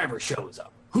 New driver shows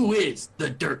up. Who is the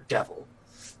Dirt Devil?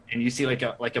 And you see like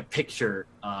a picture,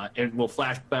 and we'll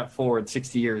flash back forward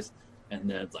 60 years, and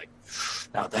then it's like,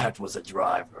 now that was a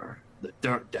driver, the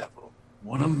Dirt Devil,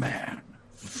 what a man.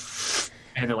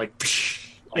 And they're like,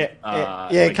 like,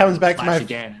 it comes back to flash my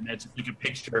again, and it's like a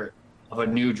picture of a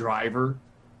new driver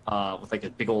with like a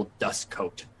big old dust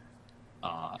coat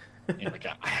and like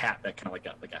a hat that kind of like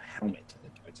a helmet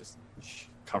that just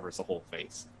covers the whole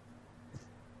face.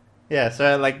 Yeah,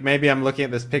 so like maybe I'm looking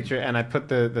at this picture and I put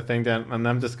the thing down and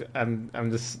I'm just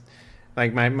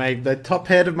like the top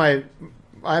head of my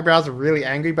eyebrows are really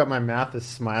angry, but my mouth is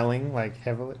smiling like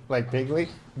heavily, like bigly,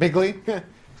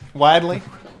 widely.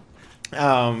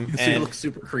 So you And look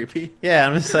super creepy. yeah,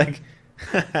 I'm just like,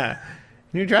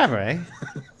 new driver, eh?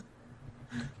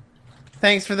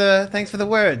 Thanks for the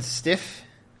words, Stiff.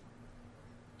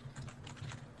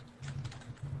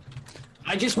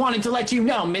 I just wanted to let you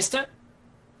know, mister,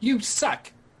 you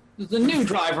suck. There's a new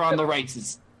driver on the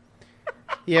races.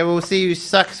 Yeah, we'll see who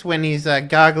sucks when he's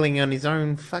gargling on his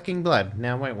own fucking blood.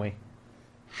 Now, won't we?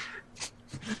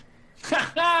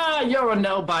 You're a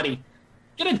nobody.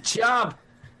 Get a job.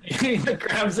 He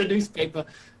grabs a newspaper.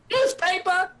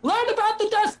 Newspaper! Learn about the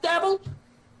Dust Devil!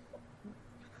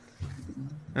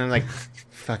 And I'm like,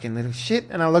 fucking little shit.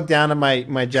 And I look down at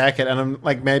my jacket and I'm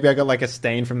like, maybe I got like a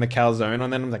stain from the calzone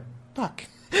on it. And I'm like, fuck.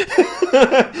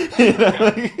 You know,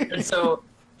 like- And so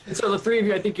the three of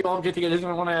you, I think you all get together.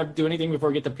 Doesn't want to do anything before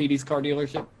we get to PD's car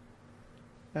dealership?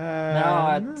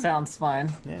 No, it sounds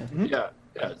fine. Yeah.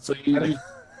 Yeah. So you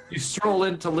stroll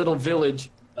into Little Village,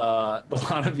 a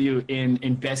lot of you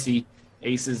in Bessie,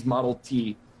 Ace's Model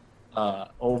T,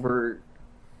 over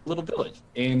Little Village.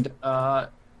 And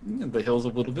the hills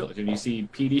of Little Village. And you see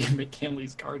PD and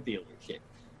McKinley's car dealership.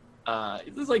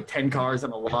 There's like 10 cars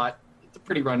on a lot. It's a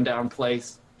pretty rundown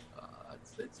place.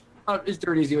 It's not as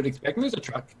dirty as you would expect. And there's a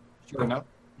truck, sure enough.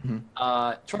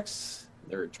 Trucks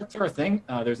are a thing.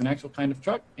 There's an actual kind of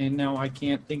truck, and now I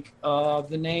can't think of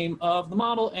the name of the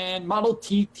model. And Model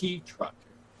TT truck.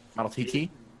 Model TT.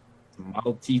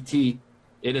 Model TT.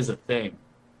 It is a thing.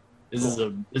 This is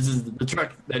the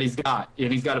truck that he's got,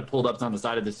 and he's got it pulled up on the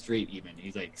side of the street. Even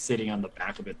he's like sitting on the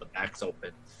back of it. The back's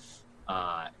open.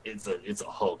 It's a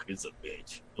Hulk. It's a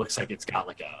bitch. Looks like it's got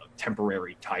like a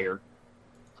temporary tire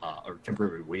or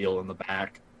temporary wheel in the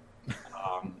back.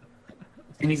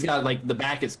 And he's got like the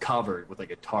back is covered with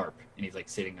like a tarp, and he's like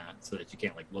sitting on it so that you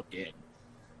can't like look in.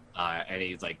 And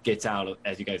he's like gets out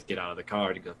as you guys get out of the car,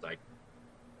 and he goes like,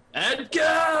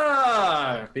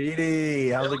 "Edgar, Petey,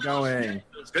 how's it going?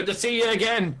 it's good to see you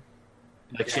again."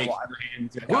 Like Yeah, shake well, your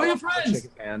hand. Who Yeah, are your I'll shake friends? his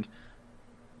hand.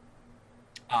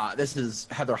 This is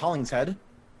Heather Hollingshead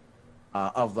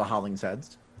of the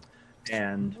Hollingsheads,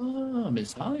 and Oh,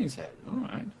 Miss Hollingshead. All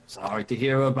right. Sorry to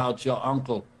hear about your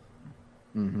uncle.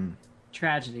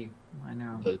 Tragedy. I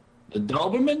know. The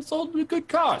Doberman sold me good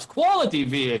cars, quality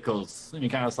vehicles. And he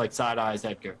kind of like side eyes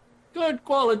Edgar. Good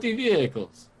quality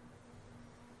vehicles.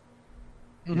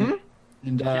 And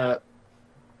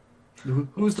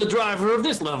who's the driver of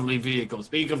this lovely vehicle?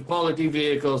 Speak of quality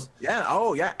vehicles. yeah,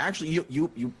 oh yeah, actually,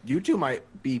 you two might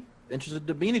be interested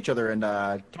to meet each other and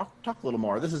talk a little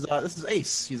more. This is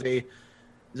Ace.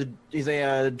 He's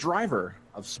a driver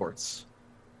of sorts.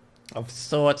 Of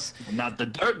sorts. Not the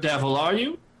Dirt Devil, are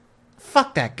you?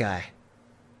 Fuck that guy.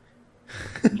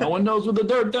 No one knows what the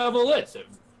Dirt Devil is.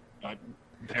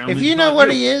 If you know what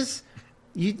he is,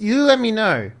 you let me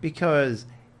know, because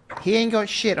he ain't got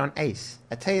shit on Ace.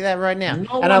 I tell you that right now.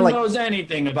 No and I one like, knows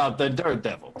anything about the Dirt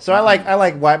Devil. so I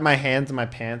like wipe my hands in my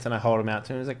pants and I hold him out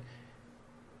to him. He's like,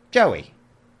 Joey,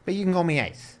 but you can call me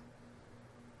Ace.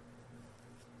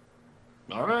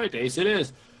 All right, Ace it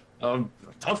is.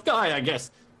 Tough guy, I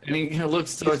guess. And he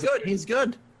looks towards. He's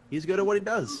good. He's good at what he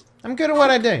does. I'm good at what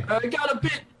I do. I got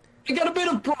a bit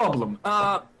of problem.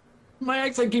 My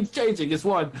accent keeps changing. Is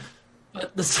one,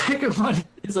 but the second one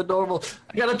is a normal.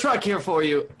 I got a truck here for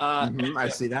you. I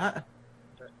see that.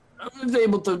 I was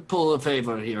able to pull a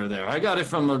favor here or there. I got it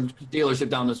from a dealership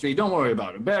down the street. Don't worry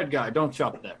about it. Bad guy. Don't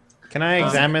shop there. Can I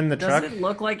examine the Does truck? it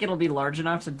look like it'll be large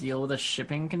enough to deal with a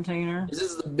shipping container? This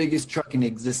is the biggest truck in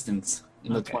existence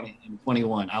in the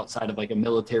 21 outside of like a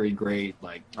military grade,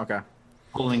 like Okay.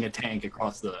 pulling a tank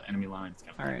across the enemy lines.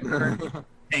 All right.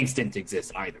 Tanks didn't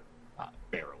exist either,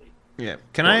 barely. Yeah.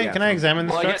 Can Well, I yeah, can I examine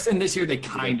this Well, I truck? guess in this year they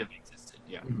kind of existed.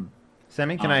 Yeah.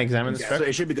 Sammy, can I examine this Yeah, truck? so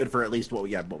it should be good for at least what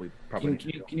we probably.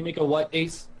 Can you make a what,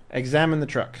 Ace? Examine the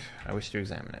truck. I wish to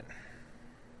examine it.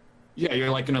 Yeah, you're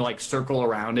like gonna like circle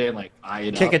around it, like eye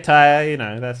it Kick a up. tire, you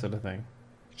know, that sort of thing.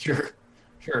 Sure.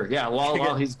 Yeah.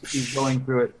 While he's going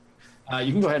through it,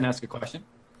 you can go ahead and ask a question.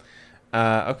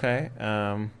 Okay.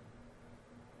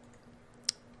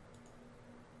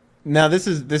 Now this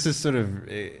is sort of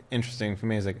interesting for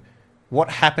me. Is like, what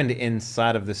happened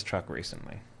inside of this truck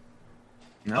recently?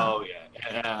 No. Oh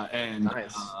yeah, and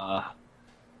Nice.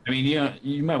 I mean,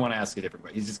 you might want to ask a different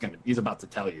question. He's about to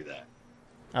tell you that.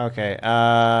 Okay.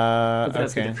 Let's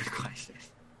ask a Okay. different question.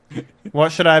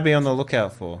 What should I be on the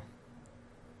lookout for?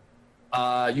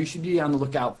 You should be on the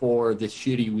lookout for this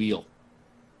shitty wheel.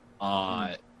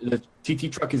 The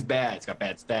TT truck is bad. It's got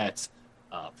bad stats.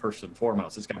 First and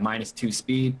foremost, it's got -2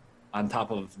 speed on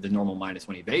top of the normal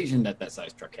 -1 evasion that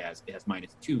size truck has. It has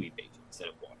 -2 evasion instead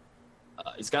of 1.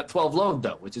 It's got 12 load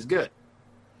though, which is good.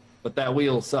 But that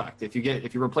wheel sucked. If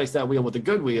you replace that wheel with a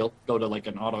good wheel, go to like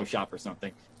an auto shop or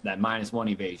something, that -1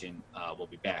 evasion will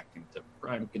be back into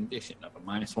prime condition of a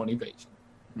 -1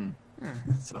 evasion.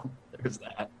 So there's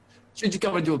that. Should you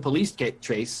come into a police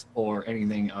chase or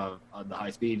anything of the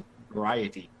high speed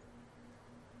variety,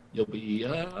 you'll be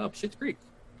up shit's creek.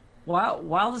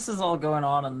 While this is all going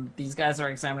on and these guys are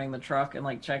examining the truck and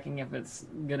like checking if it's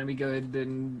gonna be good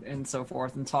and so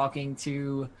forth and talking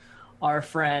to our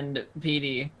friend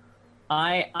Petey,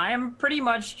 I'm pretty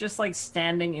much just like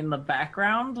standing in the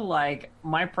background. Like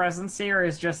my presence here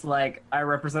is just like I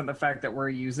represent the fact that we're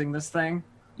using this thing,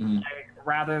 like,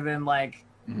 rather than like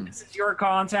this is your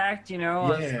contact, you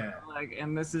know, Yeah. like,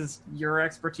 and this is your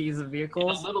expertise of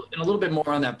vehicles. And a little bit more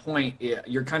on that point. Yeah,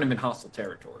 you're kind of in hostile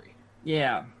territory.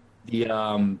 Yeah.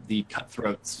 The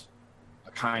cutthroats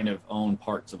kind of own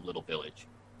parts of Little Village.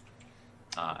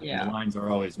 And Yeah. the lines are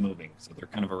always moving, so they're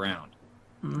kind of around.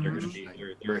 Mhm. They're gonna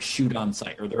be they're a shoot on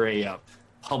site, or they're a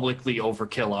publicly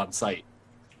overkill on site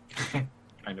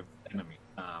kind of enemy,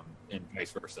 and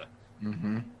vice versa.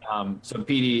 So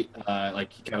PD,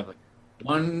 like he kind of like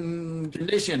one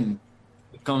condition.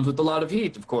 It comes with a lot of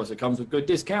heat, of course. It comes with good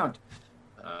discount.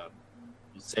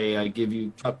 Say I give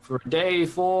you truck for a day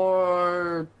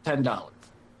for $10.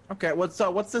 Okay. What's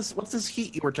this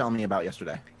heat you were telling me about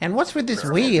yesterday? And what's with this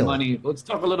wheel? Money. Let's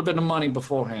talk a little bit of money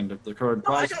beforehand at the current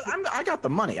No, price. I got the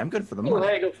money. I'm good for the We'll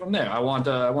money. haggle from there. I want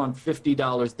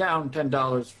 $50 down,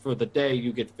 $10 for the day.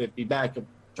 You get 50 back. The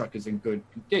truck is in good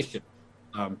condition.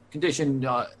 Condition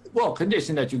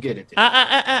that you get it.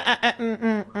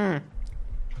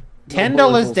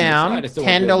 $10 down,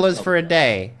 $10 for a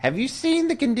day. Have you seen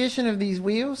the condition of these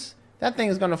wheels? That thing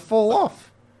is gonna fall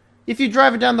off. If you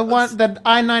drive it down the Let's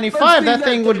I-95, that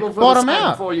thing would table for the bottom side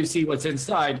out. before you see what's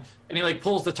inside. And he like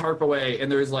pulls the tarp away,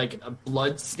 and there's like a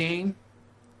blood stain,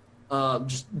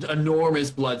 just enormous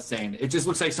blood stain. It just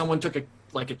looks like someone took a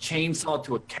chainsaw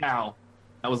to a cow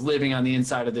that was living on the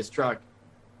inside of this truck,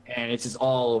 and it's just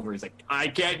all over. He's like, I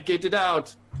can't get it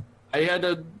out. I had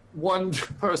one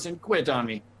person quit on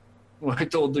me. Well, I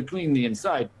told to clean the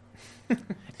inside.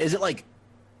 Is it like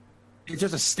it's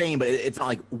just a stain, but it's not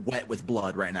like wet with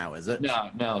blood right now, is it?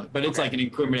 No, but it's like an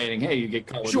incriminating. Hey, you get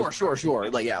caught. with this. Sure.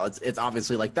 Like, yeah, it's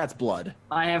obviously like that's blood.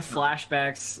 I have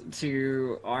flashbacks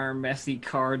to our messy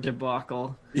car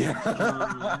debacle.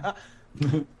 Yeah.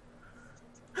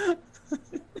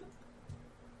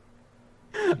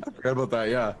 I forgot about that.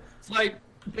 Yeah. Slight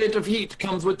bit of heat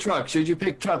comes with truck. Should you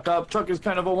pick truck up? Truck is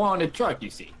kind of a wanted truck, you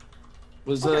see.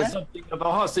 Was Okay. something of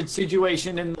a hostage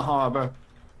situation in the harbor.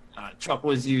 Truck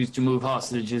was used to move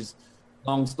hostages.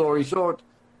 Long story short,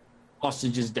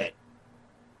 hostage is dead.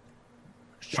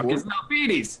 Truck Sure. is now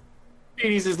Petey's.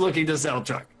 Petey's is looking to sell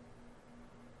truck.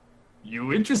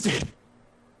 You interested?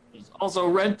 There's also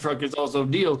rent. Truck is also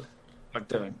deal.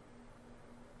 But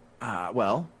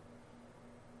Well,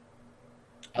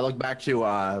 I look back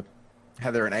to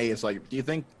Heather and Ace. Like, do you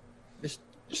think this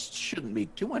shouldn't be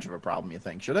too much of a problem? You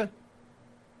think, should it?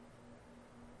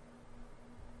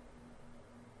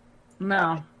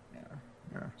 No,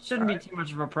 Yeah. shouldn't be too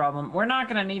much of a problem. We're not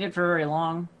gonna need it for very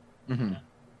long. Mm-hmm.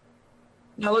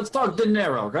 now let's talk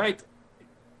dinero, right?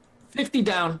 50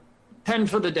 down, 10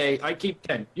 for the day. I keep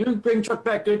 10. You bring truck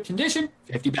back good condition,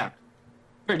 50 back.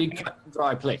 Pretty cut and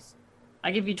dry place.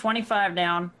 I give you 25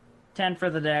 down, 10 for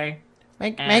the day,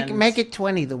 Make And- it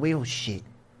 20. The wheel shit.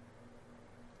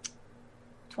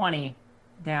 20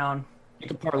 down. You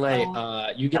can parlay.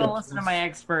 You get Gotta a listen to my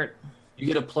expert. you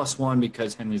get a +1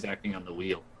 because Henry's acting on the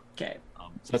wheel. Okay.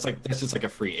 So that's just like a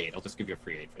free 8. I'll just give you a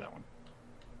free 8 for that one.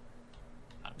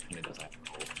 Henry does have to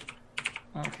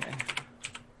roll. Okay.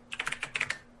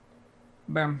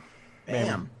 Boom.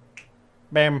 Bam.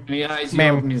 Bam. And he eyes you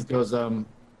Ma'am. up and he goes,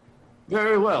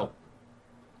 very well.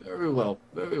 Very well.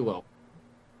 Very well.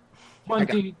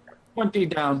 20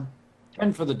 down,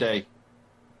 10 for the day.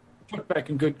 Truck back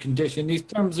in good condition. These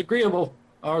terms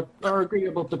are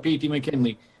agreeable to P.T.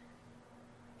 McKinley.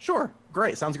 Sure.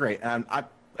 Great. Sounds great. And I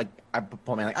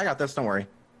pull me like, I got this. Don't worry.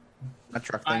 That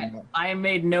truck thing. I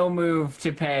made no move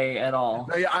to pay at all.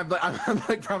 Yeah, I'm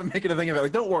like probably making a thing of it.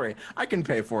 Like, don't worry, I can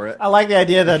pay for it. I like the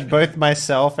idea that both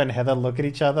myself and Heather look at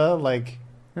each other like,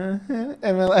 and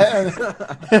we're like,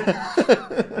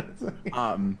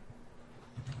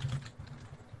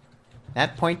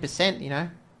 that 0.%, you know,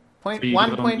 So you give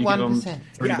 'em- you give 1.1%.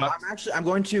 30 Yeah, bucks? I'm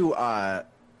going to. All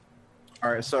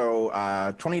right,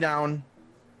 so 20 down,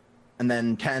 and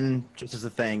then 10 just as a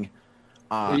thing.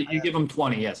 You give him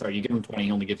 20. Yeah, sorry. You give him 20.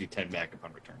 He only gives you 10 back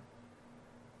upon return.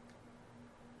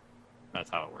 That's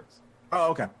how it works.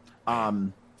 Oh, okay.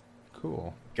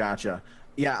 Cool. Gotcha.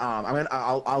 Yeah.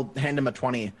 I'll hand him a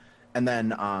 20, and then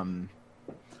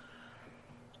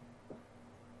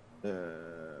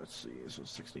let's see. So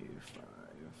 65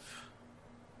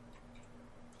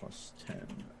 plus 10.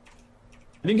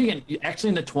 I think again, actually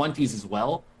in the 20s as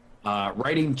well,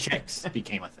 writing checks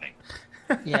became a thing.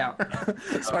 Yeah.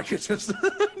 So I could just.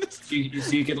 So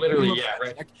you could literally, yeah,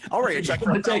 right. I'll write a check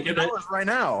for Take it. $1,000 right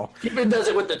now. He even does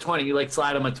it with the 20. You like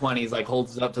slide him a 20. He's like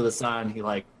holds it up to the sun. He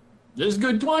like, this is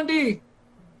good 20.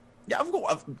 Yeah,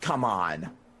 come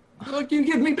on. Look, you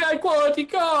give me bad quality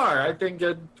car. I think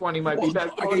a 20 might be Well, bad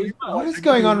I quality. gave- car. What is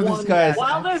going on with this guy's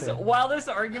accent? While this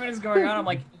argument is going on, I'm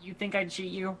like, you think I'd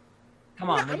cheat you? Come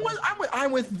on.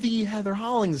 I'm with the Heather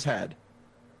Hollingshead.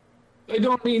 I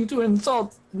don't mean to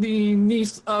insult the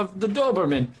niece of the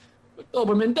Doberman, but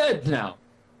Doberman dead now.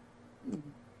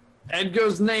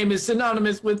 Edgar's name is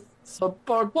synonymous with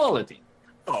subpar quality.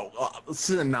 Oh,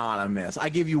 synonymous. I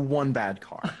give you one bad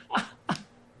car.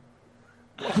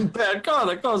 One bad car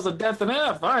that caused a death and a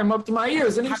half. I'm up to my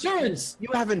ears in insurance. You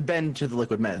haven't been to the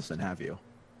liquid medicine, have you?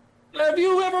 Have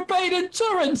you ever paid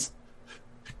insurance?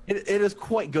 It is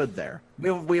quite good there.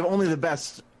 We have only the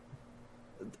best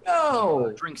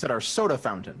No. drinks at our soda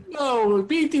fountain. No,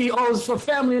 BT owes for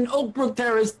family in Oakbrook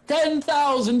Terrace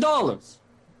 $10,000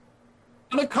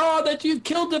 on a car that you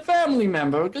killed a family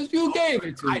member because you gave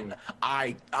it to him.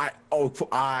 I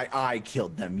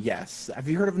killed them. Yes. Have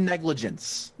you heard of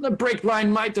negligence? The brake line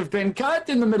might have been cut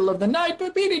in the middle of the night,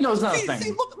 but BT knows nothing.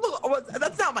 See, look.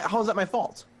 That's not my. How is that my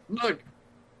fault? Look,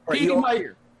 All right, Petey might.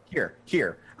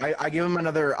 Here. I give him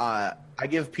another. I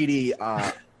give PD.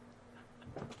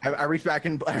 I reach back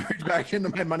into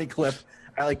my money clip.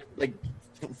 I like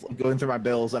going through my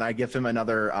bills, and I give him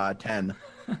another 10.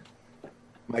 I'm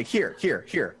like, here.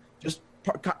 just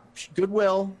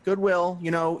goodwill.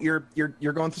 You know, you're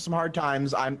going through some hard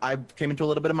times. I came into a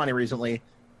little bit of money recently.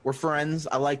 We're friends.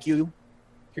 I like you.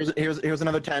 Here's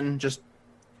another 10. Just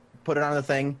put it on the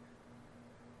thing.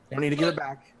 Don't need to give it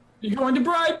back. You're going to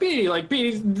bribe Petey. Like,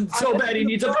 Petey's so bad he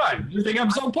needs a bribe. You think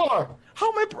I'm so poor?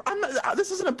 How am I? I'm not,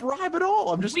 this isn't a bribe at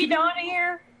all. I'm just. We done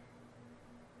here?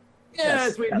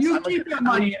 Yes, you keep your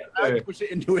money. I push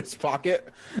it into his pocket.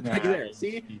 Right there.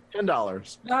 See,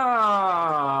 $10.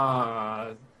 Ah,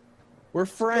 We're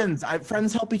friends.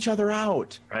 Friends help each other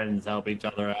out. friends help each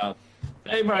other out.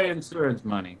 Pay my insurance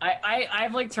money.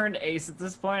 I've like turned to Ace at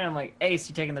this point. I'm like, Ace,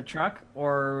 you taking the truck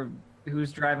or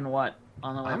who's driving what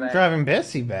on the way I'm back? driving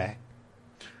Bessie back.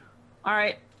 All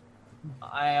right.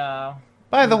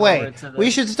 By the move way, over to the- we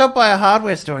should stop by a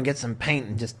hardware store and get some paint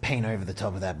and just paint over the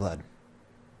top of that blood.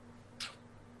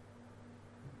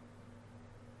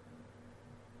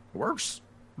 Works.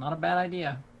 Not a bad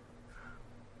idea.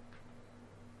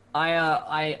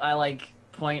 I like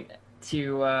point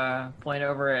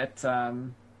over at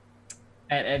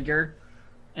Edgar,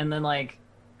 and then like,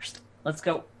 let's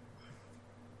go.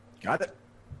 Got it.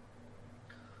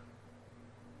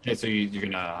 Okay, so you're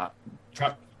gonna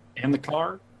truck and the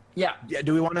car. Yeah. Yeah.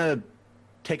 Do we want to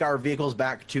take our vehicles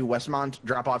back to Westmont,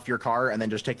 drop off your car, and then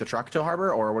just take the truck to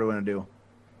harbor, or what do we want to do?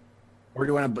 Or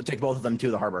do we want to take both of them to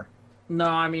the harbor? No,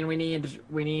 I mean we need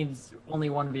only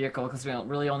one vehicle because we don't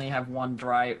really only have one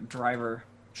driver.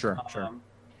 Sure.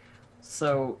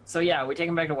 So yeah, we take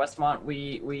him back to Westmont.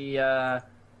 We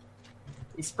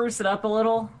spruce it up a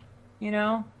little, you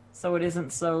know, so it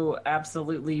isn't so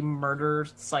absolutely murder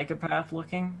psychopath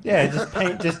looking. Yeah, just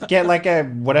paint. Just get like a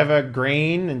whatever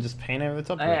green and just paint over the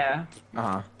top of it.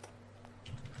 Yeah,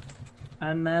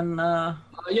 and then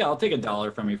Yeah, I'll take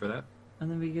 $1 from you for that.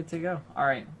 and then we get to go. All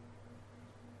right,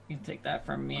 you can take that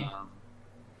from me.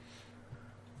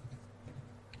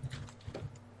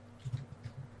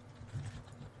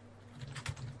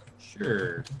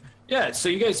 Sure. Yeah, so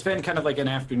you guys spend kind of like an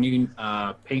afternoon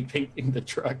painting the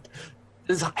truck.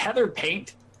 Does Heather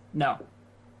paint? No,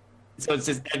 So it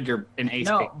says Edgar and Ace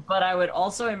no, paint. but I would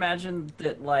also imagine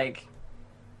that like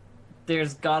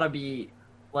there's gotta be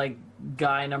like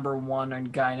guy number 1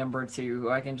 and guy number 2 who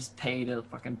I can just pay to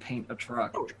fucking paint a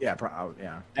truck. Oh, yeah.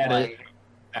 Yeah.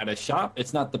 At a shop,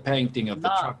 it's not the painting of the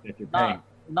Not- truck that you're painting.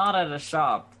 Not at a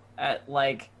shop. At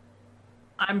like,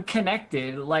 I'm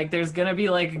connected. Like, there's gonna be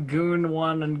like Goon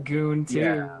 1 and Goon 2,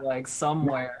 Yeah. like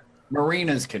somewhere.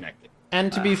 Marina's connected. And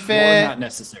to be Or fair, not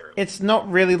necessarily. it's not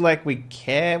really like we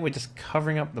care. We're just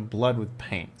covering up the blood with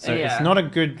paint. So Yeah. it's not a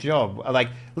good job. Like,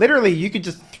 literally, you could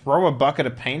just throw a bucket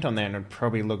of paint on there and it'd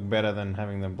probably look better than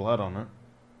having the blood on it.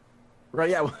 Right.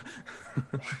 Yeah.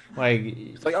 Like,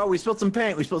 It's like, oh, we spilled some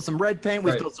paint. We spilled some red paint.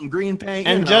 We Right. spilled some green paint.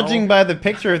 and you know. judging by the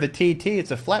picture of the TT,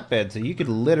 it's a flatbed, so you could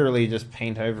literally just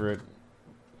paint over it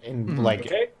in like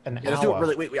Okay. an Yeah, let's do it hour.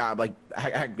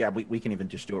 really. We can even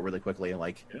just do it really quickly.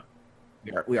 Like,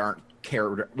 we don't care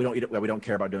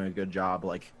about doing a good job.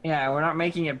 Like, Yeah, we're not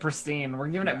making it pristine. We're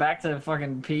giving it back to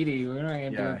fucking Petey. We're not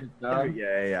gonna do a yeah, good job.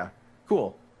 yeah.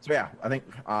 Cool. So yeah, I think.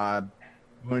 You want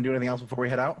to do anything else before we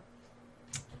head out?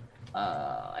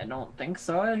 I don't think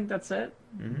so. I think that's it.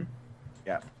 Mhm.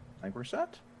 Yeah, I think we're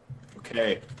set.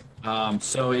 Okay.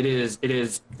 So it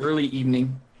is early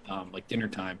evening, like dinner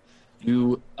time.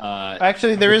 You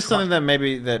Actually, there is something that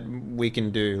maybe that we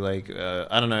can do. Like,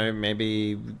 I don't know,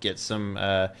 maybe get some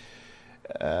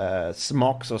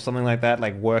smocks or something like that,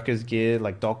 like workers' gear,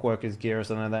 like dock workers' gear or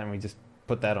something like that, and we just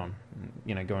put that on.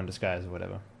 You know, go in disguise or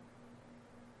whatever.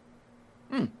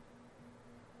 Yeah,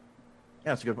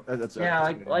 that's a good. That's Yeah, that's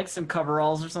a good like some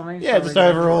coveralls or something. Yeah, just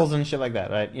overalls and shit like that,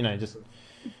 right? You know, just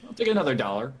I'll take another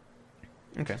 $1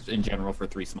 okay. in general for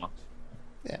 3 smocks.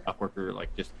 Yeah. Upworker,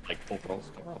 like just like overalls.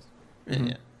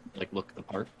 Yeah. Like look the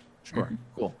part. Sure.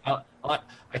 Cool.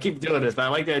 I keep doing this, but I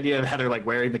like the idea of Heather like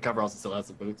wearing the coveralls and still has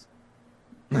the boots.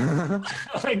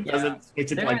 Like doesn't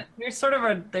switch it like. There's sort of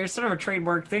a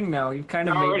trademark thing now. You've kind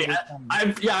of Already, made.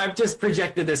 I've just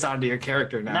projected this onto your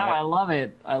character now. No, I love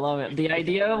it. I love it. The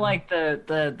idea, like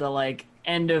the like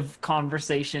end of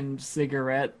conversation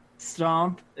cigarette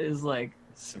stomp, is like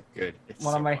It's so good. It's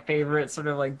one so of my fun. favorite sort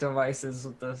of like devices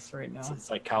with this right now. It's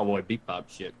like cowboy bebop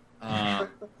shit.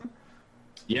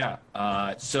 Yeah.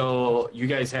 So you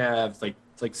guys have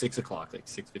it's like 6 o'clock, like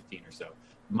 6:15 or so.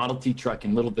 Model T truck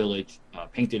in Little Village,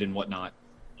 painted and whatnot.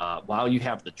 While you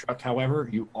have the truck, however,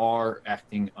 you are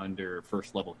acting under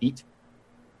first level heat,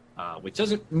 which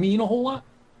doesn't mean a whole lot.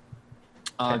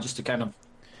 Just to kind of.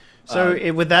 So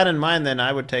with that in mind, then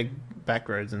I would take back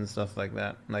roads and stuff like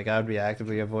that. Like I would be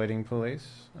actively avoiding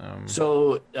police.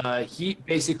 So heat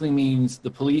basically means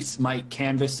the police might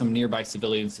canvass some nearby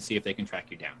civilians to see if they can track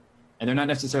you down, and they're not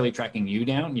necessarily tracking you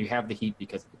down. You have the heat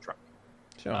because of the truck.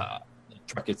 Sure. The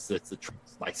truck, it's the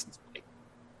truck's license plate,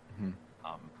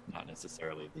 not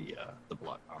necessarily the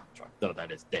blood on the truck, though that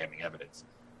is damning evidence.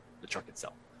 The truck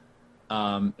itself,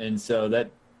 and so that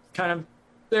kind of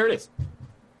there it is.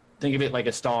 Think of it like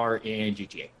a star in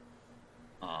GTA.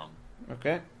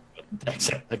 Okay.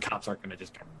 Except the cops aren't going to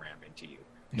just come and ram into you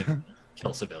and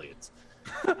kill civilians.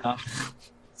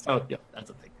 So yeah, that's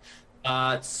a thing.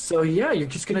 So yeah, you're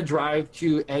just going to drive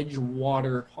to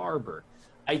Edgewater Harbor.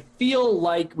 I feel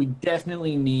like we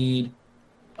definitely need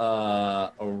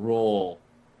a role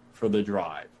for the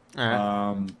drive. All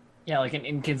right. Yeah, like an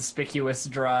inconspicuous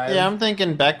drive. Yeah, I'm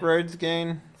thinking back roads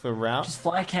gain for route. Just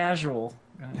fly casual.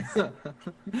 What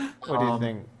do you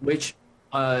think? Which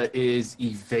is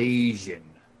evasion.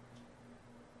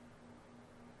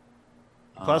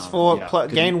 +4, Yeah,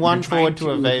 gain you're 1 trying forward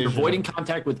to evasion. You're avoiding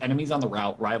contact with enemies on the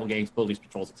route, rival gangs, police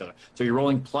patrols, etc. So you're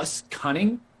rolling plus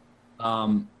cunning.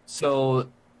 So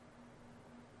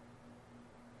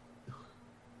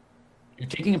you're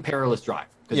taking a perilous drive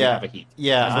because you have a heat.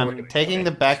 Yeah, That's what we're I'm doing. taking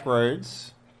the back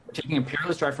roads. We're taking a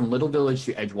perilous drive from Little Village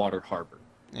to Edgewater Harbor.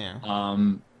 Yeah.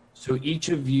 So each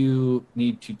of you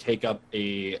need to take up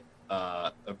a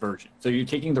version. So you're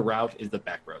taking the route is the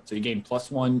back road. So you gain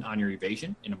 +1 on your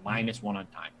evasion and a -1 on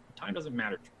time. Time doesn't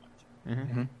matter too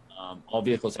much. All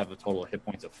vehicles have a total of hit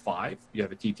points of 5. You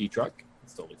have a TT truck,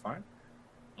 it's totally fine.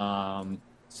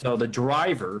 So the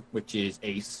driver, which is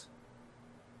Ace,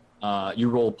 you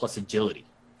roll plus agility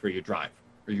for your drive,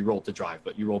 or you roll to drive,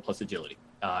 but you roll plus agility,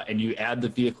 and you add the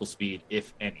vehicle speed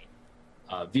if any.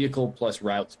 Vehicle plus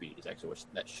route speed is actually what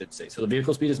that should say. So the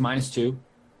vehicle speed is -2,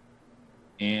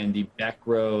 and the back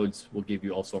roads will give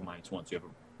you also a -1. So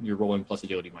you're rolling plus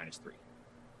agility -3.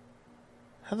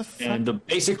 How the fuck? And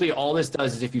basically all this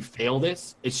does is if you fail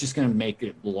this, it's just going to make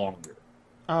it longer.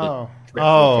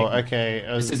 Okay.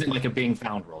 This isn't like a being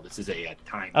found roll. This is a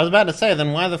time. I was about to say,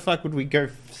 then why the fuck would we go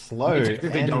slow? You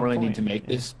technically and don't really need point? to make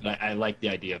this, but I like the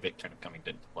idea of it kind of coming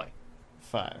into play.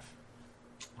 5.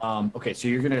 Okay, so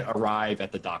you're going to arrive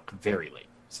at the dock very late.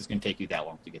 This is going to take you that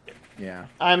long to get there. Yeah.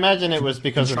 I imagine it was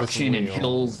because of the Construction and wheel.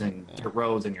 hills and dirt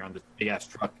roads, and you're on this big ass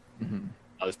truck.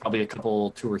 There's probably a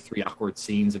couple, 2 or 3 awkward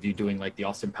scenes of you doing like the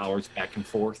Austin Powers back and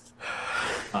forth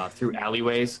through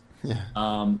alleyways.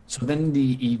 Yeah. So then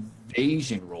the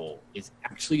evasion roll is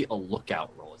actually a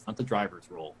lookout roll. It's not the driver's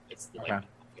roll. It's the like,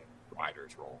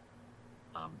 rider's roll.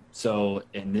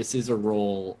 And this is a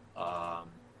roll.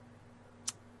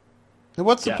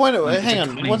 What's the point of it's a hang on?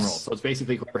 cunning What's roll. So it's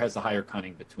basically whoever has the higher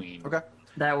cunning between. Okay.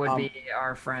 That would be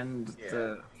our friend,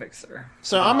 the fixer.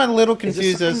 so I'm a little Is this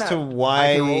confused as something to that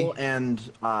why. I can roll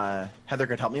and Heather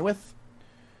could help me with?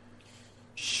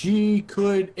 She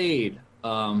could aid.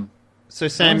 So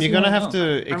Sam, honestly, you're gonna I have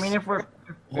don't to. I mean, if we're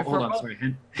Hold on, sorry.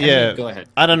 Henry, Yeah. go ahead.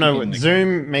 I don't You know. can make-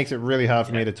 Zoom makes it really hard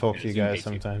for me Yeah, to talk yeah, to you Zoom guys hates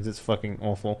you. sometimes. It's fucking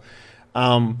awful.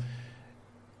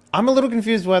 I'm a little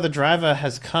confused why the driver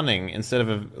has cunning instead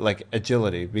of like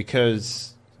agility,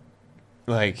 because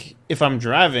like if I'm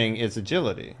driving, it's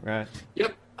agility, right?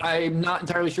 Yep, I'm not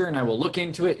entirely sure, and I will look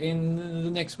into it in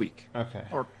the next week. Okay.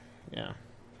 Or- Yeah.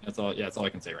 That's all. Yeah, that's all I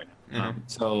can say right now. Mhm.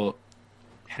 So,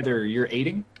 Heather, you're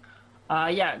aiding.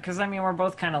 Yeah, because I mean, we're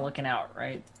both kind of looking out,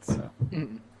 right? So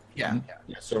Yeah.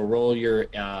 Yeah. So roll your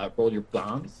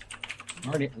bombs.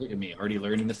 Already look at me. Already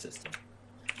learning the system.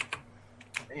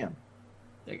 Damn.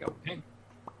 there you go.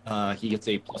 Okay. He gets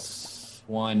a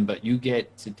 +1, but you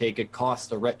get to take a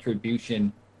cost of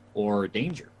retribution or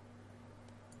danger.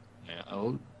 Yeah.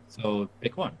 Oh, so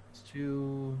pick one.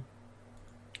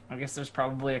 I guess there's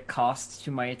probably a cost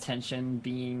to my attention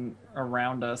being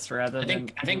around us rather than.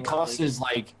 I think cost is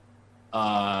like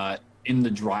in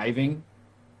the driving,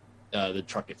 the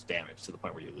truck gets damaged to the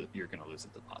point where you're going to lose the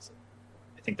deposit.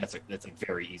 I think that's a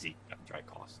very easy dry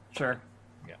cost. Sure.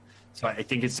 So I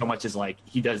think it's so much as like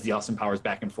he does the Austin Powers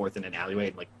back and forth in an alleyway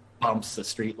and like bumps the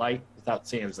street light without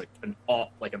seeing there's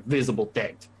like a visible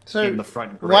dent So in the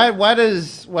front grill. why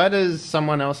does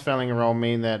someone else failing a roll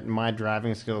mean that my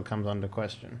driving skill comes under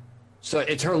question? So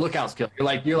it's her lookout skill. You're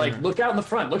like look out in the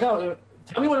front. Look out.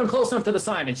 Tell me when I'm close enough to the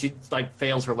sign, and she like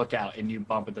fails her lookout, and you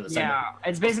bump into the sign. Yeah,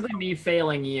 it's basically me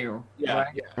failing you. Yeah. right?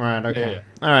 Yeah. Right. Okay.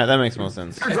 Yeah, All right. That makes more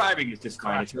sense. Her driving is just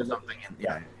fine. Or something.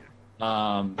 Yeah.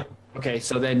 Okay,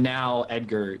 so then now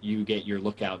Edgar, you get your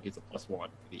lookout gets a +1 for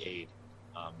the aid.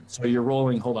 So you're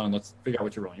rolling. Hold on, let's figure out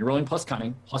what you're rolling. You're rolling plus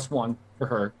cunning, +1 for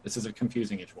her. This is a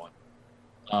confusing-ish one.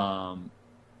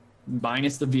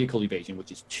 Minus the vehicle evasion,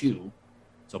 which is 2,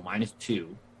 so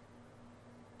 -2.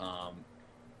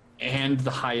 and the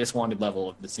highest wanted level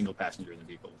of the single passenger in the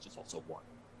vehicle, which is also 1.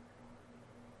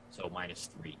 So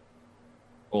 -3.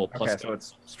 Oh, plus Okay, so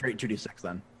it's straight 2d6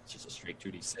 then. it's just a straight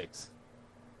 2d6.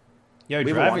 Yo, We have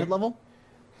a driving, wanted level?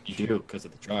 You do because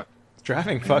of the truck.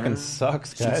 driving fucking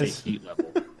sucks, I should say guys. heat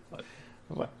level.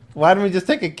 But Why don't we just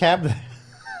take a cab there?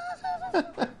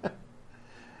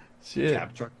 Shit.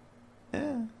 cab truck. Yeah.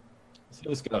 Let's see how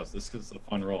this goes. This is a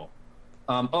fun roll.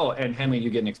 Oh, and Henley, you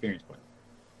get an experience point.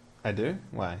 I do?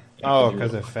 Why? Yeah, Oh, 'cause you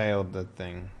because I rolled. failed the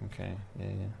thing. Okay. Yeah,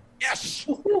 yeah. Yes.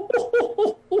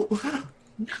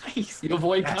 Nice. You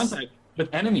avoid contact with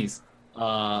enemies,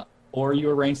 or you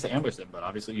arrange to ambush them. But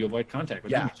obviously, you avoid contact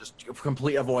with Yeah, enemies. just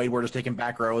complete avoid. We're just taking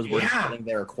back rows. We're just Yeah. sitting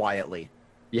there quietly.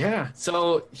 Yeah.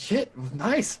 So shit.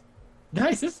 Nice.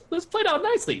 This played out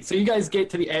nicely. So you guys get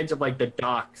to the edge of like the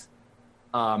docks,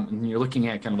 and you're looking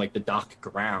at kind of like the dock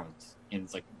grounds, and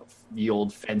it's like the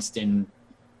old fenced-in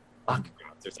dock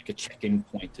grounds. There's like a check-in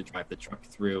point to drive the truck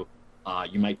through.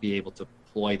 You might be able to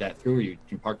deploy that through. You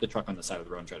can park the truck on the side of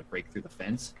the road and try to break through the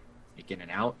fence, sneak in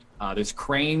and out. There's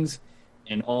cranes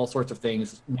and all sorts of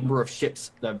things. Number of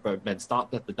ships that have been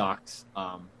stopped at the docks.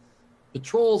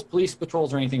 Patrols, police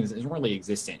patrols, or anything isn't really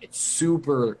existent. It's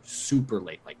super, super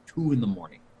late, like 2 in the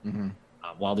morning, Mm-hmm.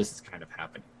 while this is kind of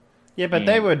happening. Yeah, but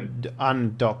they And- would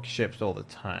undock ships all the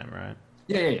time, right?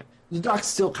 Yeah. The dock's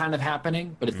still kind of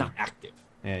happening, but it's not active.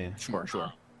 Yeah, yeah. Sure.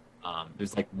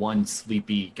 There's like one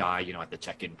sleepy guy, at the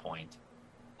check-in point.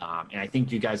 And I think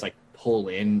you guys like pull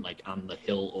in like on the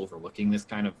hill overlooking this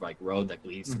kind of like road that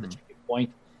leads to the check-in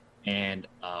point. And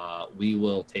we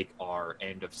will take our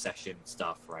end of session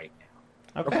stuff right now.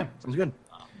 Okay. Sounds good.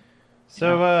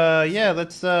 So yeah,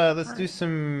 let's do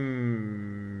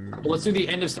some. Well, let's do the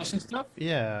end of session stuff.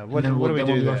 Yeah. What then do we we'll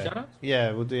do do our there? shoutouts?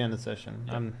 Yeah, we'll do end of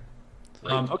session.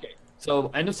 Okay. So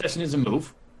end of session is a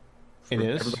move. It for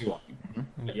is? Everybody walking.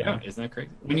 Yeah, isn't that crazy?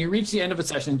 When you reach the end of a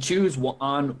session, choose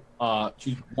one of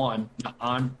your bonds.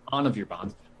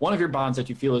 One of your bonds that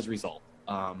you feel is resolved.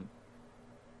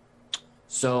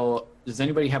 So does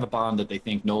anybody have a bond that they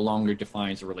think no longer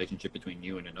defines a relationship between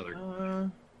you and another?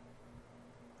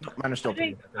 Mine are still.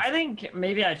 I think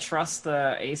maybe I trust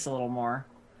the ace a little more,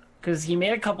 because he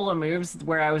made a couple of moves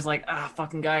where I was like,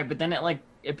 fucking guy, but then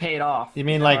it paid off. You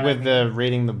mean know like what with I mean? the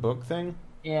reading the book thing?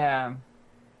 Yeah,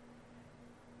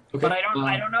 Okay. but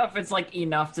I don't know if it's like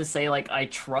enough to say like I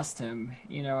trust him.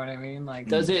 You know what I mean? Like,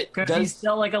 Does it? because he's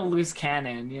still like a loose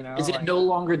cannon. You know? Is it like- no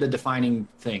longer the defining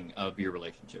thing of your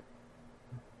relationship?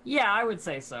 Yeah, I would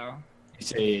say so. You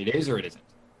say it is or it isn't.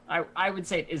 I would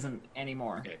say it isn't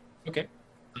anymore. Okay.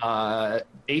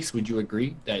 Ace, would you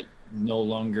agree that no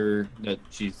longer that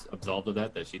she's absolved of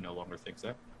that she no longer thinks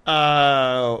that?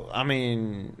 I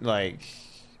mean, like,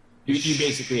 You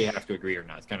basically have to agree or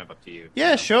not. It's kind of up to you.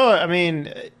 yeah, sure. I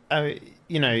mean,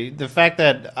 the fact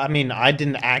that I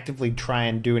didn't actively try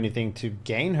and do anything to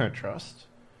gain her trust,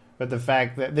 but the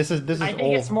fact that this is I think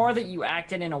all. it's more that you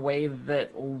acted in a way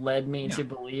that led me to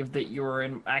believe that you were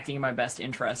acting in my best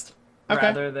interest, Okay,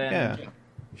 rather than yeah.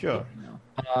 Sure. you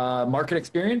know. Market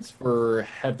experience for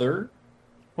Heather.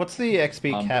 What's the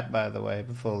XP cap, by the way,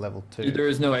 before level 2? There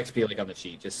is no XP like on the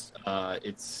sheet. Just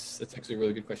it's actually a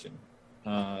really good question.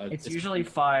 It's usually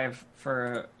 5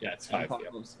 for it's 5. Yeah.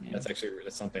 Apocalypse, yeah.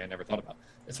 That's something I never thought about.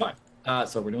 It's 5.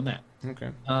 So we're doing that. Okay.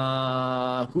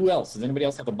 Who else? Does anybody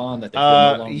else have a bond that they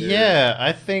feel no longer? Yeah,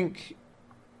 I think,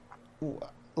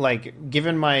 like,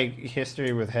 given my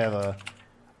history with Heather,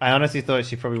 I honestly thought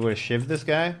she probably would have shivved this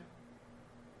guy.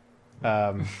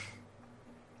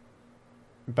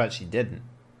 But she didn't.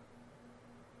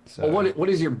 So, Well, what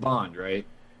is your bond, right?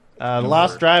 the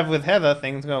last drive with Heather,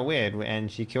 things got weird, and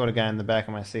she killed a guy in the back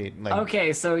of my seat. Like,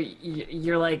 Okay, so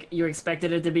you're like you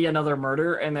expected it to be another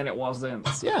murder, and then it wasn't.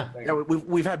 Yeah. Yeah,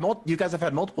 we've had you guys have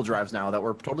had multiple drives now that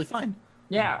were totally fine.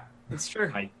 Yeah, it's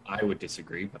true. I would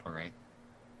disagree, but all right.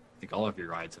 I think all of your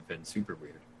rides have been super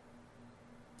weird.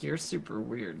 You're super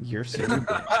weird. You're so.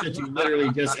 That you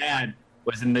literally just had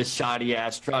was in this shoddy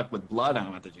ass truck with blood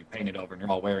on it that you painted over, and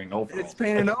you're all wearing overalls. It's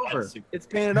painted over. That's super- It's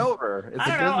painted over. It's I a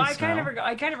don't know. I business kind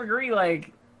now. of agree.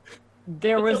 Like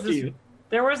there was up to this. you.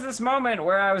 There was this moment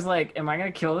where I was like, "Am I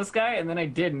gonna kill this guy?" And then I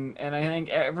didn't, and I think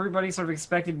everybody sort of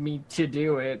expected me to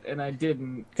do it, and I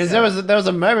didn't. Because there was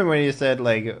a moment when you said,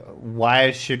 like, why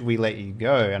should we let you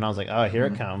go? And I was like, oh, here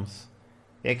it comes.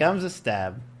 Here comes a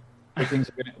stab.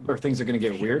 Where things are gonna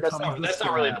get weird. That's not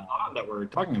really the Yeah. bond that we're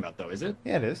talking about, though, is it?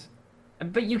 Yeah, it is.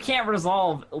 But you can't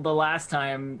resolve the last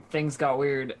time things got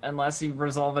weird unless you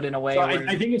resolve it in a way. So where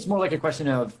I think it's more like a question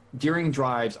of during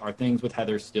drives, are things with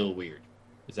Heather still weird?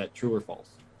 Is that true or false?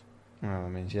 Well, I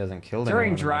mean, she hasn't killed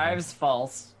during anyone. drives,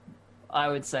 false. I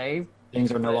would say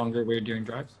Things are no longer weird during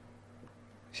drives.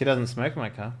 She doesn't smoke my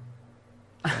car.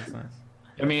 That's nice.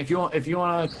 I mean, if you want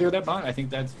to clear that bond, I think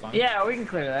that's fine. Yeah, we can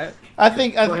clear that. I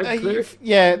think, Go ahead, clear.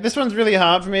 yeah, this one's really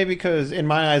hard for me because in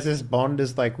my eyes, this bond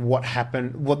is like what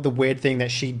happened, what the weird thing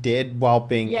that she did while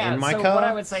being Yeah, in my so car. what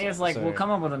I would say is like So- we'll come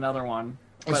up with another one.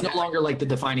 It's no longer like the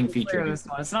defining Clear feature. this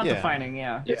one. It's not Yeah. defining,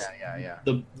 yeah. Yeah.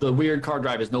 The weird car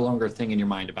drive is no longer a thing in your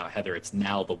mind about Heather. It's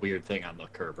now the weird thing on the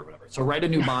curb or whatever. So write a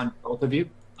new bond, both of you,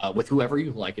 with whoever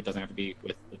you like. It doesn't have to be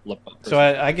with So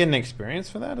I get an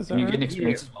experience for that, is that you right? get an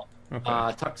experience as well. Okay.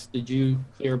 Tux, did you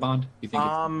clear a bond? You think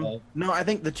No, I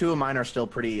think the two of mine are still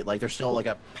pretty. Like, there's still like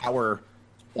a power,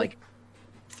 like,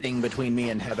 thing between me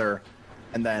and Heather,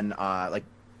 and then like,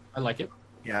 I like it.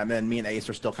 yeah, and then me and Ace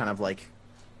are still kind of like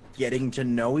getting to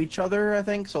know each other. I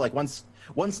think so. Like once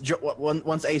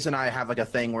Ace and I have like a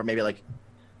thing where maybe like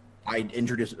I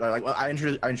introduce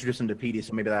him to Petey,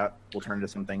 so maybe that will turn into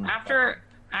something.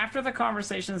 After the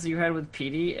conversations you had with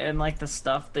Petey and like the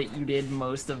stuff that you did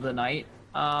most of the night,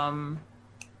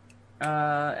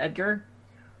 Edgar,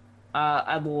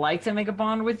 I'd like to make a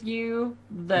bond with you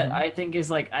that I think is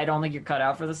like, I don't think you're cut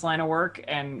out for this line of work,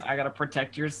 and I gotta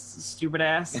protect your stupid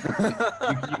ass. You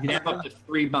can have up to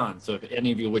 3 bonds. So if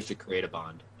any of you wish to create a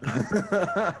bond,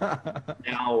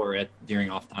 now or during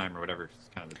off time or whatever is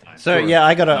kind of the time. So Sure. yeah,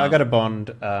 I got a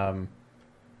bond.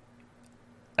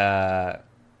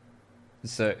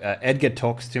 So Edgar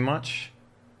talks too much.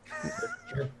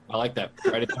 Sure. I like that.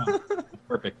 Write it down.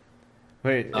 Perfect.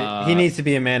 Wait, he needs to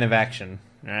be a man of action,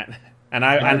 right? And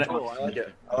I Cool, I like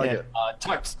it. I like Yeah. it.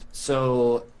 Tux.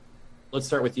 So let's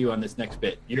start with you on this next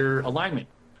bit. Your alignment.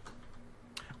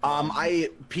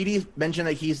 Petey mentioned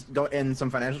that he's in some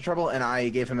financial trouble, and I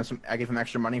gave him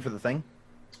extra money for the thing.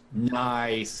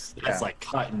 Nice. That's Yeah. like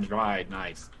cut and dried.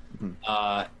 Nice.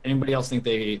 Mhm. Anybody else think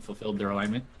they fulfilled their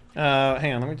alignment?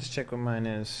 hang on, let me just check what mine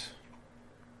is.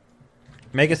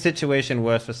 Make a situation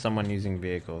worse for someone using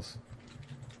vehicles.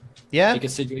 Yeah, Make a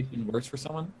situation worse for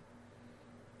someone?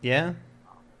 yeah.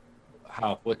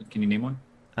 How? What? Can you name one?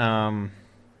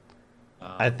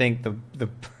 I think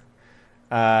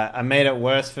I made it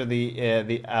worse for the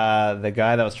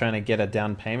guy that was trying to get a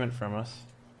down payment from us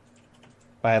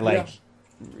by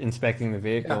inspecting the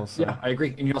vehicles. Yeah, I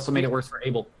agree. And you also made it worse for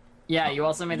Abel. Yeah, you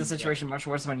also made the situation much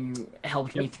worse when you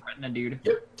helped me threaten a dude.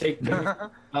 Yep. Take.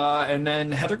 And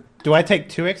then Heather. Do I take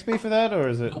 2 XP for that, or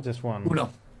is it just 1? Oh, no.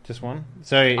 Just 1?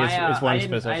 Sorry, it's 1 I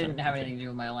special. didn't have anything to do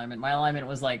with my alignment. My alignment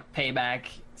was like payback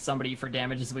somebody for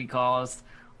damages we caused.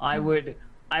 I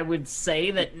would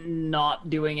say that not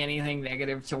doing anything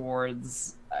negative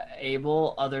towards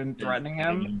Abel other than threatening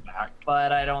him,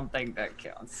 but I don't think that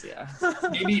counts. Yeah.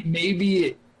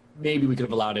 Maybe we could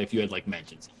have allowed it if you had like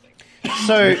mentioned something.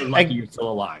 So Lucky you're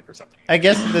still alive or something. I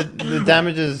guess the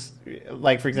damages,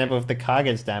 like for example, if the car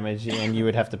gets damaged, and you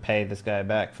would have to pay this guy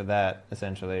back for that,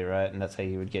 essentially, right? And that's how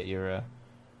you would get your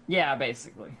Yeah,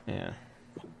 basically. yeah.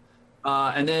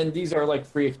 And then these are like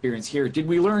free experience here. Did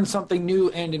we learn something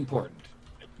new and important?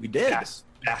 We did. Yes.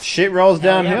 Shit rolls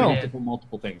Yeah, downhill. we did.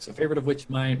 Multiple things. So favorite of which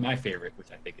my favorite,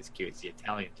 which I think is cute, is the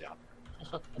Italian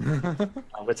job,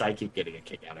 which I keep getting a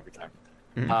kick out every time.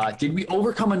 Did we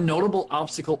overcome a notable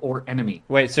obstacle or enemy?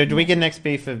 Wait, so do we get an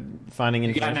XP for finding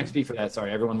You got information? an XP for that.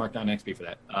 Sorry, everyone marked down an XP for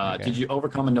that. Okay. Did you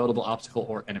overcome a notable obstacle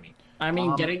or enemy? I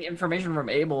mean, getting information from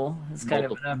Abel is kind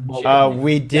of enough.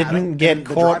 We didn't get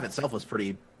the caught. drive itself was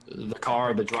pretty. The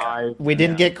car, the drive. We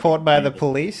didn't get caught by the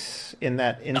police in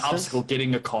that The instance. obstacle,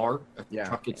 getting a car, a Yeah.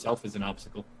 truck itself is an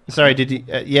obstacle. Sorry, did you?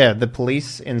 Yeah, the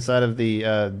police inside of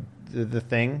the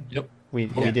thing. Yep. We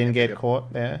Yeah. didn't get Yep.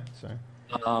 caught there. So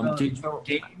Did you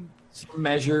gain some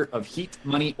measure of heat,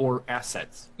 money, or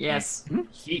assets? Yes.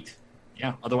 Heat.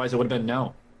 Yeah. Otherwise, it would have been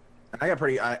no. I got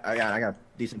pretty. I got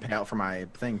decent payout for my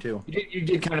thing too. You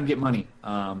did kind of get money.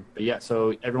 But yeah,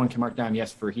 so everyone can mark down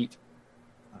yes for heat.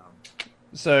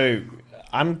 so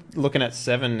I'm looking at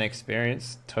 7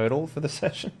 experience total for the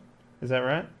session. Is that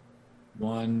right?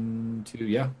 1, 2,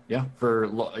 yeah, for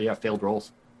failed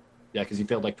rolls. Yeah, because you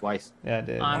failed like twice. Yeah, I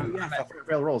did. I'm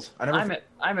Failed rolls. I never.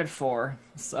 I'm at 4.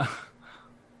 So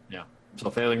Yeah. So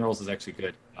failing rolls is actually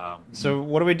good. So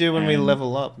what do we do when we and-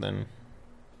 level up then?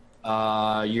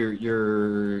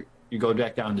 You go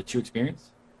back down to 2 experience.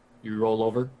 You roll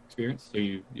over experience, so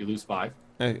you lose 5.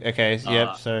 Okay,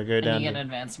 yep. So go and down. you get To, an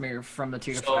advanced move from the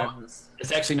 2 to So- 5.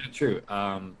 It's actually not true.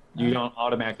 You don't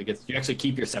automatically get. You actually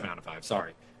keep your 7 out of 5.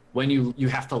 Sorry. When you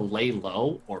have to lay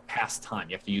low or pass time,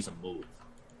 you have to use a move,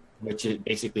 which it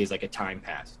basically is like a time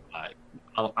pass.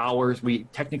 Hours. We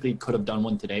technically could have done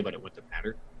one today, but it wouldn't have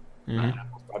mattered. Mhm. I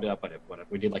almost brought it up, but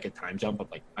we did like a time jump of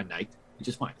like a night, which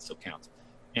is fine. It still counts.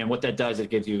 And what that does, it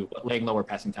gives you laying low or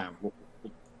passing time.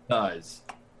 does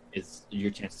is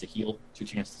your chance to heal, it's your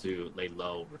chance to lay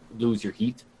low, lose your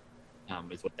heat.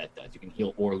 Is what that does. You can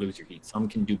heal or lose your heat. Some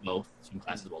can do both. Some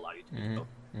classes will allow you to do both.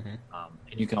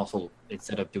 And you can also,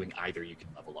 instead of doing either, you can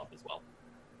level up as well.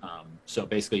 So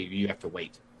basically, you have to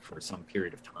wait for some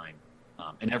period of time.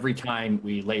 And every time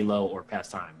we lay low or pass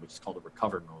time, which is called a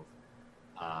recover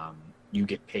move, you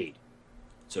get paid.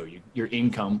 So your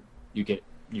income, you get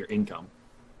your income.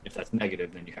 If that's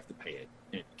negative, then you have to pay it.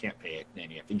 And if you can't pay it, then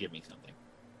you have to give me something.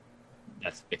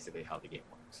 That's basically how the game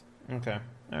works. Okay.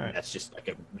 All right. That's just like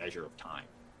a measure of time,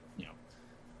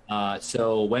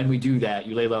 So when we do that,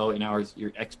 you lay low in hours, your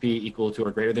XP equal to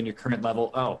or greater than your current level.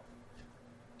 Oh,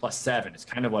 +7 is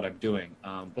kind of what I'm doing.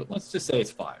 But let's just say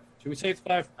it's 5. Should we say it's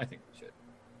 5? I think we should.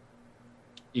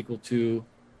 Equal to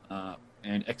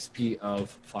an XP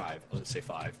of 5. Let's say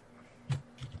 5.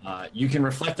 You can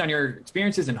reflect on your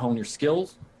experiences and hone your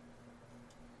skills.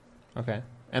 Okay.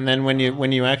 And then when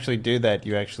you actually do that,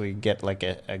 you actually get like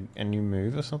a new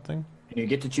move or something? And you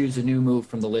get to choose a new move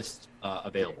from the list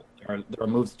available. There are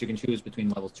moves that you can choose between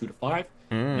levels 2 to 5.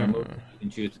 And there are moves that you can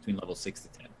choose between levels 6 to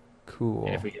 10. Cool.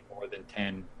 And if we get more than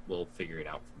 10, we'll figure it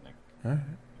out from there. All right.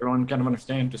 Everyone kind of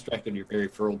understand? Distracted, your very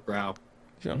furrowed brow.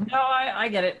 Sure. No, I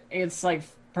get it. It's like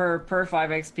per 5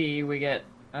 XP we get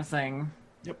a thing.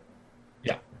 Yep.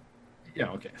 Yeah.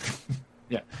 Okay.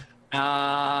 Yeah.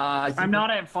 I'm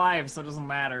not at 5, so it doesn't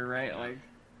matter, right? Like.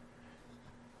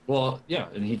 Well, yeah,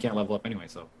 and he can't level up anyway,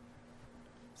 so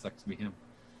sucks to be him.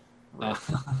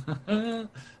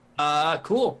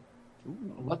 Cool.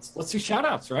 Let's do shout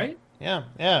outs, right? Yeah.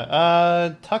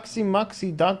 Tuxie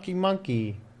Muxie Donkey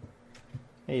Monkey.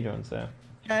 How you doing, sir?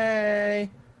 Hey.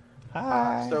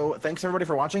 Hi. So thanks everybody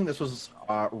for watching. This was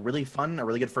really fun, a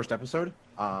really good first episode.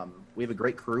 We have a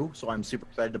great crew, so I'm super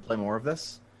excited to play more of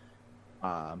this.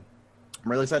 I'm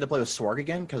really excited to play with Swarg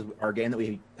again because our game that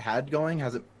we had going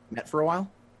hasn't met for a while.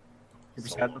 Super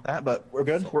sad about that, but we're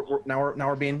good. Now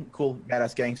we're being cool,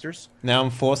 badass gangsters. Now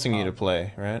I'm forcing you to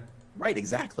play, right? Right,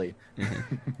 exactly.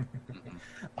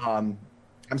 I'm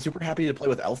super happy to play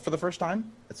with Elf for the first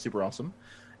time. That's super awesome.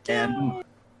 And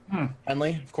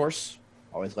Henley, of course,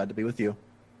 always glad to be with you.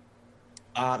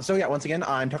 So yeah, once again,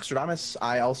 I'm Tuxtradamus.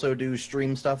 I also do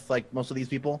stream stuff like most of these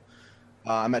people.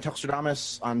 I'm at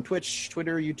Tuxtradamus on Twitch,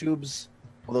 Twitter, YouTubes,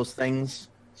 all those things.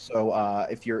 So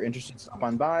if you're interested, stop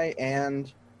on by.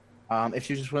 And if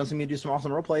you just want to see me do some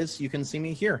awesome role plays, you can see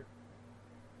me here.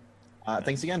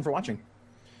 Thanks again for watching.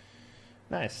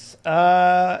 Nice.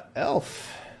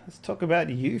 Elf, let's talk about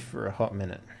you for a hot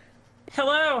minute.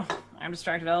 Hello, I'm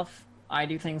Distracted Elf. I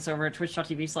do things over at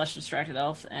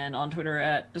twitch.tv/distractedelf and on Twitter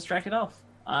at distractedelf.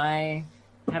 I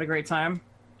had a great time,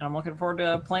 and I'm looking forward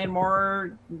to playing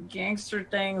more gangster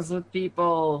things with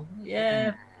people.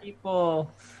 Yeah, people.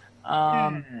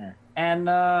 And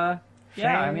yeah,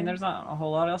 I mean, there's not a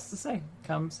whole lot else to say.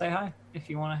 Come say hi if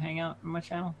you want to hang out in my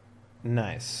channel.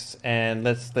 Nice. And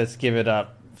let's give it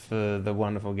up for the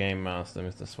wonderful game master,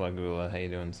 Mr. Swagula. How you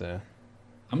doing, sir?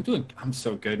 I'm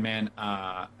so good, man.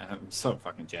 I'm so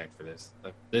fucking jacked for this.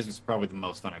 This is probably the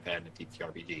most fun I've had in a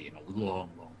TTRPG in a long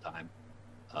time.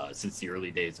 Since the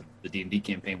early days of the D&D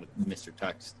campaign with Mr.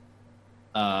 Tux.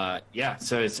 Yeah,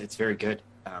 so it's very good.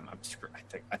 I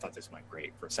thought this went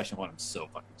great for session 1. I'm so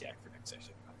fucking jacked for next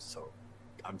session.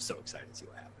 I'm so excited to see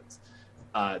what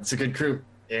happens. It's a good crew,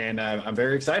 and I'm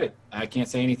very excited. I can't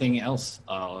say anything else.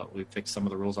 We fixed some of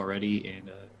the rules already,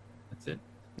 and that's it.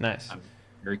 Nice. I'm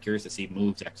very curious to see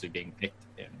moves actually being picked.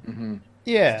 And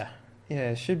Yeah,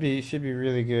 it should be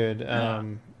really good.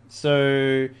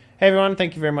 So, hey everyone,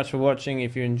 thank you very much for watching.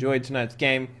 If you enjoyed tonight's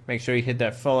game, make sure you hit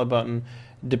that follow button.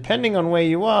 Depending on where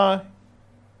you are,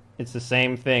 it's the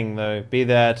same thing though. Be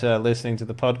that listening to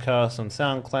the podcast on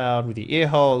SoundCloud with your ear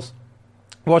holes,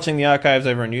 watching the archives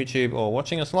over on YouTube, or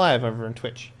watching us live over on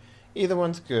Twitch. Either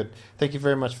one's good. Thank you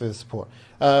very much for the support.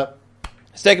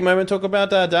 Let's take a moment to talk about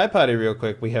Die Party real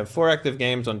quick. We have 4 active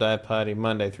games on Die Party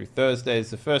Monday through Thursdays.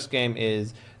 The first game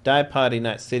is Die Party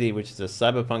Night City, which is a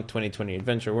Cyberpunk 2020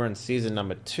 adventure. We're in season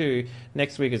number 2.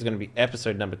 Next week is going to be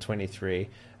episode number 23.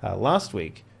 Last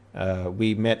week,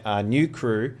 we met our new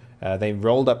crew. They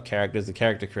rolled up characters, the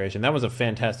character creation. That was a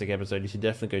fantastic episode. You should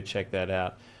definitely go check that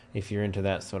out if you're into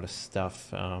that sort of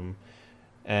stuff.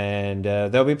 And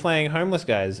they'll be playing homeless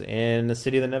guys in a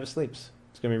city that never sleeps.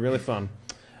 It's going to be really fun.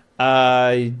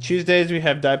 Tuesdays we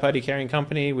have Die Party Carrying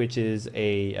Company, which is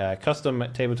a custom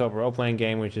tabletop role-playing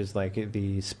game, which is like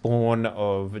the spawn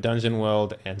of Dungeon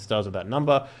World and Stars Without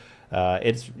Number.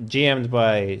 It's GM'd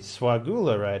by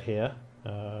Swagula right here.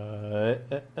 There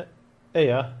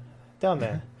you are, down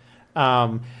there.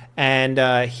 I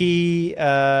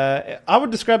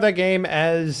would describe that game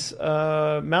as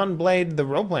Mountain Blade, the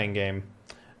role playing game.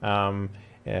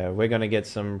 We're going to get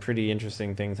some pretty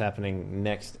interesting things happening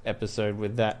next episode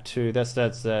with that too. That's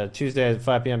Tuesday at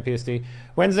 5 p.m. PST.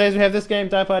 Wednesdays we have this game,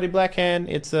 Die Party Black Hand.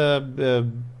 It's a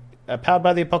Powered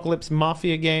by the Apocalypse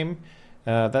Mafia game.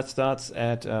 That starts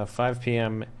at 5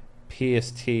 p.m.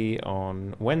 PST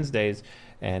on Wednesdays.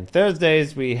 And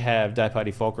Thursdays we have Die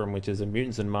Party Fulcrum, which is a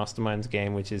Mutants and Masterminds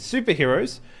game, which is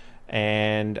superheroes.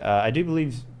 And I do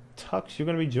believe, Tux, you're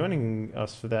going to be joining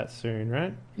us for that soon,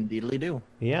 right? Indeedly do.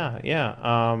 Yeah.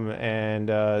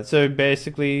 So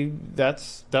basically,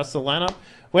 that's the lineup.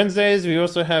 Wednesdays we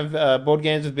also have board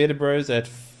games with Beta Bros at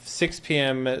 6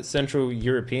 p.m. Central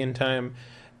European time.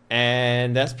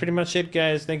 And that's pretty much it,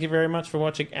 guys. Thank you very much for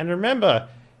watching. And remember,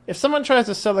 if someone tries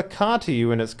to sell a car to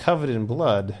you and it's covered in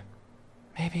blood,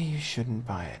 maybe you shouldn't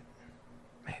buy it.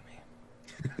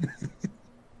 Maybe.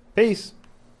 Peace.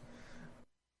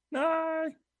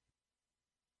 Bye.